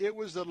March, it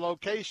was the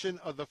location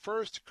of the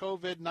first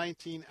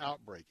COVID-19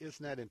 outbreak.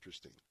 Isn't that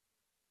interesting?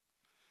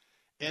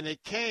 And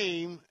it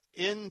came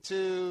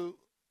into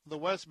the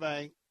West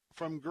Bank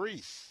from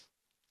Greece.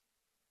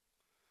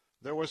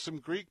 There were some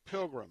Greek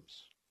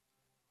pilgrims.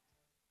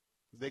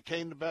 They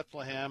came to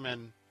Bethlehem,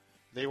 and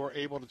they were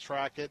able to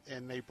track it,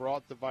 and they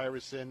brought the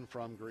virus in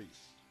from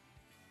Greece.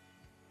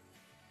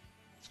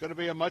 It's going to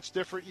be a much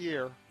different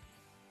year.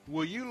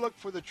 Will you look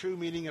for the true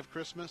meaning of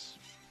Christmas?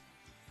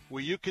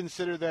 Will you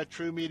consider that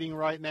true meaning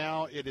right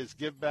now? It is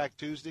Give Back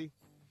Tuesday.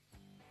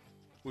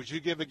 Would you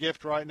give a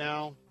gift right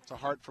now to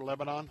Heart for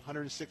Lebanon?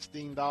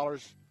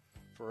 $116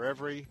 for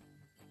every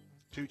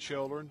 2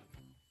 children.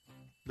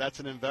 That's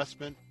an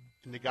investment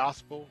in the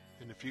gospel,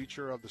 in the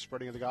future of the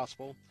spreading of the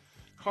gospel.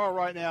 Call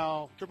right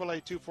now,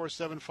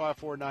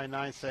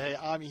 888-247-5499. Say, hey,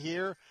 I'm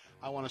here.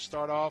 I want to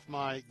start off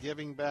my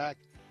Giving Back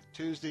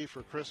Tuesday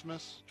for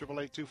Christmas.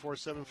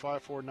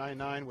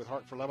 888-247-5499 with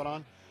Heart for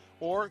Lebanon.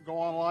 Or go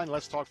online,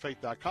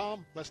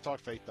 letstalkfaith.com,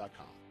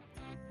 letstalkfaith.com.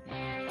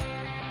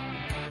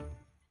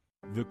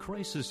 The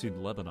crisis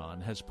in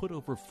Lebanon has put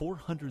over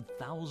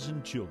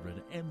 400,000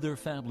 children and their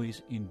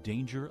families in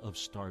danger of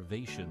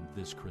starvation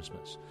this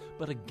Christmas.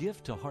 But a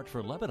gift to Heart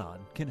for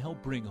Lebanon can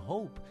help bring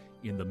hope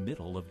in the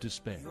middle of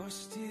despair. You're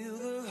still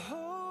the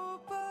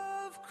hope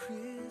of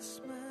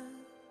Christmas.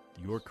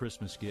 Your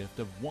Christmas gift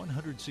of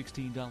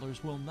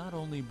 $116 will not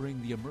only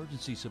bring the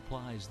emergency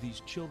supplies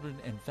these children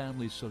and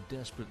families so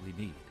desperately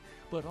need,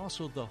 but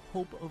also the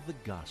hope of the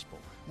gospel,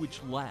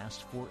 which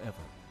lasts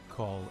forever.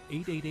 Call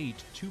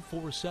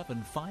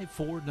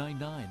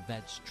 888-247-5499.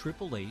 That's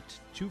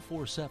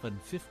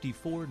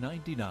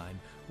 888-247-5499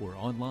 or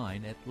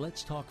online at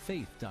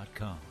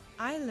letstalkfaith.com.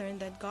 I learned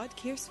that God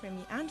cares for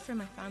me and for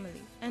my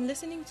family, and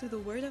listening to the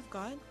Word of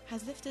God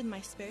has lifted my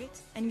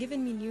spirits and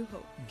given me new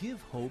hope. Give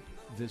hope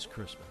this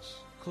Christmas.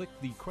 Click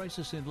the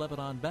Crisis in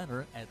Lebanon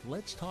banner at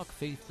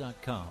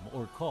letstalkfaith.com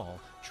or call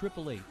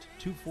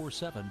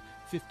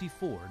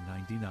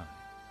 888-247-5499.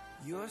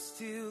 You're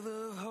still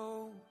the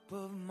hope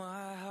of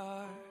my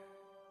heart.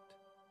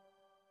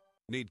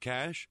 Need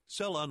cash?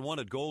 Sell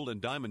unwanted gold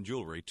and diamond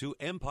jewelry to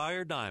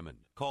Empire Diamond.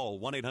 Call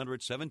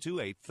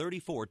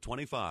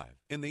 1-800-728-3425.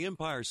 In the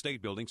Empire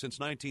State Building since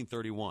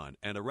 1931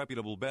 and a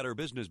reputable Better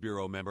Business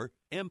Bureau member,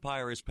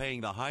 Empire is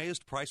paying the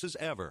highest prices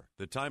ever.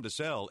 The time to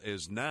sell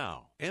is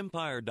now.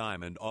 Empire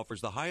Diamond offers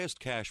the highest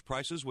cash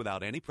prices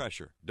without any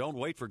pressure. Don't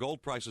wait for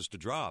gold prices to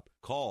drop.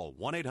 Call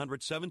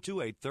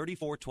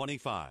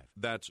 1-800-728-3425.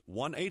 That's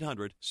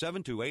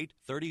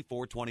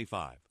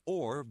 1-800-728-3425.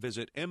 Or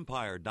visit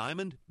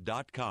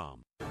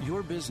EmpireDiamond.com.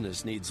 Your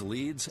business needs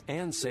leads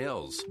and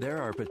sales.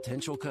 There are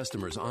potential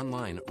customers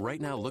online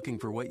right now looking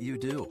for what you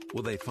do.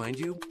 Will they find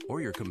you or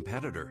your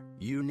competitor?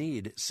 You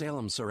need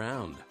Salem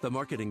Surround. The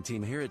marketing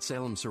team here at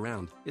Salem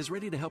Surround is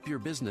ready to help your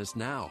business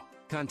now.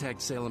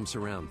 Contact Salem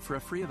Surround for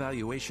a free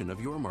evaluation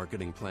of your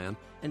marketing plan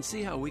and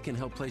see how we can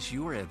help place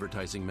your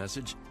advertising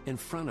message in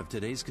front of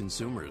today's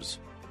consumers.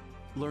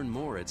 Learn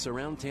more at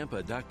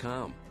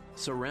SurroundTampa.com.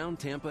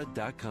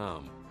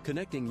 SurroundTampa.com.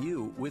 Connecting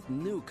you with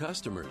new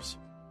customers.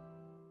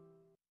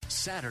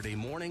 Saturday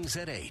mornings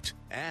at 8.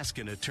 Ask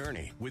an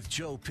Attorney with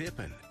Joe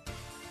Pippin.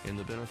 And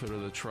the benefit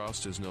of the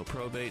trust is no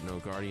probate, no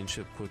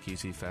guardianship, quick,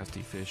 easy, fast,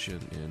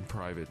 efficient, and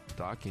private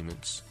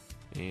documents.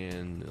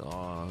 And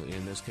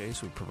in this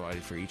case, we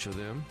provided for each of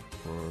them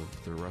for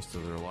the rest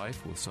of their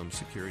life with some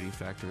security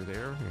factor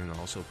there, and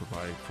also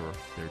provided for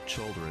their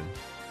children.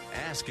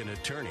 Ask an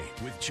Attorney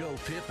with Joe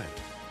Pippin.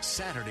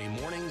 Saturday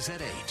mornings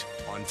at 8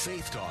 on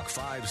Faith Talk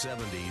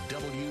 570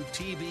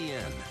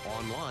 WTBN.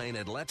 Online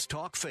at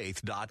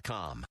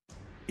letstalkfaith.com.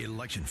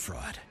 Election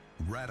fraud,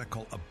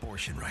 radical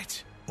abortion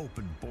rights,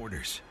 open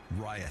borders,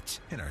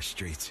 riots in our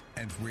streets,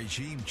 and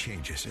regime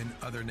changes in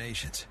other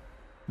nations.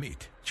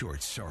 Meet George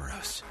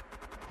Soros,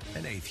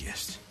 an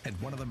atheist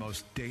and one of the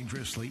most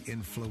dangerously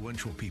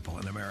influential people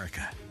in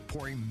America,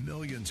 pouring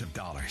millions of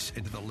dollars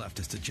into the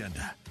leftist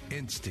agenda,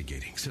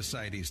 instigating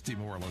society's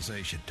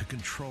demoralization to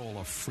control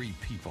a free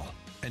people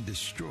and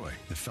destroy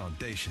the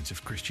foundations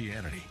of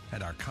Christianity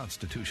and our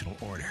constitutional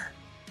order.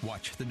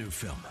 Watch the new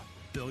film,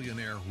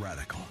 Billionaire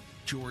Radical,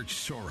 George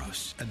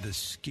Soros and the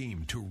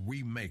Scheme to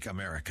Remake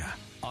America.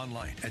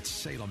 Online at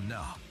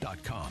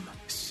salemnow.com.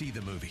 See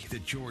the movie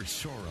that George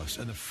Soros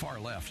and the far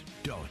left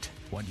don't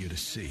want you to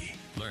see.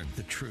 Learn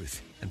the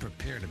truth and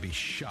prepare to be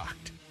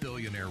shocked.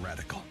 Billionaire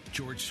Radical,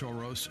 George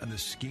Soros and the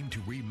Scheme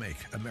to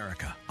Remake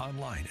America.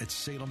 Online at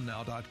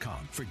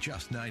salemnow.com for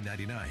just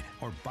 $9.99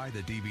 or buy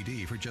the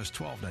DVD for just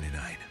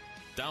 $12.99.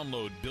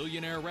 Download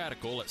Billionaire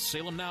Radical at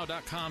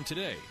salemnow.com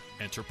today.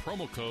 Enter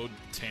promo code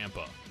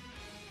TAMPA.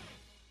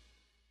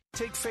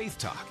 Take Faith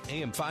Talk,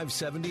 AM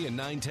 570 and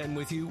 910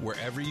 with you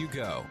wherever you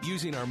go.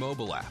 Using our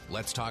mobile app,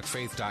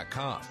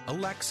 letstalkfaith.com,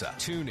 Alexa,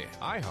 TuneIn,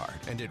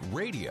 iHeart, and at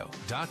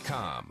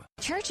radio.com.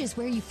 Church is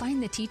where you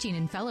find the teaching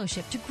and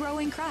fellowship to grow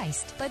in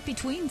Christ. But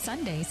between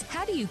Sundays,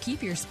 how do you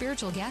keep your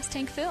spiritual gas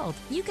tank filled?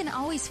 You can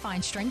always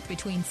find strength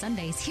between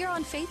Sundays here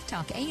on Faith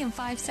Talk, AM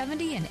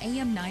 570 and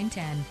AM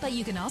 910. But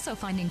you can also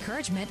find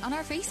encouragement on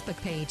our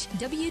Facebook page,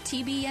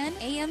 WTBN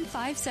AM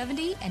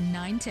 570 and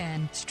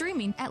 910.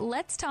 Streaming at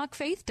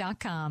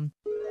letstalkfaith.com.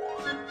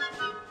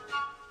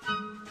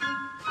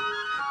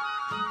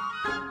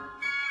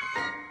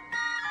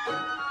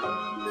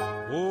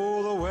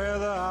 Oh, the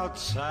weather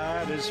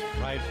outside is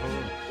frightful,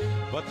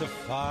 but the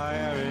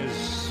fire is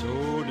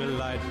so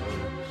delightful.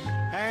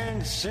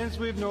 And since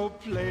we've no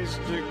place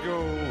to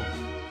go,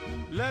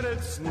 let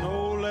it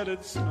snow, let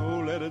it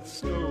snow, let it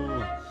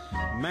snow.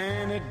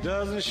 Man, it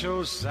doesn't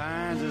show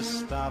signs of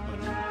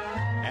stopping,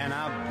 and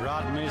I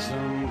brought me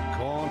some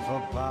corn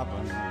for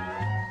popping.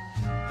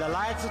 The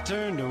lights are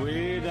turned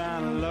way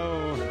down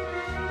low.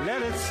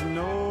 Let it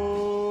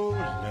snow,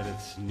 let it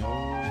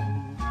snow.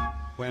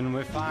 When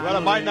we finally...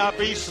 Well, it might not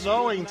be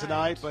snowing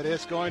tonight, but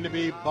it's going to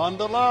be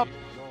bundle up,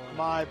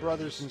 my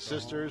brothers and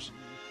sisters.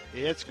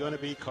 It's going to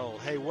be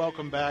cold. Hey,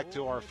 welcome back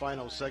to our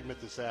final segment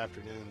this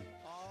afternoon.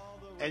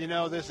 And, you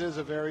know, this is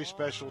a very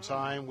special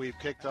time. We've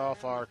kicked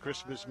off our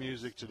Christmas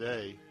music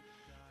today.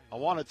 I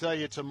want to tell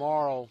you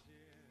tomorrow,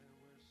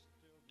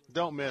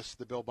 don't miss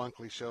the Bill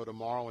Bunkley Show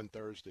tomorrow and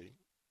Thursday.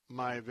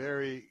 My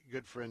very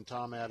good friend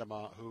Tom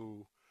Adama,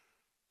 who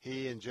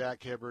he and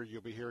Jack Hibbard,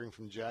 you'll be hearing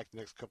from Jack the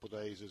next couple of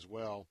days as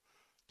well.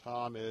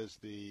 Tom is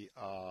the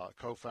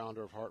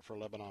co-founder of Heart for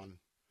Lebanon,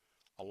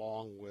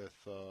 along with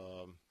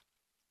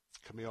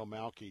Camille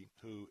Malki,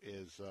 who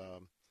is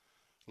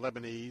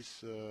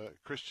Lebanese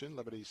Christian,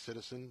 Lebanese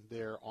citizen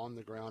there on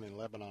the ground in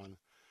Lebanon.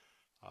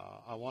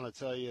 I want to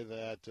tell you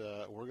that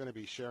we're going to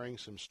be sharing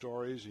some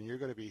stories, and you're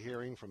going to be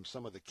hearing from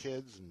some of the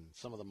kids and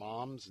some of the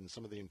moms and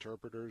some of the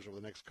interpreters over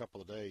the next couple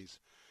of days.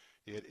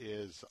 It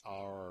is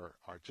our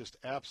just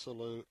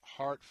absolute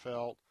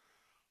heartfelt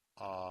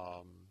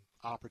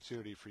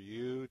opportunity for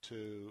you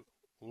to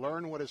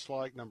learn what it's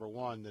like, number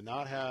one, to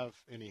not have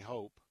any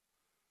hope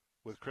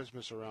with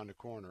Christmas around the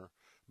corner,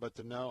 but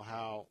to know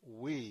how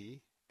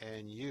we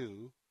and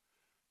you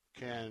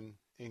can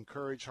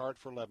encourage Heart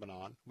for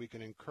Lebanon. We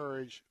can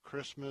encourage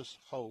Christmas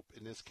hope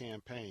in this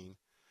campaign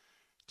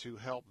to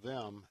help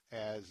them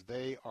as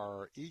they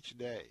are each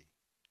day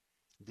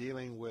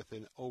dealing with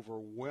an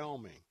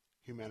overwhelming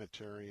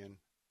humanitarian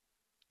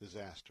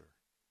disaster.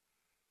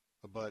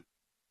 But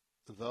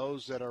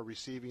those that are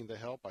receiving the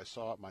help, I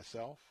saw it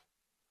myself,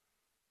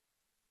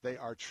 they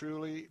are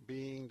truly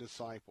being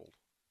discipled.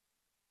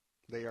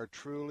 They are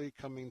truly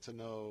coming to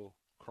know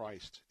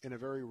Christ in a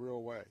very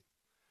real way.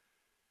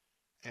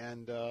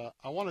 And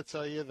I want to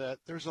tell you that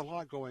there's a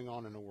lot going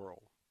on in the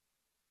world.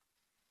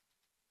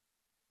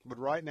 But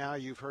right now,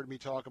 you've heard me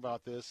talk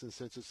about this, and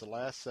since it's the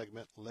last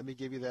segment, let me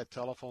give you that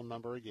telephone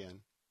number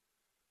again.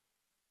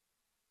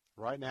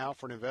 Right now,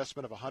 for an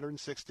investment of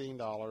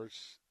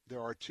 $116, there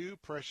are two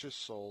precious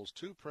souls,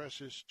 two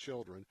precious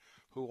children,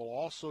 who will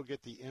also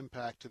get the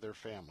impact to their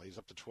families,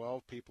 up to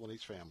 12 people in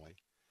each family,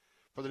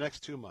 for the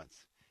next 2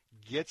 months.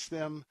 Gets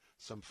them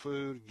some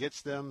food,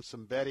 gets them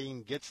some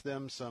bedding, gets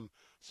them some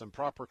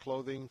proper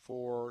clothing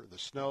for the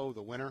snow,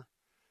 the winter.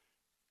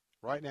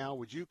 Right now,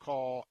 would you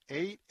call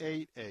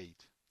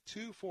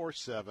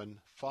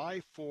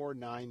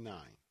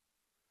 888-247-5499?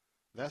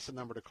 That's the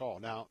number to call.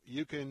 Now,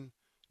 you can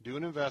do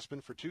an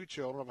investment for two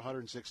children of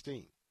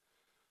 $116.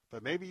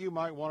 But maybe you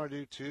might want to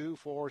do 2,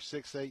 4,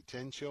 6, 8,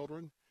 10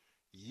 children.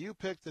 You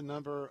pick the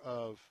number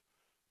of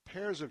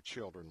pairs of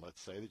children,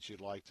 let's say, that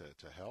you'd like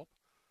to help,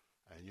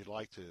 and you'd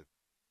like to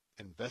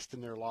invest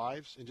in their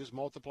lives, and just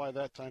multiply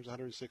that times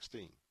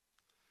 116.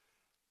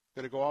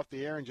 Going to go off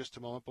the air in just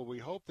a moment, but we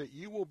hope that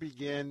you will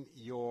begin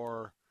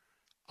your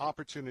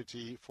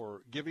opportunity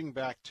for Giving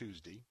Back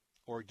Tuesday,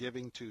 or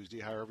Giving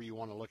Tuesday, however you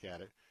want to look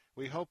at it.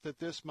 We hope that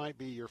this might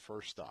be your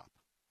first stop.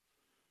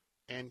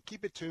 And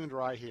keep it tuned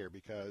right here,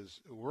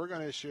 because we're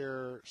going to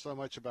share so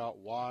much about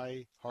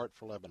why Heart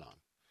for Lebanon.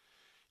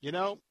 You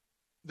know,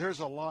 there's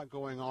a lot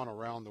going on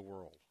around the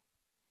world.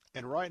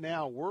 And right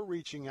now, we're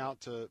reaching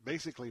out to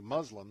basically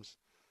Muslims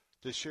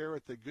to share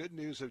with the good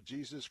news of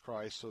Jesus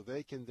Christ so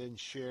they can then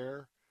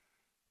share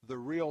the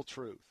real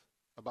truth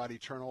about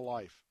eternal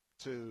life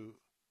to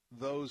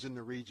those in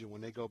the region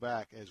when they go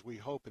back, as we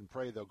hope and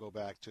pray they'll go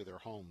back to their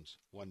homes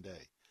one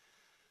day.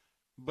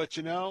 But,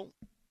 you know,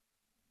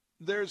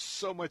 there's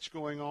so much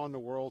going on in the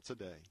world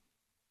today.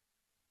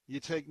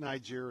 You take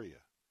Nigeria.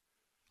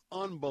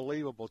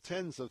 Unbelievable.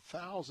 Tens of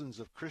thousands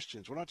of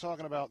Christians. We're not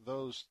talking about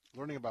those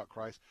learning about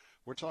Christ.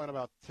 We're talking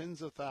about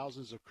tens of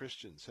thousands of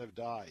Christians have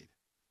died.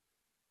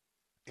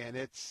 And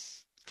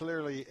it's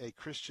clearly a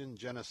Christian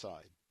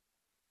genocide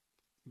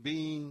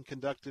being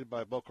conducted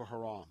by Boko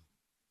Haram.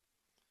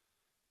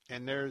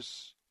 And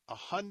there's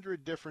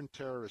 100 different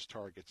terrorist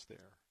targets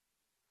there.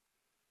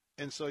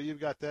 And so you've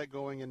got that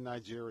going in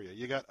Nigeria.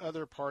 You got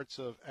other parts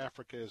of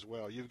Africa as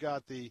well. You've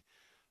got the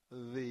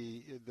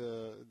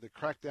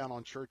crackdown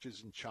on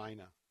churches in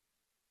China.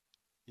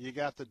 You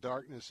got the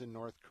darkness in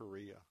North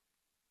Korea.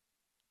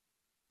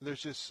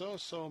 There's just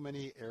so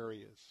many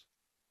areas.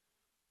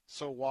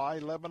 So why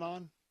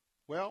Lebanon?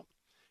 Well,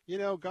 you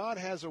know, God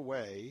has a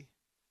way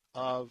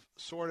of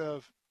sort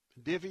of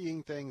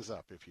divvying things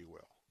up, if you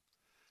will.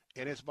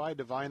 And it's by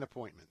divine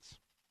appointments.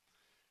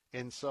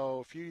 And so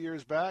a few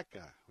years back,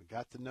 we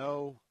got to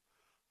know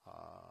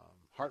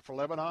Heart for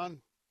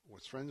Lebanon,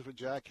 was friends with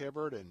Jack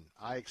Hibbert, and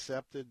I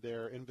accepted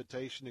their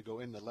invitation to go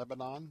into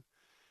Lebanon.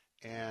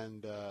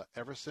 And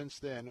ever since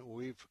then,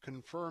 we've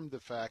confirmed the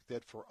fact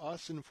that for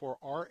us and for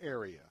our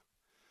area,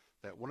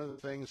 that one of the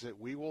things that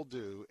we will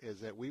do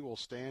is that we will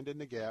stand in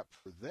the gap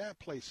for that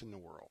place in the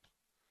world,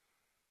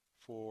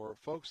 for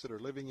folks that are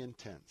living in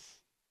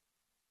tents,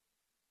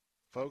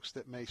 folks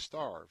that may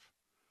starve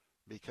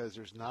because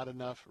there's not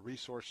enough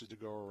resources to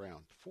go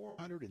around.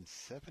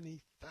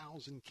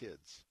 470,000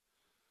 kids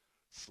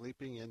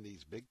sleeping in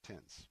these big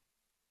tents,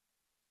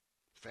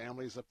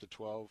 families up to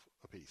 12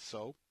 apiece.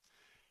 So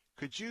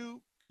could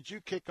you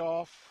kick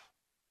off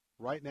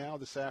right now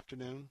this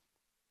afternoon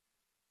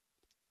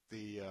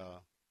the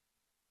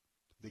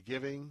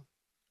Giving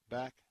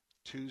Back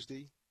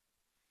Tuesday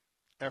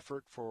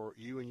effort for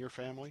you and your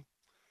family?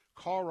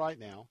 Call right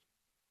now.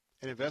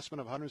 An investment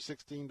of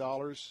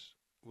 $116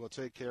 will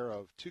take care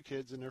of two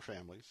kids and their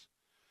families.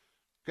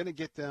 Going to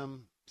get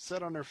them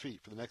set on their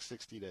feet for the next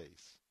 60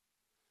 days.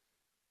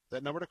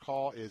 That number to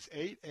call is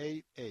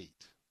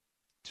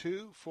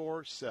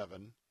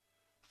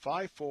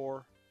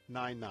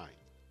 888-247-5499.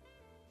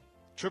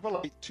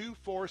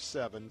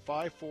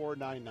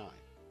 888-247-5499.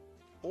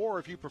 Or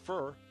if you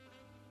prefer,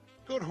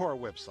 go to our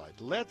website,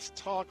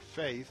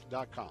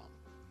 letstalkfaith.com.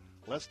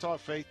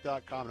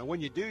 letstalkfaith.com. And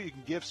when you do, you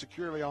can give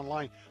securely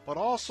online, but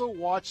also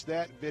watch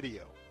that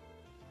video,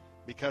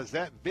 because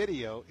that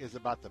video is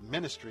about the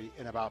ministry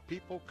and about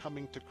people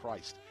coming to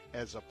Christ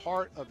as a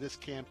part of this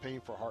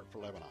campaign for Heart for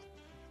Lebanon.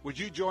 Would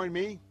you join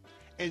me?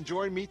 And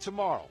join me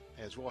tomorrow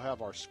as we'll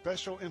have our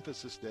special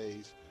emphasis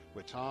days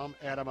with Tom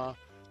Adama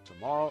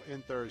tomorrow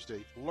and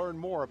Thursday. Learn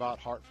more about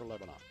Heart for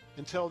Lebanon.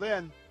 Until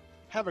then,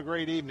 Have a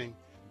great evening.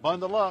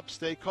 Bundle up,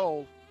 stay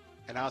cold,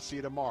 and I'll see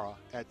you tomorrow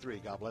at 3.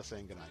 God bless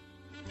and good night.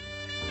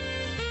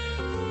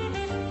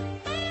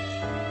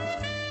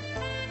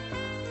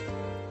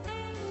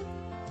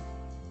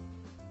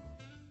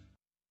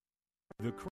 The